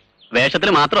കൊള്ളാം. വേഷത്തിൽ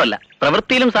മാത്രമല്ല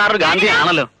പ്രവൃത്തിയിലും സാർ ഒരു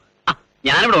ഗാന്ധിയാണല്ലോ.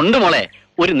 ഞാനിവിടെ ഉണ്ട് മോളെ.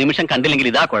 ഒരു നിമിഷം കണ്ടില്ലെങ്കിൽ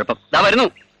ഇതാ കുഴപ്പം. ഇതാ വരുന്നു.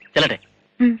 ചെല്ലട്ടെ.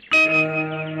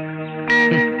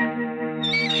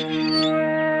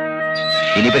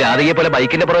 ഇനിയിപ്പോ രാധികയെ പോലെ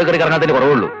ബൈക്കിന്റെ പുറകെ കയറി കറങ്ങാത്തതിന്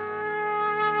കുറവുള്ളൂ.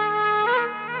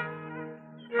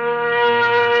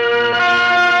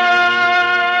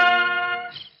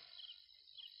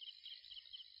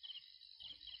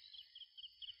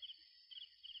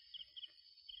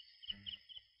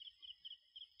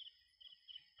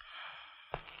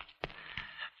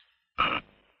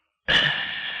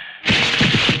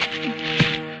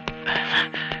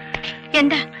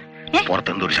 എന്താ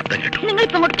പുറത്തെന്തോ ഒരു ശബ്ദം കേട്ടു. നിങ്ങൾ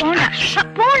ഇപ്പൊ അങ്ങോട്ട് പോകണ്ട.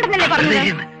 പോകണ്ടെന്നല്ലേ പറഞ്ഞത്?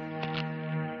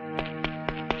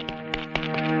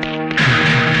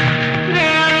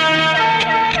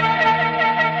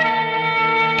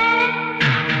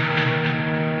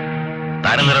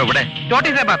 ഇവിടെ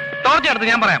ടോർച്ചെടുത്ത്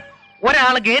ഞാൻ പറയാം.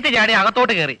 ഒരാള് ഗേറ്റ് ചാടി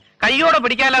അകത്തോട്ട് കയറി കയ്യോടെ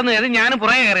പിടിക്കാലെന്ന് കരുതി ഞാനും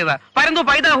പുറകെ കയറിയതാ. പരന്തു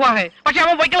പൈതാഹുവാഹേ. പക്ഷെ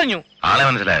അവൻ പൊയ്ക്കളഞ്ഞു. ആളെ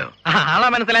മനസ്സിലായോ? ആളെ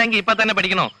മനസ്സിലായെങ്കിൽ ഇപ്പൊ തന്നെ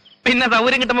പിടിക്കണോ? പിന്നെ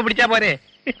സൗകര്യം കിട്ടുമ്പോ പിടിച്ചാ പോരെ?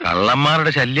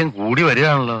 കള്ളന്മാരുടെ ശല്യം കൂടി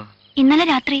വരികയാണല്ലോ. ഇന്നലെ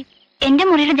രാത്രി എന്റെ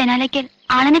മുറിയുടെ ജനാലയ്ക്കൽ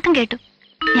ആളനക്കം കേട്ടു.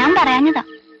 ഞാൻ പറയാഞ്ഞതാ.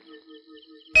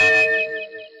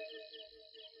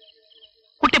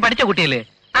 കുട്ടി പഠിച്ച കുട്ടിയല്ലേ?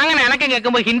 അങ്ങനെ അനക്കം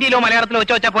കേൾക്കുമ്പോ ഹിന്ദിയിലോ മലയാളത്തിലോ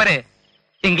വെച്ചാ പോരെ?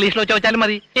 ഇംഗ്ലീഷിലോ ചോദിച്ചാലും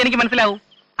മതി, എനിക്ക് മനസ്സിലാവും.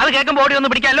 അത് കേൾക്കുമ്പോ ഓടി ഒന്ന്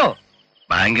പിടിക്കാലോ.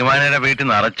 ബാങ്ക് മാനേജരുടെ വീട്ടിൽ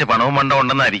നിറച്ച് പണവും മണ്ടം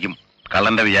ഉണ്ടെന്നായിരിക്കും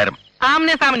കള്ളന്റെ വിചാരം.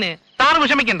 ആമനെ സാമനെ സാറ്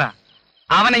വിഷമിക്കണ്ട.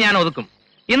 അവനെ ഞാൻ ഒതുക്കും.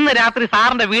 ഇന്ന് രാത്രി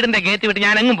സാറിന്റെ വീടിന്റെ ഗേറ്റ് വിട്ട്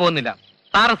ഞാൻ എങ്ങും പോകുന്നില്ല.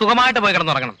 സാറ് സുഖമായിട്ട് പോയി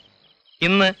കിടന്നുറങ്ങണം.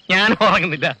 ഇന്ന് ഞാൻ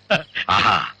ഉറങ്ങുന്നില്ല.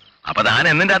 ആഹാ, അപ്പൊ താൻ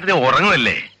എന്നും രാത്രി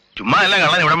ഉറങ്ങുമല്ലേ? ചുമ്മാ അല്ല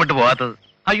കള്ളൻ ഇവിടം വിട്ട് പോകാത്തത്.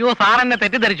 അയ്യോ, സാർ എന്നെ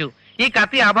തെറ്റിദ്ധരിച്ചു. ഈ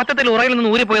കത്തി അബദ്ധത്തിൽ ഉറയിൽ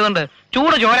നിന്ന് ഊരിപ്പോയതുകൊണ്ട്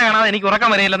ചൂട് ചോര കാണാതെ എനിക്ക് ഉറക്കം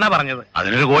വരില്ലെന്നാ പറഞ്ഞത്.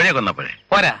 അതിനൊരു കോഴിയെ കൊന്നപ്പോഴേ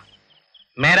പോരാ.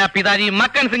 മേരാ പിതാജി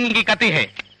മക്കൻ സിംഗ് കത്തി ഹേ.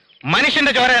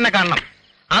 മനുഷ്യന്റെ ചോര തന്നെ കാണണം.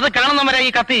 അത് കാണുന്നവരെ ഈ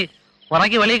കത്തി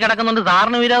ഉറക്കി വെളിയിൽ കിടക്കുന്നുണ്ട്.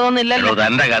 സാറിന് വിരോധമൊന്നും ഇല്ലല്ലോ.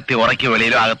 തന്റെ കത്തി ഉറക്കി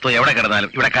വെളിയിലോ അകത്തോ എവിടെ കിടന്നാലും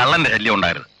ഇവിടെ കള്ളന്റെ ശല്യം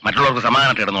ഉണ്ടായിരുന്നു. മറ്റുള്ളവർക്ക്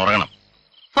സമാധാനമായിട്ട് കിടന്ന് ഉറങ്ങണം.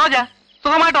 സോജ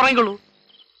സുഖമായിട്ട് ഉറങ്ങിക്കൊള്ളൂ.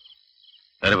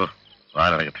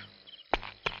 വാലടക്കട്ടെ.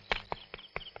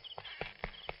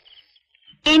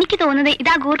 എനിക്ക് തോന്നുന്നത്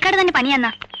ഇതാ ഗൂർക്കാട് തന്നെ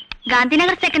പണിയെന്നാ.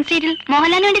 ഗാന്ധിനഗർ സെക്കൻഡ് സ്ട്രീറ്റിൽ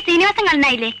മോഹൻലാലിന് വേണ്ടി ശ്രീനിവാസൻ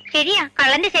കള്ളനായില്ലേ? ശരിയാ.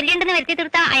 കള്ളന്റെ ശല്യം ഉണ്ടെന്ന് വരുത്തി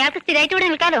തീർത്താ അയാൾക്ക് സ്ഥിരമായിട്ട് ഇവിടെ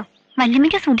നിൽക്കാലോ.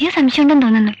 വല്യമ്മയ്ക്ക് സുധിയ സംശയം ഉണ്ടെന്ന്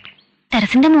തോന്നുന്നു.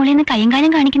 ടെറസിന്റെ മുകളിൽ നിന്ന് കയ്യും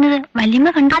കാലും കാണിക്കുന്നത് വല്യമ്മ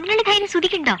കണ്ടു. അതിനുള്ള ധൈര്യം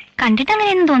സുധിക്കുണ്ടോ? കണ്ടിട്ട്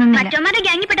അങ്ങനെയൊന്നും തോന്നുന്നു. മറ്റൊമാരുടെ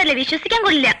ഗ്യാങ്ങിപ്പെട്ടല്ലേ, വിശ്വസിക്കാൻ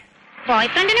കൊള്ളില്ല.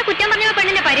 ബോയ് ഫ്രണ്ടിനെ കുറ്റം പറഞ്ഞ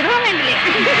പെണ്ണിന്റെ പരിഭവം കണ്ടില്ലേ?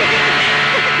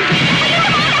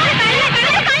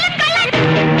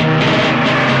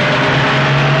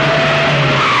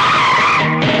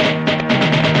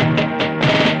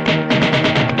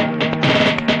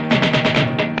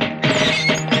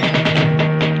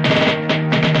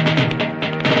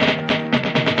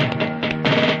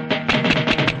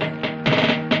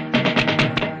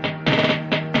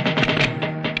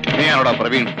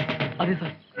 പ്രവീൺ,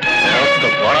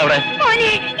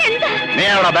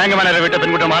 നീയാണോടാ ബാങ്ക് മാനേജർ വീട്ടിൽ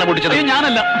പെൺകുട്ടി മാല പൊട്ടിച്ചത്?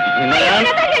 ഞാനല്ല.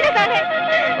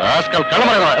 കള്ളം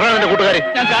പറയുന്നോ? എവിടെ നിന്റെ കൂട്ടുകാരി?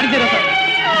 ഞാൻ കാണിച്ചു തരാം സാർ.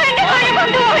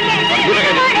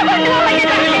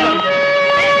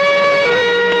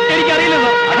 എനിക്കറിയില്ല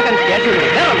സാർ. അതൊക്കെ കേട്ടു.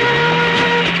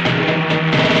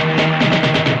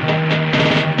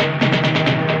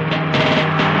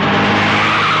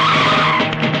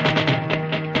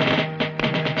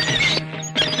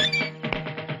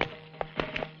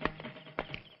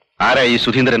 ആരാ ഈ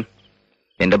സുധീന്ദ്രൻ?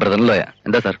 എന്റെ ബ്രദറിലോയാ.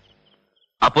 എന്താ സാർ?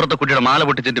 അപ്പുറത്തെ കുട്ടിയുടെ മാല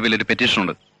പൊട്ടിച്ചതിന്റെ പേരിൽ ഒരു പെറ്റീഷൻ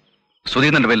ഉണ്ട്.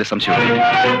 സുധീന്ദ്രന്റെ പേരിൽ സംശയം.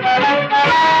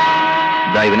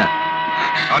 ഇവനാ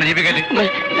അവനെ ജീവിക്കട്ടെ.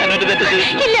 ഞാനൊരു തെറ്റ്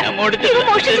ചെയ്തിട്ടില്ല. ഞാൻ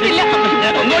മോടിച്ചിട്ടില്ല.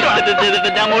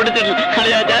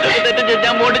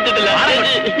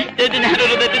 ചേച്ചി,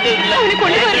 ഞാനൊരു തെറ്റ് ചെയ്തിട്ടില്ല.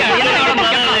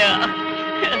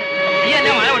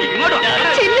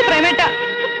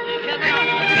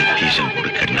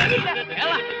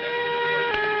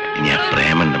 ഇനി ആ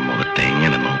പ്രേമന്റെ മുഖത്തെ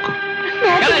എങ്ങനെ നോക്കും?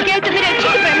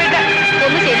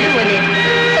 ഒന്ന് ചെല്ലും പോലെ.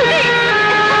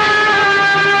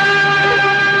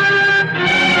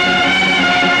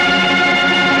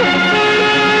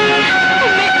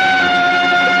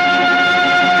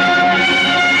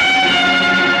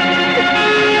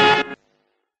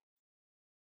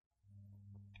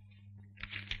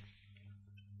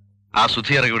 ആ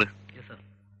സുധി ഇറക്കി വിട്.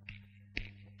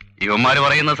 ഇവന്മാര്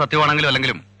പറയുന്നത് സത്യമാണെങ്കിലും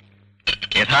അല്ലെങ്കിലും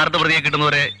യഥാർത്ഥ പ്രതിയെ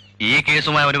കിട്ടുന്നവരെ ഈ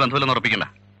കേസുമായി ഒരു ബന്ധമില്ലെന്ന് ഉറപ്പിക്കണ്ട.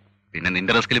 പിന്നെ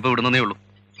നിന്റെ റിസ്കിൽ ഇപ്പൊ വിടുന്നതേ ഉള്ളൂ.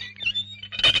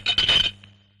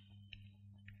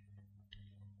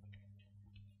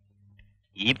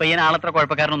 ഈ പയ്യൻ ആളത്ര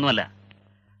കുഴപ്പക്കാരനൊന്നുമല്ല,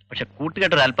 പക്ഷെ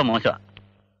കൂട്ടുകെട്ടൊരു അല്പം മോശമാ.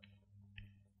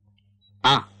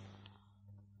 ആ,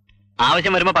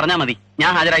 ആവശ്യം വരുമ്പോ പറഞ്ഞാൽ മതി,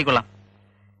 ഞാൻ ഹാജരായിക്കൊള്ളാം.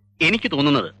 എനിക്ക്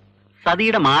തോന്നുന്നത്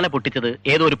സതിയുടെ മാല പൊട്ടിച്ചത്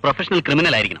ഏതോ ഒരു പ്രൊഫഷണൽ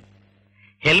ക്രിമിനൽ ആയിരിക്കണം.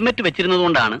 ഹെൽമെറ്റ്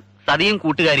വെച്ചിരുന്നതുകൊണ്ടാണ് സതിയും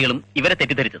കൂട്ടുകാരികളും ഇവരെ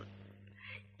തെറ്റിദ്ധരിച്ചത്.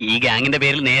 ഈ ഗാങ്ങിന്റെ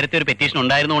പേരിൽ നേരത്തെ ഒരു പെറ്റീഷൻ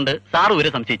ഉണ്ടായിരുന്നുകൊണ്ട് സാറ് ഇവരെ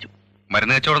സംശയിച്ചു.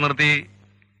 മരുന്ന് കച്ചവടം നിർത്തി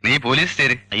നീ പോലീസ്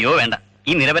ചേര്. അയ്യോ വേണ്ട,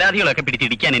 ഈ നിരപരാധികളൊക്കെ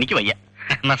പിടിച്ചിടിക്കാൻ എനിക്ക് വയ്യ.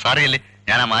 എന്നാ സാറിയല്ലേ,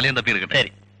 ഞാൻ ആ മാലയും തപ്പി എടുക്കട്ടെ.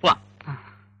 ശരി, പോവാം.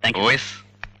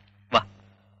 വാ.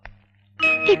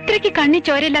 ഇത്രയ്ക്ക് കണ്ണി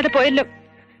ചോരയില്ലാതെ പോയല്ലോ.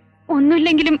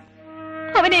 ഒന്നുമില്ലെങ്കിലും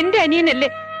അവൻ എന്റെ അനിയനല്ലേ.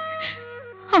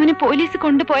 അവന് പോലീസ്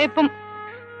കൊണ്ടുപോയപ്പം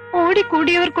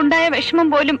ഓടിക്കൂടിയവർക്കുണ്ടായ വിഷമം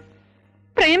പോലും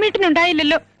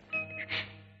പ്രേമേട്ടനുണ്ടായില്ലല്ലോ.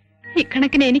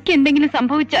 ഇക്കണക്കിന് എനിക്ക് എന്തെങ്കിലും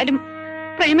സംഭവിച്ചാലും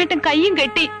പ്രേമേട്ടൻ കയ്യും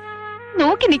കെട്ടി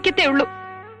നോക്കി നിൽക്കത്തേ ഉള്ളൂ.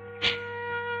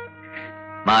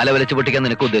 മാല വലിച്ചു പൊട്ടിക്കാൻ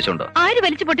നിനക്ക് ഉദ്ദേശമുണ്ടോ? ആര്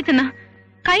വലിച്ചു പൊട്ടിച്ചെന്നാ?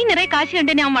 കൈ നിറയെ കാശ്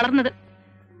കണ്ടേ ഞാൻ വളർന്നത്.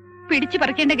 പിടിച്ചു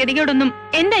പറിക്കേണ്ട ഗതികേടൊന്നും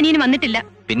എന്റെ അനിയന് വന്നിട്ടില്ല.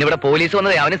 പിന്നെ ഇവിടെ പോലീസ്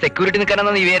വന്നത് അവന് സെക്യൂരിറ്റി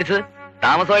നിൽക്കാനാണെന്ന് നീ വിചാരിച്ചത്?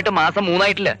 താമസമായിട്ട് മാസം 3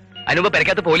 ആയിട്ടില്ല, അതിനുമ്പ്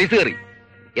പെരക്കകത്ത് പോലീസ് കയറി.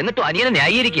 എന്നിട്ടും അനിയനെ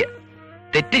ന്യായീകരിക്കുക.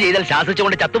 തെറ്റ് ചെയ്താൽ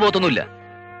ശാസിച്ചുകൊണ്ട് ചത്തുപോത്തൊന്നുമില്ല.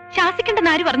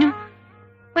 ശാസിക്കേണ്ടെന്ന് ആര് പറഞ്ഞു?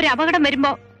 ഒരു അപകടം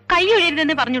വരുമ്പോ കൈ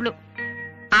ഒഴിയരുതെന്ന് പറഞ്ഞുള്ളൂ.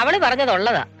 അവള്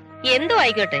പറഞ്ഞതുള്ളതാ. എന്തോ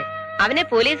ആയിക്കോട്ടെ, അവനെ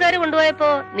പോലീസുകാർ കൊണ്ടുപോയപ്പോ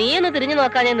നീയൊന്ന് തിരിഞ്ഞു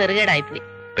നോക്കാൻ ഞാൻ നെറുകേടായിപ്പോയി.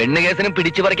 പെണ്ണ് കേസിനും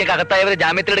പിടിച്ചു പറിക്കൊക്കെ അകത്തായവരെ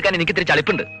ജാമ്യത്തിലെടുക്കാൻ എനിക്ക് ഇത്തിരി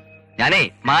ചളിപ്പുണ്ട്. ഞാനേ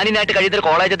മാനിനായിട്ട് കഴിയുന്നൊരു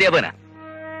കോളേജ് അധ്യാപകനാ.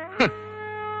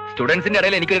 സ്റ്റുഡൻസിന്റെ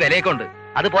ഇടയിൽ എനിക്കൊരു വിലയൊക്കെ ഉണ്ട്.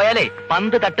 അത് പോയാലേ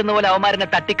പന്ത് തട്ടുന്ന പോലെ അവന്മാരെന്നെ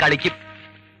തട്ടി കളിക്കും.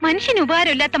 മനുഷ്യന്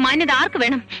ഉപകാരമില്ലാത്ത മാന്യത ആർക്ക്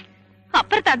വേണം?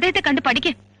 അപ്പുറത്ത് അദ്ദേഹത്തെ കണ്ട്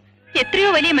പഠിക്ക്. എത്രയോ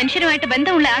വലിയ മനുഷ്യരുമായിട്ട്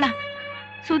ബന്ധമുള്ള ആളാ.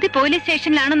 സുധി പോലീസ്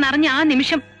സ്റ്റേഷനിലാണെന്ന് അറിഞ്ഞ ആ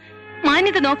നിമിഷം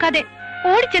മാന്യത നോക്കാതെ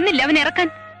ഓടിച്ചെന്നില്ല അവൻ ഇറക്കാൻ.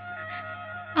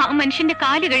 ആ മനുഷ്യന്റെ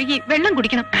കാല് കഴുകി വെള്ളം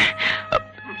കുടിക്കണം.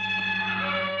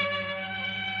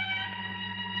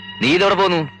 നീ ഇതോടെ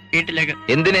പോന്നു? വീട്ടിലേക്ക്.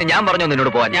 എന്തിന്? ഞാൻ പറഞ്ഞോ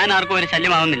നിന്നോട് പോവാൻ? ഞാൻ ആർക്കും ഒരു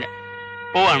ശല്യമാവുന്നില്ല,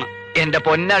 പോവാണ്. എന്റെ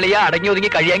പൊന്നളിയ, അടങ്ങി ഒതുങ്ങി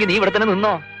കഴിയാമെങ്കിൽ നീ ഇവിടെ തന്നെ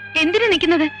നിന്നോ. എന്തിനു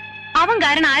നിൽക്കുന്നത്? അവൻ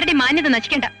കാരണം ആരുടെ മാന്യത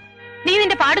നശിക്കണ്ട. നീ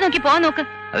നിന്റെ പാട് നോക്കി പോവാൻ നോക്ക്.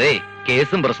 അതെ,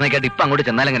 കേസും പ്രശ്നമൊക്കെയായിട്ട് ഇപ്പൊ അങ്ങോട്ട്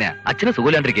ചെന്നാൽ എങ്ങനെയാ? അച്ഛന്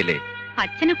സുഖമില്ലാണ്ടിരിക്കല്ലേ?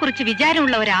 അച്ഛനെ കുറിച്ച്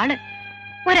വിചാരമുള്ള ഒരാള്,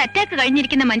 ഒരു അറ്റാക്ക്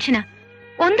കഴിഞ്ഞിരിക്കുന്ന മനുഷ്യനാ.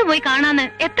 ഒന്ന് പോയി കാണാന്ന്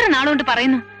എത്ര നാളുകൊണ്ട്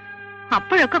പറയുന്നു.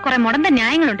 അപ്പോഴൊക്കെ കുറെ മുടന്ത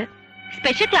ന്യായങ്ങളുണ്ട്.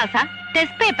 Special ക്ലാസ്സാ,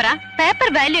 test പേപ്പറാ, paper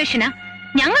വാല്യുവേഷനാ.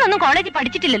 ഞങ്ങളൊന്നും കോളേജിൽ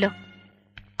പഠിച്ചിട്ടില്ലല്ലോ.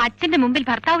 അച്ഛന്റെ മുമ്പിൽ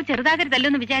ഭർത്താവ് ചെറുതാകരുതല്ലോ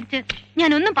എന്ന് വിചാരിച്ച് ഞാൻ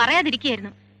ഒന്നും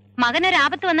പറയാതിരിക്കുകയായിരുന്നു. മകനൊരു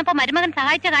ആപത്ത് വന്നപ്പോ മരുമകൻ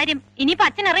സഹായിച്ച കാര്യം ഇനിയിപ്പോ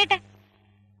അച്ഛൻ അറിയട്ടെ.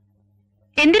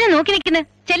 എന്തിനാ നോക്കി നിൽക്കുന്നത്?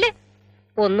 ചെല്ല്.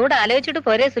 ഒന്നുകൂടെ ആലോചിച്ചിട്ട്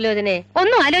പോരെ സുലോചനെ?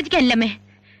 ഒന്നും ആലോചിക്കാനില്ലമ്മേ.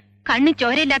 കണ്ണി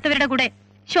ചോരയില്ലാത്തവരുടെ കൂടെ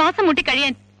ശ്വാസം മുട്ടി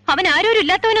കഴിയാൻ അവൻ ആരോരും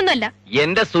ഇല്ലാത്തവനൊന്നുമല്ല.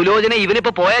 എന്റെ സുലോചന,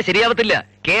 ഇവനിപ്പോ പോയാൽ ശരിയാവത്തില്ല.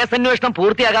 കേസന്വേഷണം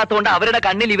പൂർത്തിയാകാത്തതുകൊണ്ട് അവരുടെ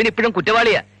കണ്ണിൽ ഇവനിപ്പോഴും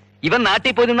കുറ്റവാളിയാ. ഇവൻ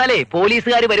നാട്ടിൽ പോയി നിന്നാലേ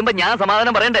പോലീസുകാർ വരുമ്പോ ഞാൻ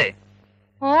സമാധാനം പറയണ്ടേ?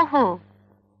 ഓഹോ,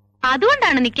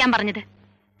 അതുകൊണ്ടാണ് നിൽക്കാൻ പറഞ്ഞത്.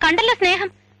 കണ്ടല്ലോ സ്നേഹം.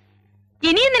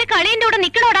 ഇനിയും നിനക്ക് അളിയന്റെ കൂടെ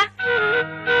നിക്കണോടാ?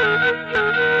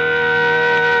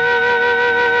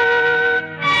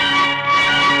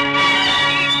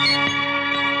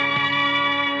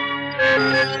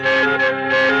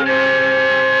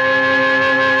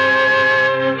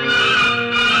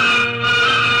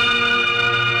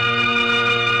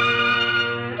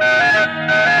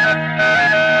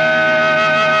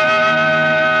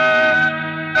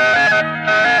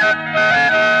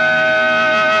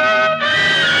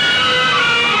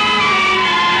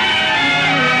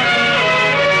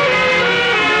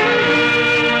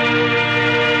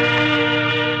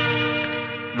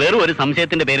 വെറും ഒരു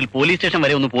സംശയത്തിന്റെ പേരിൽ പോലീസ് സ്റ്റേഷൻ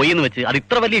വരെ ഒന്ന് പോയി എന്ന് വെച്ച് അത്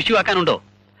ഇത്ര വലിയ ഇഷ്യൂ ആക്കാനുണ്ടോ?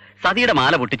 സതിയുടെ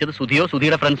മാല പൊട്ടിച്ചത് സുധിയോ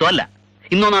സുധിയുടെ ഫ്രണ്ട്സോ അല്ല.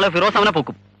 ഇന്നോ നാളെ ഫിറോസ് അവനെ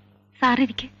പൊക്കും.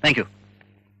 സാറിരിക്കെ. Thank you.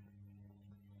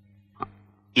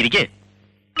 ഇരിക്കേ.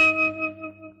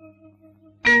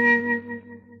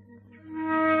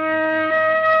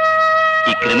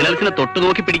 ഈ ക്രിമിനൽസിനെ തൊട്ടു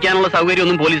നോക്കി പിടിക്കാനുള്ള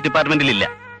സൗകര്യമൊന്നും പോലീസ് ഡിപ്പാർട്ട്മെന്റിൽ ഇല്ല.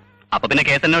 അപ്പൊ പിന്നെ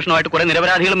കേസന്വേഷണമായിട്ട് കുറെ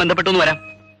നിരപരാധികളും ബന്ധപ്പെട്ടു വരാം.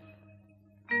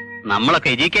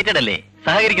 നമ്മളൊക്കെ എഡ്യൂക്കേറ്റഡ് അല്ലേ,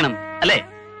 സഹകരിക്കണം അല്ലേ?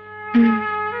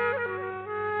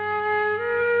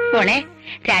 മോളെ,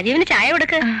 രാജീവിന് ചായ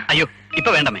കൊടുക്ക്. അയ്യോ, ഇപ്പൊ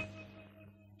വേണ്ടമേ.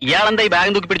 ഇയാളെന്താ ഈ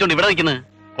ബാഗും തൂക്കി പിടിച്ചോണ്ട് ഇവിടെ നിൽക്കുന്നത്?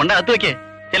 കൊണ്ടകത്ത് വെക്കേ,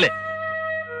 ചെല്ലേ.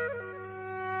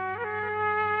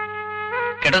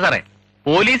 കേട്ടോ സാറേ,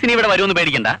 പോലീസിന് ഇവിടെ വരുമെന്ന്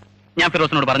പേടിക്കണ്ട. ഞാൻ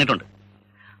ഫിറോസിനോട് പറഞ്ഞിട്ടുണ്ട്.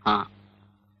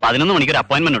 11 മണിക്ക് ഒരു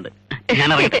അപ്പോയിന്റ്മെന്റ് ഉണ്ട്.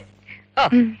 ഞാൻ അറിയട്ടെ.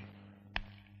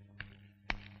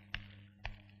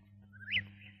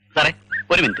 സാറേ,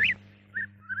 ഒരു മിനിറ്റ്,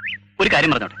 ഒരു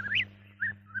കാര്യം പറഞ്ഞോട്ടെ.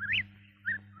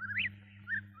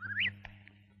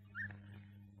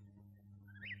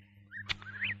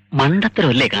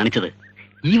 മണ്ടത്തരമല്ലേ കാണിച്ചത്?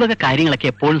 ഈ വക കാര്യങ്ങളൊക്കെ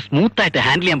എപ്പോഴും സ്മൂത്ത് ആയിട്ട്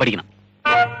ഹാൻഡിൽ ചെയ്യാൻ പഠിക്കണം.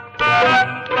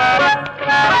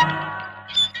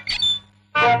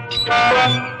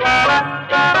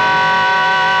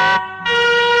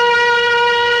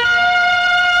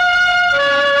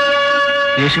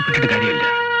 ദേഷ്യപ്പെട്ടിട്ട് കാര്യമില്ല.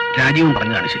 രാജീവൻ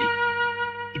പറഞ്ഞതാണ് ശരി.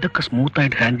 ഇതൊക്കെ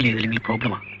സ്മൂത്തായിട്ട് ഹാൻഡിൽ ചെയ്തില്ലെങ്കിൽ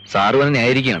പ്രോബ്ലമാണ്. സാറ് പറഞ്ഞ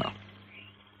ന്യായീകരിക്കുകയാണോ?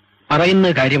 പറയുന്ന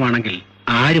കാര്യമാണെങ്കിൽ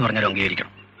ആര് പറഞ്ഞാലും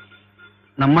അംഗീകരിക്കണം.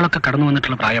 നമ്മളൊക്കെ കടന്നു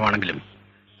വന്നിട്ടുള്ള പ്രായമാണെങ്കിലും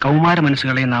കൗമാര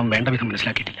മനസ്സുകളെ നാം വേണ്ട വിധം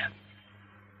മനസ്സിലാക്കിയിട്ടില്ല.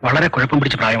 വളരെ കുഴപ്പം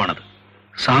പിടിച്ച പ്രായമാണത്.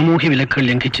 സാമൂഹ്യ വിലക്കുകൾ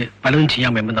ലംഘിച്ച് പലതും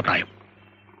ചെയ്യാൻ വെമ്പുന്ന പ്രായം.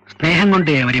 സ്നേഹം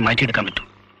കൊണ്ടേ അവരെ മാറ്റിയെടുക്കാൻ പറ്റൂ.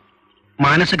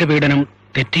 മാനസിക പീഡനം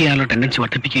തെറ്റ് ചെയ്യാനുള്ള ടെൻഡൻസി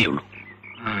വർദ്ധിപ്പിക്കുകയുള്ളൂ.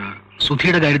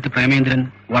 സുധിയുടെ കാര്യത്തിൽ പ്രേമേന്ദ്രൻ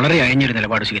വളരെ അയഞ്ഞൊരു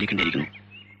നിലപാട് സ്വീകരിക്കേണ്ടിയിരിക്കുന്നു.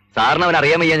 സാറിന് അവൻ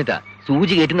അറിയാൻ വയ്യാഞ്ഞിട്ടാ.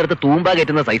 സൂചി കയറ്റുന്നിടത്ത് തൂമ്പ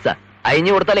കയറ്റുന്ന സൈസ.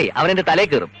 അയഞ്ഞു കൊടുത്താലേ അവനെന്റെ തലേ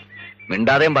കയറും.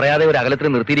 മിണ്ടാതെയും പറയാതെ ഒരു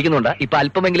അകലത്തിൽ നിർത്തിയിരിക്കുന്നുണ്ടാ ഇപ്പൊ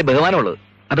അല്പമെങ്കിലും ബഹുമാനമുള്ളത്.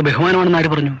 അത് ബഹുമാനമാണെന്ന് ആര്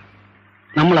പറഞ്ഞു?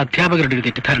 നമ്മൾ അധ്യാപകരുടെ ഒരു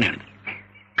തെറ്റിദ്ധാരണയാണ്.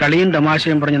 കളിയും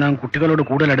തമാശയും പറഞ്ഞ് നാം കുട്ടികളോട്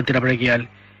കൂടുതൽ അടുത്തിടപഴകിയാൽ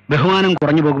ബഹുമാനം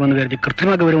കുറഞ്ഞു പോകുമെന്ന് കരുതി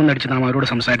കൃത്രിമ ഗൗരവം നടിച്ച് നാം അവരോട്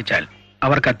സംസാരിച്ചാൽ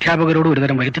അവർക്ക് അധ്യാപകരോട്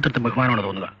ഒരുതരം വരുത്തിത്തീർത്ത ബഹുമാനമാണ്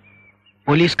തോന്നുക.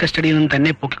 പോലീസ് കസ്റ്റഡിയിൽ നിന്ന്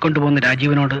തന്നെ പൊക്കിക്കൊണ്ടുപോകുന്ന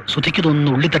രാജീവനോട് സുധിക്ക് തോന്നുന്ന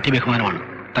ഉള്ളിത്തട്ടിയ ബഹുമാനമാണ്,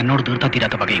 തന്നോട് തീർത്താ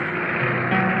തീരാത്ത പകയും.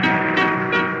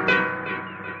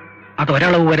 അത്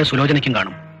ഒരളവ് വരെ സുലോചനയ്ക്കും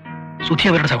കാണും. സുധി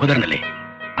അവരുടെ സഹോദരനല്ലേ.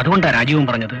 അതുകൊണ്ടാണ് രാജീവൻ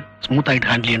പറഞ്ഞത് സ്മൂത്തായിട്ട്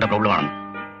ഹാൻഡിൽ ചെയ്യേണ്ട പ്രോബ്ലമാണെന്ന്.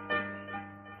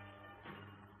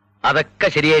 അതൊക്കെ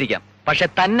ശരിയായിരിക്കാം. പക്ഷെ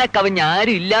തന്നെ കവിഞ്ഞ്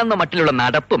ആരും ഇല്ലാന്ന മട്ടിലുള്ള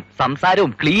നടപ്പും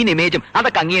സംസാരവും ക്ലീൻ ഇമേജും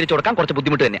അതൊക്കെ അംഗീകരിച്ചു കൊടുക്കാൻ കുറച്ച്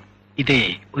ബുദ്ധിമുട്ട് തന്നെയാ. ഇതേ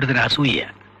ഒരുതരം അസൂയ.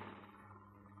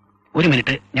 ഒരു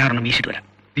മിനിറ്റ്, ഞാൻ ഒരെണ്ണം വീശിട്ട് വരാം.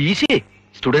 വീശി?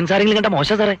 സ്റ്റുഡൻസ് ആരെങ്കിലും കണ്ട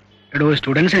മോശം സാറേ. എടോ,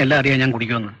 സ്റ്റുഡൻസിന് എല്ലാം അറിയാം ഞാൻ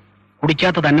കുടിക്കുമെന്ന്.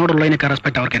 കുടിക്കാത്ത തന്നോടുള്ളതിനൊക്കെ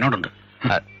റെസ്പെക്ട് അവർക്ക് എന്നോടുണ്ട്.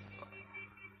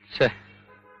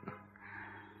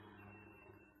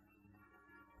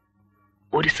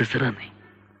 ഒരു സിസർ തന്നെ.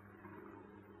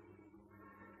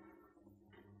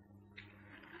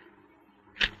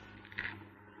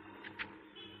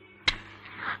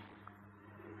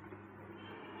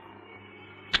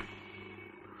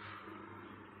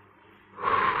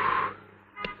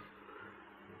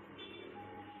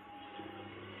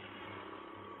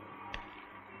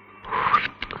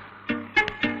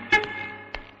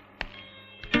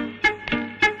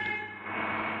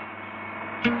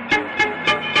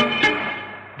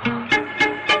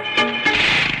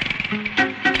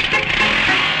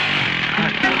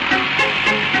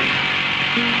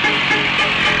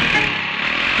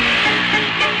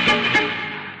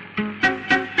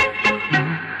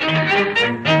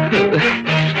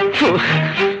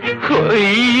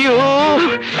 അയ്യോ,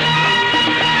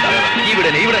 ഇവിടെ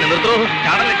നിർത്തോ.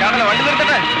 ചാടല വണ്ടി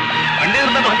നിർത്തട്ടെ. വണ്ടി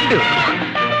നിർത്താൻ വണ്ടി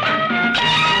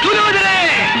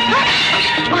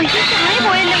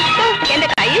പോയല്ലോ. എന്റെ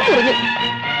കൈ മുറിഞ്ഞു.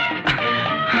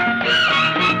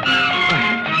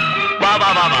 വാ വാ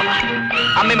വാ വാ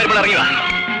അമ്മയും മരുമ്പോൾ ഇറങ്ങി വാ.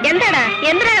 എന്താടാ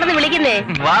എന്തിനാ കിടന്ന് വിളിക്കുന്നേ?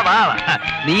 വാ വാ വാ.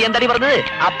 നീ എന്താടി പറഞ്ഞത്?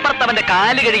 അപ്പുറത്തവന്റെ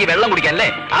കാല് കഴുകി വെള്ളം കുടിക്കാനല്ലേ?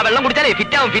 ആ വെള്ളം കുടിച്ചാലേ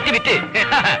ഫിറ്റാവും. ഫിറ്റ്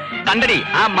കണ്ടടി,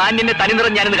 ആ മാന്യന്റെ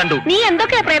തനിനിറം ഞാനിന്ന് കണ്ടു. നീ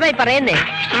എന്തൊക്കെയാ പ്രേമായി പറയുന്നേ?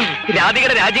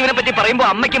 രാധികയുടെ രാജീവനെ പറ്റി പറയുമ്പോ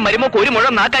അമ്മയ്ക്കും മരുമോക്ക് ഒരു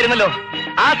മുഴം നാക്കായിരുന്നല്ലോ.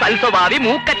 ആ സൽസ്വഭാവി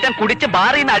മൂക്കറ്റം കുടിച്ച്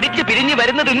ബാറിൽ നിന്ന് അടിച്ച് പിരിഞ്ഞു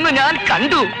വരുന്നത് ഇന്ന് ഞാൻ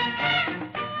കണ്ടു.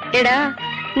 എടാ,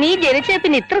 നീ ജനിച്ച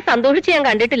പിന്നെ ഇത്ര സന്തോഷിച്ച് ഞാൻ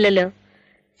കണ്ടിട്ടില്ലല്ലോ.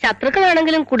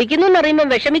 ശത്രുക്കളാണെങ്കിലും കുടിക്കുന്നു എന്നറിയുമ്പോ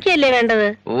വിഷമിക്കുകയല്ലേ വേണ്ടത്?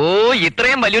 ഓ,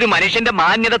 ഇത്രയും വലിയൊരു മനുഷ്യന്റെ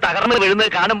മാന്യത തകർന്നു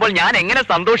വീഴുന്നത് കാണുമ്പോൾ ഞാൻ എങ്ങനെ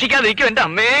സന്തോഷിക്കാതിരിക്കും എന്റെ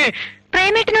അമ്മേ.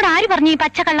 പ്രേമേട്ടനോട് ആര് പറഞ്ഞു ഈ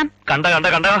പച്ചക്കള്ളം? കണ്ട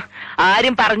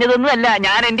ആരും പറഞ്ഞതൊന്നുമല്ല,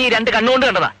 ഞാൻ എന്റെ ഈ രണ്ട് കണ്ണുകൊണ്ട്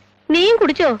കണ്ടതാ. നീയും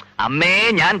കുടിച്ചോ? അമ്മേ,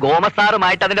 ഞാൻ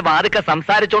ഗോമസാറുമായിട്ട് അതിന്റെ വാതിക്ക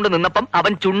സംസാരിച്ചോണ്ട് നിന്നപ്പം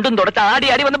അവൻ ചുണ്ടും തുടച്ച്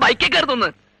ആടി വന്ന് ബൈക്കിൽ കയറുന്നു.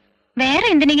 വേറെ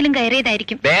എന്തിനെങ്കിലും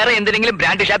കയറിയതായിരിക്കും. വേറെ എന്തിനെങ്കിലും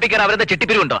ബ്രാൻഡ് ഷാപ്പിൽ കയറി അവരുടെ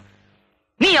ചിട്ടിപ്പിരിവുണ്ടോ?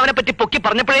 നീ അവനെ പറ്റി പൊക്കി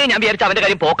പറഞ്ഞപ്പോഴേ ഞാൻ വിചാരിച്ച അവന്റെ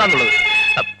കാര്യം പോക്കാന്നുള്ളത്.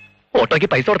 ഓട്ടോയ്ക്ക്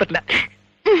പൈസ കൊടുത്തിട്ടില്ല.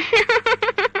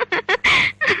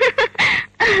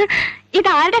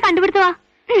 ഇതാരുടെ കണ്ടുപിടുത്തവാ?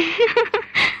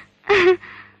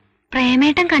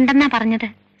 പ്രേമേട്ടൻ കണ്ടെന്നാ പറഞ്ഞത്.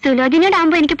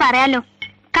 സുലോചനയോടാകുമ്പോ എനിക്ക് പറയാലോ.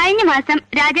 കഴിഞ്ഞ മാസം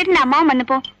രാജേട്ടന്റെ അമ്മാവൻ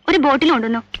വന്നപ്പോ ഒരു ബോട്ടിൽ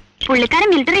കൊണ്ടുവന്നു. പുള്ളിക്കാരൻ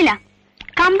മിലിറ്ററിയില്ല.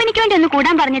 കമ്പനിക്ക് വേണ്ടി ഒന്ന്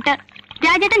കൂടാൻ പറഞ്ഞിട്ട്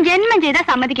രാജേട്ടൻ ജന്മം ചെയ്താൽ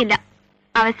സമ്മതിക്കില്ല.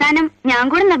 അവസാനം ഞാൻ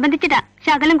കൂടെ നിർബന്ധിച്ചിട്ടാ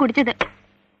ശകലം കുടിച്ചത്.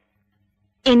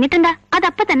 എന്നിട്ടെന്താ,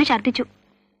 അതപ്പ തന്നെ ഛർദ്ദിച്ചു.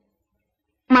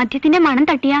 മദ്യത്തിന്റെ മണം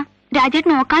തട്ടിയാ രാജേട്ടൻ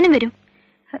നോക്കാനും വരും.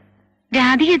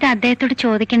 രാധിക ഇത് അദ്ദേഹത്തോട്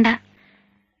ചോദിക്കണ്ട.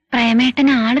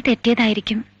 പ്രേമേട്ടന് ആള്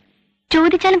തെറ്റിയതായിരിക്കും.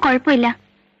 ചോദിച്ചാലും കുഴപ്പമില്ല.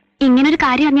 ഇങ്ങനൊരു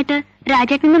കാര്യം അറിഞ്ഞിട്ട്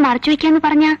രാജേട്ടനെ മറച്ചു വെക്കാന്ന്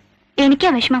പറഞ്ഞാ എനിക്കാ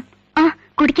വിഷമം. ആ,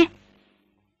 കുടിക്കേ.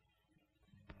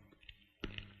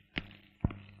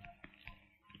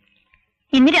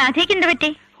 ഇന്ന് രാധയ്ക്ക് എന്താ പറ്റി?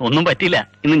 ഒന്നും പറ്റില്ല.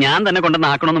 ഇന്ന് ഞാൻ തന്നെ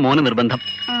കൊണ്ടുവന്നാക്കണമെന്ന് മോന് നിർബന്ധം.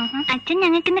 അച്ഛൻ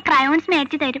ഞങ്ങൾക്ക് ഇന്ന് ക്രയോൺസ്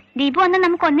മേടിച്ചു തരും. ദീപു വന്ന്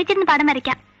നമുക്ക് ഒന്നിച്ചിരുന്ന് പടം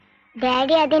വരയ്ക്കാം.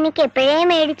 ഡാഡി അതെനിക്ക് എപ്പോഴേ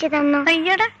മേടിച്ചു തന്നു.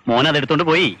 അയ്യോടാ, മോൻ അതെടുത്തോണ്ട്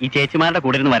പോയി ഈ ചേച്ചിമാരുടെ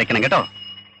കൂടെ ഇരുന്ന് വരയ്ക്കണം കേട്ടോ.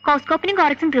 കോസ്കോപ്പിനും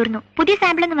കോറക്സും തീർന്നു. പുതിയ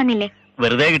സാമ്പിൾ ഒന്നും വന്നില്ലേ?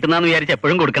 വെറുതെ കിട്ടുന്നാന്ന് വിചാരിച്ച്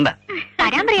എപ്പോഴും കൊടുക്കണ്ട.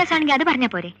 തരാൻ പ്രയാസമാണെങ്കിൽ അത് പറഞ്ഞാ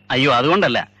പോരെ? അയ്യോ,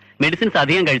 അതുകൊണ്ടല്ല. മെഡിസിൻസ്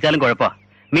അധികം കഴിച്ചാലും കുഴപ്പമാ.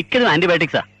 മിക്കതും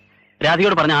ആന്റിബയോട്ടിക്സാ.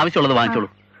 രാധികയോട് പറഞ്ഞ ആവശ്യമുള്ളത് വാങ്ങിച്ചോളൂ.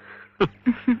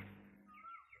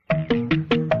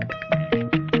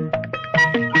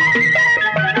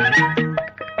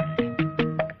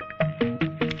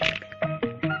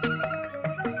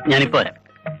 ഞാനിപ്പോ വരാം.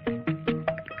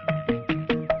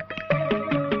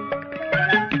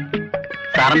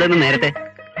 സാറിന്റെ നേരത്തെ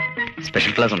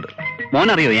സ്പെഷ്യൽ ക്ലാസ് ഉണ്ട്. മോൻ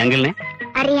അറിയോ ഈ അങ്കിളിനെ?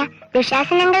 അറിയാം,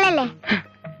 ദുശാസനങ്ങളല്ലേ?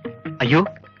 അയ്യോ,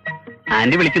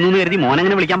 ആന്റി വിളിക്കുന്നു കരുതി മോൻ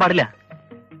അങ്ങനെ വിളിക്കാൻ പാടില്ല.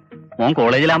 മോൻ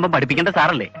കോളേജിലാകുമ്പോ പഠിപ്പിക്കേണ്ട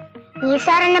സാറല്ലേ? ഈ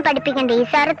സാറെന്നെ പഠിപ്പിക്കണ്ടേ, ഈ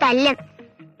സാറ് തല്ലും.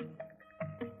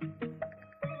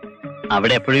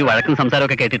 അവിടെ എപ്പോഴും ഈ വഴക്കും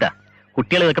സംസാരമൊക്കെ കേട്ടിട്ടാ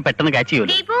കുട്ടികൾ ഇതൊക്കെ പെട്ടെന്ന് കാച്ച്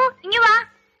ചെയ്യുമല്ലോ.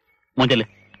 മോഞ്ചല്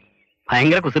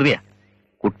ഭയങ്കര കുസൃതിയാ.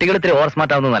 കുട്ടികൾ ഇത്തിരി ഓവർ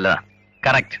സ്മാർട്ട് ആവുന്നത് നല്ലതാ.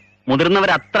 കറക്റ്റ്. മുതിർന്നവർ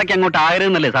അത്രയ്ക്ക് അങ്ങോട്ട്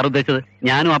ആകരുതെന്നല്ലേ സാർ ഉദ്ദേശിച്ചത്?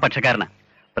 ഞാനും ആ പക്ഷക്കാരനാ.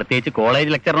 പ്രത്യേകിച്ച് കോളേജ്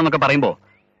ലെക്ചർ എന്നൊക്കെ പറയുമ്പോ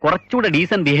കുറച്ചുകൂടെ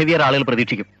ഡീസന്റ് ബിഹേവിയർ ആളുകൾ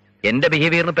പ്രതീക്ഷിക്കും. എന്റെ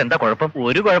ബിഹേവിയറിന് ഇപ്പൊ എന്താ കുഴപ്പം?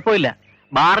 ഒരു കുഴപ്പമില്ല.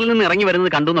 ബാറിൽ നിന്ന് ഇറങ്ങി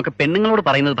വരുന്നത് കണ്ടു എന്നൊക്കെ പെണ്ണുങ്ങളോട്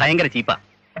പറയുന്നത് ഭയങ്കര ചീപ്പാ.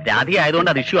 രാധിക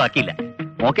ആയതുകൊണ്ട് അത് ഇഷ്യൂ ആക്കിയില്ല.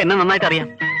 മോക്ക് എന്നെ നന്നായിട്ട് അറിയാം.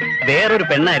 വേറൊരു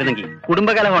പെണ്ണായിരുന്നെങ്കിൽ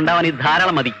കുടുംബകലഹം ഉണ്ടാവാൻ ഇത്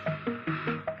ധാരാളം മതി.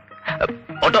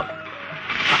 ഓട്ടോ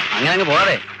അങ്ങനെ അങ്ങ്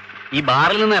പോകാതെ. ഈ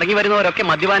ബാറിൽ നിന്ന് ഇറങ്ങി വരുന്നവരൊക്കെ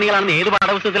മദ്യപാനികളാണെന്ന് ഏത്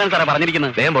പാഠപുസ്തകത്തിലാണ് സാറേ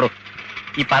പറഞ്ഞിരിക്കുന്നത്? വേഗം പോടും.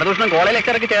 ഈ പരദൂഷണം കോളേജ്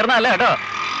ലെക്ചറൊക്കെ ചേർന്നല്ല കേട്ടോ.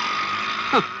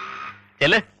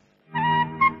 ചെല്ല്.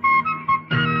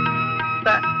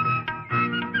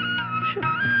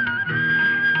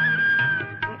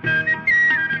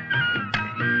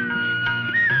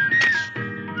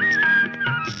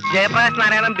 जयप्रकाश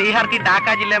नारायण बिहार की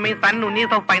ढाका जिले में सन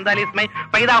 1945 में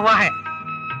पैदा हुआ है.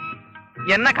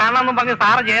 എന്നെ കാണാമെന്നും പറഞ്ഞ്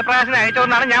സാറ് ജയപ്രകാശിനെ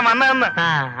അയച്ചോന്നാണ് ഞാൻ വന്നതെന്ന്.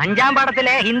 5ാം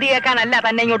പാഠത്തിലെ ഹിന്ദി കേൾക്കാനല്ല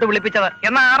തന്നെ ഇങ്ങോട്ട് വിളിപ്പിച്ചത്.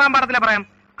 എന്നാ 6ാം പാഠത്തിലെ പറയാം.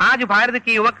 ആജ് ഭാരത്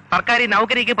കി യുവക് സർക്കാരി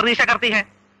നൗകരിക്ക് പ്രതീക്ഷ കർത്തി ഹെ.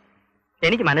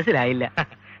 എനിക്ക് മനസ്സിലായില്ല.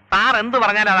 സാർ എന്ത്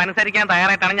പറഞ്ഞാലും അതനുസരിക്കാൻ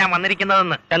തയ്യാറായിട്ടാണ് ഞാൻ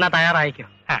വന്നിരിക്കുന്നതെന്ന്. എന്നാ തയ്യാറായിക്കോ.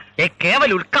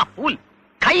 കേവൽ ഉൽക്കാ ഫൂൽ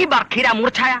കൈ ബാർ ഖീരാ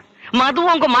മൂർച്ഛായ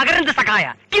മധുവോं को मकरंद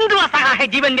सखाया किंतु असहा है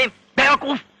जीवन में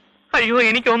बेवकूफ. അയ്യോ,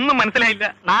 എനിക്കൊന്നും മനസ്സിലായില്ല.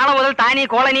 നാളെ മുതൽ താൻ ഈ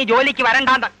കോളനി ജോലിക്ക്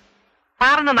വരണ്ടാന്ന്.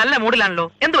 സാറിന് നല്ല മൂഡിലാണല്ലോ,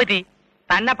 എന്തു പറ്റി?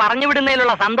 തന്നെ പറഞ്ഞു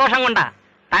വിടുന്നതിലുള്ള സന്തോഷം കൊണ്ടാ.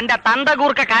 തന്റെ തന്ത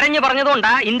ഗൂർക്ക കരഞ്ഞു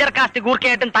പറഞ്ഞതുകൊണ്ടാ ഇന്റർകാസ്റ്റ്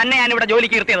ഗൂർക്കയായിട്ടും തന്നെ ഞാൻ ഇവിടെ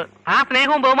ജോലിക്ക് ഇരുത്തിയത്. ആ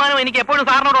സ്നേഹവും ബഹുമാനവും എനിക്ക് എപ്പോഴും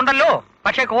സാറിനോടുണ്ടല്ലോ.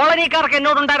 പക്ഷെ കോളനിക്കാർക്ക്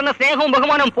എന്നോടുണ്ടായിരുന്ന സ്നേഹവും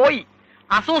ബഹുമാനവും പോയി.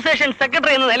 അസോസിയേഷൻ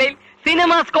സെക്രട്ടറി എന്ന നിലയിൽ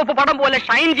സിനിമാസ്കോപ്പ് പടം പോലെ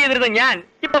ഷൈൻ ചെയ്തിരുന്ന ഞാൻ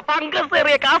ഇപ്പൊ ഫംഗസ്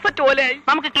ഏറിയ കാസറ്റ് പോലെ.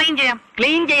 നമുക്ക് ക്ലീൻ ചെയ്യാം.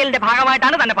 ക്ലീൻ ചെയ്യലിന്റെ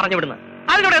ഭാഗമായിട്ടാണ് തന്നെ പറഞ്ഞു വിടുന്നത്.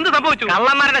 അതിനോട് എന്ത് സംഭവിച്ചു?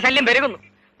 കള്ളന്മാരുടെ ശല്യം പെരുകുന്നു.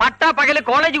 പട്ടാപ്പകല്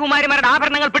കോളേജ് കുമാരിമാരുടെ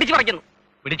ആഭരണങ്ങൾ പിടിച്ചു പറിക്കുന്നു.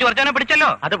 പിടിച്ചു പറിച്ചാനോ? പിടിച്ചല്ലോ.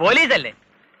 അത് പോലീസല്ലേ.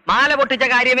 മാല പൊട്ടിച്ച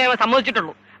കാര്യമേ അവൻ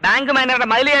സമ്മതിച്ചിട്ടുള്ളൂ. ബാങ്ക് മാനേജറുടെ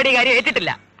മതിലിയാടി കാര്യം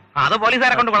ഏറ്റിട്ടില്ല. അത്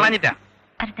പോലീസുകാരെ കൊണ്ട് കൊള്ളാഞ്ഞിട്ടാ.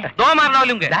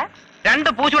 ദോമാറിനോലും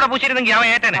 2 പൂച്ചൂടെ പൂച്ചിരുന്നെങ്കിൽ അവൻ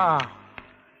ഏറ്റനെ.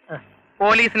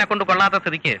 പോലീസിനെ കൊണ്ട് കൊള്ളാത്ത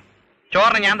സ്ഥിതിക്ക്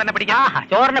ചോറിനെ ഞാൻ തന്നെ പിടിക്കാം.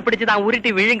 ചോറിനെ പിടിച്ച് താൻ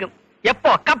ഉരുട്ടി വിഴുങ്ങും.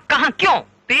 എപ്പോ? കബ് കഹാ ക്യോ?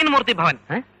 തീൻമൂർത്തി ഭവൻ.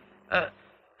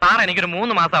 സാർ എനിക്കൊരു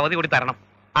 3 മാസം അവധി കൂടി തരണം.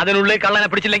 അതിനുള്ളിൽ കള്ളനെ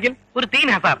പിടിച്ചില്ലെങ്കിൽ ഒരു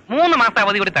 3 സാർ 3 മാസം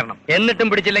അവധി കൂടി തരണം. എന്നിട്ടും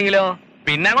പിടിച്ചില്ലെങ്കിലോ?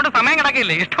 പിന്നെ അങ്ങോട്ട് സമയം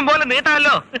കിടക്കില്ലേ, ഇഷ്ടം പോലെ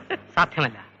നീട്ടാമല്ലോ.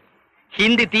 സാധ്യമല്ല.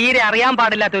 ഹിന്ദി തീരെ അറിയാൻ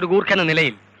പാടില്ലാത്ത ഒരു ഗൂർഖ എന്ന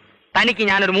നിലയിൽ തനിക്ക്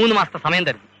ഞാനൊരു 3 മാസത്തെ സമയം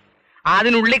തരുന്നു.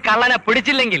 അതിനുള്ളിൽ കള്ളനെ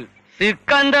പിടിച്ചില്ലെങ്കിൽ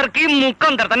സിക്കന്ദർക്ക്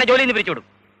മുക്കന്ദർ തന്നെ ജോലിയിൽ നിന്ന് പിരിച്ചുവിടും.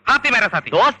 ഹാത്തി മേരാ സാത്തി.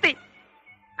 ദോസ്തി.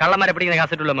 കള്ളന്മാരെ പിടിക്കുന്ന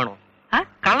കാസറ്റുള്ള വേണോ?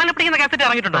 കള്ളനെ പിടിക്കുന്ന കാസറ്റ്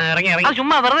ഇറങ്ങിയിട്ടുണ്ടോ? ഇറങ്ങി. അത്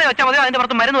ചുമ്മാ വെറുതെ വെച്ചാൽ മതി. അതിന്റെ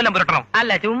പുറത്ത് മരുന്നെല്ലാം പുരട്ടണം.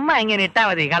 അല്ല, ചുമ്മാ ഇങ്ങനെ ഇട്ടാ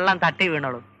മതി. കള്ളം തട്ടി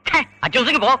വീണോളൂ.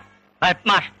 അച്ചൂസിക്ക് പോ.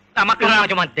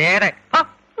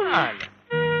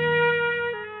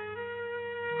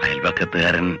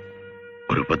 അയൽപക്കത്തുകാരൻ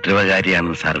ഒരു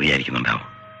ഉപദ്രവകാരിയാണെന്ന് സാർ വിചാരിക്കുന്നുണ്ടാവും.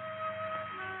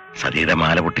 സതിയുടെ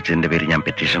മാല പൊട്ടിച്ചതിന്റെ പേര് ഞാൻ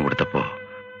പെറ്റീഷൻ കൊടുത്തപ്പോ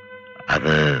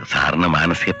അത് സാറിന്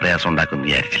മാനസിക പ്രയാസം ഉണ്ടാക്കുമെന്ന്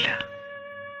വിചാരിച്ചില്ല.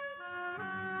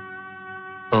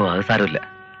 ഓ, അത് സാരമില്ല.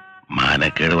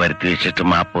 മാനക്കേട് വരുത്തി വെച്ചിട്ട്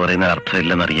മാപ്പ് പറയുന്ന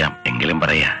അർത്ഥമില്ലെന്നറിയാം. എങ്കിലും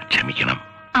പറയാ, ക്ഷമിക്കണം.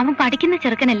 അവൻ പഠിക്കുന്ന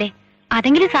ചെറുക്കനല്ലേ,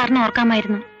 അതെങ്കിലും സാറിന്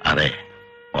ഓർക്കാമായിരുന്നു. അതെ,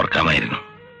 ഓർക്കാമായിരുന്നു.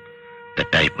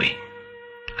 തെറ്റായിപ്പോയി.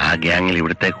 ആ ഗ്യാങ്ങിൽ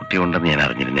ഇവിടുത്തെ കുട്ടിയുണ്ടെന്ന് ഞാൻ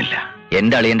അറിഞ്ഞിരുന്നില്ല.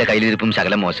 എന്റെ അളിയന്റെ കയ്യിലിരിപ്പും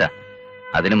ശകലം മോശ.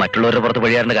 അതിന് മറ്റുള്ളവരുടെ പുറത്ത്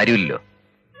വഴിയാറേണ്ട കാര്യമില്ലല്ലോ.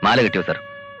 മാല കിട്ടിയോ സാർ?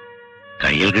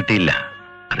 കയ്യിൽ കിട്ടിയില്ല.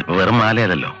 അതിപ്പോ വെറും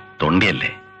മാലയതല്ലോ,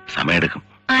 തൊണ്ടിയല്ലേ, സമയമെടുക്കും.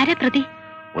 ആരാ പ്രതി?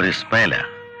 ഒരു ഇസ്മയില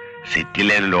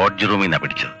സിറ്റിയിലെ ലോഡ്ജ് റൂമിൽ നിന്നാ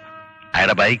പിടിച്ചത്.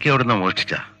 അയാളുടെ ബൈക്ക് എവിടുന്ന്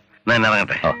മോഷ്ടിച്ച. എന്നാ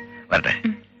ഇറങ്ങട്ടെ, വരട്ടെ.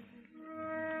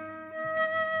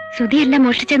 സുധിയല്ല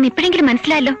മോഷ്ടിച്ചെന്ന് ഇപ്പോഴെങ്കിലും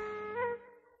മനസ്സിലായല്ലോ.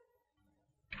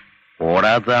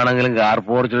 ഓടാത്തതാണെങ്കിലും കാർ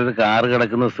പോർച്ചിലൊരു കാറ്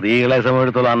കിടക്കുന്ന സ്ത്രീകളെ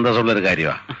സമയത്തോളം അന്തസ്സുള്ള ഒരു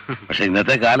കാര്യമാണ്. പക്ഷെ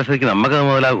ഇന്നത്തെ കാലസ്ഥിതിക്ക് നമുക്കത്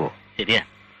മുതലാകുമോ? ശരിയാ.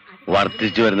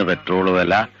 വർദ്ധിച്ചു വരുന്ന പെട്രോൾ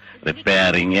വില,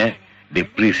 റിപ്പയറിങ്,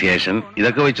 ഡിപ്രീസിയേഷൻ,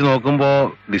 ഇതൊക്കെ വെച്ച് നോക്കുമ്പോ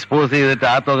ഡിസ്പോസ് ചെയ്തിട്ട്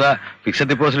ആ തുക ഫിക്സഡ്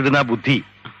ഡിപ്പോസിറ്റ് ഇടുന്ന ബുദ്ധി,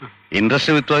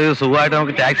 ഇൻട്രസ്റ്റ് വിത്ത് സുഖമായിട്ട്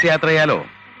നമുക്ക് ടാക്സി യാത്ര ചെയ്യാലോ.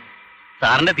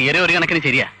 സാറിന്റെ തിയറി ഒരു കണക്കിന്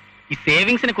ശരിയാ. ഈ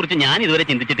സേവിങ്സിനെ കുറിച്ച് ഞാൻ ഇതുവരെ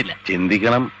ചിന്തിച്ചിട്ടില്ല.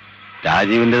 ചിന്തിക്കണം.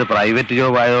 രാജീവിന്റെ പ്രൈവറ്റ്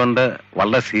ജോബ് ആയതുകൊണ്ട്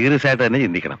വളരെ സീരിയസ് ആയിട്ട് തന്നെ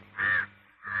ചിന്തിക്കണം.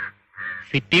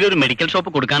 സിറ്റിയിൽ ഒരു മെഡിക്കൽ ഷോപ്പ്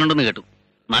കൊടുക്കാനുണ്ടെന്ന് കേട്ടു.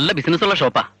 നല്ല ബിസിനസ് ഉള്ള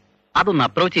ഷോപ്പാ. അതൊന്ന്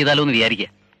അപ്രോച്ച് ചെയ്താലോ എന്ന് വിചാരിക്കുക.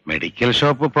 Medical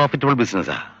shop profitable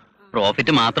ബിസിനസ്സാ.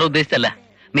 പ്രോഫിറ്റ് മാത്രം ഉദ്ദേശിച്ചല്ല.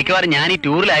 മിക്കവാറും ഞാൻ ഈ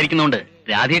ടൂറിലായിരിക്കുന്നോണ്ട്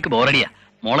രാധികക്ക് ബോറടിയാ.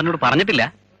 മോളെന്നോട് പറഞ്ഞിട്ടില്ല,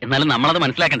 എന്നാലും നമ്മളത്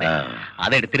മനസ്സിലാക്കണ്ടേ.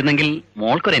 അതെടുത്തിരുന്നെങ്കിൽ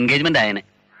മോൾക്കൊരു എൻഗേജ്മെന്റ് ആയനെ.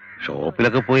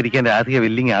 ഷോപ്പിലൊക്കെ പോയിരിക്കാൻ രാധിക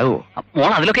വില്ലിങ് ആവോ?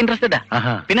 മോൾ അതിലൊക്കെ ഇൻട്രസ്റ്റഡാ?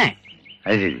 പിന്നെ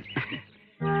അത് ശരി.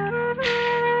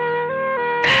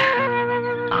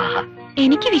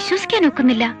 എനിക്ക് വിശ്വസിക്കാൻ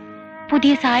ഒക്കുന്നില്ല.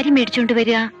 പുതിയ സാരി മേടിച്ചോണ്ട്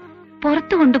വരിക,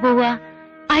 പുറത്തു കൊണ്ടുപോവുക,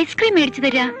 ഐസ്ക്രീം മേടിച്ചു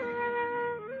തരിക.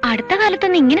 അടുത്ത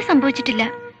കാലത്തൊന്നും ഇങ്ങനെ സംഭവിച്ചിട്ടില്ല.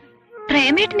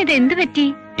 പ്രേമേട്ടന് ഇത് എന്ത് പറ്റി?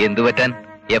 എന്തു പറ്റാൻ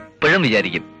എപ്പോഴും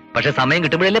വിചാരിക്കും. പക്ഷെ സമയം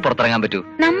കിട്ടുമ്പോഴല്ലേ പുറത്തിറങ്ങാൻ പറ്റൂ.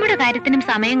 നമ്മുടെ കാര്യത്തിനും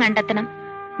സമയം കണ്ടെത്തണം.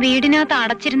 വീടിനകത്ത്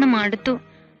അടച്ചിരുന്ന് മടുത്തു.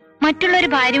 മറ്റുള്ളൊരു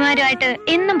ഭാര്യമാരുമായിട്ട്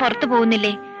എന്നും പുറത്തു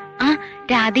പോകുന്നില്ലേ? ആ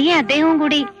രാധികയും അദ്ദേഹവും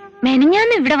കൂടി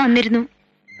മെനഞ്ഞാന്ന് ഇവിടെ വന്നിരുന്നു.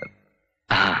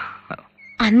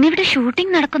 അന്നിവിടെ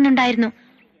ഷൂട്ടിംഗ് നടക്കുന്നുണ്ടായിരുന്നു.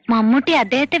 മമ്മൂട്ടി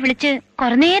അദ്ദേഹത്തെ വിളിച്ച്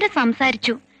കുറെ നേരം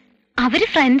സംസാരിച്ചു. അവര്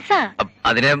ഫ്രണ്ട്സാ.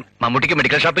 അതിന് മമ്മൂട്ടിക്ക്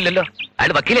മെഡിക്കൽ ഷോപ്പില്ലല്ലോ,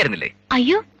 അയാൾ വക്കീലായിരുന്നില്ലേ?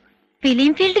 അയ്യോ,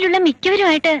 ഫിലിം ഫീൽഡിലുള്ള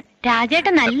മിക്കവരുമായിട്ട്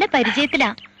രാജേട്ടൻ നല്ല പരിചയത്തിലാ.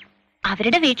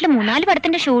 അവരുടെ വീട്ടില് 3-4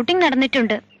 പടത്തിന്റെ ഷൂട്ടിംഗ്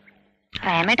നടന്നിട്ടുണ്ട്.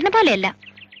 പ്രേമേട്ടനെ പോലെയല്ല,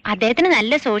 അദ്ദേഹത്തിന്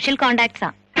നല്ല സോഷ്യൽ കോണ്ടാക്ട്സാ.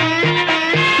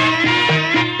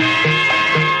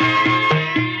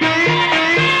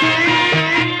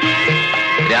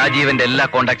 രാജീവന്റെ എല്ലാ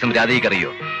കോണ്ടാക്ട്സും രാധികയ്ക്ക്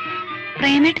അറിയോ?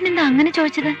 പ്രേമേട്ടൻ എന്താ അങ്ങനെ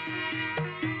ചോദിച്ചത്?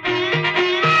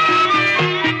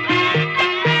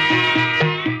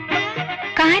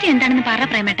 കാര്യം എന്താണെന്ന് പറ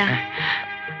പ്രേമേട്ട.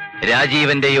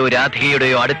 രാജീവന്റെയോ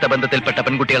രാധികയുടെയോ അടുത്ത ബന്ധത്തിൽപ്പെട്ട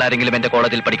പെൺകുട്ടികൾ ആരെങ്കിലും എന്റെ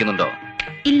കോളേജിൽ പഠിക്കുന്നുണ്ടോ?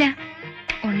 ഇല്ല.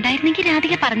 ഉണ്ടായിരുന്നെങ്കിൽ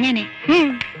രാധിക പറഞ്ഞേനെ.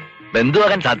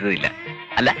 ബന്ധുവാകാൻ സാധ്യതയില്ല.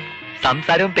 അല്ല,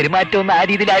 സംസാരവും പെരുമാറ്റവും ആ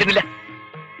രീതിയിലായിരുന്നില്ല.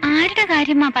 ആരുടെ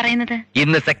കാര്യമാ പറയുന്നത്?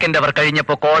 ഇന്ന് സെക്കൻഡ് അവർ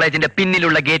കഴിഞ്ഞപ്പോ കോളേജിന്റെ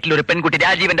പിന്നിലുള്ള ഗേറ്റിൽ ഒരു പെൺകുട്ടി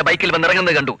രാജീവന്റെ ബൈക്കിൽ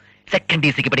വന്നിറങ്ങുന്നത് കണ്ടു. സെക്കൻഡ്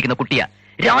DC പഠിക്കുന്ന കുട്ടിയാ.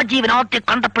 രാജീവൻ ആദ്യം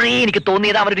കണ്ടപ്പോഴേ എനിക്ക്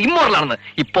തോന്നിയത് അവരൊരു ഇമ്മോറലാണെന്ന്.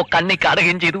 ഇപ്പോ കണ്ണി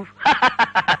കാണുകയും ചെയ്തു.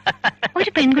 ഒരു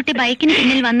പെൺകുട്ടി ബൈക്കിന്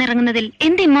പിന്നിൽ വന്നിറങ്ങുന്നതിൽ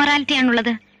എന്ത് ഇമ്മോറാലിറ്റി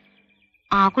ആണുള്ളത്?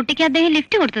 ആ കുട്ടിക്ക് അദ്ദേഹം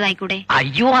ലിഫ്റ്റ് കൊടുത്തതായിക്കൂടെ?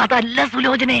 അയ്യോ, അതല്ല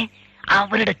സുലോചനെ,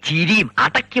 അവരുടെ ചിരിയും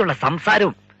അടക്കിയുള്ള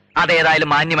സംസാരവും. അതേതായാലും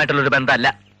മാന്യമായിട്ടുള്ള ഒരു ബന്ധമല്ല.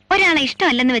 ഒരാളെ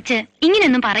ഇഷ്ടമല്ലെന്ന് വെച്ച്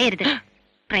ഇങ്ങനെയൊന്നും പറയരുത്.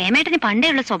 പ്രേമേട്ടന്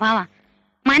പണ്ടേയുള്ള സ്വഭാവ.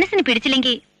 മനസ്സിന്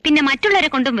പിടിച്ചില്ലെങ്കിൽ പിന്നെ മറ്റുള്ളവരെ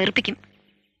കൊണ്ടും വെറുപ്പിക്കും.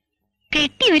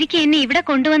 കെട്ടി ഒരുക്കി എന്നെ ഇവിടെ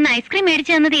കൊണ്ടുവന്ന് ഐസ്ക്രീം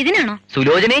മേടിച്ചു തന്നത് ഇതിനാണോ?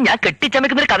 സുലോചനെ, ഞാൻ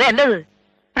കെട്ടിച്ചമയ്ക്കുന്ന ഒരു കഥയല്ലത്.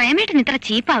 പ്രേമേട്ടൻ ഇത്ര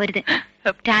ചീപ്പാവരുത്.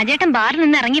 രാജേട്ടൻ ബാറിൽ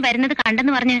നിന്ന് ഇറങ്ങി വരുന്നത്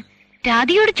കണ്ടെന്ന് പറഞ്ഞ്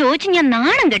രാധികയോട് ചോദിച്ച് ഞാൻ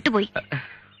നാണം കെട്ടുപോയി.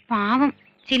 പാവം,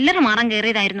 ചില്ലറ മാറാൻ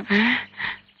കയറിയതായിരുന്നു.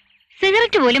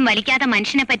 സിഗരറ്റ് പോലും വലിക്കാത്ത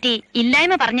മനുഷ്യനെ പറ്റി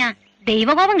ഇല്ലായ്മ പറഞ്ഞ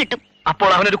ദൈവകോപം കിട്ടും.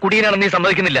 അപ്പോൾ അവനൊരു കുടിയനാണെന്ന് നീ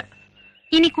സമ്മതിക്കുന്നില്ല?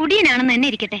 ഇനി കുടിയനാണെന്ന് തന്നെ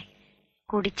ഇരിക്കട്ടെ.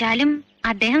 കുടിച്ചാലും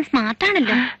അദ്ദേഹം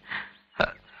സ്മാർട്ടാണല്ലോ.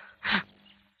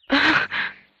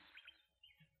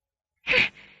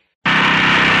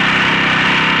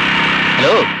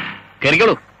 ഹലോ,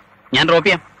 കേറിക്കോളൂ, ഞാൻ ഡ്രോപ്പ്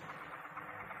ചെയ്യാം.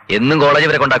 എന്നും കോളേജ്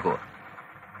വരെ കൊണ്ടാക്കുവോ?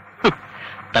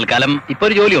 തൽക്കാലം ഇപ്പൊ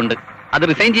ഒരു ജോലിയുണ്ട്, അത്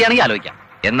റിസൈൻ ചെയ്യാണെങ്കിൽ ആലോചിക്കാം.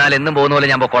 എന്നാൽ എന്നും പോകുന്ന പോലെ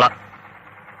ഞാൻ പൊക്കോളാം.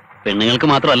 പെണ്ണുങ്ങൾക്ക്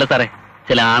മാത്രമല്ല സാറേ,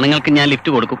 ചില ആണുങ്ങൾക്ക് ഞാൻ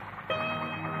ലിഫ്റ്റ് കൊടുക്കും.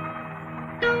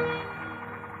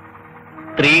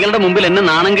 സ്ത്രീകളുടെ മുമ്പിൽ എന്നെ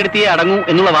നാണം കെടുത്തിയേ അടങ്ങൂ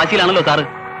എന്നുള്ള വാശിയിലാണല്ലോ സാറ്.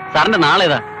 സാറിന്റെ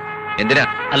നാളേതാ? എന്തിനാ?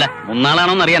 അല്ല,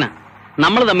 മുന്നാളാണോന്ന് അറിയാനാ.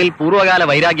 നമ്മൾ തമ്മിൽ പൂർവ്വകാല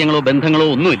വൈരാഗ്യങ്ങളോ ബന്ധങ്ങളോ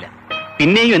ഒന്നുമില്ല.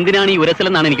 പിന്നെയും എന്തിനാണ് ഈ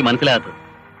ഉരസലെന്നാണ് എനിക്ക് മനസ്സിലാകാത്തത്.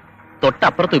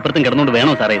 തൊട്ടപ്പുറത്തും ഇപ്പുറത്തും കിടന്നുകൊണ്ട്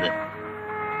വേണോ സാറേ ഇത്?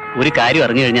 ഒരു കാര്യം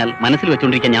അറിഞ്ഞു കഴിഞ്ഞാൽ മനസ്സിൽ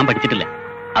വെച്ചുകൊണ്ടിരിക്കാൻ ഞാൻ പഠിച്ചിട്ടില്ല,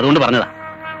 അതുകൊണ്ട് പറഞ്ഞതാ.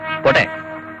 പോട്ടെ.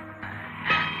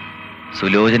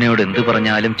 സുലോചനയോട് എന്ത്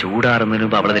പറഞ്ഞാലും ചൂടാറുന്നതിന്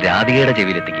മുമ്പ് അവളത് രാധികയുടെ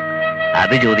ചെവിയിലെത്തിക്കും.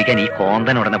 അത് ചോദിക്കാൻ ഈ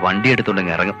കോന്തൻ ഉടനെ വണ്ടി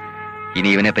എടുത്തുകൊണ്ടെങ്കിൽ ഇറങ്ങും. ഇനി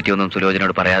ഇവനെ പറ്റിയൊന്നും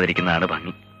സുലോചനയോട് പറയാതിരിക്കുന്നതാണ്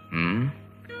ഭംഗി.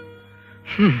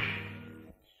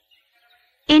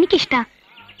 എനിക്കിഷ്ടാ.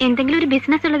 എന്തെങ്കിലും ഒരു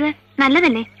ബിസിനസ് ഉള്ളത്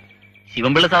നല്ലതല്ലേ?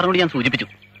 ശിവൻപിള്ള സാറിനോട് ഞാൻ സൂചിപ്പിച്ചു.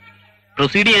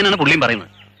 പ്രൊസീഡ് ചെയ്യാനാണ് പുള്ളിയും പറയുന്നത്.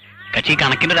 കക്ഷി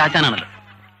കണക്കിന്റെ ഒരു ആശാനാണല്ലോ.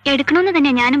 എടുക്കണമെന്ന്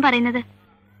തന്നെയാ ഞാനും പറയുന്നത്.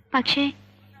 പക്ഷേ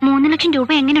 3 ലക്ഷം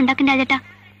രൂപ എങ്ങനെ ഉണ്ടാക്കും രാജേട്ടാ?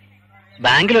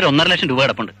 ബാങ്കിൽ ഒരു 1.5 ലക്ഷം രൂപ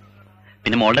കിടപ്പുണ്ട്.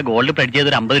 പിന്നെ മോളുടെ ഗോൾഡ് പ്ലെഡ്ജ് ചെയ്ത്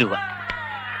ഒരു 50 രൂപ.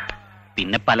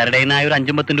 പിന്നെ പലരുടെയും ഒരു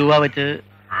 5-10 രൂപ വെച്ച്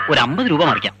ഒരു 50 രൂപ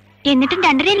മറിക്കാം. എന്നിട്ടും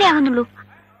 2.5 ആകുന്നുള്ളൂ.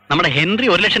 നമ്മുടെ ഹെൻറി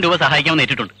 1 ലക്ഷം രൂപ സഹായിക്കാമെന്ന്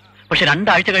ഏറ്റിട്ടുണ്ട്. പക്ഷെ 2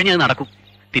 ആഴ്ച കഴിഞ്ഞ് അത് നടക്കും.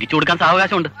 തിരിച്ചു കൊടുക്കാൻ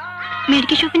സാവകാശമുണ്ട്.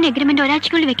 മെഡിക്കൽ ഷോപ്പിന്റെ എഗ്രിമെന്റ്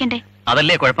ഒരാഴ്ചക്കുള്ളിൽ വെക്കണ്ടേ?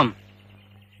 അതല്ലേ കുഴപ്പം.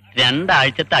 2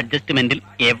 ആഴ്ചത്തെ അഡ്ജസ്റ്റ്മെന്റിൽ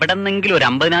എവിടെന്നെങ്കിലും ഒരു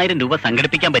 50,000 രൂപ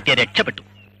സംഘടിപ്പിക്കാൻ പറ്റിയ രക്ഷപ്പെട്ടു.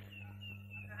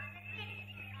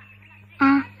 ആ,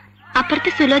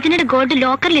 അപ്പുറത്ത് സുലോചനയുടെ ഗോൾഡ്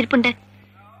ലോക്കറിൽ ഇരിപ്പുണ്ട്.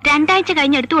 2 ആഴ്ച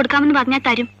കഴിഞ്ഞ് എടുത്തു കൊടുക്കാമെന്ന് പറഞ്ഞാൽ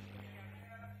തരും.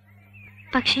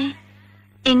 പക്ഷേ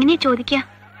എങ്ങനെയാ ചോദിക്ക?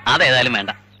 അതേതായാലും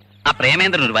വേണ്ട. ആ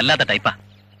പ്രേമേന്ദ്രൻ ഒരു വല്ലാത്ത ടൈപ്പാ.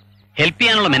 ഹെൽപ്പ്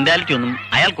ചെയ്യാനുള്ള മെന്റാലിറ്റി ഒന്നും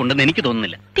അയാൾക്കുണ്ടെന്ന് എനിക്ക്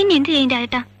തോന്നുന്നില്ല. പിന്നെ എന്ത് ചെയ്യേണ്ട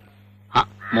ഏട്ടാ? ആ,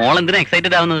 മോൾ എന്തിനാ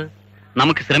എക്സൈറ്റഡ് ആവുന്നത്?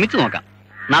 നമുക്ക് ശ്രമിച്ചു നോക്കാം.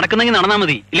 നടക്കുന്നെങ്കിൽ നടന്നാ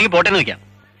മതി, ഇല്ലെങ്കിൽ പോട്ടെന്ന് വെക്കാം.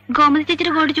 ഗോമതി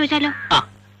ചേച്ചിയുടെ ഗോൾഡ് ചോദിച്ചാലോ? ആ,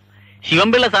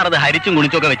 ശിവൻപിള്ള സാർ അത് ഹരിച്ചും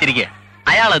കുണിച്ചൊക്കെ വെച്ചിരിക്കുക.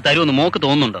 അയാൾ അത് തരുമെന്ന് മോക്ക്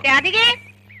തോന്നുന്നുണ്ടോ?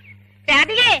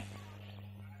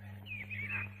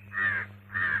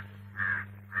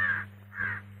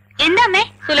 എന്താ അമ്മേ?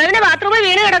 സുലോചന ബാത്റൂമിൽ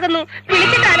വീണ് കിടക്കുന്നു.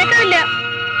 വിളിച്ചിട്ട് അനക്കമില്ല.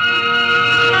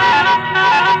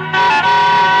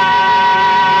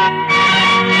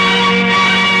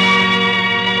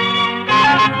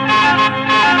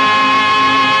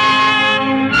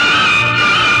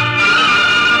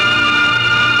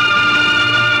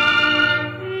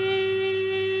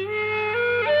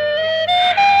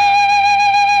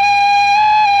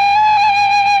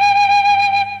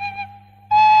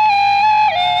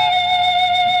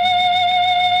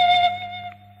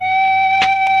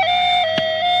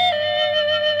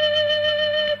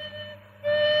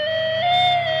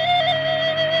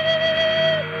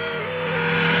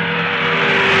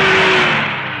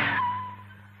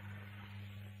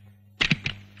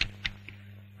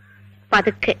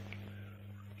 പതുക്കെ.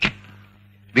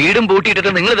 വീടും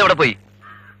പൂട്ടിയിട്ടിട്ട് നിങ്ങൾ ഇതെവിടെ പോയി?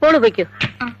 പോളു പോയിക്കോ.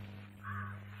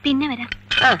 പിന്നെ വരാം.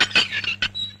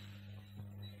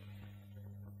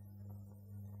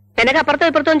 നിനക്ക് അപ്പുറത്തോ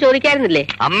ഇപ്പുറത്തോ ചോദിക്കായിരുന്നില്ലേ?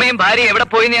 അമ്മയും ഭാര്യ എവിടെ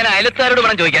പോയി ഞാൻ അയലത്തുകാരോട്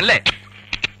വേണം ചോദിക്കാൻ അല്ലേ?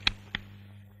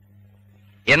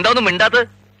 എന്താ ഒന്നും മിണ്ടാത്തത്?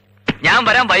 ഞാൻ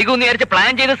വരാൻ വൈകുമെന്ന് വിചാരിച്ച്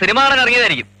പ്ലാൻ ചെയ്ത് സിനിമ കാണാൻ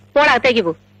ഇറങ്ങിയതായിരിക്കും. പോളകത്തേക്ക്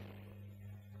പോ.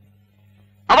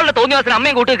 അവളുടെ തോന്നിയവസരം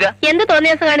അമ്മയും കൂട്ടുക. എന്ത്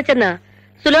തോന്നിയവസം കാണിച്ചെന്നാ?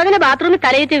 സുലോചന ബാത്റൂമിൽ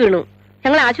തലയുറ്റി വീണു.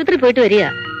 ഞങ്ങൾ ആശുപത്രി പോയിട്ട് വരിക.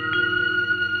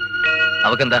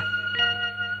 അവക്കെന്താ?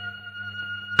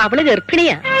 അവള്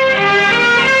ഗർഭിണിയാ.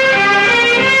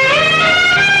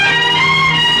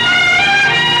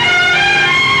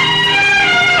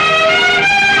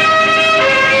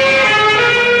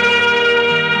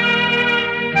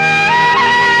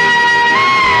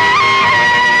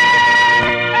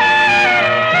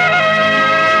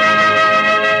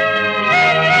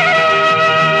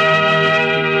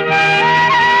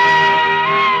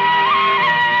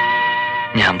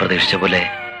 ഞാൻ പ്രതീക്ഷിച്ച പോലെ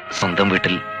സ്വന്തം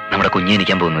വീട്ടിൽ നമ്മുടെ കുഞ്ഞ്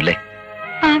എനിക്കാൻ പോകുന്നില്ലേ?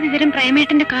 ആ വിവരം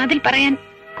പ്രേമേട്ടന്റെ കാതിൽ പറയാൻ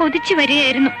കൊതിച്ചു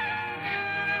വരികയായിരുന്നു.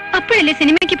 അപ്പോഴല്ലേ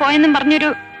സിനിമയ്ക്ക് പോയെന്നും പറഞ്ഞൊരു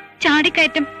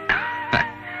ചാടിക്കയറ്റം.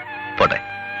 പോട്ടെ,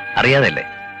 അറിയാതല്ലേ.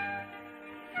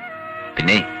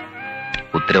 പിന്നെ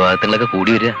ഉത്തരവാദിത്തങ്ങളൊക്കെ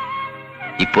കൂടി വരിക.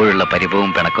 ഇപ്പോഴുള്ള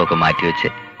പരിഭവവും പിണക്കമൊക്കെ മാറ്റിവെച്ച്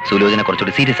സുലോചന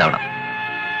കുറച്ചുകൂടി സീരിയസ് ആവണം.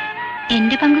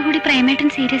 എന്റെ പങ്ക് കൂടി പ്രേമേട്ടൻ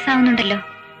സീരിയസ് ആവുന്നുണ്ടല്ലോ.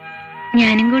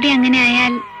 ഞാനും കൂടി അങ്ങനെ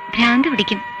ആയാൽ ഭ്രാന്ത്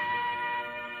പിടിക്കും.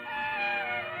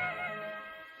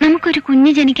 നമുക്കൊരു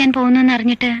കുഞ്ഞ് ജനിക്കാൻ പോകുന്നെന്ന്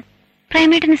അറിഞ്ഞിട്ട്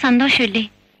പ്രേമേട്ടന് സന്തോഷമില്ലേ?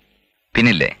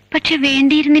 പിന്നില്ലേ. പക്ഷെ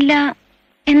വേണ്ടിയിരുന്നില്ല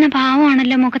എന്ന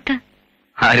ഭാവമാണല്ലോ മുഖത്ത്.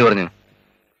 ആര് പറഞ്ഞു?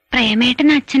 പ്രേമേട്ടൻ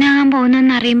അച്ഛനാകാൻ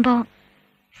പോകുന്നെന്ന് അറിയുമ്പോ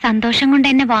സന്തോഷം കൊണ്ട്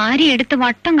എന്നെ വാരിയെടുത്ത്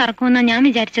വട്ടം കറക്കുമെന്നാ ഞാൻ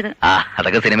വിചാരിച്ചത്.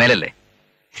 അതൊക്കെ സിനിമയിലല്ലേ.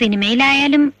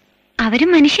 സിനിമയിലായാലും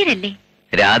അവരും മനുഷ്യരല്ലേ.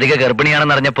 രാധിക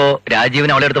ഗർഭിണിയാണെന്ന് അറിഞ്ഞപ്പോ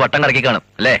രാജീവിന് അവളെ എടുത്ത് വട്ടം കറക്കി കാണും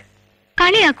അല്ലേ?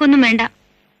 കളിയാക്കൊന്നും വേണ്ട.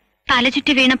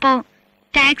 തലചുറ്റി വീണപ്പോ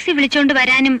ടാക്സി വിളിച്ചോണ്ട്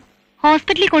വരാനും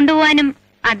ഹോസ്പിറ്റലിൽ കൊണ്ടുപോവാനും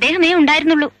അദ്ദേഹമേ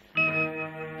ഉണ്ടായിരുന്നുള്ളൂ.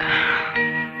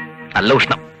 നല്ല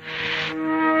ഉഷ്ണം.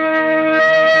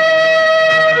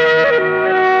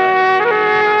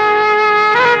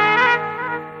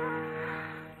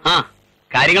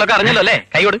 കാര്യങ്ങളൊക്കെ അറിഞ്ഞല്ലോ അല്ലേ?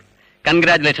 കൈയോട്.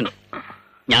 കൺഗ്രാറ്റുലേഷൻ.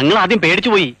 ഞങ്ങൾ ആദ്യം പേടിച്ചു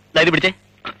പോയി. ഇതായത് പിടിച്ചേ.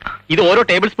 ഇത് ഓരോ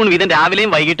ടേബിൾ സ്പൂൺ വീതം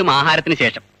രാവിലെയും വൈകിട്ടും ആഹാരത്തിന്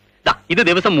ശേഷം. ഇത്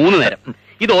ദിവസം 3 നേരം.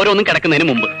 ഇത് ഓരോന്നും കിടക്കുന്നതിന്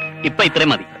മുമ്പ്. ഇപ്പൊ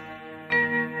ഇത്രയും മതി.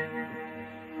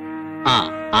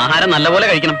 ആഹാരം നല്ലപോലെ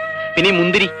കഴിക്കണം. പിന്നെ ഈ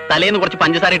മുന്തിരി തലേന്ന് കുറച്ച്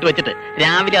പഞ്ചസാര ഇട്ട് വെച്ചിട്ട്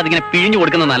രാവിലെ അതിങ്ങനെ പിഴിഞ്ഞു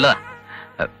കൊടുക്കുന്നത് നല്ലതാ.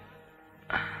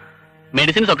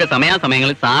 മെഡിസിൻസ് ഒക്കെ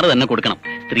സമയാസമയങ്ങളിൽ സാറ് തന്നെ കൊടുക്കണം.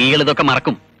 സ്ത്രീകൾ ഇതൊക്കെ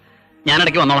മറക്കും.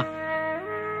 ഞാനിടയ്ക്ക് വന്നോളാം.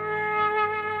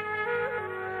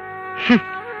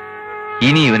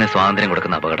 ഇനി ഇവന് സ്വാതന്ത്ര്യം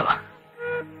കൊടുക്കുന്ന അപകടമാ.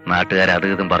 നാട്ടുകാരെ അത്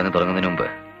ഇതും പറഞ്ഞു തുടങ്ങുന്നതിന് മുമ്പ്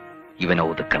ഇവനെ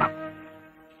ഒതുക്കണം.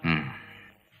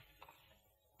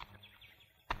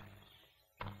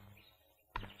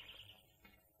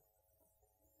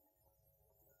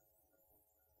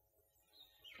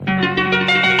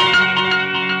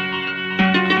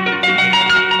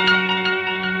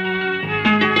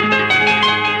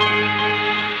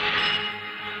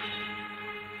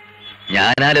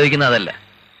 ഞാൻ ആലോചിക്കുന്ന അതല്ല.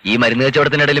 ഈ മരുന്ന്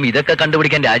കച്ചവടത്തിനിടയിലും ഇതൊക്കെ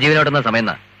കണ്ടുപിടിക്കാൻ രാജീവിനോടുന്ന സമയം.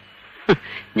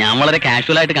 ഞാൻ വളരെ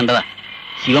കാഷ്വൽ ആയിട്ട് കണ്ടതാ.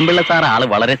 ശിവൻപിള്ള സാർ ആള്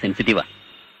വളരെ സെൻസിറ്റീവാ.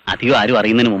 അധികം ആരും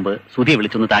അറിയുന്നതിന് മുമ്പ് സുധിയെ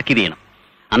വിളിച്ചൊന്ന് താക്കീത് ചെയ്യണം.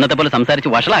 അന്നത്തെ പോലെ സംസാരിച്ച്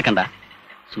വഷളാക്കണ്ട.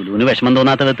 സുലുവിന് വിഷമം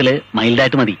തോന്നാത്ത വിധത്തില്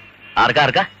മൈൽഡായിട്ട് മതി.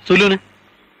 ആർക്കാ? സുലുവിന്.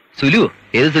 സുലു?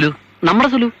 ഏത് സുലു? നമ്മുടെ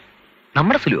സുലു.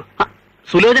 നമ്മുടെ സുലു?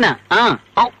 സുലോചന.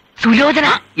 സുലോചന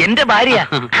എന്റെ ഭാര്യ.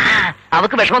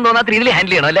 അവക്ക് വിഷമം തോന്നാത്ത രീതിയിൽ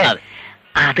ഹാൻഡിൽ ചെയ്യണം അല്ലേ?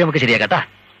 അത് നമുക്ക് ശരിയാക്കട്ടാ.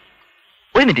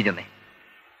 ഒരു മിനിറ്റ് ചെന്നേ.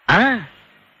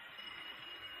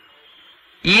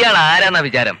 ഇയാൾ ആരാന്നാ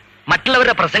വിചാരം?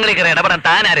 മറ്റുള്ളവരുടെ പ്രശ്നങ്ങളിൽ കയറി ഇടപെടാൻ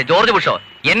താനാരെ? ജോർജ് ബുഷോ?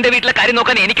 എന്റെ വീട്ടിലെ കാര്യം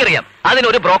നോക്കാൻ എനിക്കറിയാം.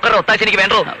 അതിനൊരു ബ്രോക്കറുടെ ഒത്താശ എനിക്ക്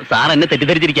വേണ്ടോ? സാർ എന്നെ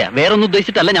തെറ്റിദ്ധരിച്ചിരിക്കുക. വേറൊന്നും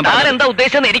ഉദ്ദേശിച്ചിട്ടല്ല ഞാൻ. താൻ എന്താ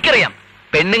ഉദ്ദേശിച്ചെന്ന് എനിക്കറിയാം.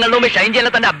 പെണ്ണുങ്ങളുടെ മുമ്പ് ഷൈൻ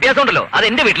ചെയ്യാൻ തന്റെ അഭ്യാസം ഉണ്ടല്ലോ, അത്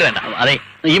എന്റെ വീട്ടിൽ വേണ്ട. അതെ,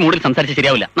 ഈ മൂഡിൽ സംസാരിച്ച്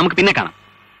ശരിയാവില്ല. നമുക്ക് പിന്നെ കാണാം.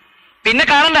 പിന്നെ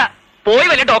കാണണ്ട. പോയി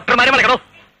വലിയ ഡോക്ടർമാരെ വിളിക്കണോ?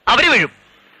 അവര് വീഴും.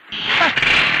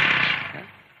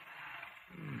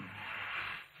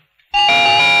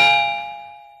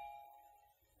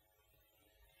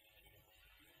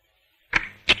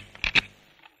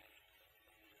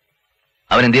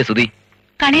 അവൻ എന്തിയാ സുധി?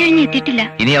 കളി കഴിഞ്ഞ് എത്തിയിട്ടില്ല.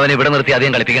 ഇനി അവനെ ഇവിടെ നിർത്തി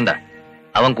അധികം കളിപ്പിക്കണ്ട.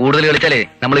 അവൻ കൂടുതൽ കളിച്ചാലേ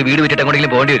നമ്മൾ വീട് വിറ്റിട്ട്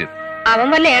എങ്ങോട്ടെങ്കിലും പോകേണ്ടി വരും. അവൻ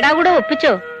വല്ല ഏടാ കൂടെ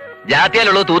ഒപ്പിച്ചോ?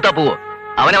 ജാത്തിയാലുള്ളത് തൂത്താ പോവോ?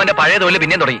 അവന്റെ പഴയ തൊഴിൽ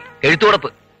പിന്നെയും തുടങ്ങി. എഴുത്തുകൊടപ്പ്.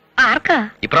 ആർക്കാ?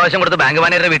 ഇപ്രാവശ്യം കൊടുത്ത് ബാങ്ക്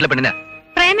മാനേജറുടെ വീട്ടിലെ പെണ്ണിനാ.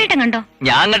 പ്രേമേട്ടൻ കണ്ടോ?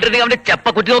 ഞാൻ കണ്ടിരുന്നെങ്കിൽ അവന്റെ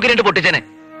ചെപ്പ കുറ്റി നോക്കിയിട്ട് പൊട്ടിച്ചേനെ.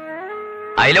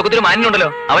 അയലോക്കത്തൊരു മാനുണ്ടല്ലോ,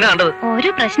 അവനെ കണ്ടത്.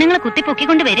 ഓരോ പ്രശ്നങ്ങൾ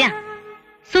കുത്തിപ്പൊക്കിക്കൊണ്ട് വരിക.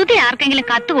 സുധി ആർക്കെങ്കിലും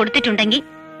കത്ത് കൊടുത്തിട്ടുണ്ടെങ്കിൽ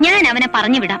ഞാൻ അവനെ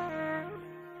പറഞ്ഞു വിടാം.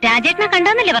 രാജേട്ടനെ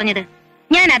കണ്ടെന്നല്ലേ പറഞ്ഞത്?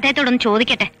 ഞാൻ അദ്ദേഹത്തോടൊന്ന്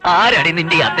ചോദിക്കട്ടെ. ആരടി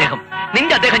നിന്റെ അദ്ദേഹം?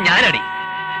 നിന്റെ അദ്ദേഹം ഞാനടി.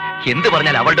 എന്ത്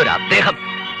പറഞ്ഞാൽ അവളുടെ ഒരു അദ്ദേഹം.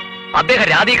 അദ്ദേഹം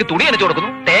രാധയ്ക്ക് തുണി അനച്ചു കൊടുക്കുന്നു,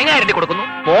 തേങ്ങ അരണ്ടി കൊടുക്കുന്നു,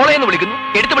 മോളെന്ന് വിളിക്കുന്നു,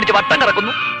 എടുത്തു പിടിച്ച് വട്ടം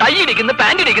കറക്കുന്നു, ടൈ ഇടിക്കുന്നു,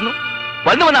 പാന്റ് ഇടിക്കുന്നു.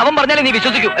 വന്ന് അവൻ പറഞ്ഞാലേ നീ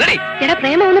വിശ്വസിക്കൂ അല്ലേ? എടാ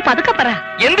പ്രേമ ഒന്ന് പതുക്കെ പറ.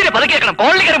 എന്തിനു പതുക്കെ കേൾക്കണം?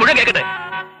 കോളനിക്കാരെ മുഴുവൻ കേൾക്കട്ടെ.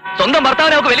 സ്വന്തം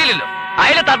ഭർത്താവിനെ അവർക്ക് വലിയില്ലല്ലോ,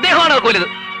 അയലത്ത് അദ്ദേഹമാണ് അവർക്ക് വലുത്.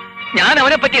 ഞാൻ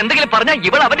അവനെ പറ്റി എന്തെങ്കിലും പറഞ്ഞാൽ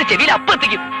ഇവൾ അവന്റെ ചെവിയിൽ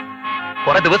അപ്പത്തിക്കും.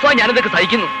 കുറെ ദിവസമായി ഞാനിതൊക്കെ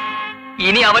സഹിക്കുന്നു.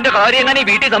 ഇനി അവന്റെ കാര്യം എങ്ങനെ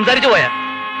വീട്ടിൽ സംസാരിച്ചു പോയാ?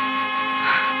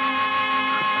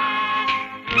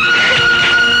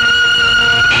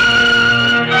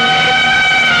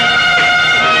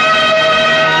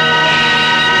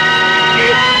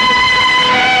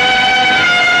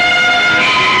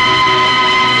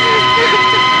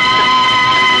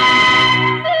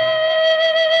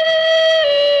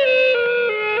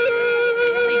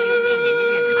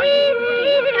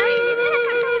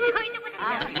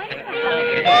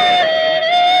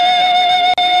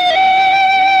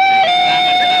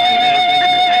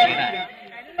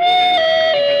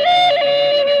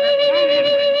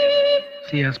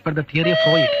 As per the theory of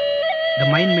Freud, the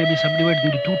mind may be subdivided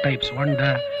into two types. One,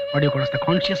 the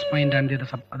conscious mind, and the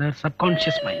other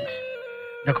subconscious mind.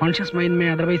 The conscious mind may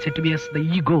otherwise said to be as the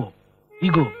ego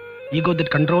that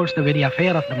controls the very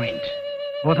affair of the mind.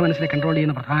 Both മനസ്സിനെ control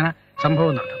ചെയ്യുന്ന പ്രധാന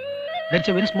സംഭവം നടത്തും.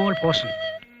 That's a very small portion.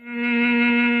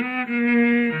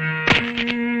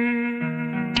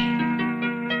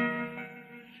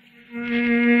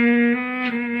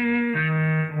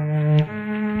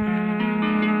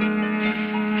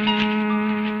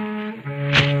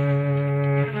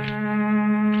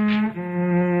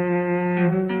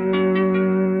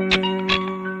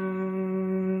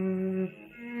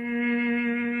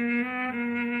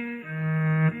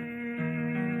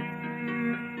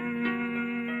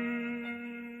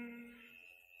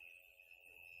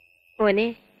 മോനെ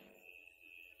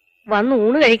വന്ന്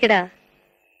ഊണ് കഴിക്കടാ.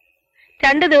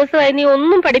 2 ദിവസമായി നീ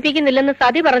ഒന്നും പഠിപ്പിക്കുന്നില്ലെന്ന്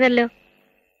സതി പറഞ്ഞല്ലോ.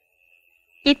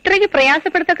 ഇത്രയ്ക്ക്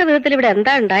പ്രയാസപ്പെടുത്തക്ക വിധത്തിൽ ഇവിടെ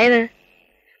എന്താ ഉണ്ടായത്?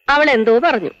 അവൾ എന്തോ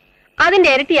പറഞ്ഞു, അതിന്റെ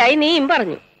ഇരട്ടിയായി നീയും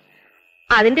പറഞ്ഞു.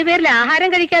 അതിന്റെ പേരിൽ ആഹാരം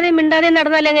കഴിക്കാതെ മിണ്ടാതെ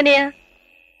നടന്നാൽ എങ്ങനെയാ?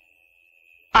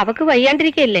 അവക്ക്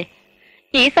വയ്യാണ്ടിരിക്കല്ലേ?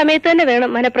 ഈ സമയത്ത് തന്നെ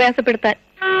വേണം മനപ്രയാസപ്പെടുത്താൻ.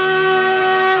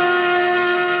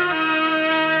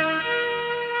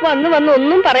 വന്ന്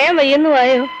ഒന്നും പറയാൻ വയ്യെന്നു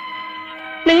ആയോ?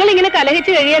 നിങ്ങളിങ്ങനെ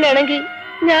കലഹിച്ച് കഴിയാനാണെങ്കിൽ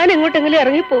ഞാൻ എങ്ങോട്ടെങ്കിലും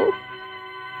ഇറങ്ങിപ്പോവും.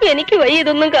 എനിക്ക് വയ്യ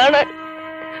ഇതൊന്നും കാണാൻ.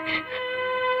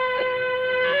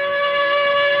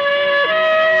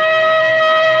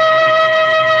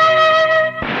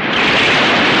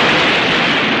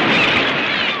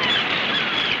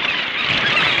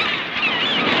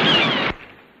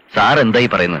 സാർ എന്തായി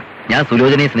പറയുന്നത്? ഞാൻ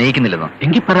സുലോചനയെ സ്നേഹിക്കുന്നില്ലെന്നോ?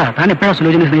 എങ്കിൽ പറ, താൻ എപ്പോഴാ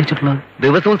സുലോചനയെ സ്നേഹിച്ചിട്ടുള്ളത്?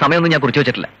 ദിവസവും സമയമൊന്നും ഞാൻ കുറിച്ച്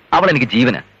വെച്ചിട്ടില്ല. അവൾ എനിക്ക്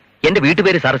ജീവന. എന്റെ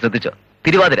വീട്ടുപേര് സാറ് ശ്രദ്ധിച്ചോ?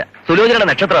 തിരുവാതിര. സുലോചനയുടെ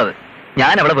നക്ഷത്രം അത്.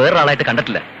 ഞാൻ അവളെ വേറൊരാളായിട്ട്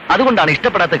കണ്ടിട്ടില്ല. അതുകൊണ്ടാണ്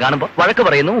ഇഷ്ടപ്പെടാത്ത കാണുമ്പോൾ വഴക്ക്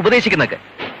പറയുന്നു, ഉപദേശിക്കുന്നൊക്കെ.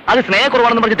 അത്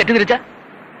സ്നേഹക്കുറവാണെന്ന് പറഞ്ഞ് തെറ്റിദ്ധരിച്ച?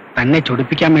 തന്നെ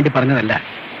ചൊടിപ്പിക്കാൻ വേണ്ടി പറഞ്ഞതല്ല.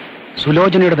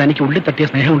 സുലോചനയുടെ തനിക്ക് ഉള്ളിൽ തട്ടിയ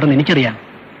സ്നേഹമുണ്ടെന്ന് എനിക്കറിയാം.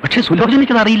 പക്ഷെ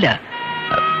സുലോചനയ്ക്കത് അറിയില്ല.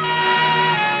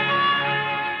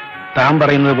 താൻ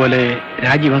പറയുന്നത് പോലെ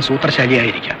രാജീവൻ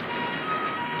സൂത്രശാലിയായിരിക്കാം.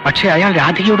 പക്ഷെ അയാൾ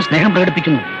രാധികയോട് സ്നേഹം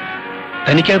പ്രകടിപ്പിക്കുന്നു.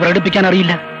 തനിക്കത് പ്രകടിപ്പിക്കാൻ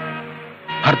അറിയില്ല.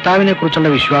 ഭർത്താവിനെ കുറിച്ചുള്ള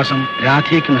വിശ്വാസം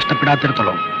രാധികയ്ക്ക്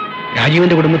നഷ്ടപ്പെടാത്തിടത്തോളം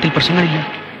രാജീവന്റെ കുടുംബത്തിൽ പ്രശ്നങ്ങളില്ല.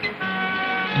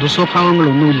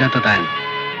 ദുസ്വഭാവങ്ങളൊന്നുമില്ലാത്ത താൻ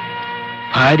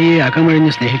ഭാര്യയെ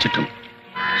അകമഴിഞ്ഞ് സ്നേഹിച്ചിട്ടും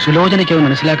സുലോചനയ്ക്ക് അത്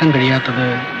മനസ്സിലാക്കാൻ കഴിയാത്തത്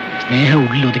സ്നേഹം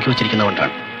ഉള്ളിൽ ഒതുക്കി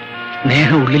വച്ചിരിക്കുന്നതുകൊണ്ടാണ്.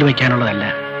 സ്നേഹം ഉള്ളിൽ വയ്ക്കാനുള്ളതല്ല,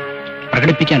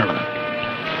 പ്രകടിപ്പിക്കാനുള്ളതാണ്.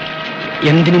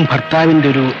 എന്തിനും ഭർത്താവിന്റെ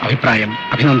ഒരു അഭിപ്രായം,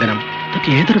 അഭിനന്ദനം,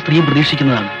 ഇതൊക്കെ ഏതൊരു സ്ത്രീയും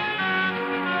പ്രതീക്ഷിക്കുന്നതാണ്.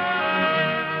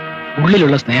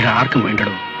 ഉള്ളിലുള്ള സ്നേഹം ആർക്കും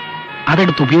വേണ്ടടോ.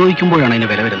 അതെടുത്ത് ഉപയോഗിക്കുമ്പോഴാണ് അതിന്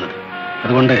വില വരുന്നത്.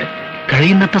 അതുകൊണ്ട്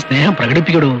കഴിയുന്നത്ര സ്നേഹം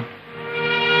പ്രകടിപ്പിക്കടോ.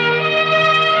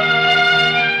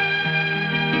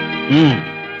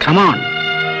 Come on.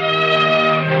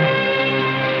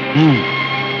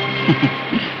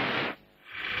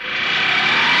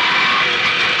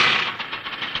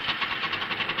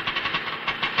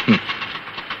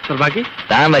 ബാക്കി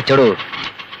താൻ വെച്ചോടൂ.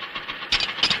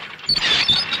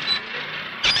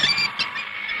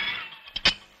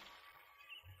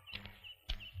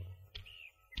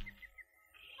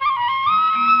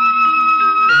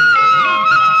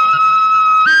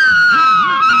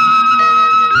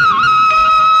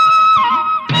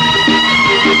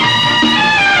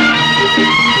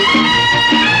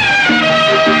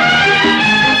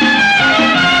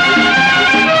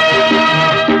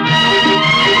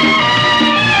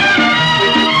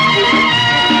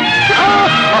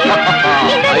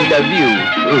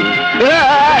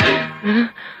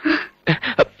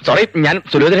 സോറി, ഞാൻ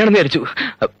സുലോചനയാണെന്ന് വിചാരിച്ചു.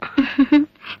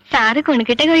 സാറ്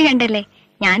കുണുക്കിട്ട കോഴി കണ്ടല്ലേ?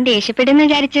 ഞാൻ ദേഷ്യപ്പെടുന്ന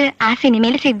വിചാരിച്ച് ആ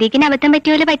സിനിമയിൽ സിദ്ദീഖിന് അബദ്ധം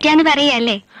പറ്റിയോലെ പറ്റിയാന്ന്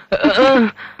പറയല്ലേ?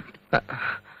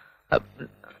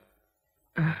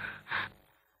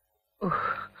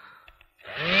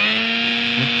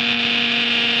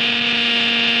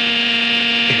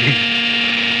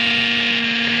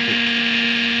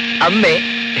 അമ്മേ,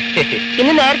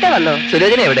 ഇന്ന് നേരത്തെ വന്നോ?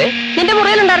 സുലോചന എവിടെ? നിന്റെ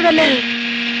മുറിയിലുണ്ടായിരുന്നല്ലേ?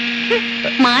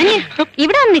 മാന്യ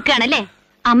ഇവിടെ വന്ന് നിൽക്കുകയാണല്ലേ?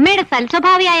 അമ്മയുടെ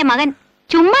സൽസ്വഭാവിയായ മകൻ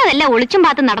ചുമ്മാതല്ല ഒളിച്ചും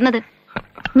പാത്തും നടന്നത്.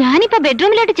 ഞാനിപ്പോ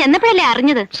ബെഡ്റൂമിലോട്ട് ചെന്നപ്പോഴല്ലേ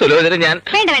അറിഞ്ഞത്. സുലോചന, ഞാൻ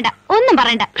വേണ്ട വേണ്ട, ഒന്നും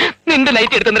പറയണ്ട. നിന്റെ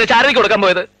നൈറ്റ് എടുത്ത ചാരയ്ക്ക് കൊടുക്കാൻ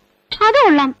പോയത്. അത്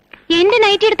കൊള്ളാം. എന്റെ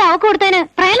നൈറ്റ് എടുത്ത് അവക്ക് കൊടുത്തതിന്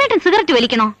പ്രേമേട്ടൻ സിഗരറ്റ്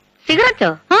വലിക്കണോ? സിഗരറ്റോ?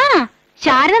 ആ,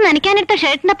 ശാരദ നനയ്ക്കാനെടുത്ത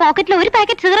ഷർട്ടിന്റെ പോക്കറ്റിൽ ഒരു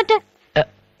പാക്കറ്റ് സിഗരറ്റ്.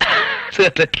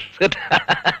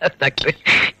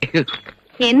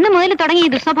 എന്ന് മുതൽ തുടങ്ങി ഈ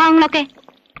ദുസ്വഭാവങ്ങളൊക്കെ?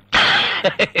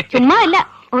 ചുമ്മാ അല്ല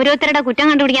ഓരോരുത്തരുടെ കുറ്റം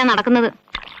കണ്ടുപിടിക്കാൻ നടക്കുന്നത്.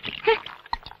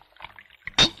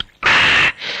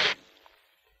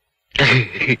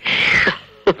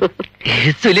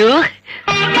 സുലു,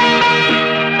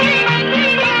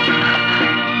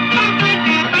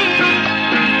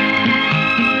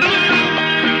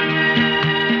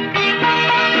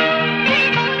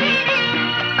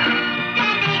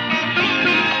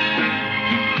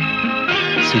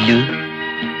 സുലു,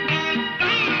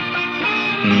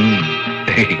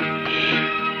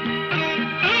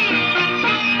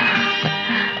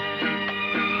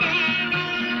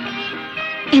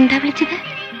 എന്താ വിളിച്ചത്?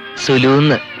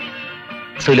 സുലൂന്ന്.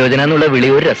 സുലോചന എന്നുള്ള വിളി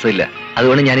ഒരു രസമില്ല,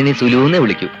 അതുകൊണ്ട് ഞാൻ ഇനി സുലൂന്ന്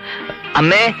വിളിക്കൂ.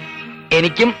 അമ്മേ,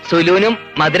 എനിക്കും സുലൂനും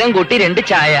മധുരം കൂട്ടി 2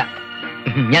 ചായ.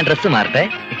 ഞാൻ ഡ്രസ്സ് മാറട്ടെ.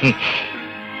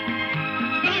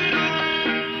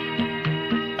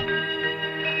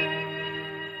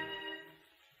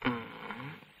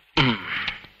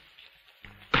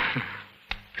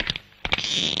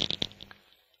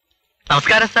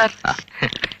 നമസ്കാരം സാർ.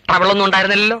 ട്രബിളൊന്നും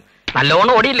ഉണ്ടായിരുന്നില്ലല്ലോ?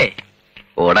 നല്ലോണം ഓടിയില്ലേ?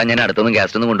 ഓടാൻ ഞാൻ അടുത്തൊന്നും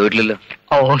ഗ്യാസ് ഒന്നും കൊണ്ടുപോയിട്ടില്ലല്ലോ.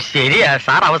 ഓ ശരിയാ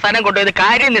സാർ, അവസാനം കൊണ്ടുപോയത്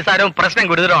കാര്യം നിസ്സാരവും പ്രശ്നം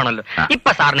ഗുരുതരമാണല്ലോ.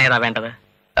 ഇപ്പൊ സാറിന് ഏതാ വേണ്ടത്?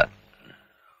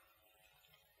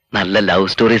 നല്ല ലവ്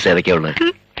സ്റ്റോറീസ് ഏതൊക്കെയാ ഉള്ളത്?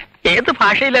 ഏത്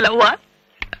ഭാഷയിലെ ലവാ?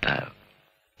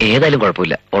 ഏതായാലും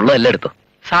കുഴപ്പമില്ല, ഉള്ളതെല്ലാം എടുത്തോ.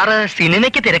 സാറ്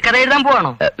സിനിമയ്ക്ക് തിരക്കഥ എഴുതാൻ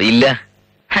പോവാണോ? ഇല്ല,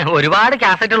 ഒരുപാട്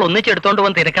കാസറ്റുകൾ ഒന്നിച്ചെടുത്തോണ്ട്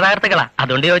പോകുന്ന തിരക്കഥാകൃത്തുകളാ,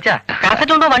 അതുകൊണ്ട് ചോദിച്ചാ.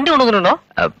 കാസറ്റ് ഉണ്ടോ? വണ്ടി കൊണ്ടുവന്നിട്ടുണ്ടോ?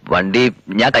 വണ്ടി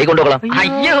ഞാൻ കൈ കൊണ്ടുപോകலாம்.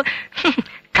 അയ്യോ,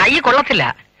 കൈ കൊള്ളത്തില്ല.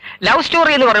 ലവ്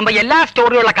സ്റ്റോറി എന്ന് പറയുമ്പോൾ എല്ലാ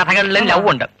സ്റ്റോറിയുള്ള കഥകളിലും ലവ്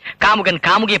ഉണ്ട്. കാമുകൻ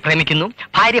കാമുകിയെ പ്രേമിക്കുന്നു,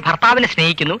 ഭാര്യ ഭർത്താവിനെ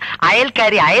സ്നേഹിക്കുന്നു,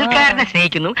 അയൽക്കാരി അയൽക്കാരനെ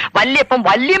സ്നേഹിക്കുന്നു, വല്യപ്പൻ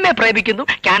വല്യമ്മയെ പ്രേമിക്കുന്നു,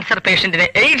 ക്യാൻസർ പേഷ്യന്റിനെ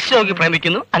എയ്ഡ്സ് രോഗി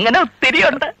പ്രേമിക്കുന്നു, അങ്ങനെ ഒത്തിരി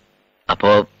ഉണ്ട്.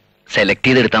 അപ്പോ സെലക്ട്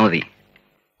ചെയ്തെടുത്താ മതി.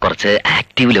 കുറച്ച്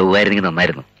ആക്റ്റീവ് ലവ് ആയിരുന്നെങ്കിൽ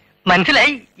നന്നായിരുന്നു.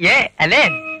 മനസ്സിലായി അല്ലേ?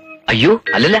 അയ്യോ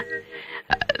അല്ലല്ല,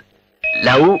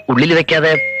 ലവ് ഉള്ളിൽ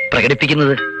വെക്കാതെ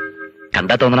പ്രകടിപ്പിക്കുന്നത്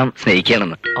കണ്ടാ തോന്നണം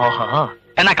സ്നേഹിക്കുകയാണെന്ന്. ഓഹോ,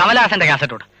 എന്നാ കമലഹാസന്റെ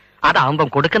കാസറ്റോട്. അതാവുമ്പം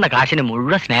കൊടുക്കുന്ന കാശിന്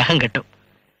മുഴുവൻ സ്നേഹം കിട്ടും.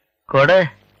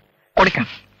 കൊടുക്കാം.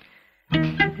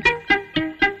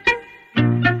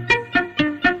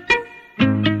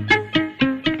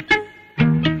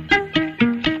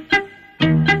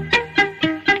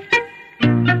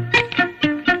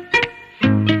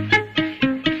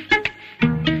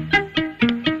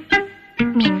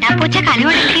 മിണ്ടാപ്പൂച്ച കലി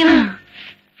പഠിക്കുന്നു.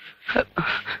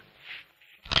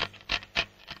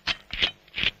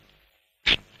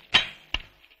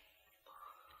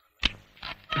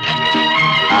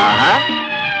 ആഹാ,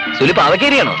 സുലി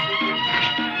പാവക്കേരിയാണോ?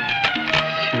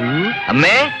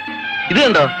 അമ്മേ, ഇത്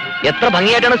കണ്ടോ എത്ര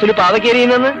ഭംഗിയായിട്ടാണ് സുലി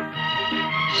പാവക്കേരിയെന്ന്.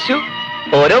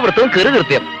 ഓരോ വൃത്തവും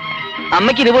കൃത്യം.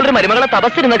 അമ്മയ്ക്ക് ഇതുപോലൊരു മരുമകളെ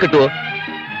തപസ്സിരുന്നാ കിട്ടുവോ?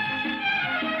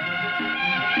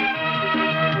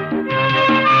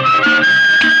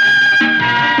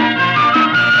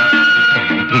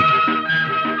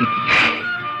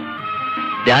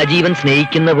 രാജീവൻ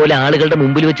സ്നേഹിക്കുന്ന പോലെ ആളുകളുടെ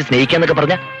മുമ്പിൽ വെച്ച് സ്നേഹിക്കാന്നൊക്കെ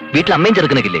പറഞ്ഞ വീട്ടിൽ അമ്മയും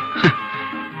ചെറുക്കണക്കില്ലേ?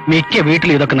 മിക്ക വീട്ടിൽ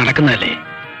ഇതൊക്കെ നടക്കുന്നതല്ലേ.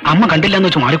 അമ്മ കണ്ടില്ല എന്ന്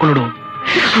വെച്ച് മാറിക്കൊള്ളൂ.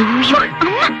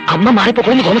 അമ്മ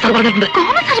മാറിപ്പോണെന്ന് കോമസാർ പറഞ്ഞിട്ടുണ്ട്.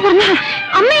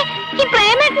 അമ്മേ, ഈ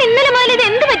പ്രേമേട്ടന് ഇന്നലെ മുതൽ ഇത്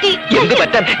എന്ത് പറ്റി? എന്ത്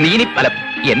പറ്റാൻ? നീനി ഫലം.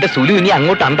 എന്റെ സുലു ഇനി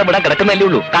അങ്ങോട്ട് അന്തപ്പെടാൻ കിടക്കുന്നല്ലേ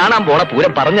ഉള്ളൂ. കാണാൻ പോണ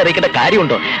പൂരം പറഞ്ഞറിയിക്കേണ്ട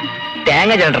കാര്യമുണ്ടോ?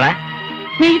 തേങ്ങ ചേട്ടനാ.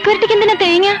 മെഴുക്കുവരട്ടിക്ക് എന്തിനാ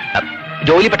തേങ്ങ?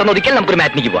 ജോലി പെട്ടെന്ന് ഒരിക്കൽ നമുക്കൊരു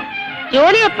മാറ്റിനിക്ക് പോവാം.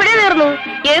 ജോലി എപ്പോഴേ തീർന്നു?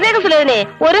 ഏതേക്ക് സുലോചനെ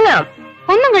ഒരുങ്ങാം.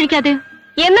 ഒന്നും കഴിക്കാതെ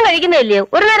എന്നും കഴിക്കുന്നില്ലയോ?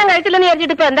 ഒരു നേരം കഴിച്ചില്ലെന്ന്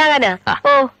വിചാരിച്ചിട്ട് ഇപ്പൊ എന്താകാനാ?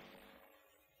 ഓ,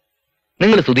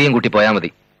 നിങ്ങൾ സുധിയും കൂട്ടി പോയാൽ മതി.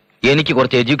 എനിക്ക്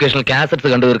കുറച്ച് എഡ്യൂക്കേഷണൽ കാസറ്റ്സ്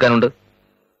കണ്ടു തീർക്കാനുണ്ട്.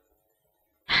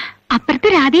 അപ്പുറത്ത്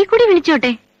രാധയെ കൂടി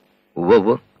വിളിച്ചോട്ടെ.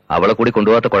 ഉവ്വ, അവളെ കൂടി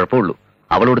കൊണ്ടുപോകാത്ത കുഴപ്പമുള്ളൂ.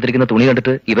 അവൾ കൊടുത്തിരിക്കുന്ന തുണി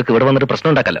കണ്ടിട്ട് ഇവക്ക് ഇവിടെ വന്നിട്ട് പ്രശ്നം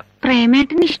ഉണ്ടാക്കല്ലോ.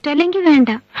 പ്രേമേട്ടന് ഇഷ്ടമല്ലെങ്കിൽ വേണ്ട.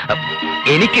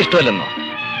 എനിക്കിഷ്ടമല്ലെന്നോ?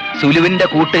 സുലുവിന്റെ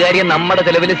കൂട്ടുകാരിയെ നമ്മുടെ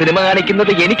ചെലവിൽ സിനിമ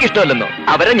കാണിക്കുന്നത് എനിക്കിഷ്ടമല്ലെന്നോ?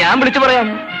 അവരെ ഞാൻ വിളിച്ചു പറയാം.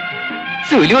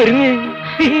 സുലു ഒരുങ്ങ്.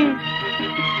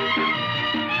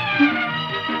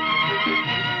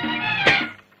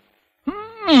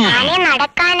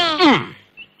 നടക്കാനേ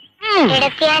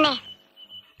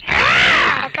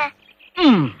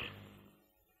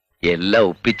എല്ലാം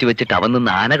ഒപ്പിച്ചു വെച്ചിട്ട് അവൻ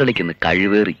നിന്ന് ആന കളിക്കുന്നു.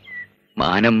 കഴിവേറി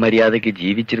മാനം മര്യാദയ്ക്ക്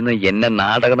ജീവിച്ചിരുന്ന എന്നെ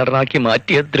നാടക നടനാക്കി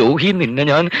മാറ്റിയ ദ്രോഹി നിന്നെ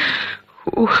ഞാൻ.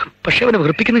 പക്ഷെ അവനെ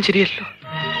വെറുപ്പിക്കുന്നത് ശരിയല്ലോ.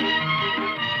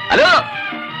 ഹലോ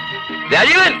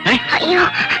രാജീവൻ. അയ്യോ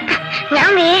ഞാൻ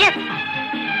വീഴും.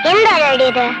 എന്താ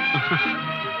ഡാഡിയത്?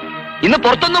 ഇന്ന്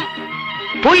പുറത്തൊന്നും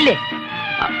പോയില്ലേ?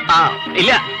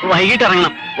 ഇല്ല, വൈകിട്ട്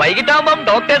ഇറങ്ങണം. വൈകിട്ടാകുമ്പം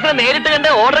ഡോക്ടേഴ്സിനെ നേരിട്ട് കണ്ട്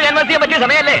ഓർഡർ ക്യാൻവാസ് ചെയ്യാൻ പറ്റിയ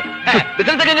സമയമല്ലേ?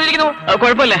 ബിസിനസ് ഒക്കെ എങ്ങനെയിരിക്കുന്നു?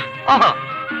 കുഴപ്പമില്ല. ആഹാ,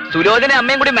 സുലോചന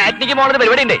അമ്മയും കൂടി മാറ്റിനിക്ക് പോകണത്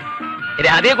പരിപാടി ഉണ്ടേ.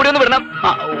 രാധയെ കൂടി ഒന്ന് വിടണം.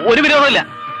 ഒരു വിരോധമില്ല.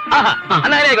 ആഹാ,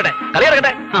 എന്നാ ആയിക്കോട്ടെ, കളി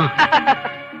ഇറങ്ങട്ടെ.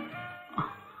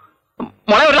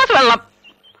 മോളെ ഒരു ഗ്ലാസ് വെള്ളം.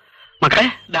 മക്കളെ,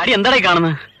 ഡാഡി എന്താടായി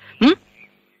കാണുന്നത്?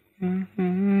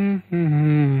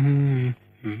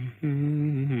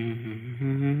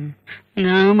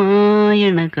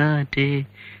 രാമായണ കാറ്റ്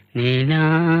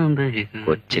നീലാംബരി.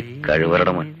 കൊച്ചു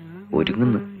കഴിവരുടെ മോൻ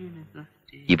ഒരുങ്ങുന്നു.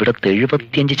 ഇവിടത്തെ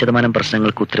 75%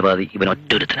 പ്രശ്നങ്ങൾക്ക് ഉത്തരവാദി ഇവൻ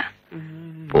ഒറ്റൊരുത്തനാ.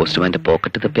 പോസ്റ്റ്മാന്റെ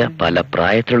പോക്കറ്റ് തപ്പിയ പല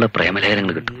പ്രായത്തിലുള്ള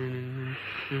പ്രേമലേഖനങ്ങൾ കിട്ടും.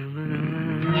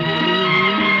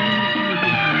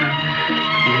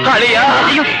 അളിയാ,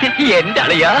 എന്റെ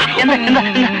അളിയാ,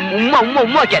 ഉമ്മ ഉമ്മ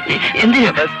ഉമ്മക്കാൻ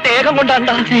സ്നേഹം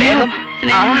കൊണ്ടാണ്ടാ. സ്നേഹം.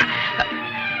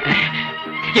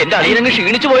 എന്റെ അളിയനങ്ങ്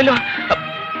ക്ഷീണിച്ചു പോയല്ലോ.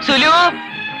 സുലു,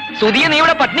 സുധിയെ നീ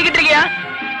ഇവിടെ പട്ടിണി കിട്ടിരിക്കയാ?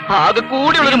 ആകെ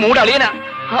കൂടിയുള്ളൊരു മൂട് അളിയനാ.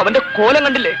 അവന്റെ കോലം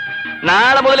കണ്ടില്ലേ?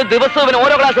 നാളെ മുതൽ ദിവസവും ഇവന്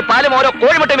ഓരോ ഗ്ലാസ് പാലും ഓരോ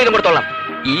കോഴിമുട്ടയും വീതം കൊടുത്തോളാം.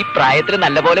 ഈ പ്രായത്തിൽ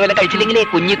നല്ല പോലെ വല്ല കഴിച്ചില്ലെങ്കിലേ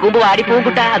കുഞ്ഞിക്കൂമ്പ് വാടിപ്പോകും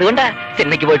കുട്ടാ. അതുകൊണ്ടാ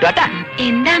സിനിമയ്ക്ക് പോയിട്ട് വാട്ടാ.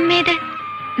 എന്താ അമ്മേത്?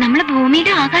 നമ്മള്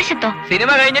ഭൂമിയുടെ ആകാശത്തോ? സിനിമ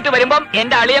കഴിഞ്ഞിട്ട് വരുമ്പം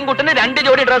എന്റെ അളിയൻ കുട്ടിന് 2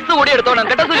 ജോഡി ഡ്രസ്സ് കൂടി എടുത്തോണം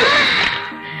കേട്ടോ സുലു.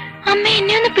 അമ്മ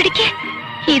എന്നെ ഒന്ന് പിടിക്കേ.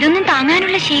 ഇതൊന്നും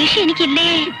താങ്ങാനുള്ള ശേഷി എനിക്കില്ലേ.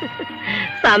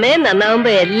 സമയം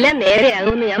നന്നാവുമ്പോ എല്ലാം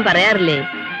നേരെയാകുമെന്ന് ഞാൻ പറയാറില്ലേ.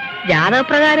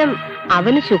 ജാതകപ്രകാരം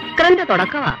അവന് ശുക്രന്റെ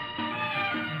തുടക്കമാ.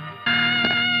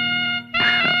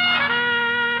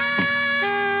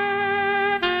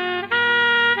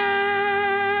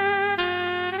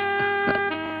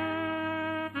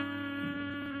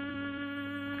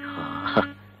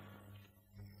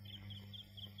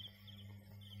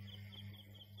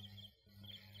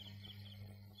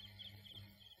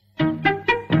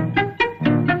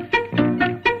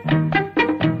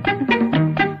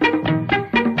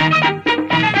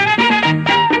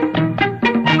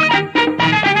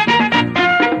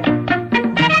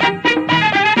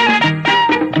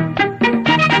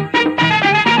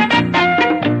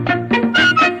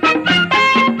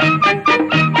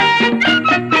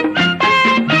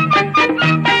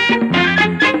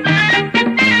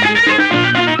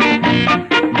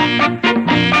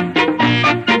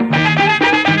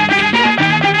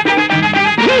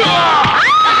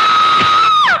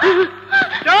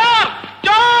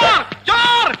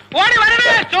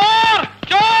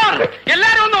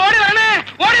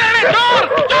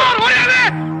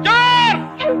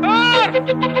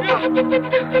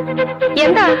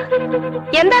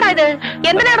 എന്താടാ ഇത്?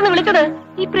 എന്തിനാണെന്ന് വിളിച്ചത്?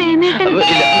 ഈ പ്രേമേട്ടൻ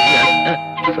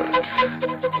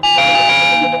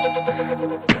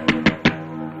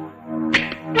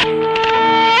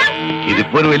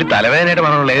ഇതിപ്പോ ഒരു വലിയ തലവേദനയായിട്ട്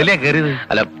പറഞ്ഞുള്ളൂ. എതിലെയാ കയറിയത്?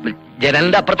 അല്ല,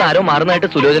 ജനലിന്റെ അപ്പുറത്ത് ആരോ മാറുന്നതായിട്ട്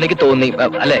സുലോചനയ്ക്ക് തോന്നി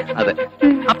അല്ലേ? അതെ.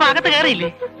 അപ്പൊ അകത്ത് കയറിയില്ലേ?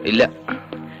 ഇല്ല.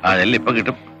 അതെല്ലാം ഇപ്പൊ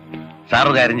കിട്ടും.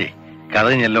 സാറ് കാര്യം ചെയ്യ്, കഥ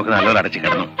ഞെല്ലൊക്കെ നല്ലപോലെ അടച്ചു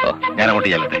കിടന്നു. ഞാൻ അങ്ങോട്ട്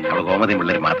ചെല്ലട്ടെ. അവിടെ ഗോമതിയും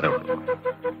പിള്ളേർ മാത്രമേ ഉള്ളൂ.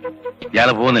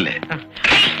 ഇയാള് പോകുന്നില്ലേ?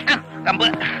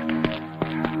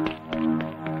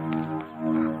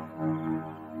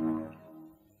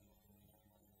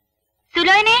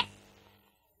 സുലോനെ,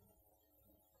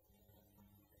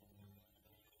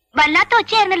 വല്ലാത്ത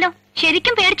ഒച്ചയായിരുന്നല്ലോ.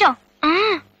 ശരിക്കും പേടിച്ചോ?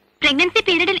 പ്രഗ്നൻസി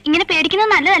പീരീഡിൽ ഇങ്ങനെ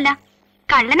പേടിക്കുന്നത് നല്ലതല്ല.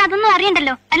 കള്ളൻ അതൊന്നും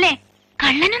അറിയണ്ടല്ലോ അല്ലേ?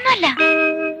 കള്ളനൊന്നും അല്ല.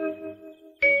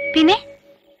 പിന്നെ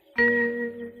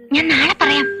ഞാൻ നാളെ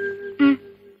പറയാം.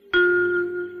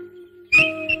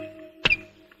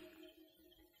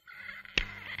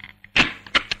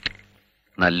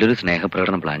 നല്ലൊരു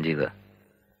സ്നേഹപ്രകടനം പ്ലാൻ ചെയ്ത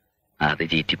അത്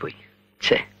ചീറ്റിപ്പോയി.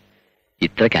 ഛേ,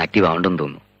 ഇത്രയ്ക്ക് ആക്റ്റീവ് ആവണ്ടെന്ന്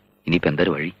തോന്നുന്നു. ഇനിയിപ്പോ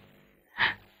എന്തൊരു വഴി?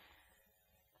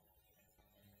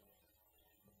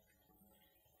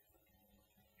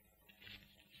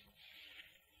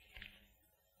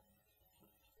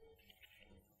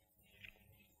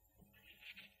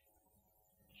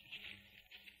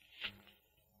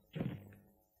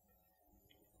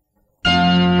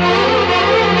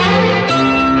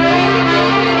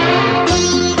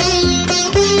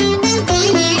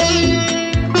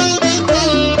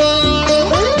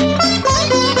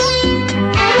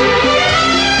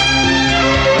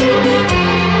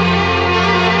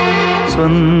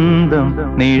 സ്വന്തം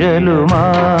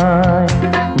നിഴലുമായി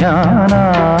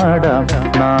ഞാനാടാം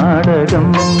നാടകം.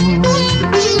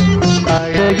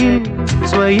 അഴകിൽ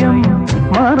സ്വയം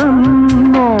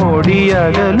മറന്നോടിയകലും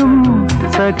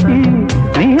സഖി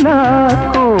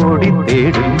നീലാക്കോടി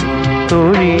തേടും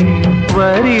തൊഴി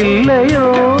വരില്ലയോ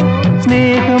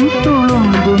സ്നേഹം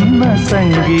തുളുമ്പുന്ന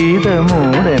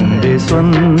സംഗീതമൂടെന്റെ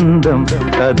സ്വന്തം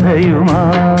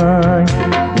കഥയുമായി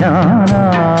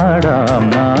ഞാനാടാം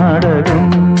നാടകം.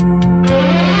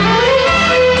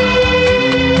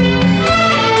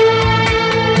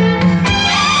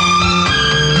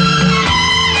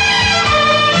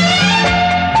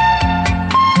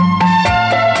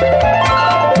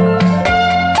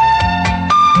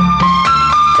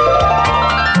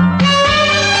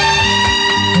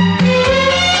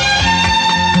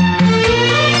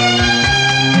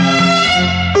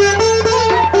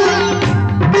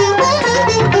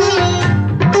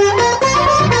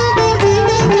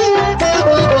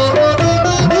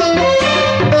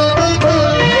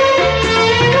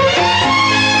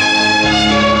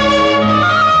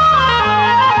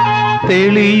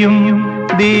 തെളിയും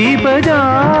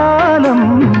ദീപജാലം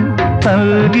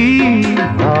നൽകി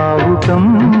ഭാവുകം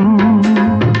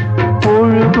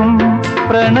ഒഴുകും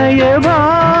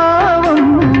പ്രണയഭാവം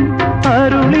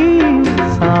അരുളി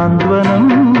സാന്ത്വനം.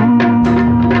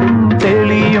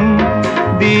 തെളിയും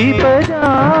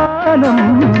ദീപജാലം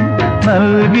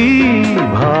നൽകി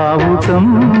ഭാവുകം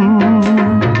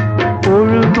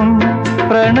ഒഴുകും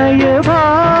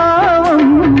പ്രണയഭാവം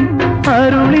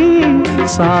അരുളി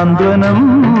സാന്ത്വനം.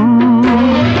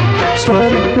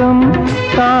 സ്വർഗം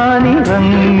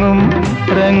താനിറങ്ങും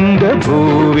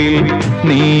രംഗഭൂവിൽ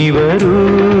നീ വരൂ.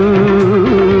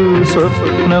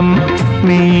 സ്വപ്നം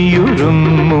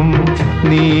നീയുരുമ്മും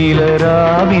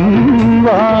നീലരാവിൻ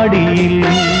വാടിയിൽ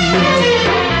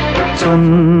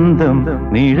സ്വന്തം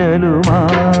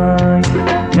നിഴലുമായി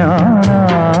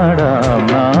ഞാനാടാം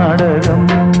നാടകം.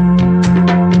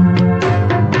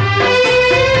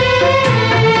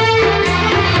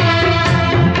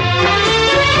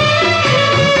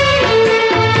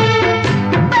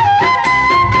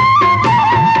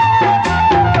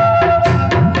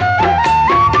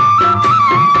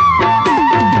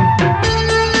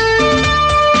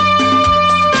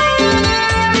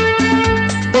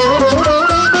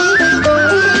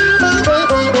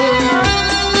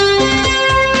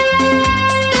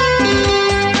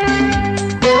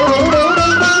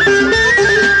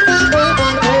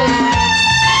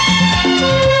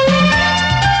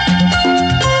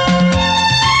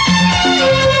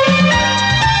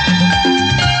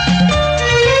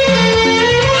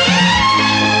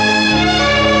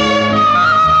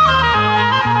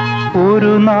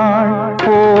 ഒരു നാൾ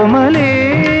കോമലേ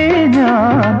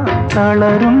ഞാൻ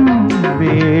തളരും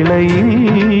വേളയിൽ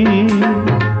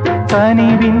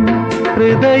കനിവിൻ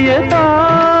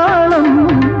ഹൃദയതാളം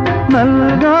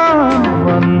നൽകാൻ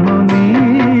വന്നു നീ.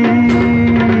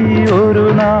 ഒരു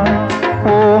നാൾ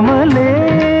കോമലേ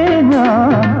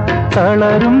ഞാൻ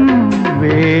തളരും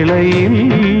വേളയിൽ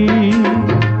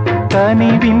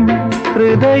കനിവിൻ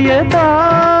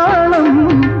ഹൃദയതാളം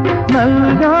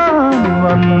നൽകാൻ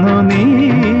വന്നു നീ.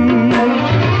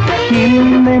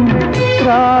 ഇന്നെൻ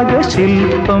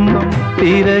രാഗശില്പം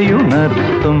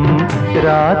തിരയുണർത്തും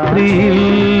രാത്രിയിൽ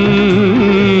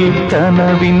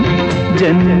കനവിൻ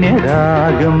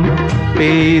ജന്യരാഗം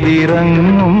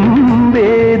പെയ്തിറങ്ങും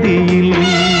വേദിയിൽ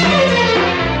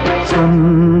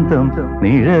സ്വന്തം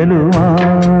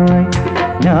നിഴലുമായി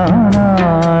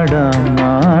ഞാനാടാം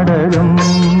നാടകം.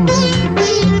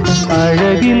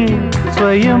 അഴകിൽ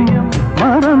സ്വയം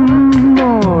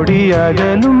മറന്നോടിയകലും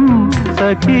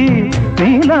സഖി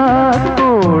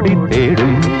നീലാക്കോടി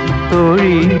തേടും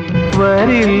തോഴി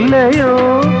വരില്ലയോ.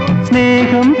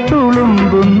 സ്നേഹം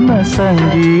തുളുമ്പുന്ന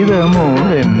സംഗീതമോ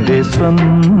എന്റെ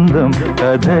സ്വന്തം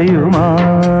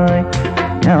കഥയുമായി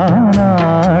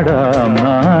ഞാനാടാം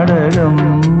നാടകം.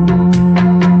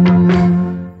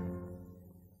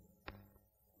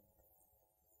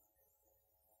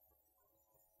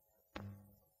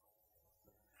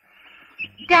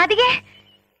 രാധികേ,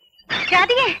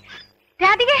 രാധികേ,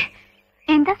 രാധികേ.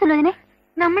 എന്താ സുലോചനെ?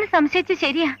 നമ്മൾ സംശയിച്ച്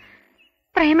ശരിയാ.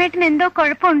 പ്രേമേട്ടന് എന്തോ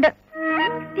കുഴപ്പമുണ്ട്.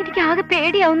 എനിക്ക് ആകെ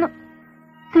പേടിയാവുന്നു.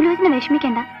 സുലോചന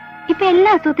വിഷമിക്കണ്ട, ഇപ്പൊ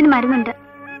എല്ലാ അസുഖത്തിനും മരുന്നുണ്ട്.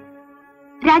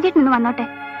 രാജേട്ടൻ ഒന്ന് വന്നോട്ടെ,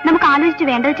 നമുക്ക് ആലോചിച്ച്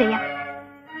വേണ്ടത് ചെയ്യാം.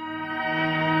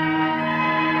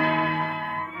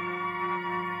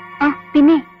 ആ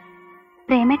പിന്നെ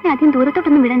പ്രേമേട്ടനെ അധികം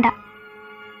ദൂരത്തോട്ടൊന്നും വിടണ്ട.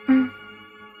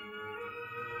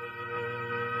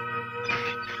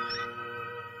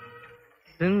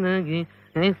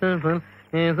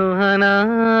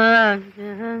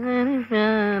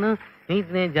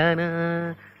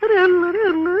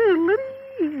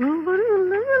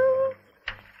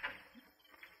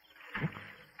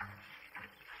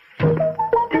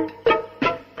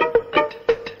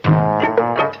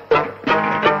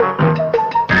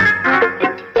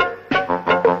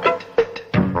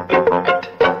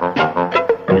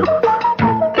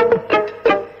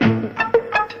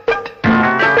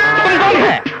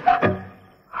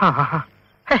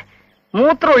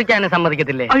 മൂത്രം ഒഴിക്കാനും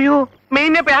സമ്മതിക്കത്തില്ലേ? അയ്യോ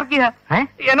മെയിനെ പേർക്കിയ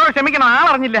എന്നോട് ക്ഷമിക്കണം,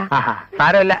 ആളറിഞ്ഞില്ല.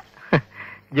 സാരമില്ല.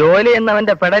 ജോലി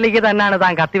എന്നവന്റെ പെടലിക്ക് തന്നെയാണ്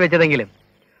താൻ കത്തിവെച്ചതെങ്കിലും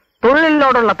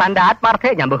തൊഴിലിനോടുള്ള തന്റെ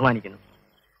ആത്മാർത്ഥയെ ഞാൻ ബഹുമാനിക്കുന്നു.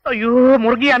 അയ്യോ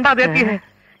മുറുകി അണ്ടാ തേർക്കിയ,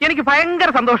 എനിക്ക് ഭയങ്കര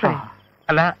സന്തോഷമായി.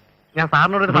 അല്ല, ഞാൻ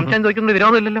സാറിനോട് ഒരു സംശയം ചോദിക്കുന്നത്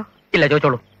വിരോധമില്ലല്ലോ? ഇല്ല,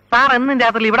 ചോദിച്ചോളൂ. സാർ എന്നും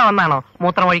രാത്രി ഇവിടെ വന്നാണോ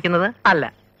മൂത്രം ഒഴിക്കുന്നത്? അല്ല,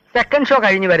 സെക്കൻഡ് ഷോ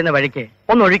കഴിഞ്ഞ് വരുന്ന വഴിക്ക്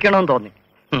ഒന്ന് ഒഴിക്കണമെന്ന് തോന്നി.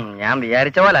 ഞാൻ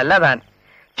വിചാരിച്ച പോലെ അല്ല താൻ.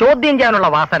 ചോദ്യം ചെയ്യാനുള്ള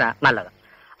വാസന നല്ലത്.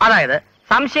 അതായത്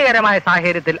സംശയകരമായ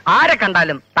സാഹചര്യത്തിൽ ആരെ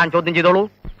കണ്ടാലും താൻ ചോദ്യം ചെയ്തോളൂ.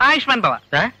 ആയുഷ്മാൻ ഭവ.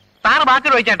 സാറ്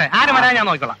ബാക്കി ഒഴിച്ചാട്ടെ, ആരും വരാൻ ഞാൻ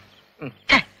നോക്കിക്കോളാം.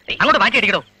 അങ്ങോട്ട് മാറ്റി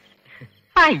അടിക്കണോ?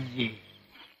 അയ്യേ,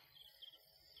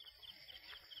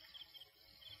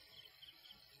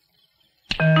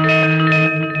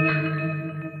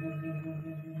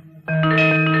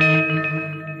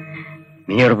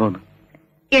 നീ എവിടെ പോകുന്നു?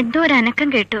 എന്തോ ഒരു അനക്കം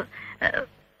കേട്ടു,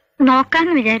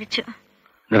 നോക്കാന്ന് വിചാരിച്ചു.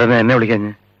 എന്നിട്ട് എന്നെ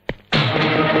വിളിക്കാഞ്ഞ്?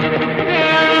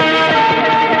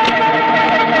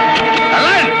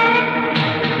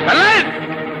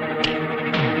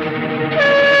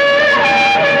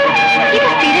 ഇത്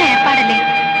സ്ഥിര ഏർപ്പാടല്ലേ?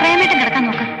 പ്രേമേട്ടൻ കിടക്കാൻ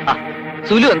നോക്ക്.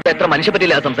 സുലു എന്താ എത്ര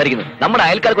മനുഷ്യപ്പറ്റിയില്ലാതെ സംസാരിക്കുന്നത്? നമ്മുടെ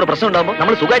അയൽക്കാർക്ക് ഒരു പ്രശ്നം ഉണ്ടാകുമ്പോൾ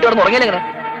നമ്മൾ സുഖമായിട്ട് അവിടെ ഉറങ്ങിയാലെങ്ങനെ?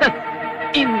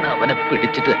 ഇന്ന് അവനെ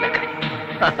പിടിച്ചിട്ട് തന്നെ കാര്യം.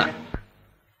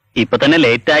 ഇപ്പൊ തന്നെ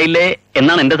ലേറ്റ് ആയില്ലേ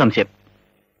എന്നാണ് എന്റെ സംശയം.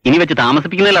 ഇനി വെച്ച്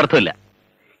താമസിപ്പിക്കുന്നതിൽ അർത്ഥമില്ല.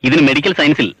 ഇതിന് മെഡിക്കൽ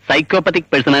സയൻസിൽ സൈക്കോപ്പത്തിക്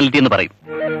പേഴ്സണാലിറ്റി എന്ന് പറയും.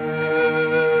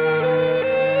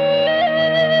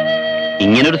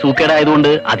 ഇങ്ങനൊരു സൂക്കേടായതുകൊണ്ട്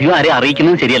അധികം ആരെ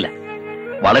അറിയിക്കുന്നത് ശരിയല്ല.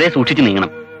 വളരെ സൂക്ഷിച്ച്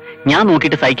നീങ്ങണം. ഞാൻ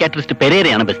നോക്കിയിട്ട് സൈക്യാട്രിസ്റ്റ്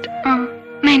പെരേരയാണ് ബെസ്റ്റ്.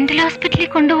 മെന്റൽ ഹോസ്പിറ്റലിൽ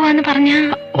കൊണ്ടുപോവാന്ന് പറഞ്ഞ?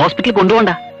 ഹോസ്പിറ്റലിൽ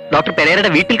കൊണ്ടുപോകണ്ട, ഡോക്ടർ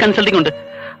പെരേരയുടെ വീട്ടിൽ കൺസൾട്ടിംഗ് ഉണ്ട്.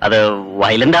 അത്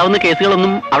വയലന്റ് ആവുന്ന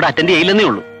കേസുകളൊന്നും അവിടെ അറ്റൻഡ് ചെയ്യില്ലെന്നേ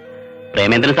ഉള്ളൂ.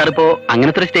 പ്രേമേന്ദ്രൻ സാർ ഇപ്പോ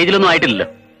അങ്ങനത്തെ ഒരു സ്റ്റേജിലൊന്നും ആയിട്ടില്ലല്ലോ.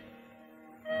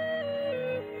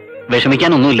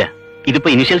 വിഷമിക്കാനൊന്നുമില്ല. ഇതിപ്പോ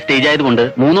ഇനിഷ്യൽ സ്റ്റേജ് ആയതുകൊണ്ട്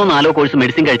 3 or 4 കോഴ്സ്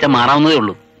മെഡിസിൻ കഴിച്ചാൽ മാറാവുന്നതേ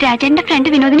ഉള്ളൂ. രാജന്റെ ഫ്രണ്ട്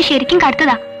വിനോദിന് ശരിക്കും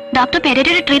കടുത്തതാ. ഡോക്ടർ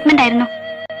പെരേരയുടെ ട്രീറ്റ്മെന്റ് ആയിരുന്നു.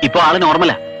 ഇപ്പൊ ആള്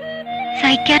നോർമലാ.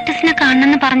 സൈക്യാട്രിസ്റ്റിനെ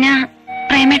കാണണമെന്ന് പറഞ്ഞ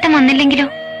പ്രേമേട്ടൻ വന്നില്ലെങ്കിലോ?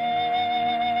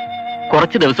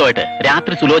 കുറച്ച് ദിവസമായിട്ട്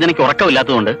രാത്രി സുലോചനയ്ക്ക്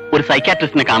ഉറക്കമില്ലാത്തതുകൊണ്ട് ഒരു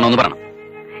സൈക്യാട്രിസ്റ്റിനെ കാണണമെന്ന് പറയണം.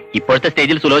 ഇപ്പോഴത്തെ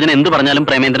സ്റ്റേജിൽ സുലോചന എന്ത് പറഞ്ഞാലും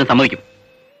പ്രേമേന്ദ്രൻ സമ്മതിക്കും.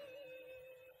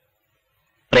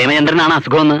 പ്രേമചന്ദ്രനാണ്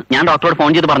അസുഖമെന്ന് ഞാൻ ഡോക്ടറോട്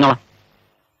ഫോൺ ചെയ്ത് പറഞ്ഞോളാം.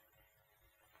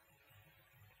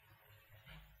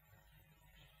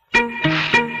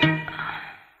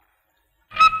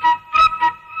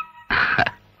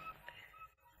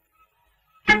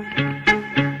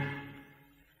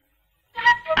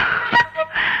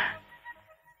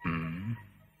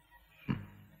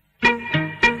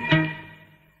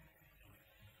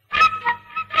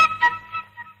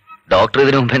 ഡോക്ടർ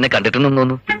ഇതിനു മുമ്പ് എന്നെ കണ്ടിട്ടുണ്ടെന്ന്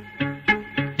തോന്നുന്നു.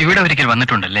 ഇവിടെ ഒരിക്കൽ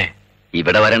വന്നിട്ടുണ്ടല്ലേ?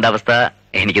 ഇവിടെ വരേണ്ട അവസ്ഥ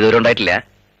എനിക്കിതുവരെ ഉണ്ടായിട്ടില്ല.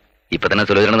 ഇപ്പൊ തന്നെ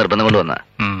സുലോചന നിർബന്ധം കൊണ്ട് വന്ന.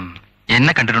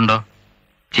 എന്നെ കണ്ടിട്ടുണ്ടോ?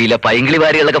 ചില പൈങ്കിളി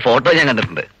വാരികളൊക്കെ ഫോട്ടോ ഞാൻ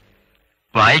കണ്ടിട്ടുണ്ട്.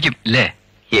 വായിക്കും അല്ലേ?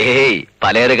 ഏയ്,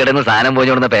 പലചരക്കടന്ന് സാധനം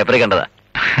പോഞ്ഞോടുന്ന പേപ്പറിൽ കണ്ടതാ.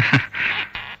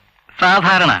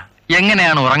 സാധാരണ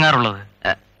എങ്ങനെയാണ് ഉറങ്ങാറുള്ളത്?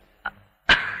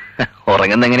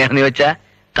 ഉറങ്ങുന്ന എങ്ങനെയാണെന്ന് ചോദിച്ചാ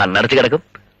കണ്ണടച്ച് കിടക്കും.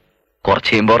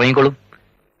 കുറച്ച് കഴിയുമ്പോ ഉറങ്ങിക്കോളും.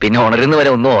 പിന്നെ ഉണരുന്ന വരെ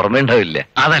ഒന്നും ഓർമ്മയുണ്ടാവില്ല.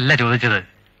 അതല്ല ചോദിച്ചത്.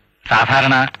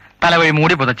 സാധാരണ തലവഴി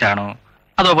മൂടി പുതച്ചാണോ,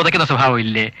 അതോ പുതയ്ക്കുന്ന സ്വഭാവം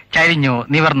ഇല്ലേ? ചരിഞ്ഞോ,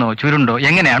 നിവർന്നോ, ചുരുണ്ടോ,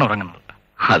 എങ്ങനെയാണ് ഉറങ്ങുന്നത്?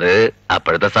 അത്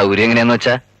അപ്പോഴത്തെ സൗകര്യം എങ്ങനെയാന്ന്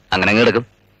വെച്ചാ അങ്ങനെ കിടക്കും.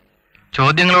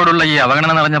 ചോദ്യങ്ങളോടുള്ള ഈ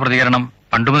അവഗണന നിറഞ്ഞ പ്രതികരണം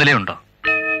പണ്ടുമുതലേ ഉണ്ടോ?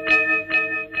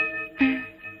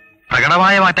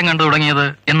 പ്രകടമായ മാറ്റം കണ്ടു തുടങ്ങിയത്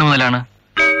എന്നു മുതലാണ്?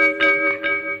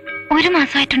 1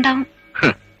 മാസമായിട്ടുണ്ടാവും.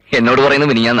 എന്നോട്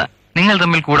പറയുന്നത് മിനിഞ്ഞാന്നാ. നിങ്ങൾ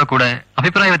തമ്മിൽ കൂടെ കൂടെ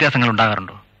അഭിപ്രായ വ്യത്യാസങ്ങൾ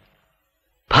ഉണ്ടാകാറുണ്ടോ?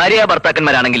 ഭാര്യ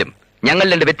ഭർത്താക്കന്മാരാണെങ്കിലും ഞങ്ങൾ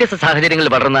 2 വ്യത്യസ്ത സാഹചര്യങ്ങളിൽ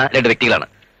വളർന്ന 2 വ്യക്തികളാണ്.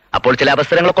 അപ്പോൾ ചില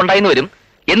അവസരങ്ങളൊക്കെ ഉണ്ടായിന്ന് വരും.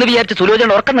 എന്ന് വിചാരിച്ച്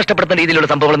സുലോചന ഉറക്കം നഷ്ടപ്പെടുന്ന രീതിയിലുള്ള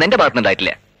സംഭവങ്ങൾ എന്റെ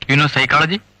ഭാഗത്തുനിന്നുണ്ടായിട്ടില്ല. You know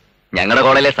psychology? ഞങ്ങളുടെ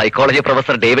കോളേജിലെ സൈക്കോളജി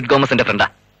പ്രൊഫസർ ഡേവിഡ് ഗോമസിന്റെ ഫ്രണ്ടാ.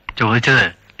 ചോദിച്ചത്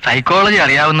സൈക്കോളജി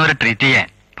അറിയാവുന്നവരെ ട്രീറ്റ് ചെയ്യാൻ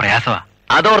പ്രയാസമാ.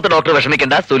 അതോർത്ത് ഡോക്ടർ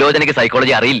വിഷമിക്കേണ്ട. സുലോചനയ്ക്ക്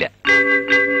സൈക്കോളജി അറിയില്ല.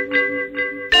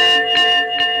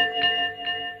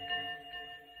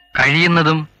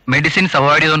 കഴിയുന്നതും മെഡിസിൻസ്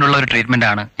അവോയ്ഡ് ചെയ്തുകൊണ്ടുള്ള ഒരു ട്രീറ്റ്മെന്റ്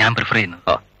ആണ് ഞാൻ പ്രിഫർ ചെയ്യുന്നത്.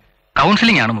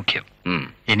 കൗൺസിലിംഗ് ആണ് മുഖ്യം.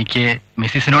 എനിക്ക്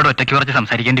മിസ്സിസിനോട് ഒറ്റയ്ക്ക് കുറച്ച്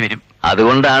സംസാരിക്കേണ്ടി വരും.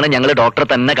 അതുകൊണ്ടാണ് ഞങ്ങൾ ഡോക്ടറെ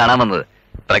തന്നെ കാണാൻ വന്നത്.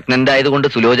 പ്രഗ്നന്റ് ആയതുകൊണ്ട്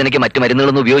സുലോചനയ്ക്ക് മറ്റു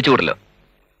മരുന്നുകളൊന്നും ഉപയോഗിച്ചുകൂടല്ലോ.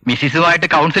 മിസ്സിസുമായിട്ട്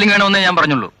കൗൺസിലിംഗ് വേണമെന്നേ ഞാൻ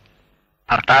പറഞ്ഞുള്ളൂ.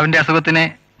 ഭർത്താവിന്റെ അസുഖത്തിന്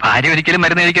ഭാര്യ ഒരിക്കലും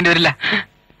മരുന്ന് കഴിക്കേണ്ടി വരില്ല.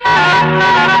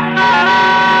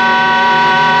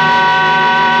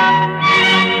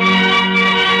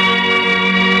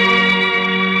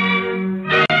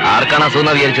 ആർക്കാണ്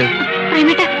അസുഖം വിചാരിച്ചത്?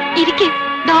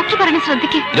 ഡോക്ടർ പറഞ്ഞ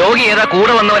ശ്രദ്ധിക്ക്. രോഗി ഏതാ,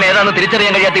 കൂടെ വന്നവൻ ഏതാണെന്ന്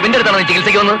തിരിച്ചറിയാൻ കഴിയാത്ത ഇവന്റെ അടുത്താണ്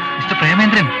ചികിത്സയ്ക്ക് വന്നത്. Mister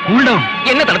Premendran, cool down.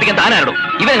 എന്നെ തണുപ്പിക്കാൻ താനാണോ?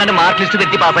 ഇവൻ കണ്ട് മാർക്ക് ലിസ്റ്റ്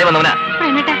തെറ്റി പാസ്സായി വന്നവനാ.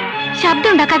 ശബ്ദം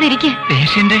ഉണ്ടാക്കാതെ ഇരിക്കെ.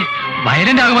 പേഷ്യന്റ്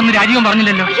വയലന്റ് ആകുമെന്ന് രാജീവൻ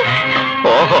പറഞ്ഞില്ലല്ലോ.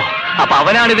 ഓഹോ, അപ്പൊ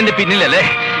അവനാണ് ഇതിന്റെ പിന്നിലല്ലേ?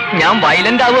 ഞാൻ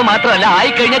വയലന്റ് ആവുക മാത്രമല്ല,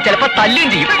 ആയിക്കഴിഞ്ഞാൽ ചിലപ്പോ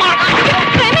തല്ലുകയും ചെയ്യും.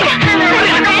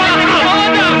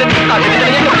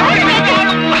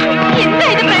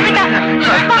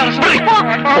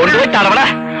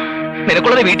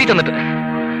 നിനക്കുള്ളത് വീട്ടിൽ ചെന്നിട്ട്.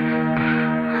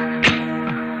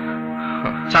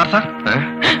 സാർ സാർ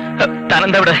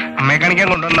താനെന്താ ഇവിടെ? അമ്മയെ കാണിക്കാൻ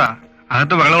കൊണ്ടുവന്നാ.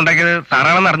 അകത്ത് വെള്ളം ഉണ്ടാക്കിയത്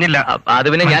സാറാണെന്ന് അറിഞ്ഞില്ല. അത്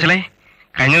പിന്നെ ഞാൻ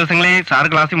കഴിഞ്ഞ ദിവസങ്ങളിൽ സാർ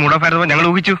ക്ലാസ്സിൽ മൂഡ് ഓഫ് ആയിരുന്നപ്പോ ഞങ്ങൾ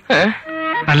ഊഹിച്ചു.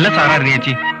 നല്ല സാറായിരുന്നു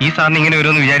ചേച്ചി. ഈ സാറിന് ഇങ്ങനെ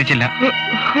വരുമെന്ന് വിചാരിച്ചില്ല.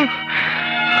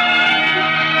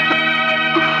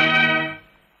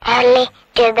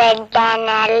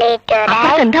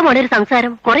 എന്താ മോളെ ഒരു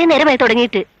സംസാരം? കുറെ നേരമായി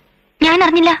തുടങ്ങിയിട്ട്. ഞാൻ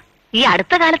അറിഞ്ഞില്ല. ഈ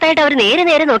അടുത്ത കാലത്തായിട്ട് അവർ നേരെ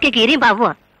നേരെ നോക്കിയ കീരിയും പാവുക.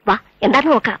 വാ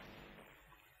എന്താന്ന് നോക്കാം.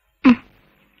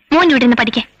 മോൻ ഇവിടെ നിന്ന്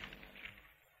പഠിക്കേ.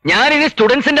 ഞാനിനി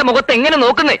സ്റ്റുഡൻസിന്റെ മുഖത്ത് എങ്ങനെ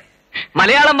നോക്കുന്നേ?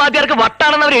 മലയാളം വാദ്യാർക്ക്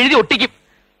വട്ടാണെന്ന് അവർ എഴുതി ഒട്ടിക്കും.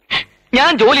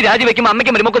 ഞാൻ ജോലി രാജിവെക്കും,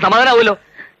 അമ്മയ്ക്കും മരുമൊക്കെ സമാധാനാവുമല്ലോ.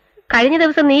 കഴിഞ്ഞ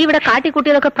ദിവസം നീ ഇവിടെ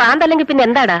കാട്ടിക്കൂട്ടിയതൊക്കെ പ്രാന്തല്ലെങ്കിൽ പിന്നെ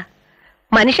എന്താടാ?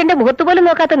 മനുഷ്യന്റെ മുഖത്ത് പോലും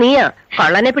നോക്കാത്ത നീയാ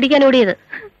കള്ളനെ പിടിക്കാൻ ഓടിയത്.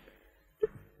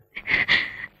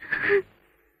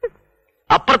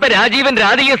 അപ്പുറത്തെ രാജീവൻ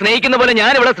രാധികയെ സ്നേഹിക്കുന്ന പോലെ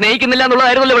ഞാൻ ഇവിടെ സ്നേഹിക്കുന്നില്ല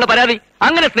എന്നുള്ളതായിരുന്നല്ലോ ഇവിടെ പരാതി.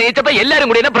 അങ്ങനെ സ്നേഹിച്ചപ്പോ എല്ലാരും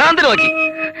കൂടി എന്നെ ഭ്രാന്തനാക്കി.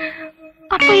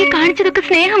 അപ്പൊ ഈ കാണിച്ചതൊക്കെ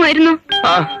സ്നേഹമായിരുന്നു.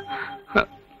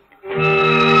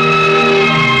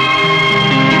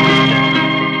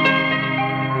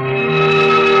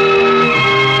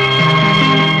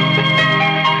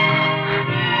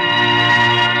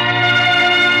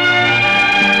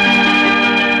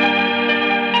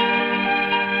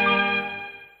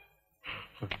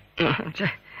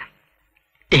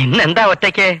 ഇന്നെന്താ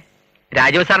ഒറ്റയ്ക്ക്?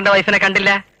 രാജീവ് സാറിന്റെ വൈഫിനെ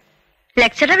കണ്ടില്ല?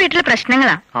 ലെക്ചറുടെ വീട്ടിലെ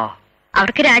പ്രശ്നങ്ങളാ.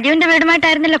 അവർക്ക് രാജീവിന്റെ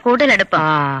വീടുമായിട്ടായിരുന്നല്ലോ കൂടുതൽ അടുപ്പം.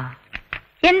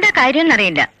 എന്താ കാര്യം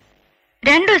എന്നറിയില്ല.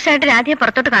 2 ദിവസമായിട്ട് രാധിയെ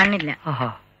പുറത്തോട്ട് കാണുന്നില്ല.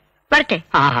 വരട്ടെ.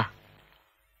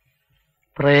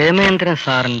 പ്രേമേന്ദ്രൻ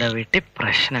സാറിന്റെ വീട്ടിൽ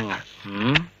പ്രശ്നങ്ങൾ.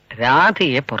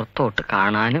 രാധിയെ പുറത്തോട്ട്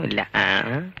കാണാനുമില്ല.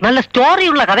 നല്ല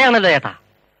സ്റ്റോറിയുള്ള കഥയാണല്ലോ ചേട്ടാ.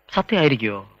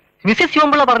 സത്യമായിരിക്കുമോ? മിസ്സിസ്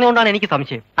ശിവമ്പിള്ള പറഞ്ഞുകൊണ്ടാണ് എനിക്ക്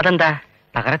സംശയം. അതെന്താ?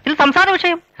 നഗരത്തിൽ സംസാര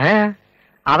വിഷയം.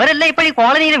 അവരല്ല ഇപ്പൊ ഈ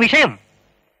കോളനിയിലെ വിഷയം.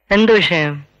 എന്ത്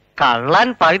വിഷയം? കള്ളൻ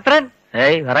പവിത്രൻ.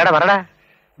 പറയടാ.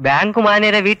 ബാങ്ക്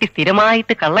മാനേരെ വീട്ടിൽ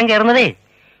സ്ഥിരമായിട്ട് കള്ളം കയറുന്നതേ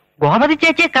ഗോമതി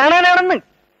ചേച്ചിയെ കാണാനാണെന്ന്.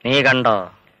 നീ കണ്ടോ?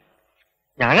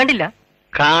 ഞാൻ കണ്ടില്ല.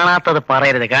 കാണാത്തത്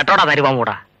പറയരുത് കേട്ടോടാ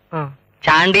തരുവാമൂടാ.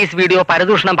 ചാണ്ടീസ് വീഡിയോ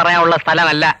പരദൂഷണം പറയാനുള്ള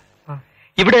സ്ഥലമല്ല.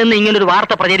 ഇവിടെ നിന്ന് ഇങ്ങനൊരു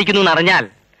വാർത്ത പ്രചരിക്കുന്നു എന്നറിഞ്ഞാൽ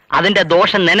അതിന്റെ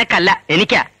ദോഷം നിനക്കല്ല,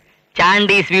 എനിക്കാ.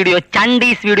 ചാണ്ടീസ് വീഡിയോ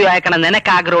ചണ്ടീസ് വീഡിയോ അയക്കണം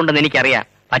നിനക്ക് ആഗ്രഹമുണ്ടെന്ന് എനിക്കറിയാം.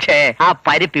 പക്ഷേ ആ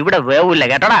പരിപ്പ് ഇവിടെ വേവില്ല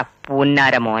കേട്ടോടാ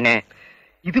പുന്നാര മോനെ.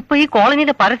 ഇതിപ്പോ ഈ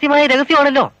കോളനിയുടെ പരസ്യമായ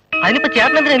രഹസ്യമാണല്ലോ. അതിനിപ്പോ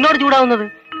ചേട്ടനെന്തിനാ എന്നോട് ചൂടാവുന്നത്?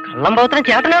 കള്ളം പൗത്രൻ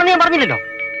ചേട്ടനാണെന്ന് ഞാൻ പറഞ്ഞില്ലല്ലോ.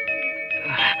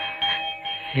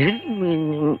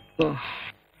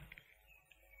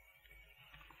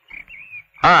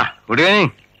 Good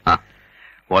evening.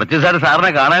 കുറച്ച്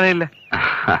സാറിനെ കാണാനില്ല.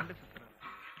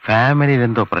 ഫാമിലിയിൽ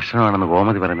എന്തോ പ്രശ്നമാണെന്ന്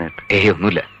ഗോമതി പറയുന്നേട്ട്.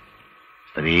 ഒന്നുമില്ല.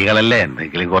 സ്ത്രീകളല്ലേ,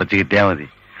 എന്തെങ്കിലും കുറച്ച് കിട്ടിയാൽ മതി.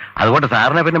 അതുകൊണ്ട്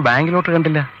സാറിനെ പിന്നെ ബാങ്കിലോട്ട്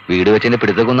കണ്ടില്ല. വീട് വെച്ചതിന്റെ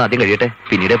പിടുത്തൊക്കെ ഒന്ന് ആദ്യം കഴിയട്ടെ,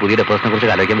 പിന്നീട് പുതിയ ഡെപ്പോസിറ്റിനെ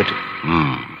കുറിച്ച് ആലോചിക്കാൻ പറ്റും.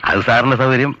 അത് സാറിന്റെ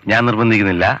സൗകര്യം, ഞാൻ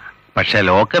നിർബന്ധിക്കുന്നില്ല. പക്ഷെ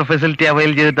ലോക്കർ ഫെസിലിറ്റി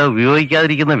അവൈൽ ചെയ്തിട്ട്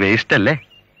ഉപയോഗിക്കാതിരിക്കുന്ന വേസ്റ്റ് അല്ലേ?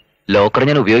 ലോക്കർ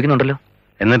ഞാൻ ഉപയോഗിക്കുന്നുണ്ടല്ലോ.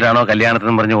 എന്നിട്ടാണോ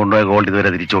കല്യാണത്തിനും പറഞ്ഞ് കൊണ്ടുപോയ ഗോൾഡ് ഇതുവരെ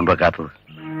തിരിച്ചു കൊണ്ടുവെക്കാത്തത്?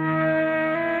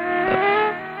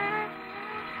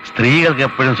 സ്ത്രീകൾക്ക്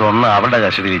എപ്പോഴും സ്വർണ്ണം അവരുടെ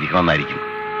കസ്റ്റഡിയിൽ ഇരിക്കണമെന്നായിരിക്കും.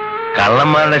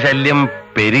 കള്ളന്മാരുടെ ശല്യം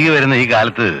പെരുകി വരുന്ന ഈ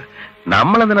കാലത്ത്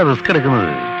നമ്മളെന്തിനാ റിസ്ക്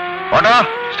എടുക്കുന്നത്? Auto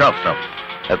stop.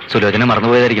 സുലോചന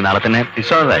മറന്നുപോയതായിരിക്കും. നാളെ തന്നെ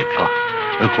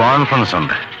ഒരു കോൺഫറൻസ്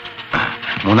ഉണ്ട്.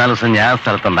 3-4 ദിവസം ഞാൻ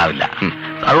സ്ഥലത്തുണ്ടാവില്ല.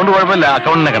 അതുകൊണ്ട് കുഴപ്പമില്ല,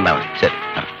 അക്കൗണ്ടിനെ കണ്ടാൽ മതി. ശരി.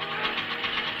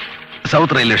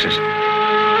 South railway station.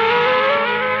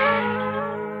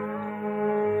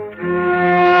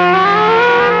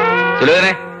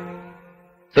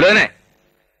 സുലോചനെ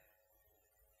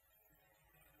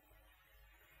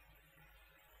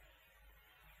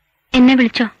എന്നെ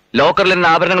വിളിച്ചോ? ലോക്കറിൽ നിന്ന്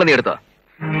ആഭരണങ്ങൾ നീ എടുത്തോ?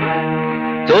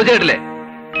 ചോദിച്ചിട്ടില്ലേ?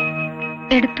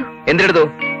 എടുത്തു. എന്തെടുത്തു?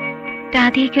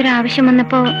 രാധികയ്ക്കൊരു ആവശ്യം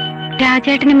വന്നപ്പോ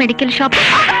രാജേട്ടന് മെഡിക്കൽ ഷോപ്പ്.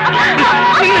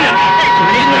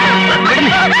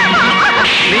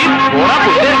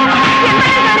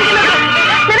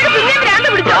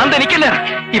 എനിക്കല്ല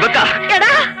ഇവക്കാ.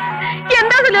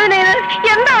 എന്താ സുലോചന,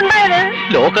 എന്താ ഉണ്ടായത്?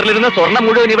 ലോക്കറിലിരുന്ന സ്വർണം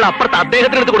മുഴുവൻ ഇവിടെ അപ്പുറത്ത്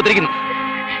അദ്ദേഹത്തിനെടുത്ത് കൊടുത്തിരിക്കുന്നു.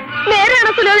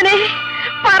 നേരെയാണോ സുലോചനെ?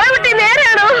 പറകുട്ടി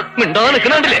നേരെയാണോ? മിണ്ടോ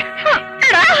നിൽക്കുന്നുണ്ടല്ലേ?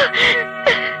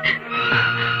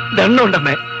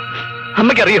 ദണ്ണുണ്ടമ്മേ.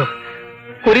 അമ്മയ്ക്കറിയോ,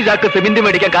 ഒരു ചാക്ക് സിമെന്റ്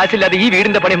മേടിക്കാൻ കാശില്ലാതെ ഈ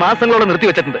വീടിന്റെ പണി മാസങ്ങളോളം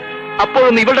നിർത്തിവെച്ചിട്ടുണ്ട്.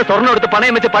 അപ്പോഴൊന്നും ഇവളുടെ സ്വർണ്ണം എടുത്ത്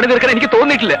പണയം വെച്ച് പണി തീർക്കാൻ എനിക്ക്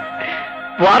തോന്നിയിട്ടില്ല.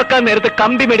 വാർക്കാൻ നേരത്ത്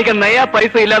കമ്പി മേടിക്കാൻ നയാ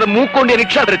പൈസ ഇല്ലാതെ മൂക്കൊണ്ട്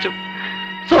റിക്ഷ ധരിച്ചു.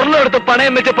 സ്വർണ്ണം എടുത്ത്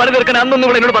പണയം വെച്ച് പണി തീർക്കാൻ അന്നൊന്നും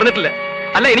ഇവിടെ എന്നോട് പറഞ്ഞിട്ടില്ല.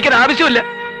 അല്ല, എനിക്കൊരു ആവശ്യമില്ല.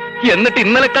 എന്നിട്ട്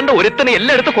ഇന്നലെ കണ്ട ഒരുത്തനെ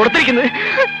എല്ലാം എടുത്ത് കൊടുത്തിരിക്കുന്നത്.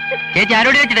 ചേച്ചി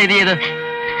ആരോട് വെച്ചിട്ടാ ഇത് ചെയ്ത്?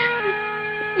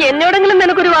 എന്നോടെങ്കിലും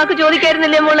നിനക്കൊരു വാക്ക്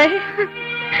ചോദിക്കായിരുന്നില്ലേ മോളെ?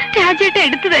 രാജേട്ട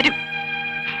എടുത്തു തരും,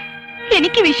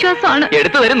 എനിക്ക് വിശ്വാസമാണ്.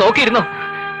 എടുത്തു തരും, നോക്കിയിരുന്നോ?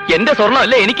 എന്റെ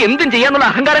സ്വർണ്ണമല്ലേ എനിക്ക് എന്തും ചെയ്യാന്നുള്ള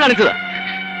അഹങ്കാരം കാണിച്ചതാ.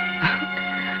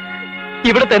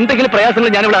 ഇവിടുത്തെ എന്തെങ്കിലും പ്രയാസങ്ങൾ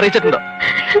ഞാൻ ഇവിടെ അറിയിച്ചിട്ടുണ്ടോ?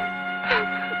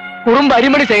 കുറുമ്പ്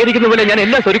അരിമണി ശേഖരിക്കുന്ന പോലെ ഞാൻ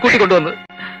എല്ലാം സ്വരുക്കൂട്ടി കൊണ്ടുവന്ന്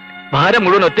ഭാരം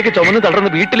മുഴുവൻ ഒറ്റയ്ക്ക് ചുമന്ന്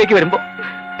തളർന്ന് വീട്ടിലേക്ക് വരുമ്പോ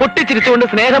പൊട്ടിച്ചിരിച്ചുകൊണ്ട്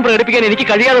സ്നേഹം പ്രകടിപ്പിക്കാൻ എനിക്ക്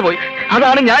കഴിയാതെ പോയി.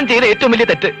 അതാണ് ഞാൻ ചെയ്ത ഏറ്റവും വലിയ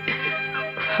തെറ്റ്.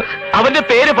 അവന്റെ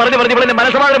പേര് പറഞ്ഞു ഇവിടെ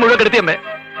മനസ്സമാധാനം മുഴുവൻ കെടുത്തിയമ്മേ.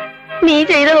 നീ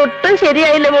ചെയ്തത് ഒട്ടും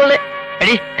ശരിയായില്ല മോളെ.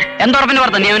 എടി എന്തുറപ്പിന്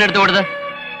പുറത്താ നീ അവനെടുത്ത് കൊടുത്ത്?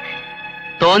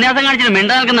 തോന്നിയാസം കാണിച്ചിട്ട്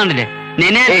മിണ്ടാ നിൽക്കുന്നുണ്ടല്ലേ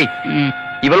നിന്നെ.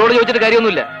 ഇവളോട് ചോദിച്ചിട്ട്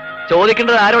കാര്യമൊന്നുമില്ല.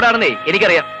 ചോദിക്കേണ്ടത് ആരോടാണെന്നേ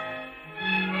എനിക്കറിയാം.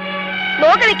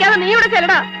 നോക്കി നിൽക്കാതെ നീ ഇവിടെ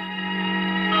ചെല്ലടാ.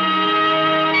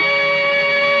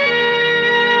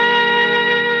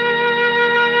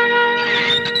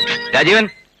 രാജീവൻ,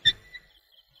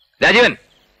 രാജീവൻ.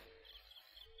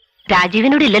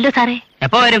 രാജീവനോട് ഇല്ലല്ലോ സാറേ.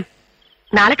 എപ്പോ വരും?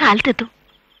 നാളെ കാലത്തെത്തും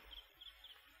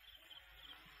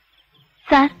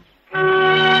സാർ.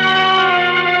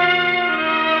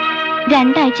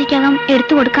 2 ആഴ്ചക്കകം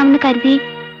എടുത്തു കൊടുക്കാമെന്ന് കരുതി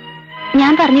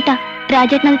ഞാൻ പറഞ്ഞിട്ടാ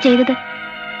രാജേട്ടനത് ചെയ്തത്.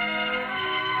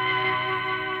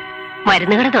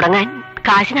 മരുന്നുകട തുടങ്ങാൻ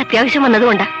കാശിന് അത്യാവശ്യം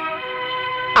വന്നതുകൊണ്ടാ.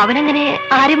 അവനങ്ങനെ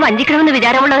ആരും വഞ്ചിക്കണമെന്ന്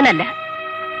വിചാരമുള്ളവനല്ല.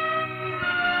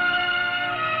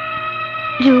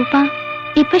 രൂപ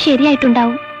ഇപ്പൊ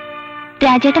ശരിയായിട്ടുണ്ടാവും.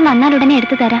 രാജേട്ടൻ വന്നാൽ ഉടനെ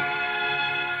എടുത്തു തരാം.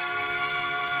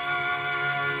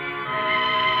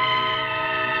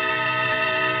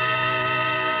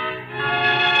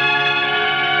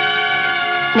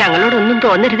 ഞങ്ങളോടൊന്നും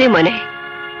തോന്നരുതേ മോനെ.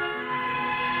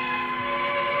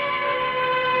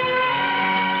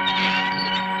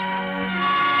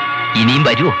 ഇനിയും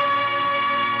വരുമോ?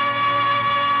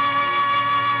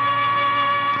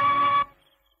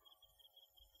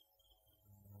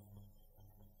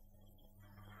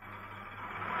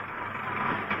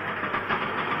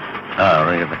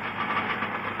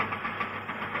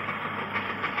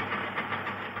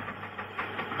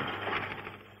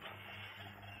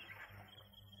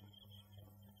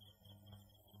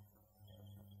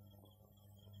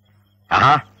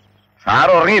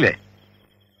 സാറ് ഉറങ്ങിയില്ലേ?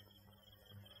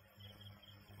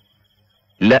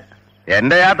 ഇല്ല,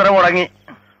 എന്റെ യാത്ര മുടങ്ങി.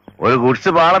 ഒരു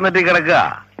ഗുഡ്സ് പാളം തെറ്റി കിടക്കുക.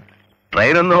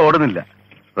 ട്രെയിനൊന്നും ഓടുന്നില്ല.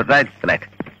 Good night. Good night.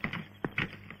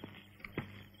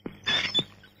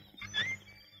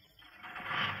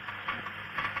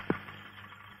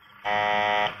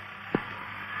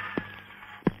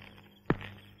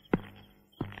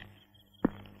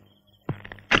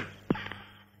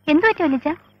 എന്തു പറ്റി വിളിച്ച?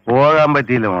 പോകാൻ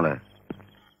പറ്റിയില്ല മോളെ.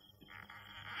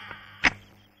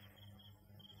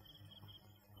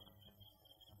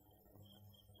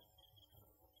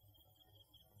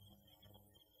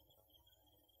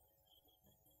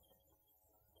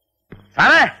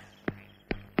 സാറേ,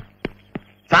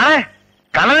 സാറേ,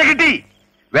 കള്ളനെ കിട്ടി.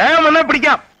 വേഗം വന്നാൽ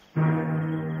പിടിക്കാം.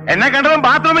 എന്നെ കണ്ടതും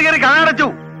ബാത്റൂമിൽ കയറി കണ്ണടച്ചു.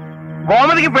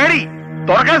 കോമതിക്ക് പേടി,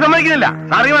 തുറക്കാൻ സമ്മതിക്കുന്നില്ല.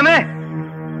 സാറി വന്നേ,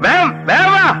 വേഗം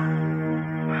വേഗം വാ.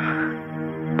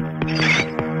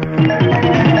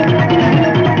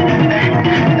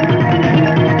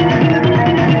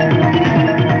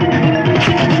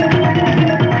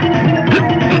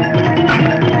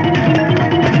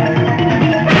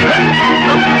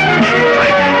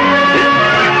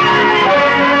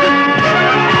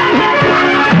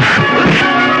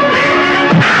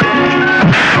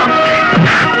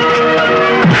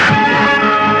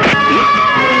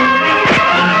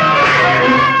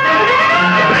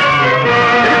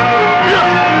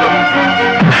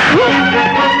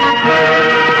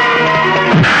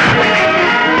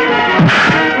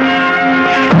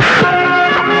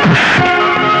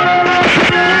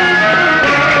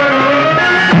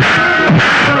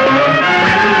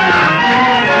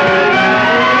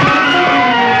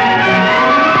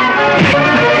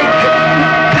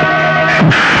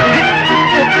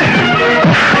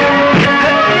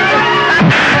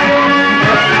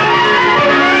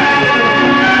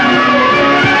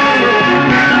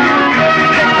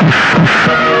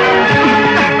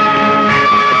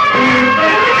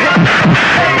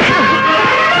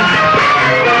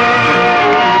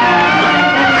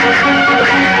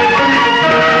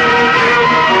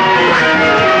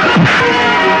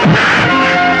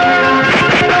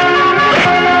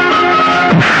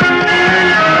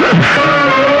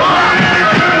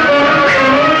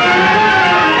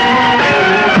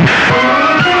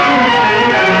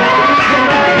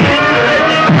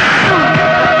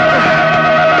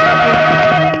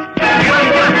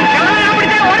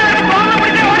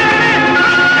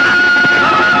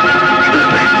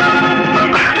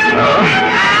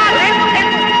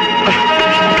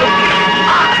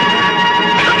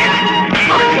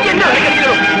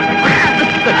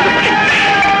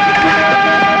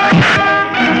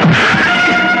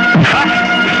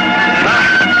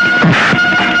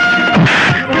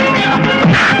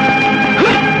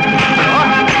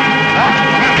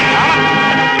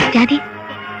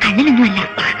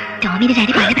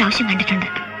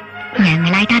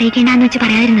 ഞങ്ങളായിട്ട് അറിയിക്കേണ്ടെന്ന് വെച്ച്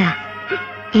പറയാതിരുന്നതാ.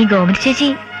 ഈ ഗോമതി ചേച്ചി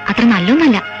അത്ര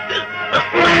നല്ലൊന്നല്ല.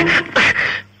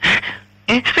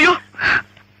 അയ്യോ,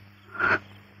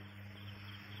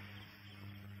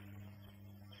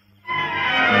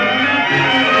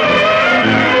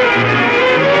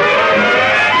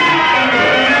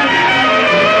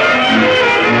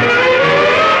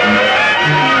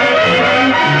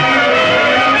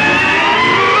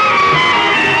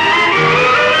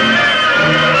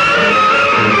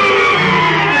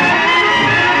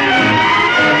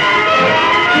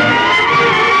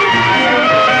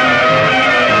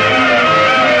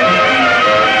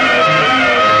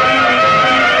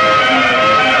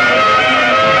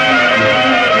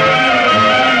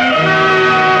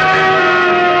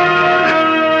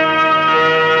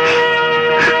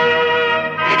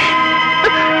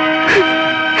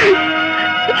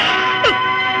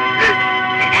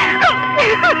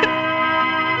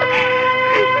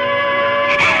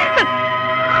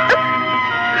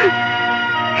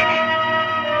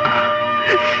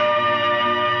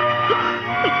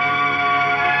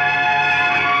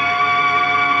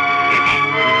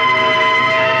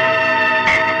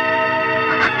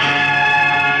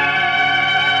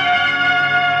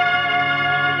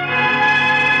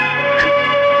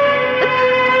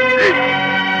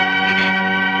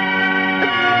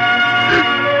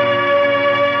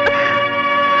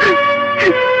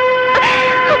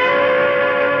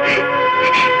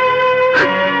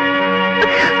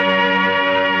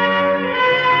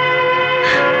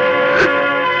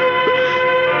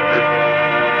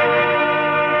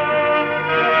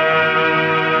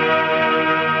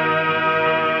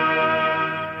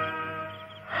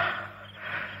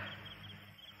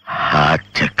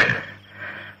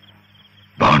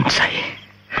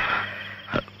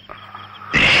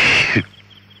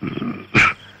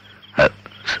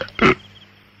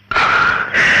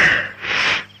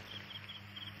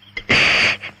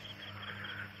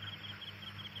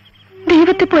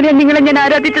 നിങ്ങളെ ഞാൻ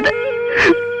ആരാധിച്ചത്.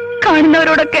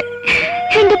 കാണുന്നവരോടൊക്കെ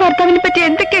എന്റെ ഭർത്താവിനെ പറ്റി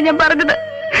എന്തൊക്കെയാ ഞാൻ പറഞ്ഞത്.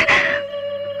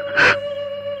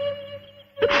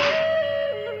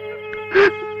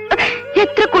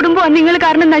 എത്ര കുടുംബമാണ് നിങ്ങൾ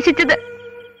കാരണം നശിച്ചത്.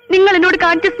 നിങ്ങൾ എന്നോട്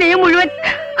കാണിച്ച സ്നേഹം മുഴുവൻ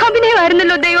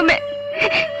അഭിനയമായിരുന്നല്ലോ ദൈവമേ.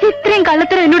 ഇത്രയും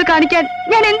കള്ളത്തരം എന്നോട് കാണിക്കാൻ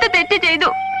ഞാൻ എന്ത് തെറ്റ്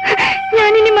ചെയ്തു?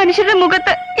 ഞാനിനി മനുഷ്യരുടെ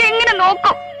മുഖത്ത് എങ്ങനെ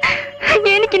നോക്കും?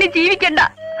 എനിക്കിനി ജീവിക്കണ്ട.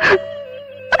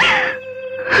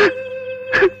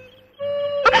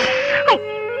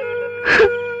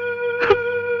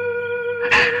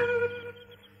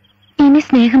 ഇനി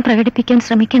സ്നേഹം പ്രകടിപ്പിക്കാൻ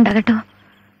ശ്രമിക്കണ്ട കേട്ടോ.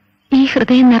 ഈ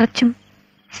ഹൃദയം നിറച്ചും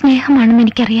സ്നേഹമാണെന്ന്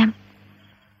എനിക്കറിയാം.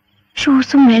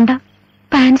 ഷൂസും വേണ്ട,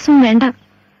 പാൻസും വേണ്ട,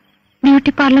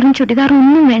 ബ്യൂട്ടി പാർലറും ചുടിദാറും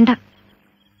ഒന്നും വേണ്ട.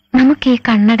 നമുക്ക് ഈ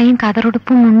കണ്ണടയും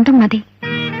കതറുടുപ്പും മുണ്ടും മതി.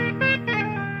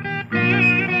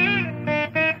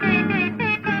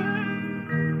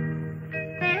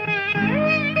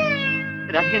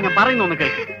 ഞാൻ പറയുന്നു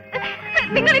കേൾക്കും.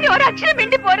 നിങ്ങൾ ഇനി ഒരക്ഷരം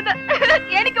മിണ്ടി പോരുത്.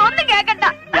 എനിക്ക് ഒന്നും കേൾക്കണ്ട.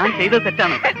 ഞാൻ ചെയ്തത്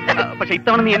തെറ്റാണ്. പക്ഷെ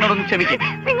ഇത്തവണ നീ എന്നോടൊന്ന് ക്ഷമിക്കും.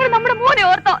 നിങ്ങൾ നമ്മുടെ മോനെ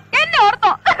ഓർത്തോ, എന്നെ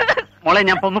ഓർത്തോ? മോളെ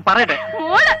ഞാൻ ഒന്ന് പറയട്ടെ.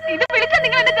 മോള് ഇത് വിളിച്ചാ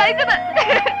നിങ്ങൾ എന്നെ കഴിച്ചത്.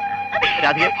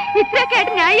 ഇത്രയൊക്കെ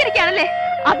ആയിട്ട് ന്യായീകരിക്കാണല്ലേ?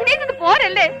 അഭിനയിച്ചത്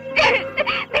പോരല്ലേ?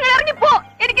 നിങ്ങൾ ഇറങ്ങിപ്പോ.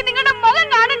 എനിക്ക് നിങ്ങളുടെ മുഖം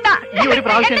കാണണ്ട. ഈ ഒരു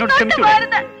പ്രാവശ്യം എന്നോട് ക്ഷമിച്ചു.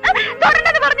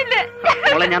 പറഞ്ഞില്ലേ?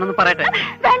 മോളെ ഞാനൊന്ന് പറയട്ടെ.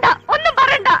 വേണ്ട, ഒന്നും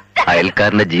പറയണ്ട.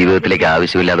 അയൽക്കാരന്റെ ജീവിതത്തിലേക്ക്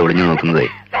ആവശ്യമില്ലാതെ ഒളിഞ്ഞു നോക്കുന്നത്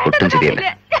ഒട്ടും ശരിയല്ല.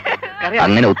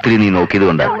 അങ്ങനെ ഒത്തിരി നീ നോക്കിയത്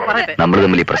കൊണ്ടാണ് നമ്മൾ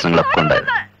തമ്മിൽ ഈ പ്രശ്നങ്ങളൊക്കെ ഉണ്ടായത്.